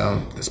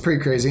 So that's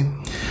pretty crazy.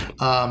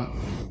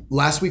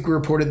 Last week we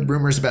reported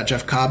rumors about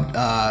Jeff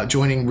Cobb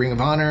joining Ring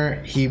of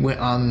Honor. He went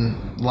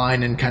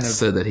online and kind of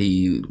said that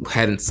he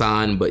hadn't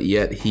signed, but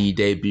yet he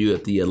debuted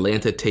at the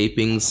Atlanta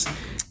tapings.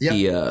 Yep.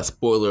 He,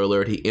 spoiler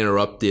alert, he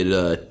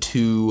interrupted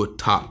 2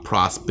 top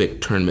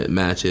prospect tournament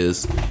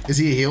matches. Is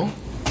he a heel?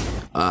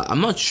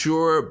 I'm not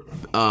sure.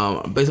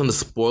 Based on the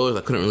spoilers,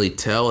 I couldn't really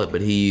tell it,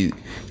 but he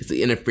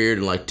interfered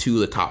in like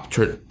 2 of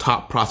the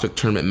top prospect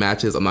tournament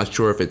matches. I'm not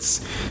sure if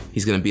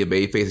he's going to be a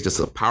babyface, just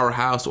a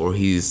powerhouse, or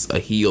he's a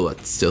heel that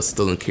just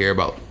doesn't care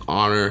about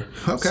honor.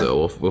 Okay.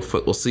 So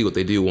we'll see what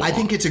they do. I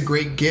think it's a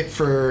great get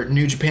for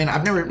New Japan.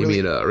 I've never really...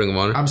 You mean Ring of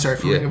Honor? I'm sorry,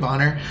 for Ring of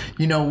Honor.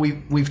 You know,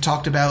 we've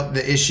talked about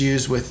the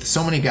issues with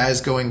so many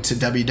guys going to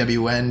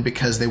WWN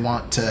because they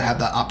want to have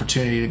the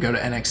opportunity to go to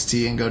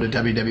NXT and go to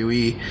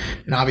WWE.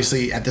 And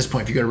obviously, at this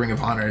point, if you go to Ring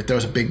of Honor, it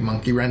throws a big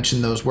monkey wrench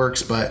in those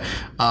works. But,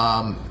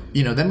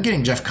 you know, them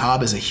getting Jeff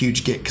Cobb is a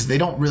huge get because they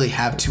don't really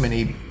have too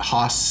many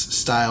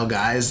Haas-style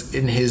guys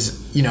in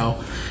his, you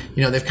know,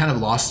 they've kind of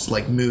lost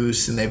like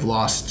Moose and they've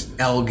lost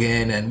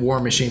Elgin and War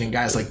Machine and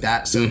guys like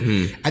that. So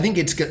I think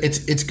it's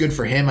good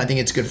for him. I think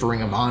it's good for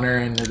Ring of Honor.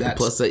 And that's,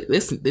 plus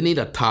they need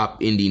a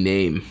top indie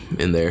name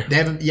in there. They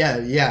haven't,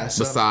 yeah.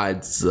 So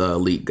besides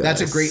elite guys.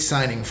 That's a great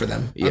signing for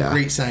them. Yeah. A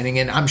great signing.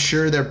 And I'm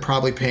sure they're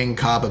probably paying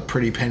Cobb a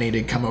pretty penny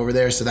to come over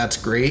there. So that's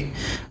great.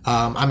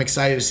 I'm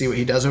excited to see what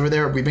he does over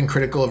there. We've been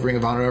critical of Ring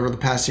of Honor over the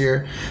past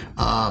year.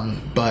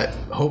 But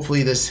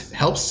hopefully this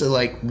helps to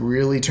like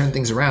really turn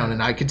things around.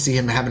 And I could see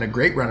him having a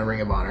great run of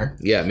Ring of Honor.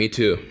 Yeah, me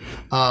too.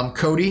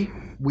 Cody,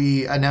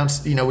 we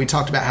announced, we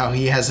talked about how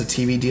he has a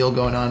TV deal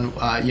going on.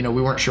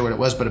 We weren't sure what it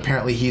was, but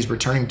apparently he's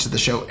returning to the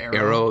show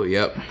Arrow,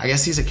 yep. I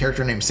guess he's a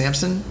character named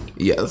Samson.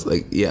 Yeah,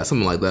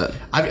 something like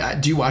that.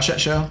 Do you watch that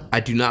show?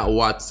 I do not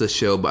watch the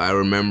show, but I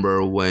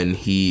remember when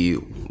he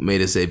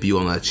made his debut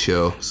on that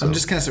show. So. I'm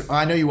just kind of.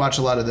 I know you watch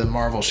a lot of the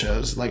Marvel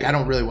shows. Like, I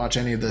don't really watch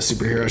any of the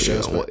superhero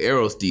shows. Well,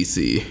 Arrow's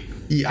DC.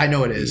 Yeah, I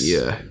know it is.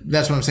 Yeah.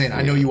 That's what I'm saying.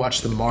 I know you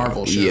watch the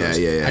Marvel shows.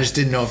 Yeah. I just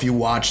didn't know if you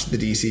watched the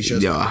DC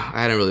shows. Yeah,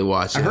 I hadn't really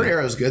watched it. I heard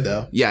Arrow's good,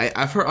 though. Yeah,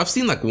 I've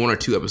seen like 1 or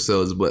 2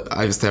 episodes, but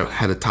I just haven't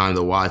had the time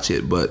to watch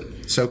it. But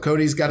so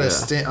Cody's got a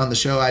stint on the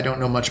show. I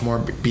don't know much more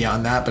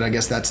beyond that, but I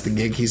guess that's the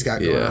gig he's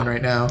got going on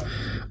right now.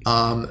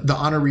 The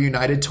Honor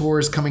Reunited tour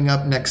is coming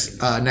up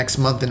next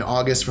month in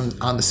August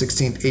on the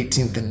 16th,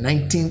 18th, and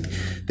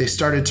 19th. They've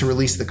started to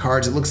release the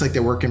cards. It looks like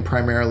they're working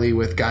primarily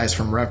with guys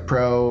from Rev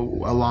Pro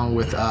along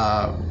with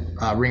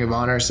Ring of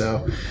Honor.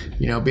 So,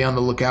 be on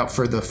the lookout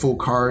for the full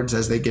cards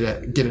as they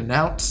get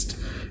announced.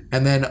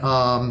 And then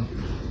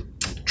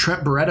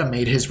Trent Beretta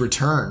made his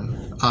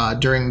return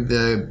during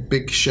the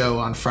big show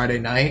on Friday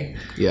night.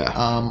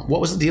 Yeah.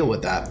 What was the deal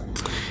with that?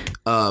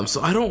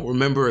 So I don't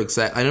remember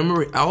exactly. I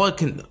remember all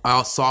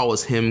I saw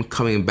was him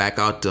coming back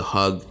out to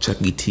hug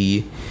Chucky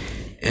T,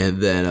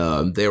 and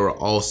then they were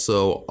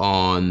also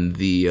on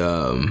the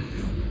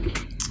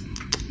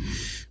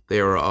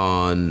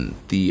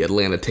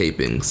Atlanta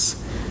tapings.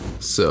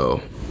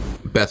 So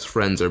best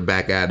friends are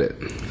back at it.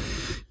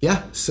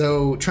 Yeah.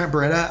 So Trent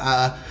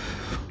Beretta.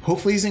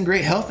 Hopefully he's in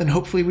great health, and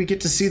hopefully we get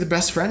to see the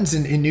best friends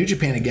in New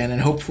Japan again,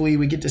 and hopefully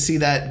we get to see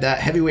that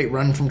heavyweight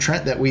run from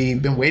Trent that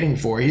we've been waiting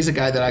for. He's a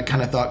guy that I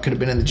kind of thought could have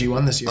been in the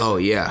G1 this year. Oh,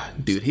 yeah.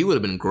 Dude, he would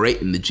have been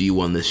great in the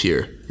G1 this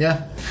year.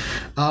 Yeah.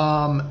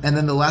 And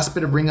then the last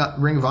bit of Ring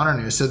of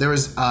Honor news. So there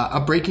was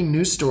a breaking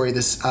news story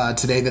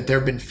today that there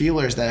have been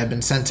feelers that have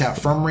been sent out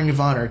from Ring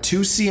of Honor to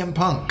CM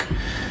Punk.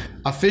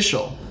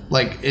 Official.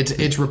 Like,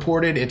 it's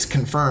reported, it's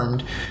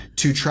confirmed,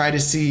 to try to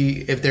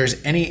see if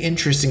there's any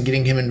interest in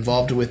getting him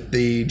involved with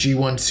the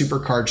G1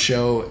 Supercard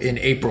show in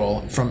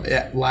April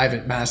live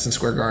at Madison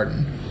Square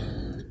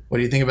Garden. What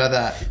do you think about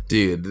that?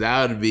 Dude,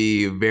 that would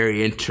be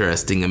very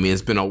interesting. I mean,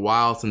 it's been a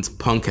while since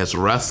Punk has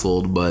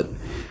wrestled, but...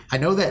 I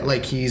know that,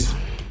 like, he's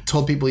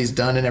told people he's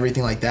done and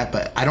everything like that,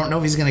 but I don't know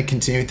if he's going to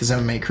continue with his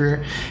MMA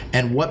career.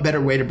 And what better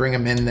way to bring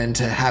him in than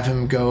to have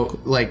him go,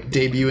 like,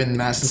 debut in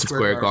Madison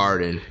Square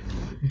Garden.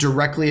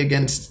 Directly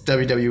against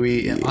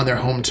WWE on their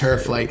home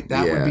turf. Like,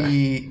 that would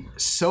be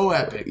so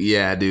epic.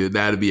 Yeah, dude,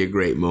 that'd be a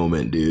great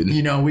moment, dude.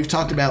 We've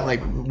talked about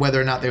like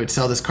whether or not they would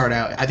sell this card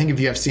out. I think if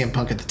you have CM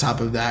Punk at the top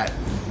of that,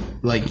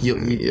 like you're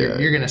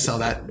gonna sell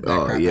that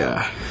crap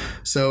out.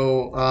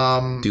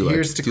 So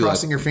here's to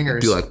crossing your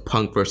fingers. Do like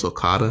Punk versus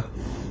Okada?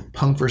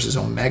 Punk versus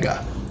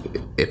Omega.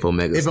 If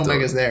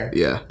Omega's there.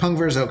 Yeah. Punk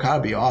versus Okada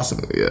would be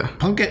awesome. Yeah.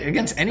 Punk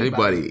against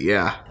anybody.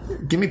 Yeah.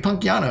 Give me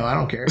Punk Yano. I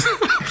don't care.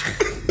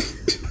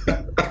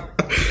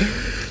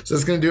 So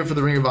that's going to do it for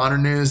the Ring of Honor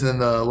news, and then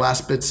the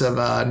last bits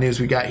of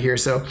news we got here.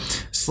 So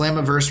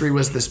Slammiversary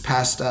was this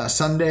past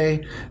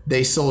Sunday.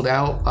 They sold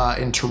out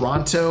in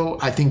Toronto.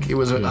 I think it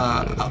was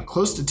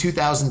close to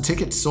 2,000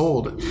 tickets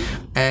sold.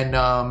 And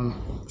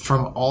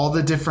from all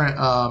the different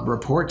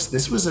reports,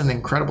 this was an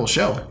incredible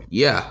show.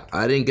 Yeah,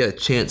 I didn't get a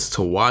chance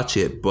to watch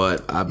it,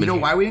 but I've been... You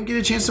know why we didn't get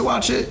a chance to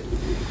watch it?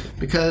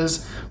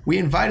 Because we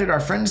invited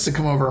our friends to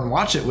come over and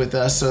watch it with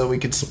us so that we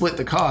could split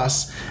the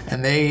costs,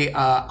 and they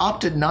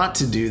opted not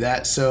to do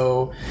that.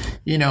 So,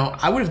 you know,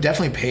 I would have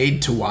definitely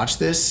paid to watch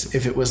this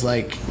if it was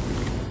like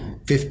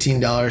 $15,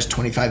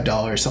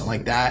 $25, something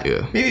like that.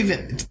 Yeah. Maybe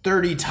even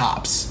 30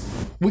 tops.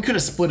 We could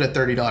have split a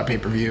 $30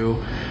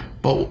 pay-per-view,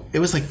 but it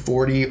was like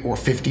 40 or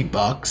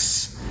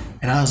 $50.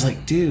 And I was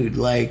like, dude,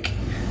 like...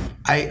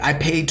 I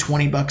paid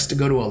 $20 to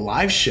go to a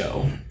live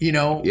show, you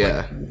know,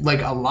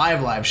 like a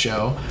live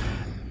show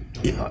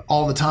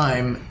all the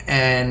time.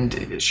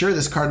 And sure,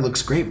 this card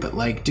looks great, but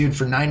like, dude,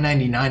 for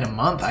 $9.99 a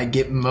month, I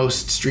get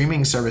most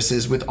streaming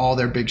services with all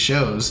their big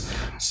shows.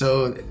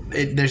 So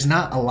there's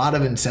not a lot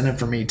of incentive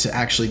for me to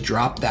actually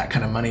drop that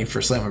kind of money for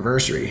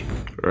Slammiversary.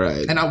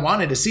 Right. And I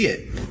wanted to see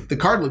it. The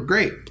card looked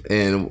great.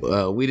 And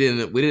we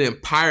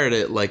didn't pirate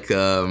it like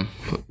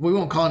we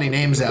won't call any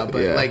names out,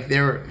 but like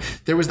there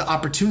was the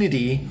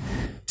opportunity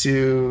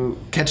to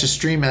catch a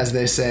stream, as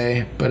they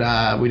say,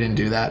 but we didn't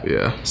do that.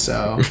 Yeah.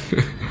 So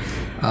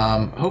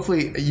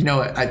hopefully, you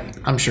know,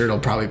 I'm sure it'll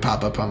probably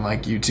pop up on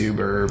like YouTube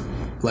or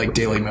like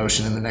Daily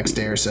Motion in the next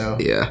day or so.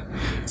 Yeah.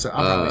 So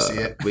I'll probably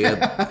see it. We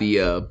had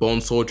the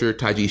Bone Soldier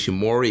Taiji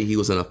Ishimori. He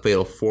was in a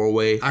fatal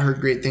 4-way. I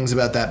heard great things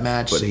about that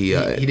match, but he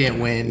didn't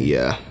win.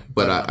 Yeah.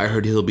 But I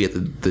heard he'll be at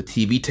the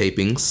TV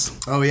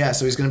tapings. Oh yeah,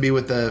 so he's going to be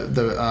with the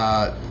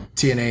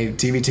TNA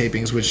TV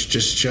tapings, which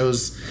just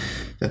shows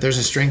that there's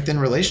a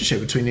strengthened relationship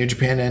between New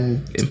Japan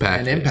and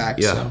Impact.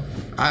 Yeah. So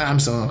I'm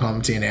still going to call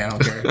him TNA. I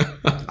don't care.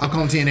 I'll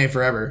call him TNA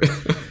forever.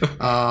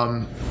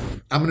 I'm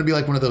going to be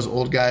like one of those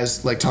old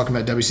guys like talking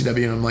about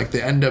WCW, and I'm like, the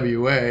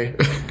NWA.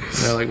 And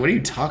they're like, what are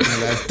you talking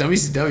about?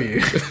 It's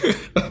WCW.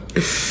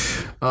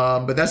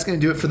 But that's going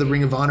to do it for the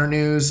Ring of Honor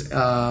news.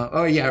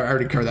 Oh, yeah, I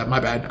already covered that.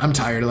 My bad. I'm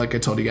tired, like I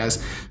told you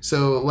guys.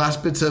 So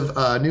last bits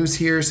of news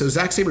here. So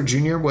Zack Sabre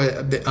Jr.,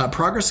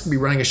 Progress is going to be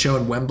running a show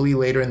in Wembley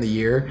later in the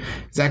year.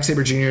 Zack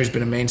Sabre Jr. has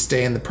been a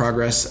mainstay in the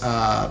Progress,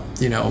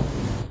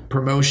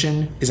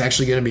 promotion. Is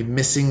actually going to be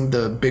missing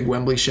the big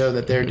Wembley show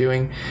that they're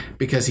doing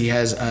because he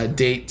has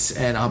dates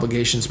and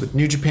obligations with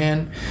New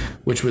Japan,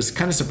 which was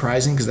kind of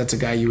surprising because that's a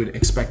guy you would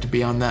expect to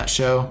be on that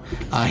show.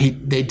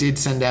 They did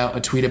send out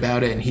a tweet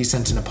about it, and he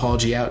sent an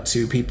apology out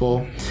to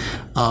people.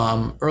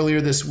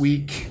 Earlier this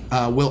week,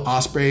 Will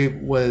Ospreay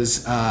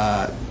was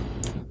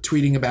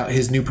tweeting about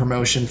his new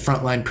promotion,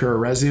 Frontline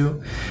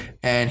Puroresu,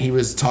 and he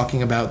was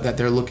talking about that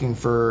they're looking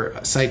for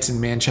sites in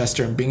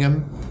Manchester and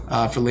Bingham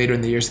for later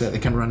in the year so that they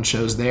can run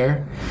shows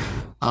there.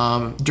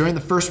 During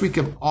the first week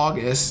of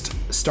August,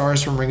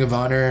 stars from Ring of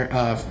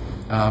Honor,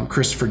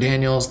 Christopher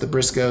Daniels, the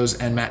Briscoes,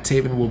 and Matt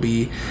Taven will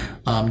be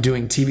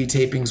doing TV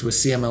tapings with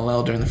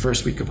CMLL during the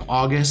first week of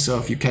August. So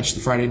if you catch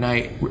the Friday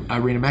night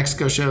Arena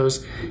Mexico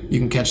shows, you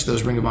can catch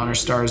those Ring of Honor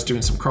stars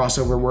doing some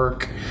crossover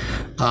work.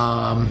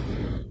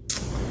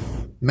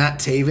 Matt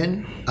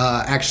Taven,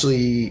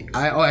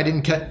 I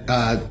didn't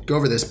go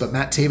over this, but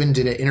Matt Taven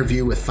did an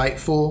interview with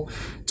Fightful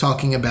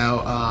talking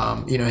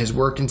about, his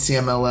work in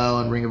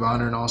CMLL and Ring of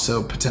Honor, and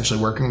also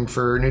potentially working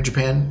for New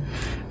Japan.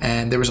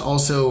 And there was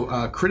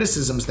also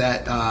criticisms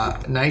that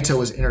Naito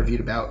was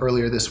interviewed about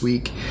earlier this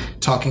week,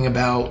 talking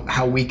about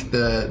how weak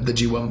the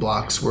G1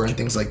 blocks were and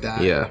things like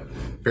that. Yeah.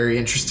 Very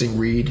interesting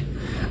read.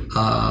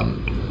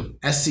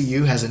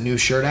 SCU has a new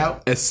shirt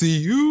out.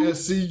 SCU.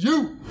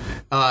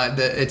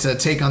 It's a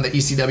take on the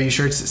ECW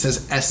shirts. It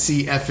says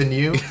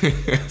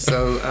SCFNU.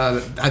 So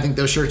I think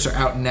those shirts are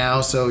out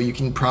now. So you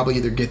can probably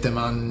either get them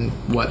on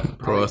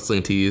Pro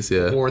Wrestling Tees,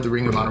 or the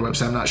Ring of Honor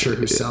website. I'm not sure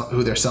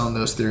who they're selling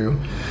those through.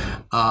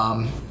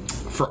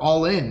 For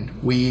All In,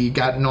 we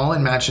got an All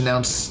In match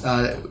announced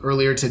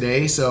earlier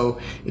today, so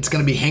it's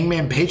going to be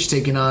Hangman Page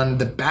taking on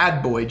the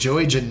bad boy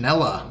Joey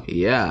Janela.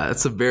 Yeah,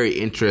 that's a very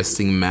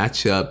interesting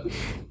matchup,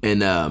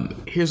 and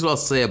here's what I'll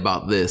say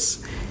about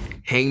this.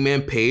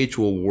 Hangman Page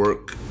will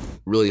work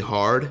really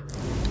hard,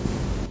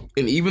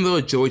 and even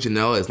though Joey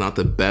Janela is not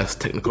the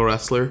best technical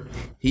wrestler,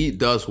 he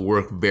does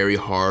work very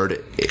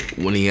hard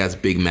when he has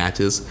big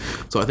matches.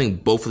 So I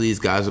think both of these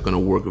guys are going to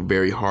work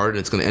very hard, and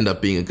it's going to end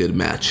up being a good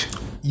match.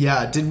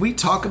 Yeah, did we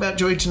talk about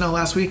Joey Janela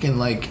last week and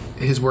like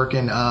his work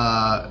in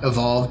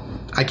Evolve?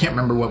 I can't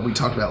remember what we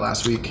talked about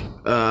last week.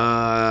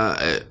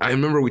 I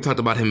remember we talked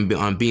about him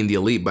on being the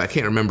Elite, but I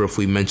can't remember if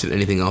we mentioned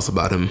anything else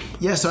about him.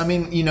 Yeah, so I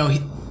mean,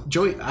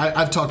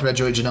 I've talked about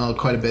Joey Janela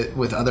quite a bit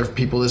with other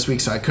people this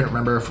week, so I couldn't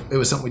remember if it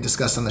was something we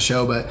discussed on the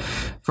show. But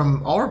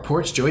from all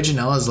reports, Joey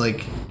Janela is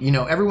like,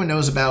 everyone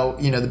knows about,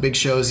 the big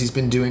shows he's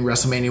been doing,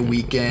 WrestleMania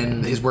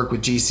weekend, his work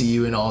with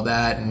GCU and all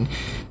that, and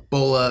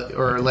Bola,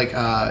 or like,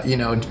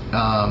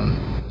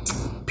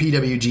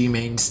 PWG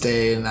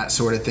mainstay and that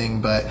sort of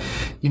thing. But,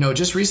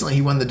 just recently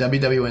he won the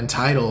WWN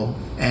title,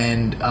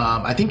 and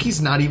I think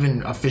he's not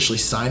even officially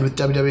signed with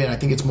WWE. I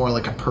think it's more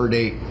like a per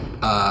date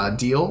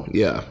deal.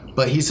 Yeah.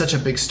 But he's such a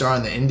big star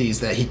in the indies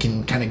that he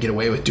can kind of get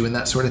away with doing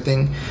that sort of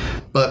thing.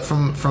 But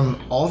from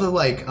all the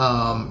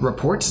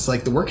reports, it's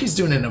like the work he's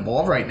doing in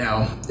Evolve right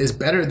now is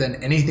better than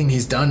anything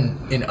he's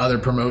done in other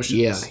promotions.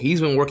 Yeah, he's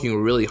been working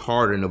really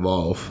hard in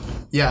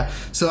Evolve. Yeah,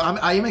 so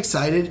I am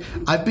excited.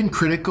 I've been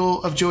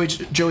critical of Joey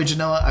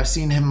Janela. I've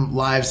seen him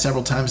live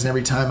several times, and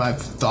every time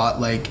I've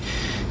thought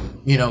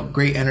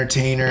great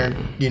entertainer,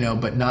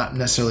 but not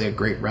necessarily a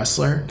great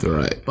wrestler.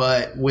 Right.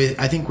 But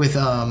I think with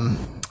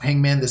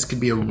Hangman, this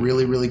could be a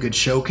really, really good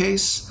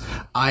showcase.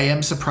 I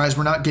am surprised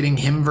we're not getting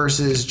him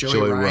versus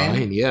Joey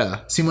Ryan.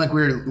 Yeah. Seemed like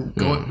we're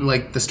going,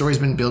 the story's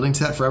been building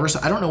to that forever. So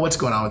I don't know what's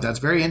going on with that. It's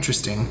very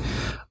interesting.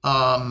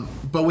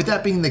 But with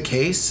that being the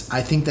case,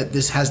 I think that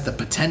this has the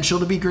potential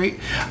to be great.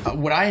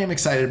 What I am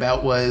excited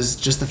about was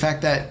just the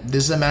fact that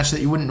this is a match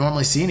that you wouldn't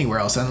normally see anywhere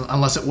else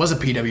unless it was a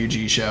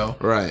PWG show.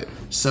 Right.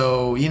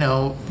 So,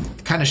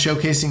 kind of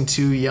showcasing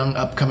two young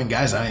upcoming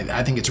guys.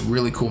 I think it's a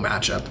really cool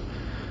matchup.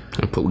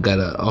 We got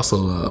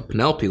also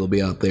Penelope will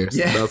be out there, so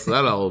yeah.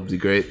 that'll be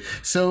great.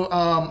 So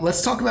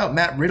let's talk about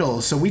Matt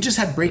Riddle. So we just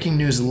had breaking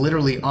news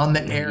literally on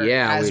the air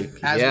as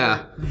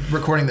we're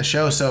recording the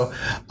show. So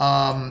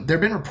there have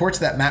been reports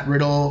that Matt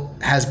Riddle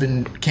has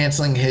been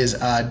canceling his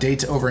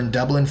dates over in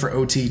Dublin for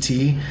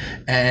OTT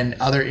and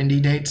other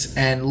indie dates.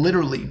 And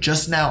literally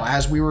just now,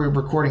 as we were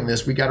recording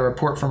this, we got a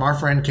report from our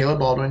friend Caleb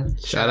Baldwin.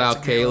 Shout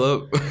out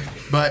Caleb.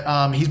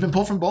 But he's been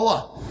pulled from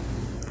Bola.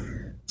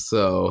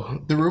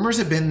 So the rumors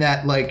have been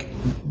that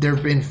there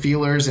have been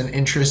feelers and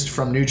interest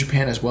from New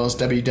Japan as well as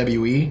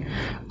WWE.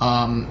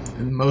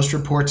 Most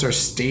reports are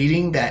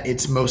stating that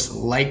it's most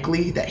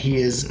likely that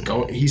he's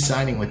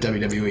signing with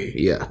WWE.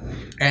 Yeah.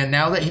 And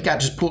now that he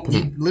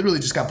literally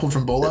just got pulled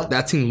from Bola.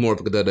 That seems more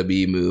of a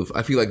WWE move.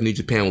 I feel like New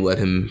Japan will let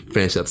him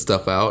finish that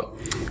stuff out.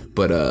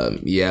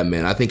 But yeah,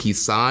 man, I think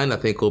he's signed. I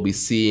think we'll be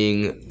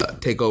seeing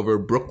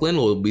TakeOver Brooklyn.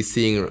 We'll be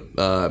seeing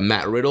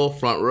Matt Riddle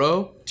front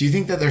row. Do you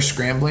think that they're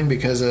scrambling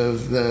because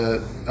of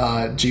the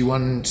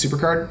G1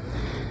 Supercard?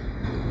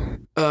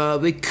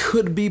 They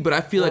could be, but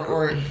I feel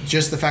or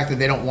just the fact that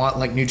they don't want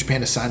New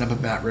Japan to sign up a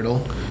Matt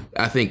Riddle.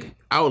 I think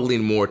I would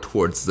lean more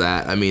towards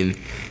that. I mean,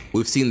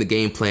 we've seen the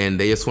game plan.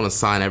 They just want to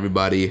sign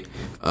everybody.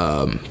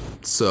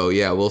 So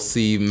yeah, we'll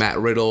see Matt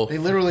Riddle. They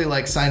literally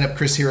signed up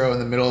Chris Hero in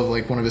the middle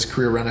of one of his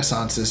career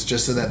renaissances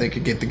just so that they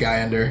could get the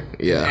guy under.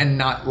 Yeah. And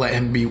not let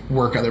him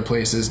work other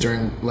places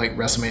during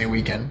WrestleMania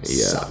weekend.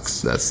 Yeah,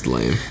 sucks. That's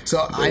lame.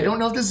 So I don't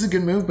know if this is a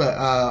good move, but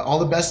all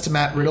the best to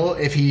Matt Riddle.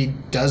 If he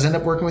does end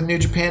up working with New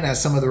Japan,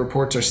 as some of the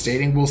reports are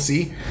stating, we'll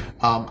see.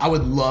 I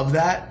would love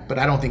that, but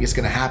I don't think it's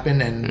going to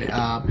happen. And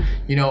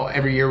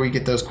every year we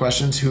get those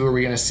questions: who are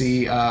we going to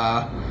see?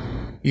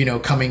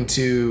 Coming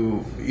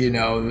to,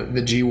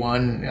 the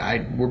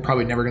G1. We're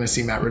probably never going to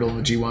see Matt Riddle in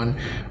the G1.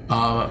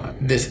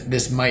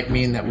 This might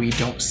mean that we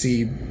don't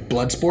see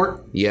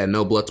Bloodsport. Yeah,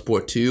 no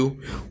Bloodsport 2,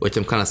 which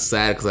I'm kind of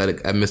sad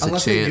because I missed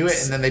Unless a chance. they do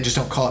it and then they just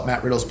don't call it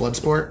Matt Riddle's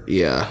Bloodsport.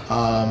 Yeah.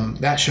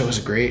 That show is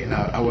great, and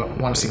I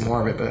want to see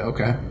more of it, but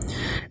okay.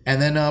 And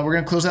then we're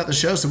going to close out the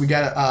show. So we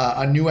got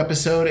a new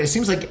episode. It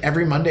seems like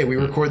every Monday we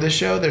record this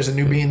show, there's a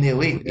new Being the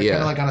Elite. It's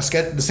kind of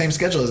on the same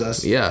schedule as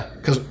us. Yeah.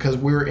 Because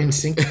we were in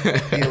sync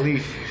with the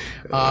Elite.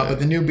 But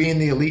the new Being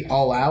the Elite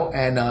All Out,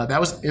 and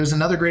it was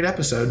another great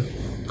episode.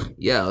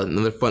 Yeah,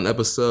 another fun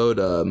episode.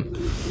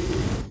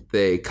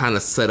 They kind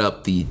of set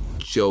up the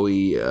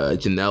Joey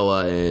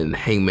Janela and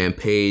Hangman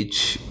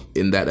Page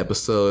in that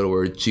episode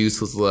where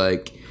Juice was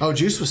like... Oh,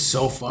 Juice was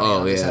so funny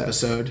on this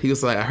episode. He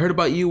was like, I heard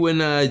about you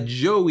and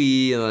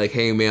Joey, and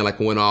Hangman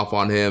went off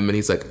on him, and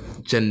he's like,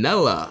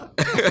 Janela.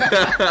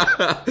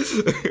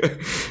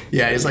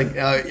 Yeah, he's like,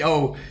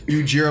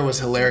 Yujiro was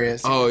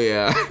hilarious. Oh,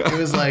 yeah. It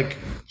was like,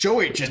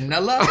 Joey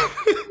Janela?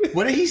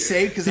 What did he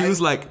say? Because he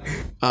was like,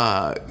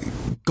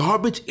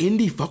 garbage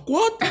indie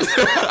fuckwad?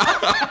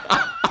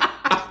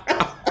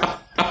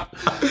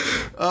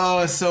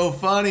 Oh, it's so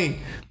funny.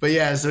 But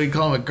yeah, so he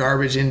called him a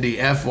garbage indie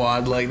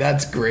F-wad.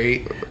 That's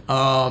great.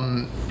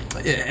 And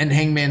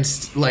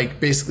Hangman's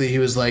basically he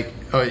was like,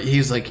 aren't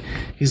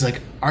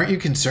you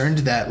concerned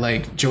that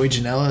Joey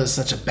Janela is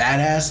such a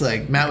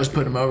badass? Matt was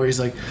putting him over. He's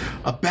like,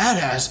 a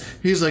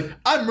badass? He's like,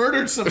 I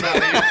murdered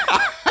somebody.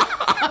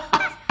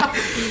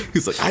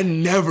 He's like, I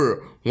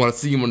never want to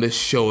see him on this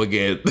show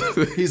again.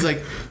 He's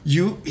like,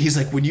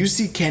 when you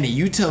see Kenny,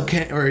 you tell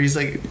Kenny, or he's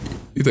like,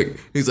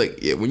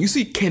 yeah, when you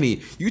see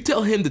Kenny, you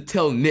tell him to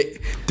tell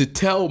Nick, to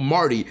tell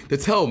Marty, to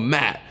tell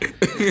Matt.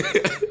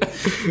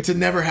 To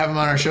never have him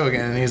on our show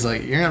again. And he's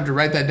like, you're going to have to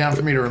write that down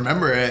for me to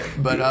remember it.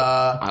 But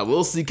I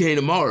will see Kenny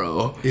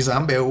tomorrow. He's like,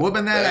 I'm be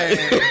whooping that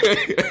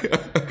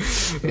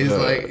ass. He's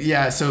like,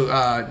 yeah,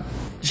 so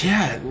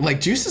Yeah,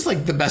 like Juice is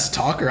like the best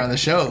talker on the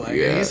show. Like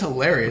he's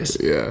hilarious.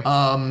 Yeah.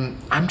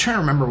 I'm trying to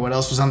remember what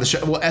else was on the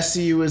show. Well,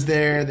 SCU was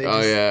there. They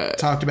just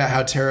talked about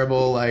how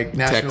terrible like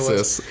Nashville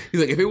Texas was.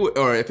 He's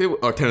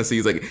like, or Tennessee.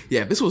 He's like,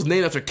 yeah, if this was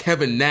named after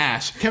Kevin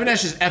Nash. Kevin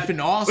Nash is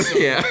effing awesome.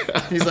 Yeah.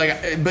 He's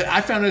like, but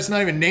I found out it's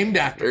not even named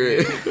after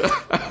me.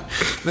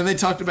 Then they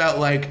talked about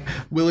like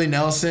Willie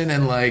Nelson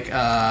and like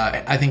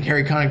I think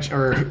Harry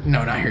Connick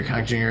not Harry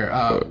Connick Jr.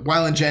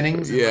 Waylon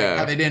Jennings. And, like,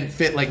 how they didn't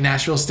fit like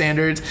Nashville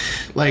standards.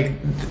 Like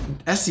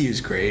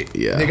SCU's great.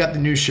 Yeah. They got the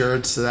new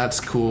shirts, so that's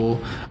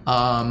cool.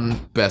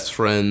 Best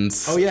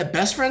Friends. Oh yeah,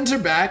 Best Friends are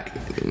back.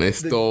 And they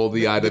stole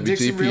the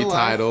IWGP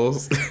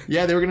titles.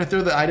 Yeah, they were gonna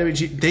throw the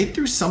IWGP. They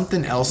threw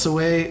something else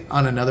away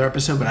on another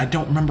episode, but I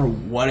don't remember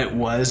what it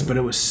was. But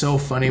it was so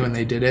funny when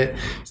they did it.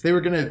 So they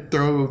were gonna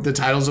throw the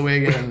titles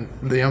away again,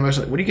 and the Young Bucks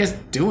were like, "What are you guys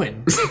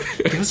doing?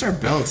 Give us our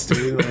belts,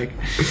 dude!" Like,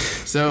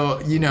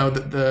 so you know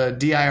the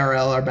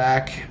DIRL are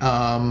back.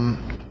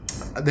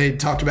 They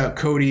talked about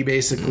Cody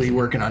basically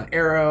working on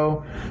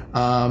Arrow.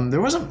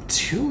 There wasn't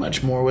too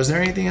much more. Was there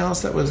anything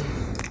else that was?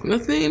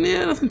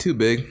 Nothing too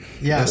big.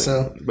 Yeah,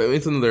 so. But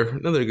it's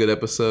another good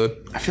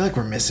episode. I feel like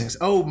we're missing.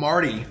 Oh,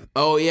 Marty.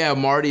 Oh, yeah,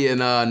 Marty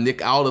and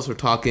Nick Aldis were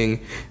talking,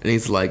 and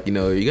he's like, you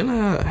know, you're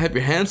going to have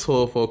your hands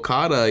full for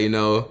Okada, you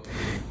know.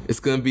 It's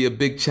going to be a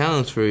big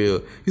challenge for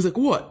you. He's like,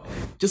 what?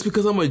 Just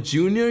because I'm a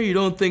junior, you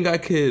don't think I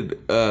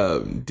could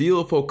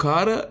deal with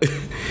Okada?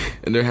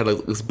 And they had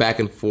like this back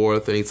and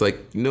forth, and he's like,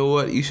 you know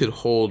what? You should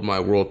hold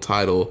my world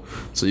title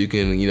so you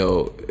can, you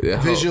know...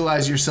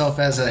 visualize yourself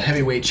as a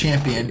heavyweight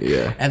champion.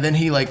 Yeah. And then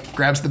he like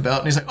grabs the belt,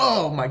 and he's like,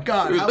 oh my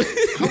God, how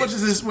much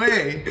does this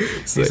weigh?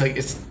 He's like,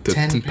 it's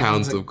 10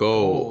 pounds of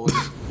gold.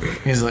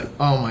 He's like,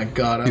 oh my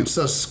God, I'm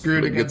so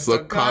screwed against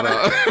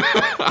Okada.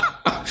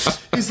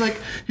 He's like,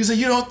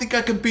 you don't think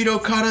I could beat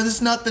Okada? This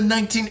is not the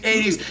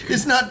 1980s.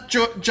 It's not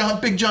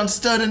Big John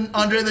Studd and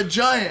Andre the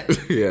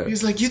Giant. Yeah.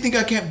 He's like, you think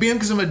I can't beat him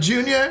because I'm a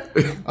junior?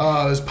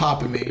 Oh, it was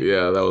popping me.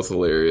 Yeah, that was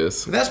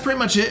hilarious. But that's pretty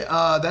much it.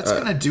 That's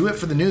gonna do it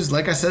for the news.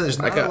 Like I said, there's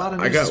not a lot of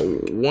news. I got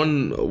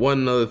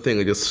one other thing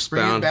I just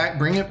found.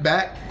 Bring it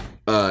back.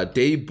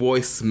 Dave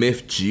Boy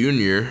Smith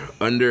Jr.,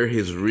 under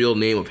his real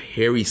name of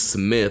Harry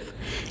Smith,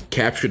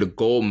 captured a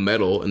gold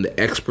medal in the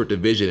expert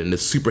division in the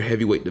super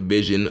heavyweight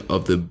division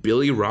of the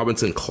Billy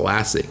Robinson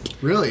Classic.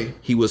 Really?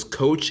 He was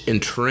coached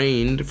and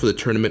trained for the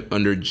tournament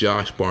under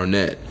Josh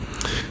Barnett.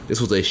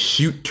 This was a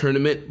shoot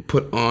tournament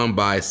put on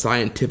by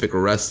Scientific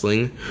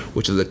Wrestling,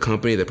 which is a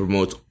company that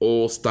promotes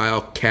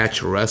old-style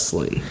catch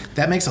wrestling.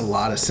 That makes a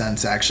lot of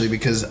sense, actually,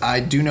 because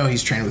I do know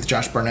he's trained with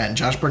Josh Barnett, and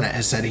Josh Barnett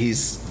has said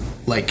he's,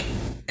 like,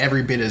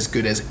 every bit as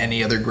good as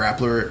any other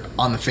grappler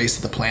on the face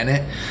of the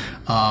planet,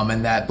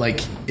 and that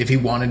like if he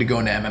wanted to go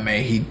into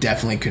MMA, he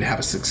definitely could have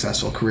a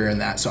successful career in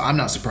that. So I'm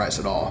not surprised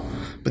at all.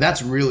 But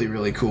that's really,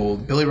 really cool.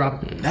 Billy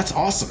Rob, that's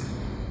awesome.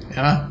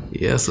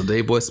 Yeah, so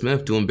Dave Boy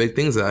Smith doing big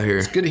things out here.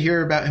 It's good to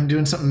hear about him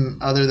doing something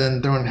other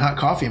than throwing hot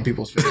coffee in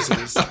people's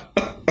faces.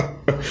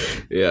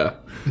 Yeah,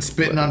 and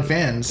spitting on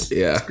fans.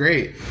 Yeah, it's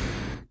great.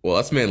 Well,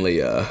 that's mainly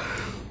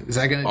is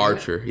that gonna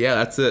Archer? Yeah,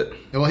 that's it.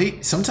 Well,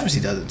 sometimes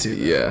he does it too,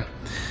 though. Yeah.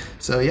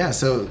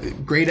 So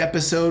great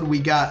episode. We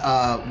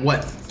got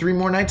 3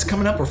 more nights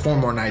coming up, or 4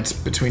 more nights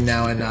between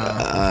now and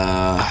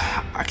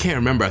I can't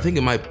remember. I think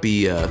it might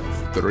be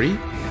 3.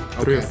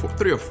 Okay.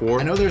 3 or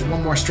 4. I know there's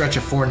one more stretch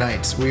of 4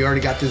 nights. We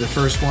already got through the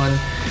first one,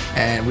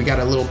 and we got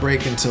a little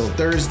break until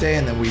Thursday,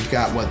 and then we've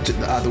got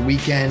the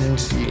weekend.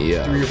 3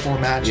 or 4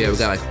 matches. Yeah, we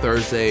got like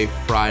Thursday,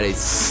 Friday,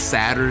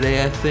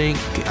 Saturday, I think.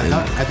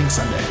 I think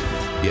Sunday.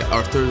 Yeah,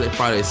 or Thursday,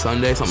 Friday,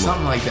 Sunday,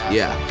 something like that.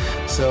 Yeah.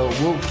 So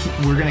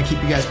we're gonna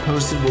keep you guys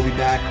posted. We'll be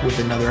back with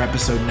another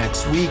episode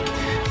next week.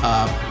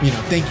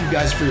 Thank you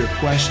guys for your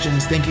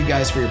questions. Thank you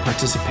guys for your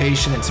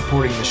participation and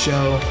supporting the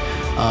show.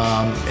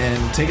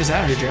 And take us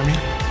out here, Jeremy.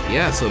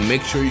 Yeah, so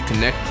make sure you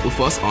connect with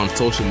us on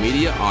social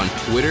media. On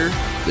Twitter,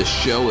 the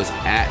show is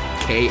at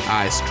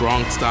KI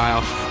Strong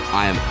Style.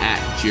 I am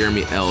at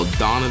Jeremy L.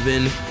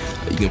 Donovan.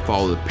 You can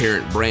follow the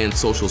parent brand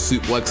Social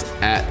Suplex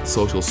at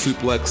Social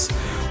Suplex.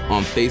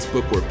 On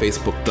Facebook, we're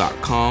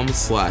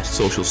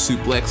facebook.com/Social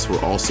Suplex.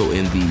 We're also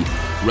in the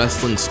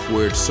Wrestling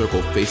Squared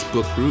Circle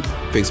Facebook group,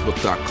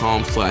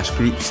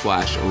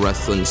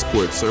 facebook.com/group/Wrestling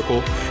Squared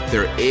Circle.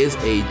 There is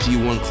a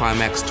G1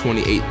 Climax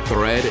 28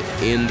 thread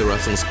in the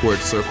Wrestling Squared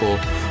Circle.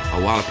 A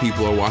lot of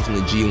people are watching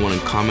the G1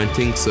 and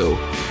commenting, so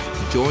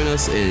join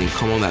us and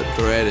come on that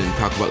thread and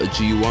talk about the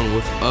G1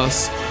 with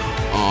us.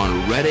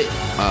 On Reddit,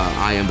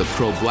 I am the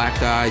Pro Black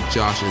Guy.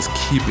 Josh is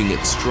Keeping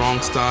It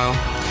Strong Style.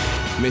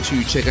 Make sure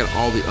you check out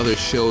all the other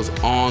shows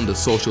on the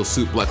Social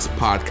Suplex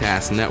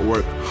Podcast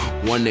Network.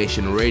 One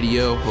Nation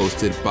Radio,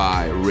 hosted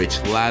by Rich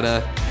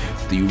Latta.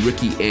 The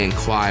Ricky and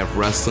Clive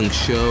Wrestling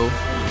Show.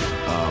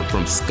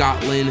 From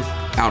Scotland,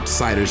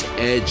 Outsiders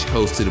Edge,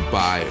 hosted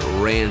by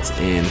Rance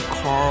and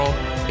Carl.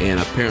 And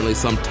apparently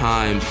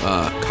sometimes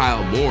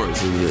Kyle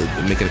Moores is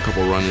making a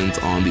couple run-ins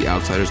on the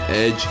Outsiders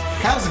Edge.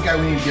 Kyle's the guy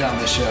we need to get on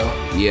this show.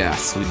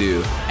 Yes, we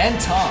do. And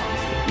Tom.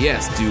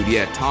 Yes, dude.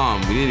 Yeah,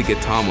 Tom. We need to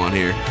get Tom on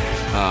here.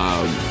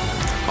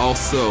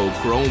 Also,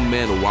 Grown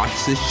Men Watch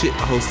This Shit,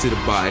 hosted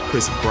by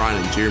Chris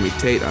Bryan and Jeremy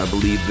Tate. I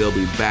believe they'll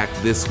be back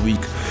this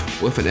week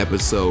with an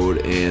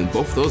episode, and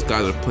both of those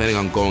guys are planning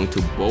on going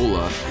to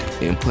BOLA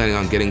and planning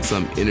on getting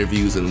some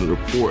interviews and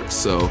reports.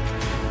 So,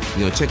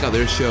 check out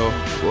their show.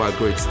 A lot of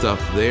great stuff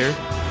there.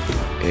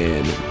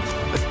 And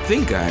I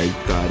think I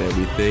got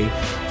everything.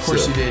 Of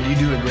course you did. You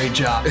do a great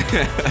job.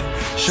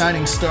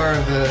 Shining star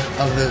of the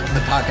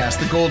podcast,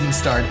 the golden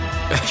star,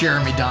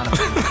 Jeremy Donovan.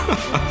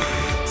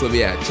 So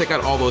yeah, check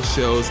out all those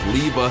shows.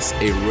 Leave us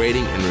a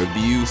rating and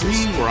review.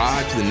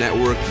 Subscribe to the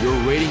network. Your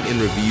rating and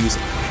reviews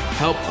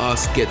help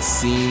us get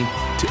seen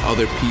to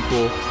other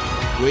people.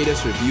 Rate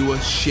us, review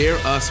us, share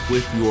us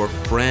with your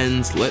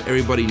friends. Let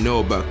everybody know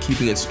about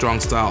Keeping It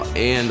Strong Style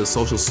and the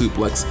Social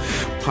Suplex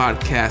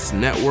Podcast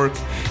Network.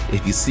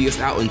 If you see us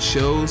out in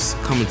shows,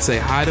 come and say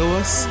hi to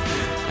us.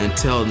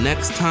 Until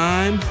next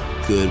time,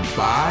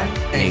 goodbye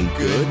and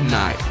good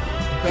night.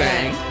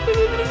 Bang.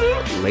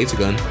 Laser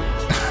gun.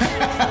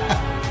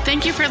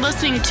 Thank you for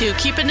listening to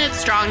Keeping It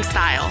Strong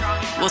Style.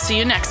 We'll see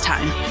you next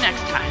time.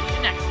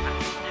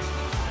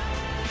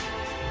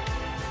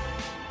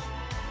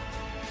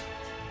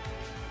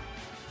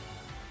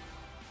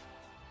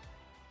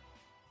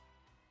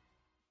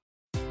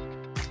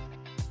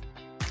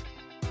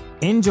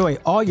 Enjoy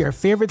all your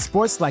favorite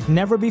sports like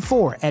never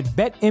before at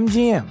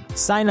BetMGM.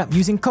 Sign up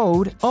using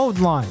code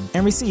OLDLINE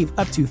and receive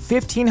up to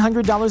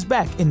 $1,500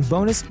 back in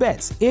bonus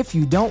bets if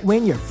you don't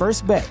win your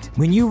first bet.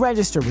 When you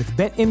register with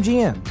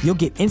BetMGM, you'll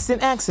get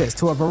instant access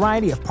to a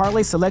variety of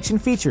parlay selection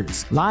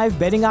features, live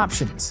betting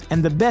options,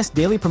 and the best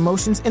daily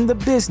promotions in the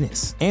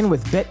business. And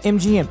with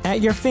BetMGM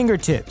at your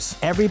fingertips,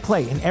 every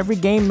play and every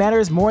game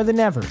matters more than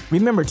ever.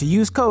 Remember to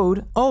use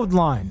code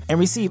OLDLINE and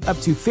receive up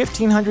to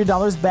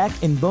 $1,500 back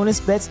in bonus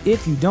bets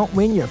if you don't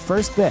win your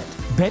first bet.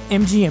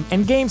 BetMGM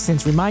and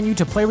GameSense remind you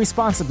to play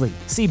responsibly.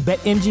 See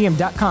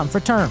BetMGM.com for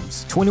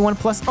terms. 21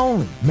 plus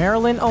only.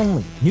 Maryland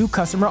only. New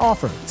customer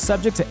offer.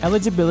 Subject to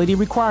eligibility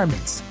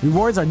requirements.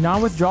 Rewards are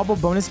non-withdrawable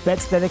bonus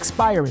bets that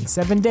expire in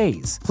 7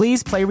 days.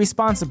 Please play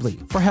responsibly.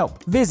 For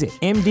help, visit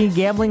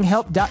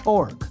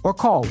mdgamblinghelp.org or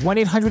call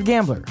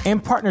 1-800-GAMBLER in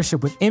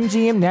partnership with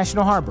MGM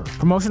National Harbor.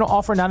 Promotional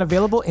offer not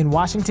available in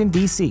Washington,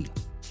 D.C.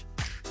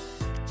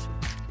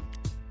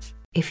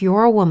 If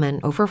you're a woman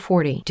over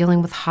 40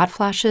 dealing with hot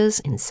flashes,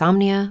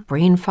 insomnia,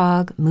 brain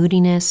fog,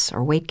 moodiness,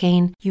 or weight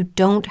gain, you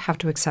don't have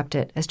to accept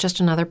it as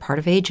just another part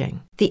of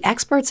aging. The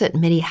experts at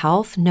MIDI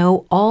Health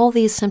know all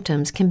these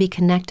symptoms can be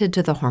connected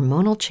to the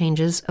hormonal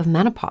changes of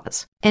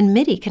menopause. And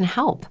MIDI can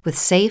help with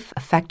safe,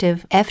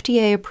 effective,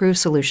 FDA-approved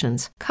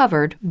solutions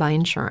covered by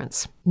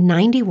insurance.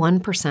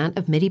 91%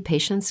 of MIDI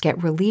patients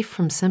get relief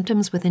from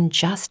symptoms within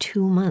just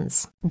 2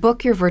 months.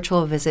 Book your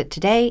virtual visit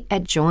today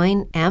at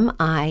joinmidi.com.